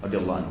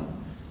radhiyallahu anhu.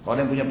 Kalau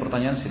ada yang punya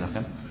pertanyaan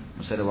silahkan.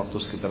 Masih ada waktu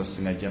sekitar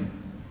setengah jam.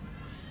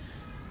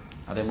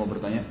 Ada yang mau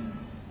bertanya?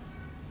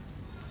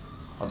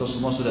 Atau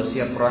semua sudah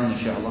siap perang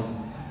insya Allah?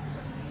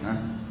 Nah,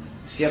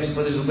 siap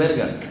seperti Zubair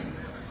gak?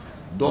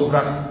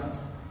 Dobrak,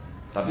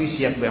 tapi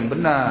siap yang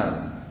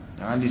benar.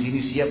 Jangan di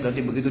sini siap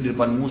nanti begitu di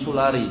depan musuh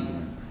lari.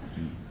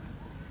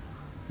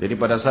 Jadi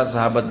pada saat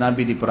sahabat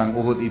Nabi di perang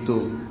Uhud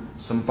itu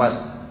sempat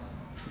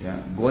ya,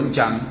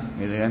 goncang,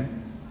 gitu kan?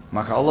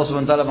 Maka Allah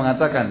SWT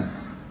mengatakan,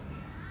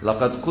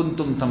 laqad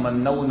kuntum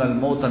tamannawna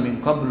al-mauta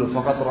min qablu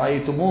faqad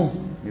ra'aytumuh,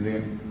 gitu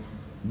kan?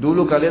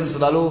 Dulu kalian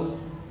selalu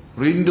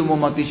rindu mau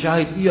mati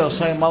syahid. Iya,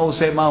 saya mau.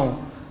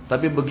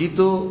 Tapi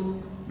begitu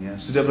ya,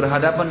 sudah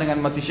berhadapan dengan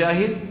mati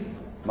syahid,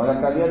 maka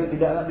kalian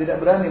tidak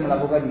berani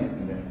melakukannya.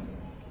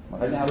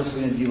 Makanya harus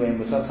punya jiwa yang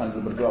besar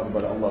sambil berdoa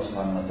kepada Allah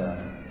Subhanahu wa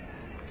taala.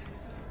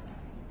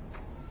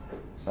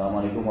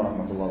 Assalamualaikum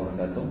warahmatullahi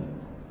wabarakatuh.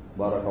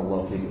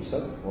 Barakallahu fiik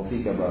Ustaz wa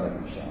fika barak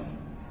insyaallah.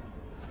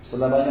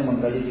 Setelah banyak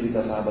mengkaji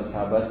cerita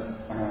sahabat-sahabat,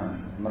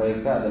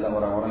 mereka adalah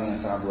orang-orang yang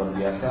sangat luar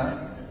biasa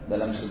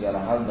dalam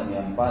segala hal, dan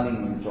yang paling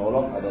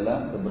mencolok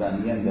adalah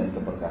keberanian dan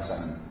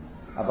keperkasaan.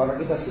 Apakah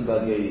kita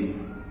sebagai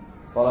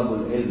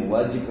talabul ilmu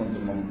wajib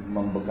untuk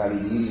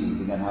membekali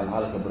diri dengan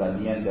hal-hal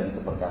keberanian dan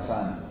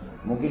keperkasaan?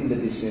 Mungkin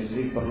lebih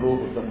spesifik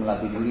perlu untuk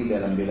melatih diri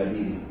dalam bela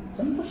diri.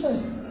 Tentu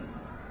saja.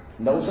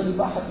 Tidak usah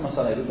dibahas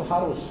masalah itu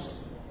harus.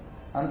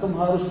 Antum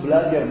harus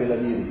belajar bela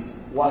diri.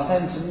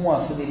 Kuasain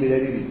semua seni bela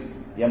diri.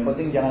 Yang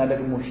penting jangan ada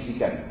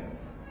kemusyrikan.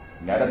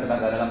 Tidak ada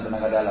tenaga dalam.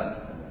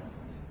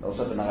 Tidak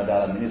usah tenaga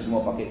dalam. Ini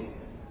semua pakai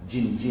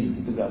jin.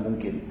 Itu tidak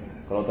mungkin.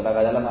 Kalau tenaga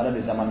dalam ada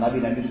di zaman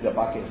Nabi sudah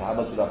pakai,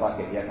 sahabat sudah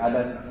pakai. Yang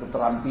ada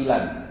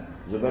keterampilan.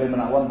 Zubair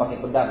bin Awam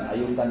pakai pedang,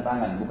 ayunkan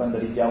tangan, bukan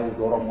dari jauh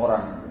dorong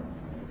orang.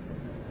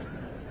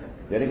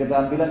 Jadi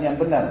keterampilan yang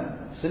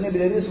benar. Seni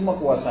bela diri semua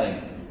kuasai.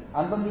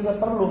 Antum juga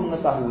perlu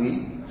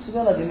mengetahui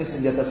segala jenis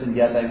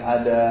senjata-senjata yang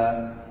ada,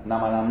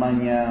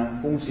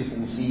 nama-namanya,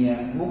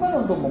 fungsi-fungsinya. Bukan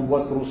untuk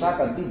membuat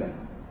kerusakan, tidak.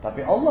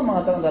 Tapi Allah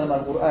mengatakan dalam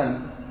Al-Quran,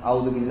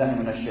 A'udzubillahi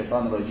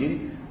minasyaitonirrajim,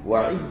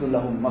 wa'iddu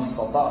lahum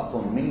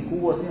mastata'tum min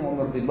quwwatin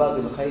wa min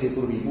ribatil khairi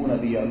turhibuna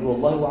bihi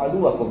aduwallahi wa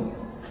aduwakum.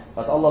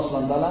 Kata Allah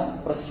SWT,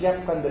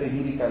 persiapkan dari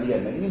diri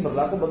kalian. Dan ini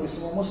berlaku bagi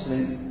semua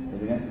muslim,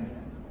 gitu kan?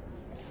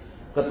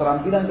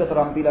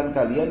 Keterampilan-keterampilan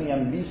kalian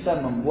yang bisa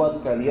membuat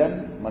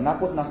kalian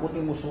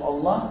menakut-nakuti musuh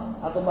Allah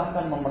atau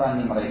bahkan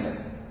memerangi mereka.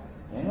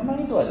 Ya, memang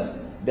itu ada.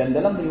 Dan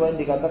dalam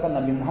riwayat dikatakan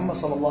Nabi Muhammad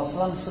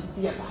SAW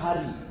setiap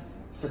hari,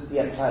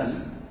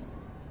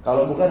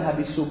 kalau bukan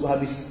habis subuh,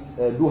 habis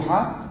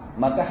duha,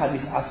 maka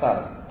habis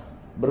asar,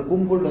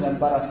 berkumpul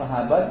dengan para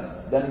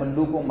sahabat dan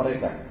mendukung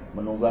mereka,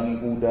 menunggangi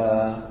kuda,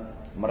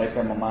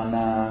 mereka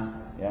memanah,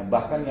 ya,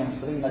 bahkan yang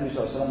sering Nabi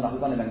SAW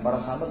lakukan dengan para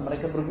sahabat,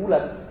 mereka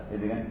bergulat,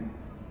 gitu kan?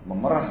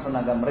 Memeras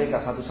tenaga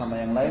mereka satu sama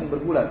yang lain,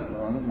 bergulat,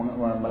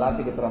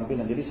 melatih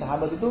keterampilan. Jadi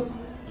sahabat itu,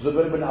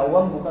 Zubair bin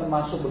Awam bukan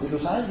masuk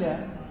begitu saja,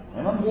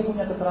 memang dia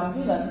punya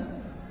keterampilan,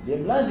 dia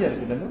belajar,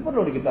 dan itu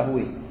perlu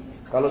diketahui.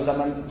 Kalau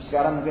zaman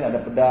sekarang mungkin ada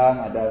pedang,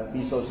 ada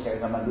pisau kayak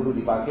zaman dulu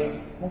dipakai,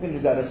 mungkin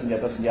juga ada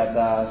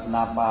senjata-senjata,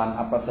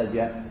 senapan, apa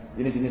saja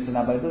jenis-jenis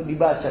senapan itu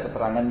dibaca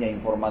keterangannya,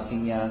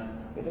 informasinya,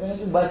 itu kan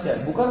itu baca,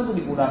 bukan untuk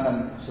digunakan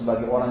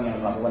sebagai orang yang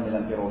melakukan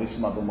dengan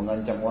terorisme atau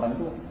mengancam orang,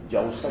 itu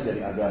jauh sekali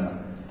dari agama.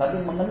 Tapi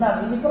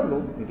mengenal ini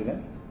perlu, gitu kan?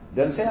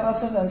 Dan saya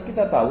rasa dan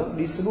kita tahu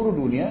di seluruh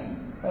dunia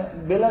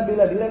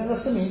bela-bela diri adalah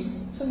seni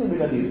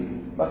bela diri,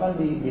 bahkan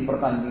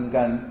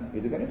dipertandingkan,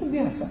 gitu kan? Itu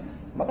biasa.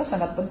 Maka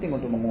sangat penting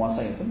untuk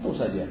menguasai, tentu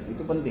saja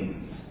itu penting.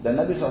 Dan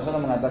Nabi SAW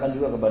mengatakan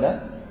juga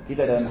kepada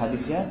kita dalam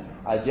hadisnya,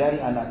 ajari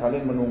anak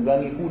kalian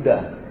menunggangi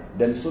kuda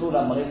dan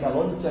suruhlah mereka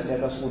loncat di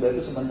atas kuda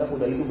itu sementara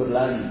kuda itu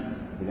berlari,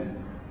 gitu kan?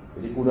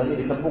 Jadi kudanya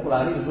ditepuk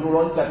lari, disuruh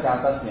loncat ke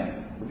atasnya.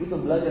 Begitu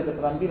belajar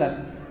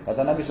keterampilan.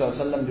 Kata Nabi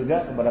SAW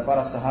juga kepada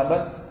para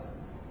sahabat,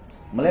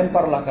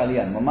 melemparlah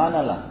kalian,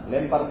 memanahlah,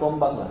 lempar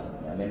tombaklah,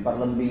 ya, lempar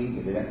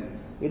lembing, gitu kan?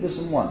 Itu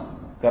semua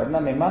karena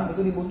memang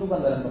itu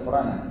dibutuhkan dalam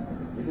peperangan.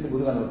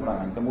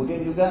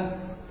 Kemudian juga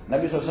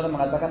Nabi SAW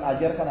mengatakan,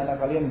 ajarkan anak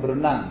kalian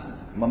berenang,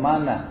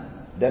 memanah,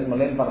 dan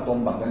melempar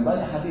tombak. Dan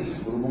banyak hadis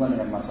berhubungan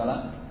dengan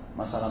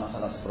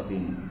masalah-masalah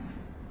seperti ini.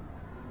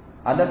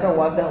 Adakah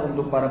wadah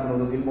untuk para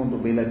penuntut ilmu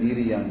untuk bela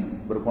diri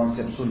yang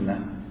berkonsep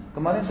sunnah?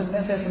 Kemarin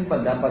sebenarnya saya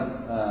sempat dapat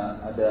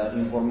ada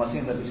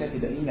informasi, tapi saya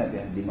tidak ingat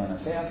ya di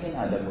mana. Saya yakin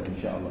ada kok,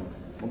 insya Allah.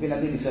 Mungkin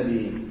nanti bisa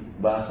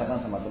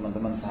dibahasakan sama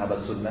teman-teman sahabat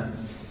sunnah.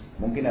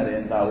 Mungkin ada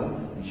yang tahu,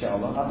 insya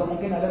Allah. Atau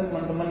mungkin ada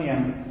teman-teman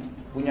yang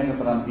punya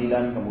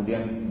keterampilan,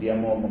 kemudian dia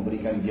mau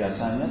memberikan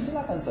jasanya,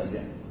 silakan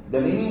saja.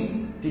 Dan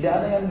ini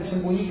tidak ada yang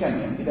disembunyikan,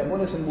 ya, tidak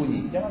boleh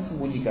sembunyi, jangan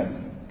sembunyikan.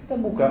 Kita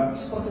buka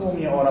seperti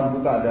umumnya orang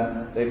buka, ada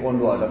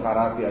taekwondo, ada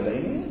karate, ada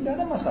ini, tidak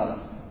ada masalah.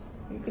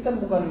 Kita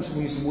bukan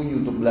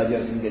sembunyi-sembunyi untuk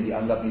belajar sehingga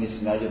dianggap ini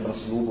sengaja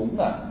terselubung,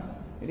 enggak.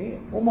 Ini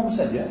umum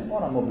saja,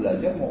 orang mau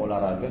belajar, mau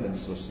olahraga dan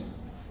seterusnya.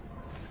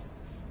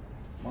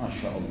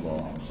 Masya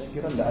Allah, saya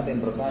kira tidak ada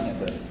yang bertanya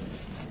tadi.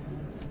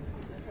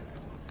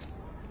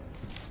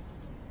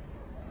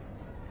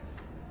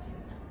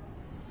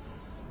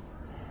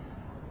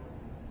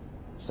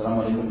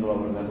 Assalamualaikum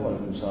warahmatullahi wabarakatuh.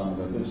 Waalaikumsalam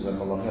warahmatullahi wabarakatuh.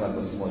 Jazakallahu khair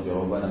atas semua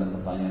jawaban dan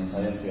pertanyaan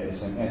saya via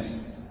SMS,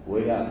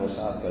 WA atau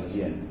saat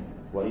kajian.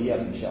 Wa iya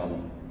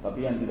insyaallah.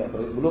 Tapi yang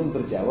belum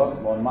terjawab,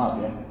 mohon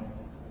maaf ya.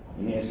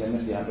 Ini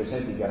SMS di HP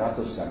saya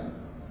 300 kan.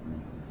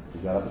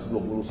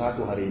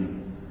 321 hari ini.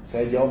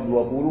 Saya jawab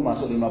 20,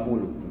 masuk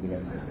 50, gitu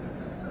kan.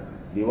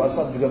 Di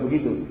WhatsApp juga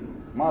begitu.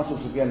 Masuk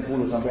sekian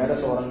puluh, sampai ada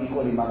seorang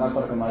ikhwan di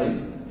Makassar kemarin,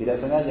 tidak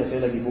sengaja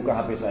saya lagi buka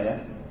HP saya,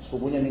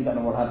 sepupunya minta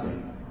nomor HP.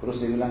 Terus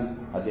dia bilang,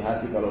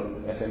 hati-hati kalau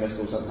SMS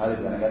ke Ustaz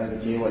Khalid,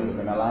 kadang-kadang kecewa itu,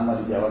 karena lama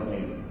dijawabnya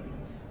itu.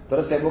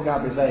 Terus saya buka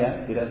HP saya,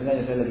 tidak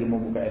sengaja saya lagi mau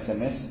buka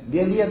SMS,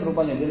 dia lihat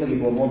rupanya, dia lagi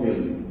bawa mobil.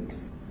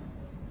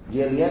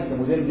 Dia lihat,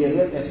 kemudian dia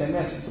lihat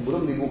SMS,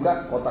 sebelum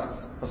dibuka, kotak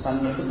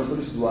pesannya itu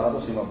bertulis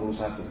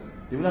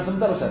 251. Dia bilang,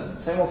 sebentar Ustaz,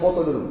 saya mau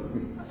foto dulu.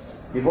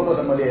 Difoto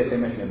sama dia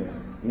SMS-nya.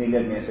 Ini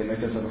lihat nih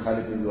SMS-nya Ustaz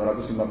Khalid,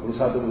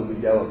 251 belum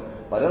dijawab.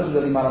 Padahal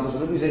sudah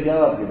 500 lebih saya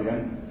jawab, gitu kan.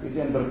 Itu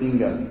yang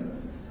tertinggal.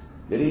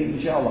 Jadi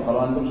insya Allah kalau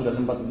antum sudah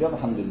sempat terjawab,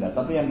 alhamdulillah.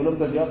 Tapi yang belum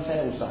terjawab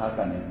saya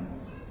usahakan ya.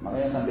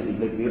 Makanya sampai di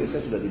BlackBerry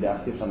saya sudah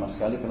tidak aktif sama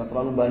sekali karena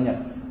terlalu banyak,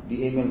 di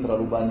email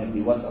terlalu banyak,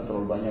 di WhatsApp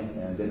terlalu banyak,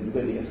 ya, dan juga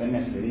di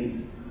SMS. Jadi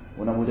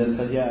mudah-mudahan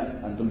saja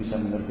antum bisa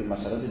mengerti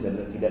masalah itu dan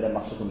tidak ada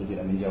maksud untuk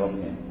tidak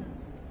menjawabnya.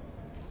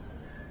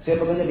 Saya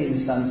bekerja di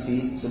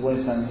sebuah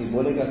instansi.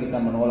 Bolehkah kita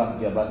menolak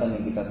jabatan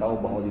yang kita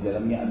tahu bahwa di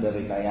dalamnya ada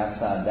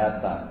rekayasa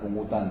data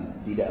pungutan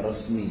tidak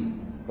resmi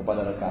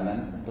kepada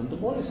rekanan? Tentu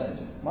boleh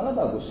saja, malah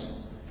bagus.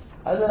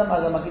 Ada dalam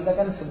agama kita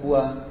kan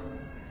sebuah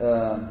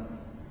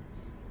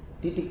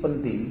titik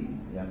penting,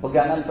 ya,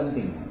 pegangan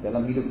penting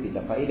dalam hidup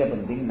kita, faedah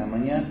penting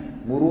namanya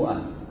muru'ah.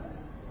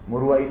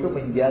 Muru'ah itu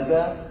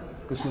menjaga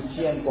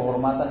kesucian,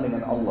 kehormatan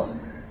dengan Allah.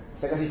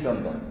 Saya kasih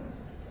contoh.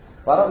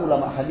 Para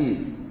ulama hadis,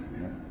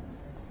 ya,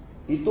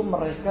 itu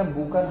mereka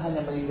bukan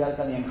hanya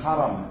meninggalkan yang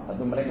haram,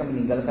 tapi mereka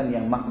meninggalkan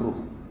yang makruh.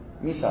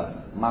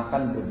 Misal,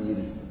 makan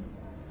berdiri.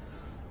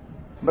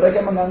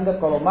 Mereka menganggap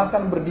kalau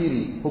makan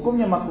berdiri,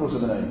 hukumnya makruh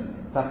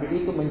sebenarnya. Tapi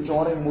itu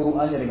mencoreng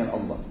muru'ahnya dengan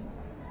Allah.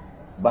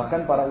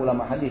 Bahkan para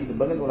ulama hadis,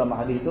 sebagian ulama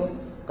hadis itu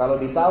kalau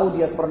ditahu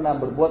dia pernah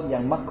berbuat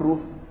yang makruh,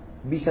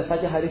 bisa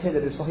saja hadisnya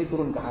dari sahih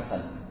turun ke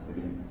hasan.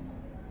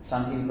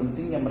 Saking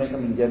pentingnya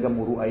mereka menjaga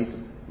muru'ah itu,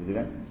 gitu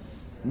kan?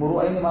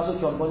 Muru'ah ini masuk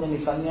contohnya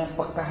misalnya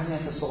pekahnya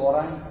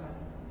seseorang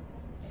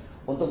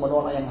untuk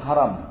menolak yang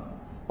haram,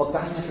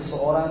 pekahnya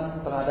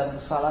seseorang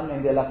terhadap kesalahan yang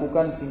dia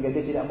lakukan sehingga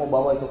dia tidak mau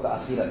bawa itu ke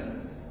akhirat.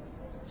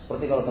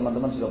 Seperti kalau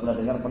teman-teman sudah pernah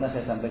dengar, pernah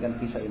saya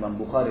sampaikan kisah Imam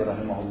Bukhari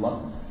rahimahullah.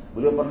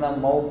 Beliau pernah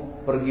mau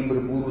pergi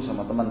berburu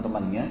sama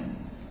teman-temannya.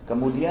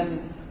 Kemudian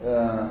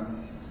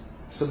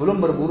sebelum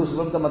berburu,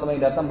 sebelum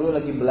teman-teman datang, beliau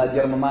lagi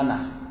belajar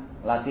memanah,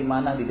 latih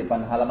manah di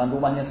depan halaman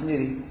rumahnya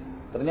sendiri.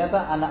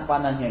 Ternyata anak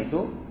panahnya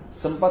itu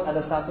sempat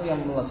ada satu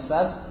yang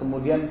melesat,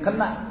 kemudian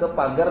kena ke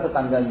pagar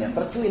tetangganya,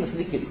 tercuil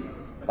sedikit.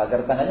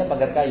 Pagar tetangganya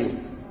pagar kayu.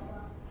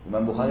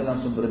 Imam Bukhari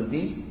langsung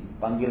berhenti,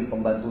 panggil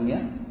pembantunya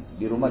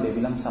di rumah, dia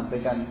bilang,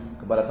 sampaikan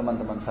kepada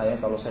teman-teman saya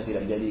kalau saya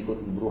tidak jadi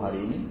ikut berburu hari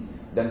ini,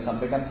 dan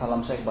sampaikan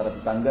salam saya kepada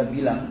tetangga,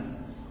 bilang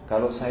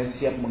kalau saya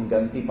siap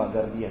mengganti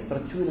pagar dia,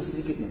 tercuil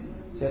sedikit nih,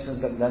 saya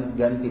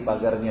ganti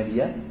pagarnya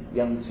dia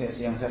yang saya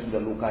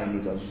sudah lukai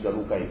itu,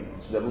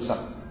 sudah rusak.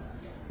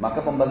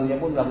 Maka pembantunya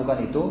pun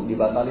melakukan itu,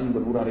 dibatalin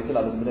berburu hari itu.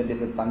 Lalu kemudian dia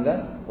ke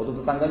tetangga, waktu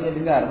tetangganya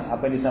dengar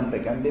apa yang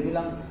disampaikan, dia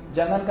bilang,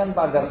 jangankan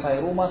pagar saya,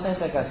 rumah saya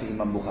kasih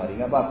Imam Bukhari,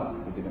 nggak apa-apa,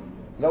 gitu kan?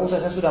 Nggak usah,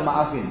 saya sudah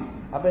maafin.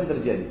 Apa yang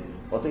terjadi?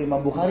 Waktu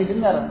Imam Bukhari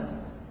dengar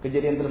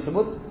kejadian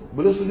tersebut,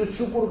 beliau sujud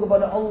syukur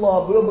kepada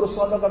Allah, beliau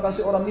bersedekah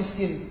kasih orang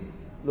miskin.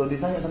 Lalu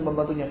ditanya sama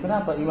pembantunya,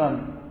 kenapa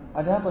Imam?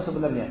 Ada apa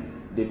sebenarnya?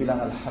 Dia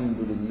bilang,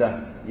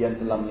 alhamdulillah yang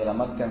telah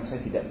menyelamatkan saya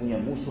tidak punya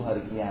musuh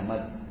hari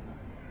kiamat.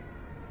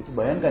 Itu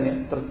bayangkan ya,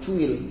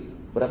 tercuil.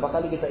 Berapa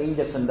kali kita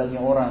injak sendalnya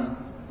orang,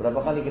 berapa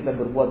kali kita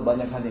berbuat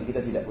banyak hal yang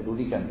kita tidak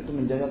pedulikan. Itu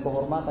menjaga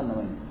kehormatan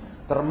namanya.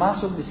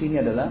 Termasuk di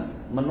sini adalah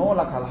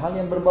menolak hal-hal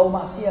yang berbau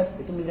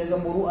maksiat. Itu menjaga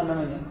muru'ah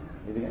namanya,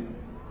 gitu kan?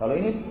 Kalau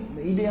ini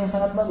ide yang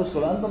sangat bagus.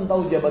 Kalau antum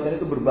tahu jabatan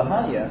itu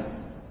berbahaya,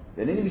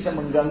 dan ini bisa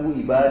mengganggu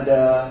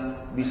ibadah,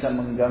 bisa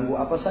mengganggu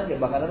apa saja.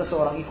 Bahkan ada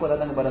seorang ikhwan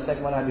datang kepada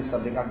saya kemarin habis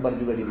tabligh akbar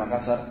juga di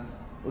Makassar.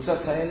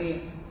 Ustaz, saya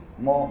ini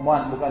mau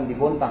bukan di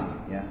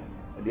Bontang ya.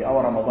 Di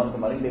awal Ramadan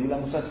kemarin dia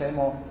bilang, Ustaz saya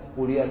mau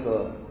kuliah ke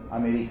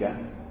Amerika.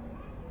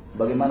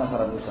 Bagaimana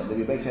saran Ustaz?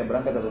 Lebih baik saya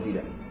berangkat atau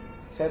tidak?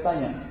 Saya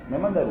tanya,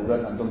 memang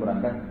darurat antum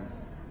berangkat?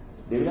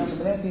 Dia bilang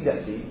sebenarnya tidak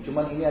sih,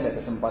 cuman ini ada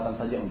kesempatan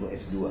saja untuk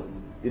S2.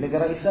 Di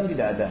negara Islam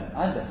tidak ada.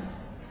 Ada.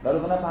 Lalu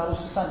kenapa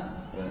harus ke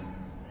sana?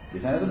 Di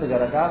sana itu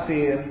negara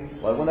kafir,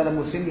 walaupun ada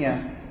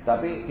muslimnya,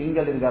 tapi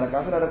tinggal di negara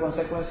kafir ada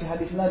konsekuensi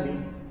hadis Nabi.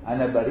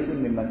 Ana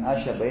bari'un mimman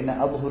asya baina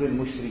adhhuril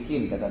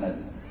musyrikin, kata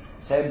Nabi.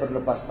 Saya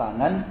berlepas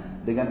tangan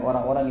dengan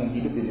orang-orang yang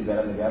hidup di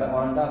negara-negara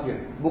orang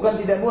kafir. Bukan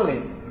tidak boleh,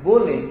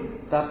 boleh.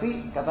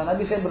 Tapi kata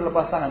Nabi saya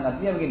berlepas tangan.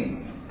 Artinya begini,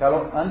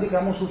 kalau nanti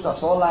kamu susah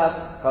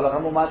sholat, kalau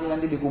kamu mati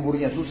nanti di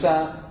kuburnya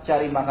susah,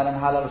 cari makanan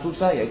halal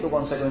susah, ya itu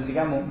konsekuensi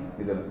kamu,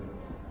 gitu loh.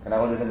 Karena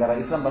kalau di negara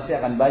Islam pasti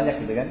akan banyak,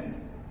 gitu kan.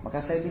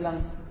 Maka saya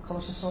bilang, kalau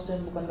sesuatu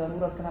yang bukan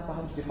darurat, kenapa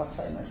harus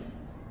dipaksain aja?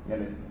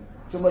 Gitu.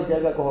 Coba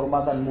jaga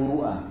kehormatan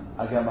muru'ah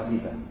agama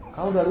kita.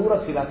 Kalau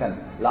darurat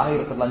silakan.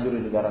 Lahir terlanjur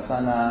di negara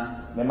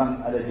sana, memang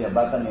ada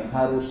jabatan yang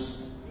harus,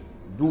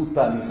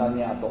 duta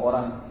misalnya, atau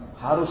orang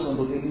harus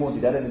untuk ilmu,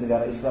 tidak ada di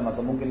negara Islam, atau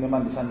mungkin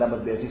memang bisa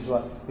dapat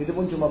beasiswa, itu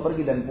pun cuma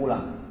pergi dan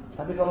pulang.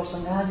 Tapi kalau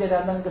sengaja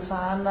datang ke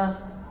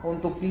sana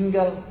untuk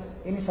tinggal,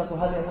 ini satu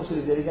hal yang mesti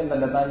dijadikan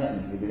tanda tanya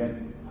nih, gitu kan?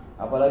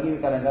 Apalagi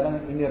kadang-kadang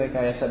ini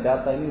rekayasa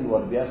data ini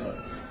luar biasa.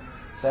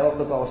 Saya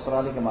waktu ke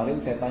Australia kemarin,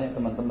 saya tanya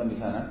teman-teman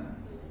di sana,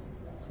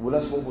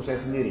 kebetulan sepupu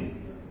saya sendiri,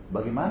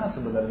 bagaimana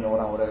sebenarnya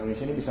orang-orang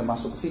Indonesia ini bisa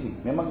masuk ke sini?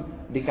 Memang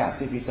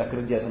dikasih visa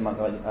kerja sama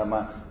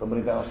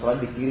pemerintah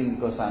Australia,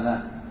 dikirim ke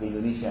sana, ke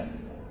Indonesia.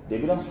 Dia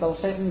bilang, setahu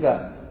saya enggak.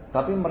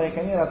 Tapi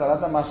mereka ini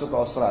rata-rata masuk ke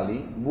Australia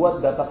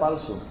buat data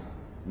palsu,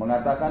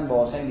 mengatakan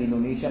bahwasanya di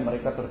Indonesia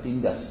mereka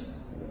tertindas,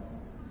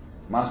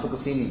 masuk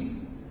ke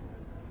sini.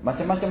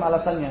 Macam-macam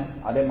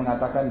alasannya. Ada yang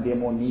mengatakan dia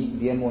mau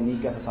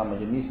nikah sesama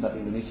jenis tapi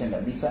Indonesia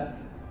nggak bisa,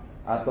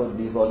 atau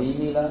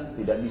dizalimi lah,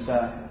 tidak bisa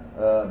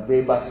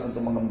bebas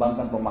untuk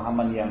mengembangkan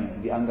pemahaman yang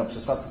dianggap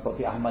sesat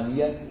seperti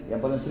Ahmadiyah,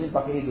 yang paling sering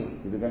pakai itu,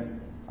 gitu kan?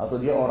 Atau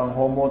dia orang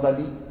homo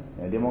tadi,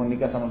 ya, dia mau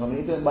nikah sama-sama,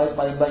 itu yang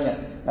paling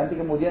banyak. Nanti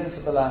kemudian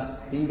setelah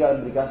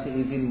tinggal dikasih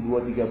izin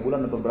 2-3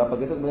 bulan atau berapa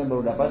gitu, kemudian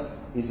baru dapat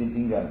izin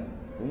tinggal.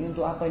 Ini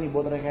untuk apa ini?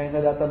 Buat rekayasa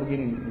data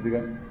begini, gitu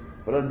kan?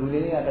 Padahal dunia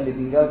ini akan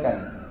ditinggalkan.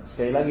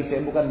 Sekali lagi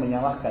saya bukan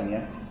menyalahkan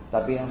ya,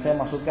 tapi yang saya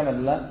maksudkan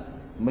adalah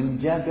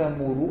menjaga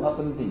muru'ah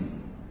penting,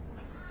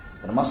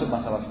 termasuk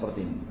masalah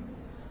seperti ini.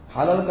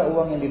 Halalkah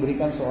uang yang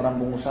diberikan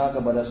seorang pengusaha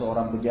kepada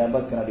seorang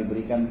pejabat karena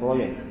diberikan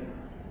proyek?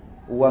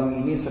 Uang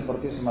ini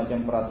seperti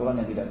semacam peraturan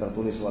yang tidak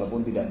tertulis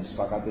walaupun tidak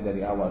disepakati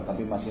dari awal,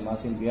 tapi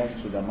masing-masing pihak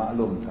sudah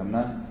maklum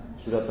karena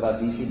sudah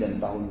tradisi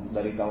dan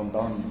dari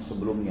tahun-tahun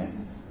sebelumnya.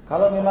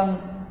 Kalau memang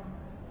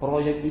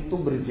proyek itu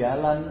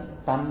berjalan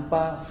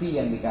tanpa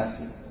fee yang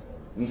dikasih,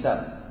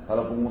 misal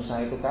kalau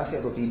pengusaha itu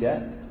kasih atau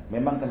tidak,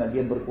 memang karena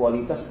dia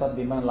berkualitas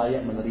tapi memang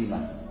layak menerima,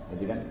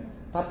 gitu kan?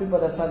 Tapi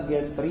pada saat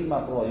dia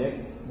terima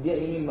proyek, dia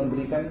ingin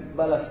memberikan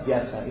balas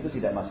jasa, itu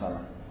tidak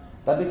masalah.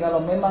 Tapi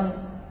kalau memang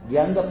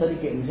dianggap tadi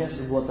kayak misalnya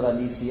sebuah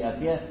tradisi,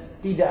 artinya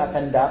tidak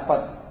akan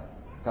dapat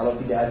kalau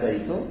tidak ada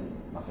itu,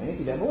 makanya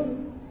tidak boleh.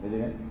 Gitu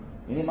kan?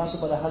 Ini masuk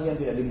pada hal yang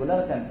tidak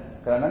dibenarkan.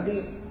 Karena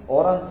nanti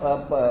orang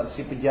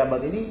si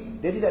pejabat ini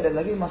dia tidak ada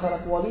lagi masalah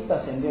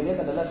kualitas, yang dia lihat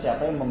adalah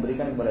siapa yang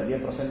memberikan kepada dia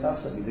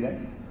persentase, gitu kan?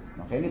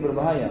 Maka ini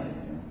berbahaya.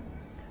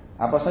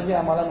 Apa saja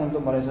amalan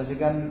untuk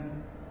merealisasikan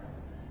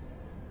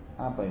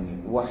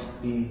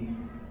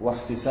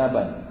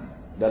wahtisaban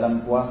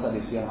dalam puasa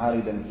di siang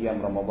hari dan qiyam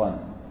Ramadan?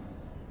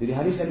 Jadi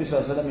hadis Nabi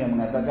SAW yang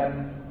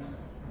mengatakan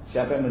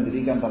siapa yang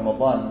mendirikan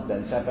Ramadan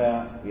dan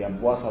siapa yang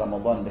puasa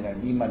Ramadan dengan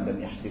iman dan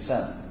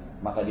ihtisab,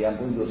 maka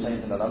diampuni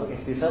dosanya telah lalu.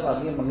 Ihtisab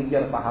artinya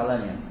mengejar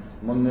pahalanya,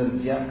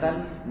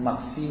 mengerjakan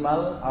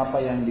maksimal apa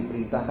yang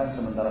diperintahkan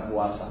sementara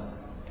puasa.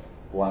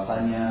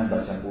 Puasanya,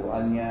 baca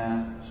Qur'annya,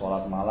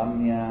 sholat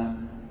malamnya,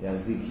 ya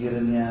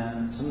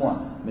zikirnya,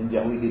 semua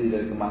menjauhi diri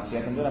dari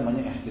kemaksiatan, itu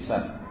namanya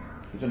ihtisab.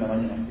 Itu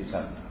namanya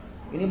ihtisab.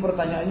 Ini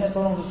pertanyaannya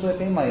tolong sesuai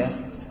tema ya,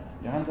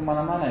 jangan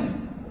kemana-mana ini.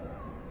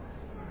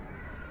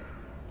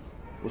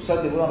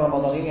 Ustaz, di bulan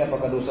Ramadan ini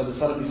apakah dosa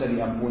besar bisa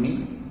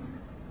diampuni?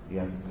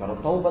 Ya, kalau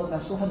taubat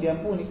nasuha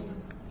diampuni.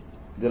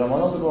 Di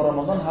Ramadan kedua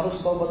Ramadan harus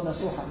taubat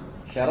nasuha.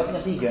 Syaratnya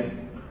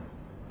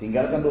 3.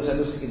 Tinggalkan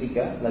dosa-dosa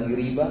ketika lagi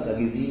riba,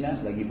 lagi zina,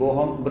 lagi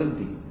bohong,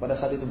 berhenti. Pada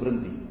saat itu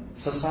berhenti.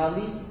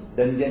 Sesali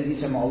dan janji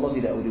sama Allah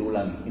tidak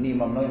diulangi. Ini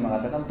Imam Nawawi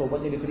mengatakan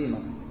taubatnya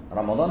diterima.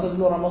 Ramadan dan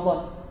luar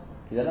Ramadan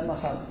tidak ada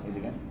masalah, gitu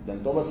kan?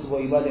 Dan taubat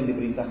sebuah ibadah yang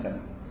diperintahkan.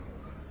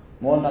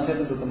 Mohon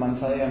nasihat untuk teman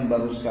saya yang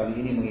baru sekali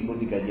ini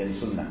mengikuti kajian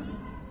sunnah.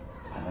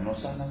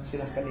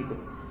 Silahkan ikut.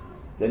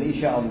 Dan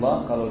insya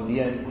Allah kalau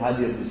dia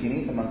hadir di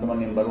sini,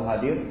 teman-teman yang baru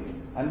hadir,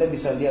 Anda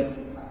bisa lihat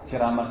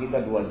ceramah kita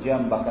 2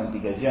 jam bahkan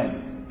 3 jam.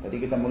 Tadi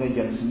kita mulai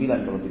jam 9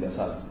 kalau tidak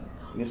salah.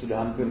 Ini sudah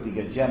hampir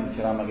 3 jam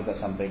ceramah kita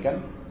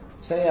sampaikan.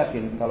 Saya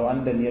yakin kalau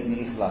Anda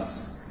niatnya ikhlas,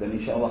 dan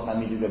insya Allah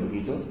kami juga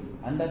begitu,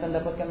 Anda akan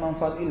dapatkan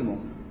manfaat ilmu.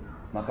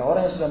 Maka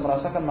orang yang sudah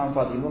merasakan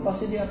manfaat ilmu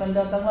pasti dia akan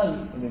datang lagi.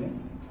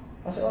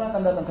 Pasti orang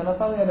akan datang karena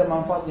tahu ada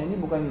manfaatnya. Ini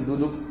bukan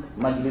duduk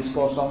majelis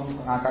kosong,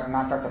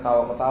 ngakak-ngakak,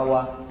 ketawa-ketawa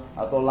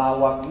atau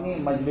lawak. Ini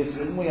majelis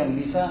ilmu yang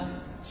bisa,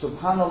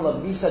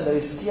 subhanallah, bisa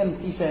dari sekian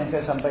kisah yang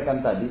saya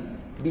sampaikan tadi,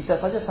 bisa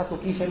saja satu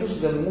kisah itu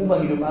sudah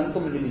mengubah hidup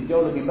antum menjadi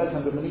jauh lebih baik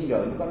sampai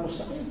meninggal. Bukan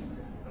mustahil.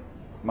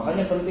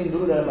 Makanya penting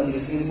dulu dalam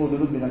majelis ilmu,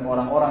 duduk dengan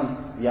orang-orang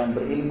yang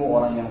berilmu,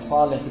 orang yang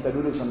saleh, kita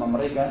duduk sama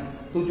mereka.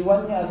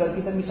 Tujuannya agar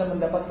kita bisa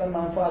mendapatkan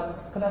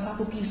manfaat. Karena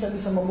satu kisah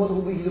bisa membuat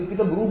hidup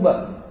kita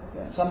berubah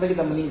ya, sampai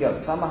kita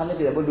meninggal. Sama halnya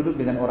tidak boleh duduk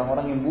dengan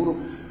orang-orang yang buruk.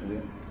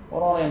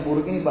 Orang-orang yang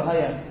buruk ini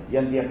bahaya.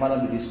 Yang tiap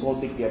malam di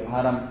diskotik, tiap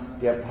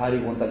hari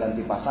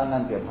gonta-ganti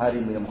pasangan, tiap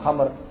hari minum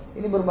khamar.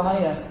 Ini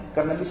berbahaya.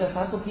 Karena bisa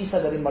satu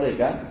kisah dari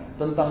mereka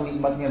tentang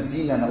nikmatnya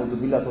zina,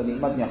 naudzubillah, atau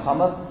nikmatnya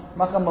khamar,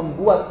 maka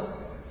membuat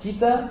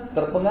kita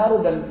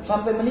terpengaruh dan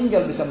sampai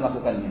meninggal bisa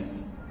melakukannya.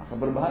 Maka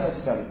berbahaya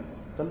sekali.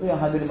 Tentu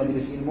yang hadir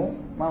majelis ilmu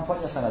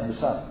manfaatnya sangat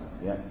besar.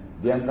 Ya.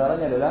 Di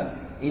antaranya adalah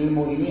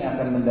ilmu ini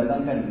akan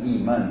mendatangkan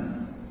iman.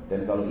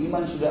 Dan kalau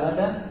iman sudah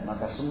ada,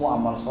 maka semua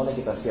amal soleh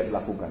kita siap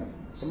lakukan.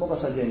 Semoga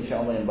saja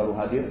insya Allah yang baru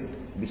hadir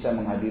bisa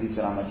menghadiri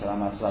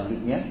ceramah-ceramah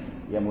selanjutnya.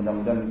 Yang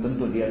mudah-mudahan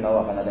tentu dia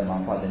tahu akan ada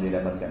manfaat yang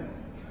dia dapatkan.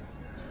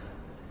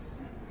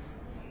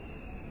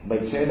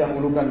 Baik, saya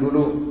dahulukan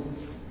dulu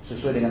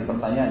sesuai dengan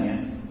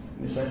pertanyaannya.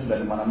 Ini saya sudah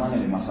kemana-mana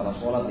nih, masalah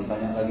sholat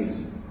ditanya lagi.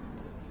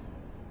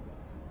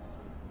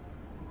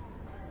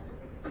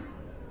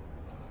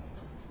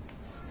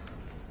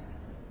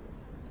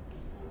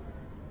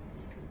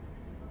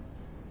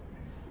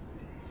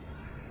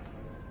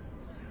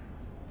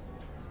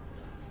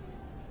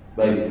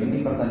 Baik,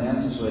 ini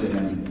pertanyaan sesuai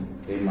dengan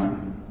tema.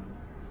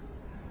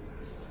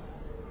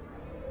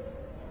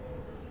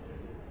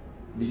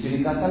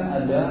 Diceritakan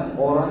ada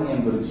orang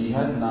yang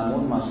berjihad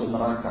namun masuk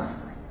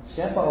neraka.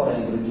 Siapa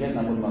orang yang berjihad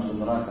namun masuk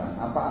neraka?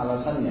 Apa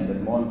alasannya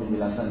dan mohon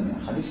penjelasannya?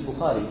 Hadis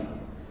Bukhari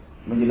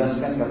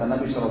menjelaskan kata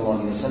Nabi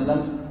SAW,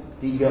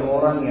 3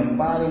 orang yang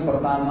paling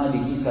pertama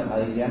dihisab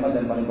hari kiamat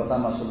dan paling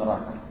pertama masuk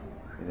neraka.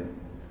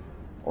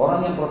 Orang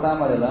yang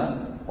pertama adalah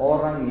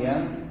orang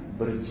yang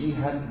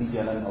berjihad di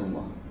jalan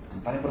Allah.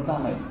 Yang paling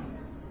pertama itu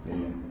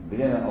di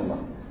jalan Allah.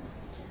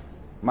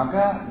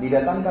 Maka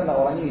didatangkanlah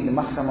orang ini di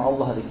mahkamah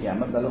Allah hari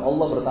kiamat. Lalu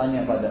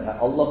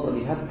Allah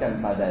perlihatkan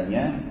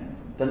padanya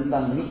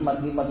tentang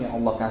nikmat-nikmat yang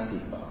Allah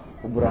kasih.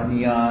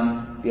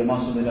 Keberanian, dia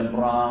masuk medan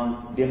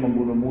perang, dia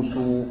membunuh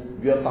musuh,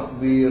 dia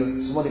takbir,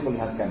 semua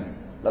diperlihatkan.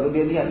 Lalu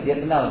dia lihat, dia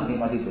kenal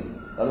nikmat itu.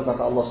 Lalu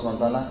kata Allah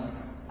SWT,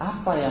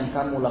 apa yang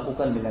kamu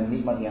lakukan dengan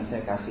nikmat yang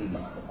saya kasih?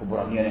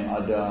 Keberanian yang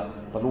ada,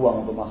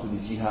 peluang untuk masuk di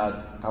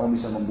jihad,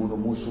 kamu bisa membunuh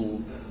musuh.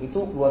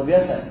 Itu luar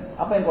biasa.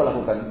 Apa yang kau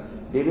lakukan?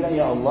 Dia bilang,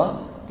 ya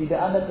Allah, tidak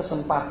ada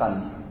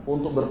kesempatan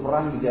untuk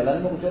berperang di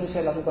jalanmu kecuali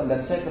saya lakukan. Dan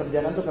saya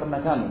kerjakan itu karena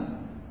kamu.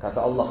 Kata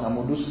Allah, kamu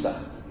dusta.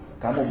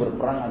 Kamu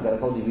berperang agar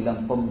kau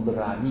dibilang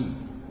pemberani.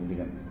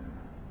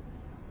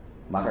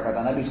 Maka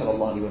kata Nabi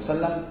SAW,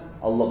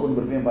 Allah pun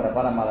berfirman pada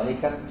para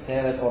malaikat,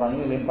 saya lihat orang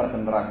ini lempar ke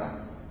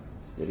neraka.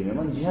 Jadi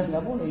memang jihad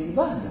nggak boleh,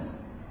 ibadah.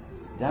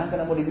 Jangan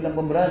karena mau dibilang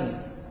pemberani.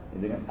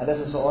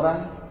 Ada seseorang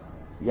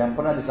yang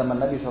pernah di zaman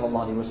Nabi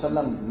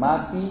SAW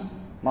mati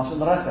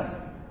masuk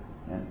neraka.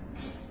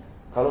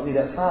 Kalau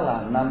tidak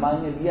salah,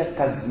 namanya dia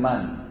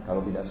Kazman. Kalau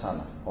tidak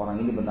salah,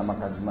 orang ini bernama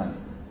Kazman.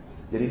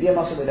 Jadi dia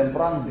masuk medan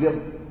perang, dia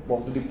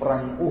waktu di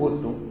perang Uhud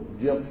tuh,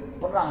 dia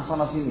perang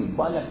sana sini,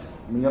 banyak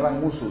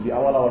menyerang musuh di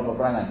awal-awal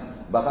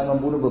peperangan. Bahkan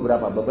membunuh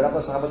beberapa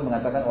sahabat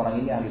mengatakan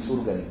orang ini ahli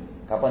surga nih.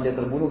 Kapan dia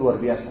terbunuh luar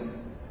biasa.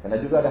 Karena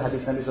juga ada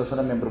hadis Nabi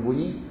SAW yang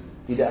berbunyi,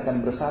 tidak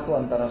akan bersatu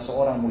antara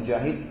seorang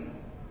mujahid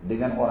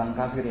dengan orang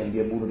kafir yang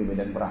dia bunuh di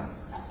medan perang.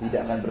 Tidak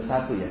akan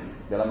bersatu ya.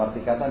 Dalam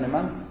arti kata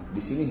memang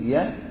di sini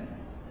dia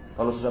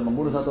kalau sudah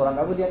membunuh satu orang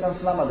kafir dia akan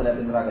selamat dari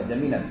api neraka,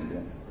 jaminan. Gitu.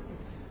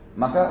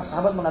 Maka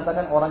sahabat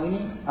mengatakan orang ini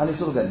ahli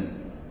surga nih.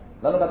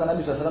 Lalu kata Nabi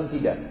SAW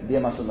tidak, dia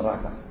masuk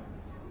neraka.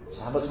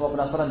 Sahabat semua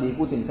penasaran,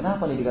 diikutin.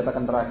 Kenapa nih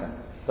dikatakan neraka?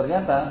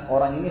 Ternyata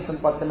orang ini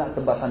sempat kena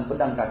tebasan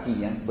pedang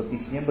kakinya,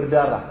 betisnya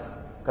berdarah.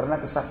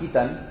 Karena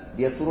kesakitan,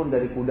 dia turun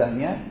dari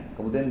kudanya,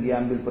 kemudian dia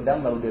ambil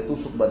pedang, lalu dia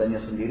tusuk badannya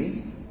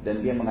sendiri,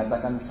 dan dia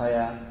mengatakan,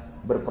 saya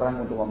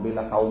berperang untuk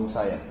membela kaum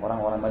saya,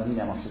 orang-orang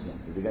Madinah maksudnya,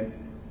 gitu kan?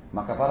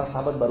 Maka para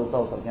sahabat baru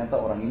tahu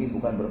ternyata orang ini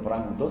bukan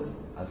berperang untuk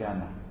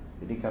agama.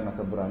 Jadi karena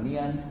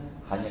keberanian,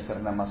 hanya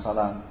karena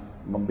masalah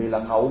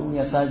membela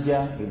kaumnya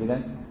saja, gitu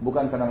kan?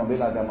 Bukan karena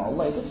membela agama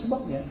Allah, itu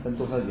sebabnya,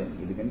 tentu saja,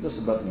 gitu kan? Itu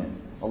sebabnya.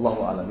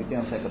 Allahu a'lam, itu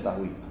yang saya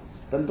ketahui.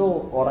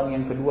 Tentu orang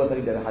yang kedua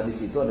tadi dari hadis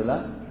itu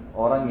adalah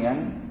orang yang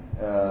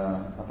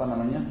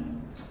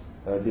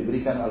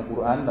diberikan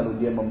Al-Quran, lalu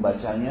dia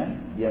membacanya,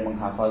 dia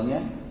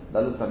menghafalnya,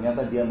 lalu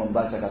ternyata dia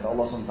membaca. Kata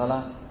Allah SWT,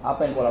 apa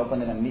yang kau lakukan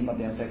dengan nikmat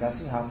yang saya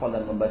kasih, hafal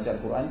dan membaca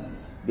Al-Quran?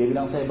 Dia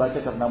bilang, saya baca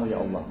karenamu ya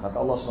Allah. Kata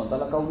Allah SWT,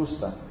 kau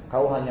dusta,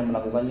 kau hanya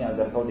melakukannya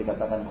agar kau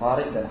dikatakan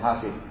qari dan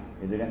hafid,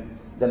 gitu kan?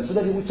 Dan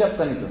sudah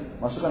diucapkan itu,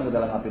 masukkan ke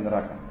dalam api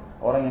neraka.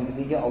 Orang yang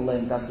ketiga, Allah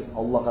yang kasih,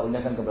 Allah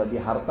karuniakan kepada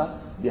dia harta,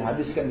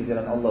 dihabiskan di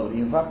jalan Allah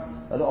berinfak,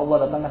 lalu Allah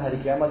datangkan hari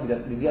kiamat,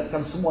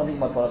 dilihatkan semua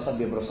nikmat pada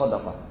saat dia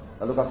bersedekah.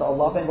 Lalu kata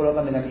Allah, apa yang kau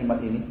lakukan dengan nikmat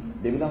ini?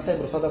 Dia bilang, saya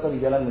bersedekah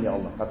di jalanmu ya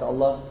Allah. Kata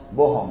Allah,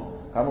 bohong,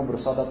 kamu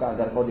bersedekah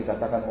agar kau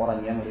dikatakan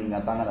orang yang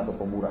ringan tangan atau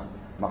pemurah.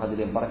 Maka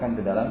dilemparkan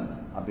ke dalam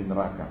api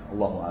neraka.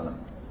 Allahu a'lam.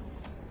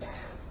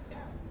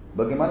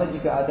 Bagaimana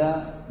jika ada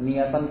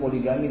niatan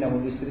poligami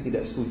namun istri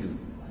tidak setuju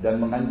dan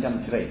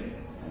mengancam cerai?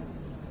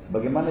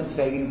 Bagaimana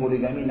jika ingin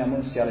poligami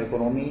namun secara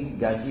ekonomi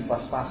gaji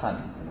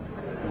pas-pasan?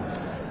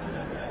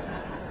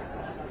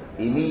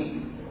 Ini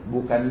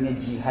bukannya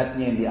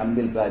jihadnya yang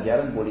diambil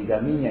pelajaran,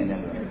 poligaminya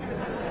yang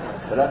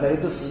berarti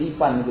itu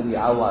selipan itu di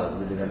awal,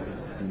 gitu kan?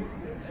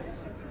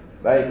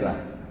 Baiklah.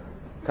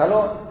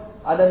 Kalau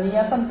ada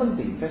niatan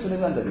penting, saya sudah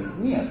bilang tadi,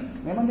 niat.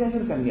 Memang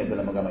dianjurkan niat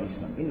dalam agama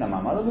Islam. Innama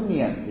a'malu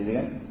binniyat, gitu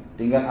kan?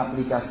 Tinggal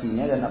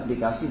aplikasinya, dan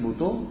aplikasi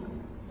butuh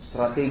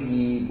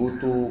strategi,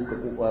 butuh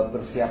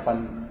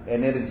persiapan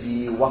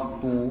energi,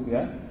 waktu,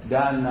 ya,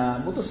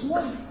 dana, butuh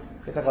semuanya.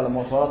 Kita kalau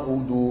mau sholat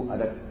wudu,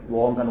 ada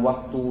luangkan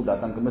waktu,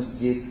 datang ke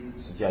masjid,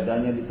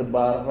 sejadahnya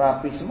ditebar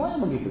rapi,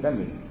 semuanya begitu kan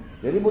gitu.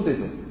 Jadi butuh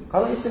itu.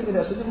 Kalau istri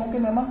tidak setuju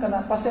mungkin memang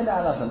karena pasti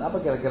ada alasan. Apa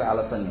kira-kira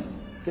alasannya?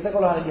 Kita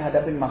kalau hari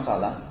dihadapin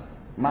masalah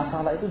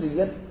itu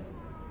dilihat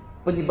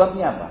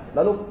penyebabnya apa,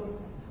 lalu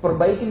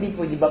perbaikin di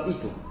penyebab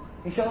itu.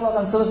 Insya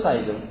Allah akan selesai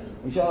itu.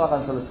 Insya Allah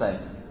akan selesai.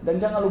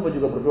 Dan jangan lupa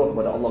juga berdoa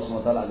kepada Allah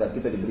SWT agar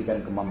kita diberikan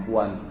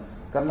kemampuan.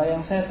 Karena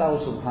yang saya tahu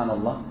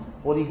subhanallah,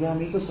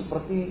 poligami itu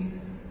seperti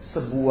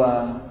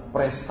sebuah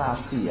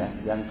prestasi ya,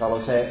 yang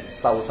kalau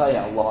setahu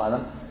saya Allah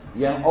alam,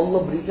 yang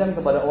Allah berikan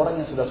kepada orang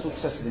yang sudah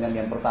sukses dengan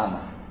yang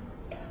pertama.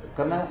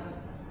 Karena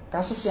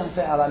kasus yang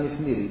saya alami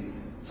sendiri,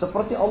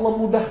 seperti Allah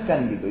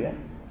mudahkan gitu ya.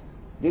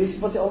 Jadi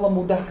seperti Allah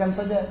mudahkan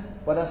saja,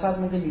 pada saat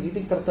mungkin di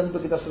titik tertentu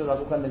kita sudah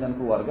lakukan dengan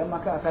keluarga,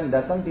 maka akan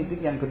datang titik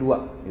yang kedua,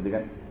 gitu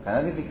kan?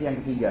 Karena titik yang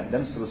ketiga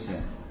dan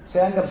seterusnya.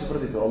 Saya anggap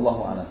seperti itu,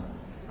 Allahu a'lam.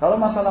 Kalau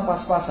masalah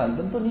pas-pasan,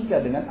 tentu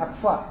nikah dengan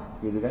akfa,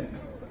 gitu kan?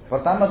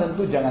 Pertama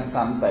tentu jangan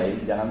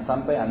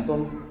sampai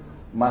antum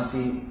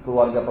masih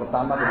keluarga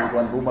pertama,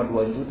 kebutuhan rumah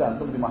 2 juta,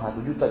 antum cuma 1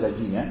 juta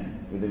gajinya,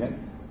 gitu kan?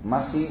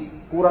 Masih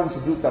kurang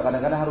 1 juta,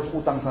 kadang-kadang harus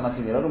utang sana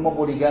sini, lalu mau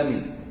poligami.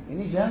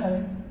 Ini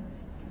jangan.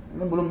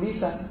 Ini belum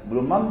bisa,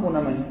 belum mampu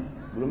namanya,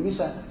 belum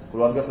bisa.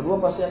 Keluarga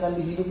kedua pasti akan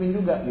dihidupin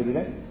juga, gitu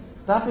kan?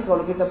 Tapi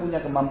kalau kita punya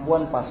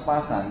kemampuan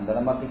pas-pasan,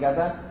 dalam arti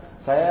kata,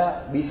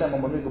 saya bisa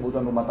memenuhi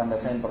kebutuhan rumah tangga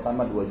saya yang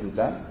pertama 2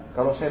 juta.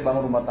 Kalau saya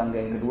bangun rumah tangga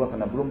yang kedua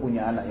karena belum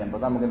punya anak, yang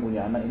pertama mungkin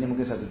punya anak, ini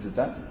mungkin 1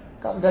 juta.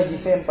 Kalau gaji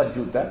saya 4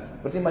 juta,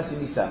 berarti masih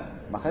bisa.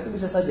 Maka itu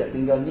bisa saja,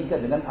 tinggal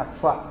nikah dengan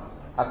akfa.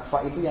 Akfa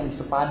itu yang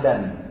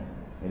sepadan,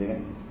 gitu kan?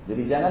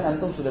 Jadi jangan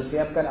antum sudah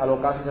siapkan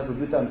alokasi 1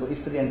 juta untuk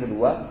istri yang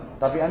kedua,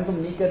 tapi antum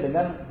nikah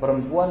dengan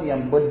perempuan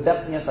yang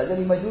bedaknya saja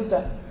 5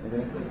 juta, gitu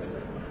kan?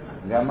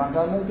 Gak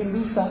bakal mungkin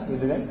bisa,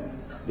 gitu kan?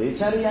 Jadi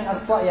cari yang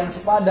akfa, yang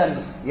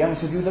sepadan, yang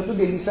 1 juta itu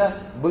dia bisa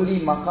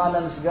beli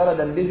makanan segala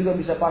dan dia juga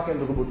bisa pakai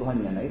untuk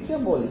kebutuhannya. Nah itu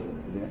yang boleh,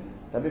 gitu kan?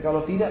 Tapi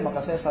kalau tidak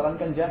maka saya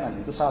sarankan jangan,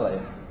 itu salah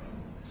ya.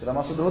 Sudah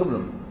masuk duhur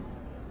belum?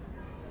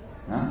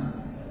 Hah?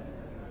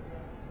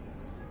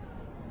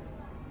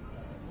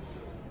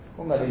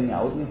 Kok nggak ada yang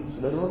nyaut nih?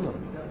 Sudah duhur belum?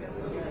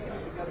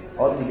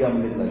 Oh 3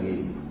 menit lagi.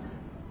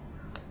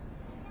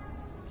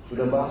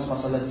 Sudah bahas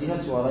masalah jihad,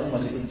 suaranya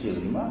masih kecil,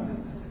 gimana?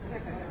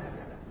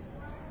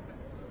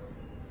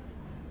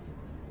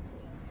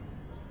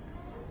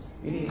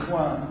 Ini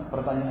ikhwan,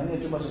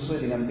 pertanyaannya cuma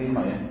sesuai dengan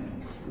tema ya.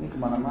 Ini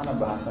kemana-mana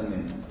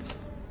bahasannya.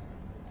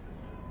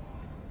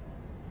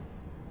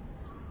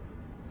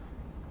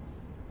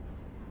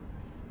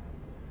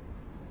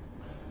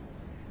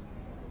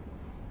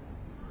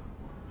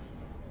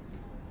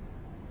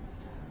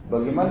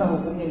 Bagaimana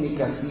hukumnya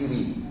nikah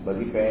siri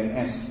bagi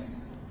PNS?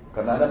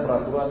 Karena ada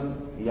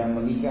peraturan yang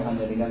menikah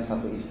hanya dengan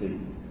satu istri.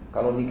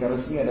 Kalau nikah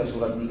resmi ada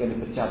surat nikah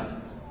dipecat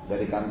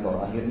dari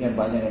kantor. Akhirnya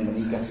banyak yang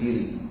menikah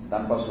siri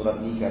tanpa surat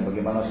nikah.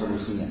 Bagaimana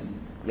solusinya?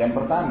 Yang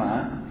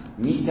pertama,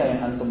 nikah yang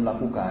antum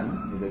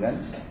lakukan, gitu kan,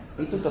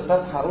 itu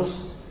tetap harus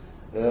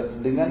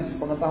dengan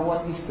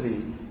sepengetahuan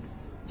istri.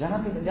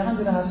 Jangan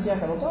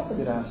dirahasiakan. Untuk apa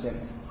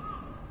dirahasiakan?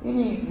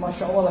 Ini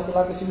masya Allah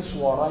laki-laki sini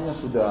suaranya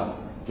sudah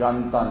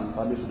jantan,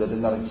 tadi sudah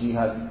dengar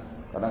jihad.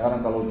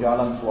 Kadang-kadang kalau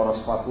jalan suara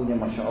sepatunya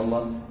masya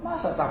Allah.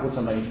 Masa takut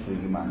sama istri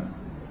gimana?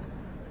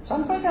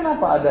 Sampaikan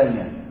apa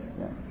adanya.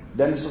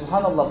 Dan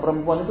subhanallah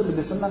perempuan itu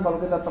lebih senang kalau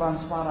kita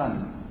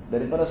transparan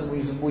daripada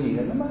sembunyi-sembunyi.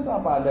 Dan memang itu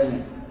apa adanya.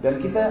 Dan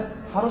kita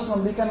harus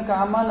memberikan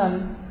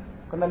keamanan.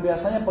 Karena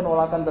biasanya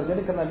penolakan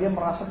terjadi karena dia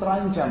merasa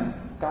terancam.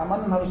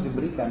 Keamanan harus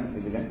diberikan,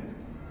 gitu kan?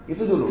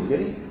 Itu dulu.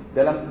 Jadi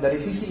dari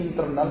sisi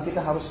internal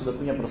kita harus sudah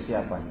punya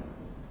persiapan.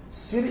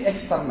 Sisi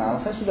eksternal,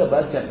 saya sudah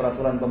baca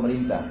peraturan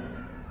pemerintah.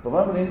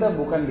 Pemerintah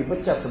bukan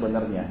dipecat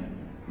sebenarnya.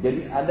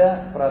 Jadi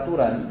ada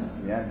peraturan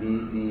ya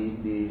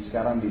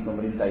sekarang di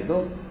pemerintah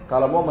itu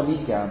kalau mau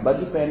menikah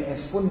bagi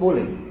PNS pun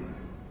boleh.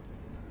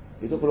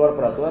 Itu keluar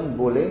peraturan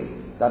boleh,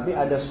 tapi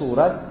ada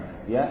surat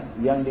ya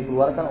yang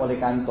dikeluarkan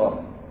oleh kantor.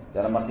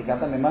 Dalam arti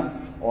kata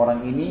memang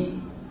orang ini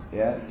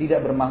ya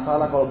tidak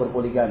bermasalah kalau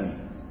berpoligami.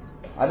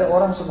 Ada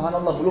orang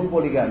subhanallah belum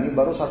poligami,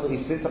 baru satu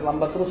istri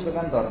terlambat terus ke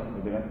kantor,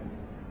 gitu kan?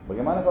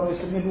 Bagaimana kalau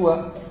istrinya dua?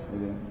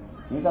 Gitu.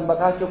 Ini tambah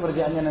kacau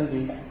kerjaannya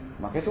nanti.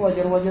 Maka itu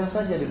wajar-wajar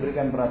saja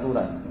diberikan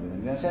peraturan.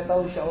 Dan saya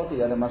tahu insya Allah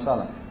tidak ada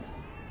masalah.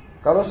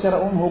 Kalau secara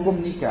umum hukum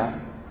nikah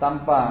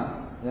tanpa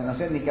yang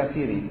maksudnya nikah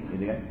siri,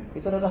 gitu kan?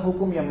 Itu adalah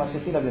hukum yang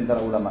masih khilaf di antara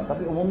ulama.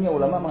 Tapi umumnya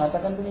ulama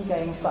mengatakan itu nikah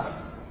yang sah.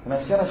 Karena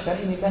secara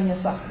syar'i nikahnya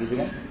sah, gitu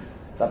kan?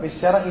 Tapi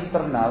secara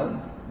internal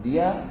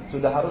dia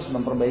sudah harus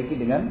memperbaiki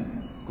dengan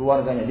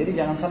keluarganya. Jadi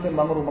jangan sampai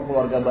bangun rumah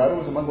keluarga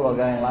baru sama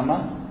keluarga yang lama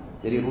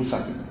jadi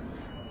rusak.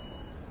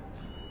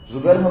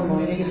 Zubair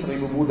memiliki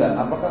 1000 budak.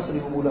 Apakah 1000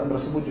 budak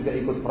tersebut juga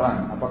ikut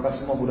perang? Apakah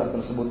semua budak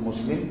tersebut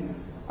muslim?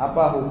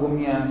 Apa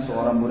hukumnya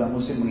seorang budak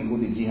muslim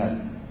mengikuti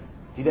jihad?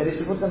 Tidak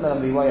disebutkan dalam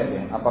riwayat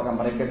ya, apakah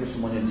mereka itu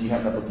semuanya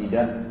jihad atau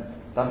tidak.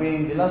 Tapi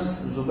yang jelas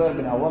Zubair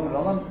bin Awam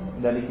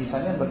dari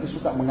kisahnya berarti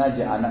suka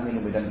mengajak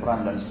anaknya ke medan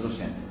perang dan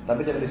seterusnya.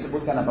 Tapi tidak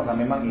disebutkan apakah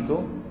memang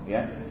itu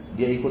ya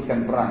dia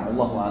ikutkan perang.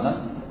 Allahu a'lam.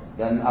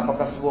 Dan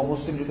apakah sebuah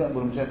muslim juga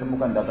belum saya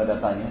temukan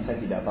data-datanya. Saya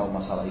tidak tahu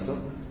masalah itu.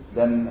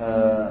 Dan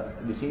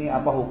di sini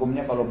apa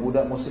hukumnya kalau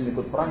budak muslim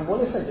ikut perang?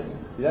 Boleh saja,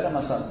 tidak ada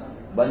masalah.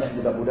 Banyak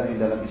budak-budak yang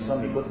dalam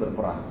Islam ikut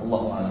berperang.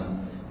 Allahu a'lam.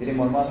 Jadi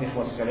mohon maaf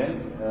ikhwas sekalian,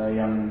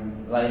 yang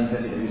lain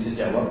saya tidak bisa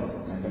jawab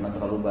karena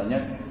terlalu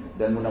banyak.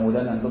 Dan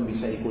mudah-mudahan antum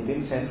bisa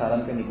ikutin. Saya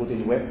sarankan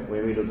ikutin web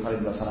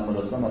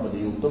www.khalidblasanama.com atau di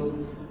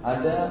YouTube.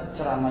 Ada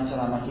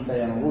ceramah-ceramah kita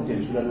yang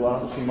rutin, sudah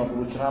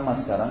 250 ceramah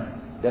sekarang.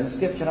 Dan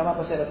setiap ceramah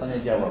pasti ada tanya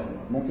jawab.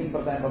 Mungkin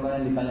pertanyaan-pertanyaan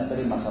yang ditanya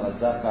tadi masalah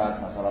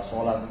zakat, masalah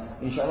sholat,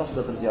 insya Allah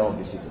sudah terjawab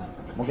di situ.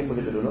 Mungkin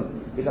begitu dulu.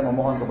 Kita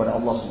memohon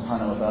kepada Allah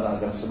Subhanahu Wa Taala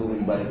agar seluruh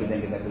ibadah kita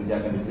yang kita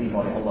kerjakan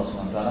diterima oleh Allah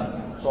Subhanahu Wa Taala.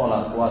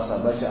 Sholat, puasa,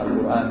 baca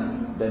Al-Quran,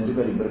 dan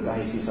juga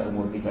diberkahi sisa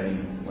umur kita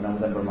ini.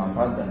 Mudah-mudahan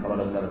bermanfaat dan kalau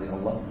ada benar dari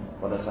Allah,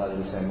 pada saat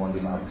ini saya mohon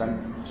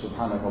dimaafkan.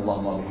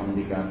 Subhanakallahumma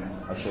bihamdika,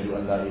 asyhadu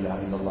an la ilaha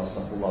illallah,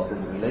 astaghfirullah wa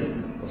atubu ilaik.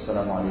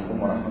 Wassalamualaikum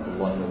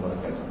warahmatullahi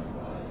wabarakatuh.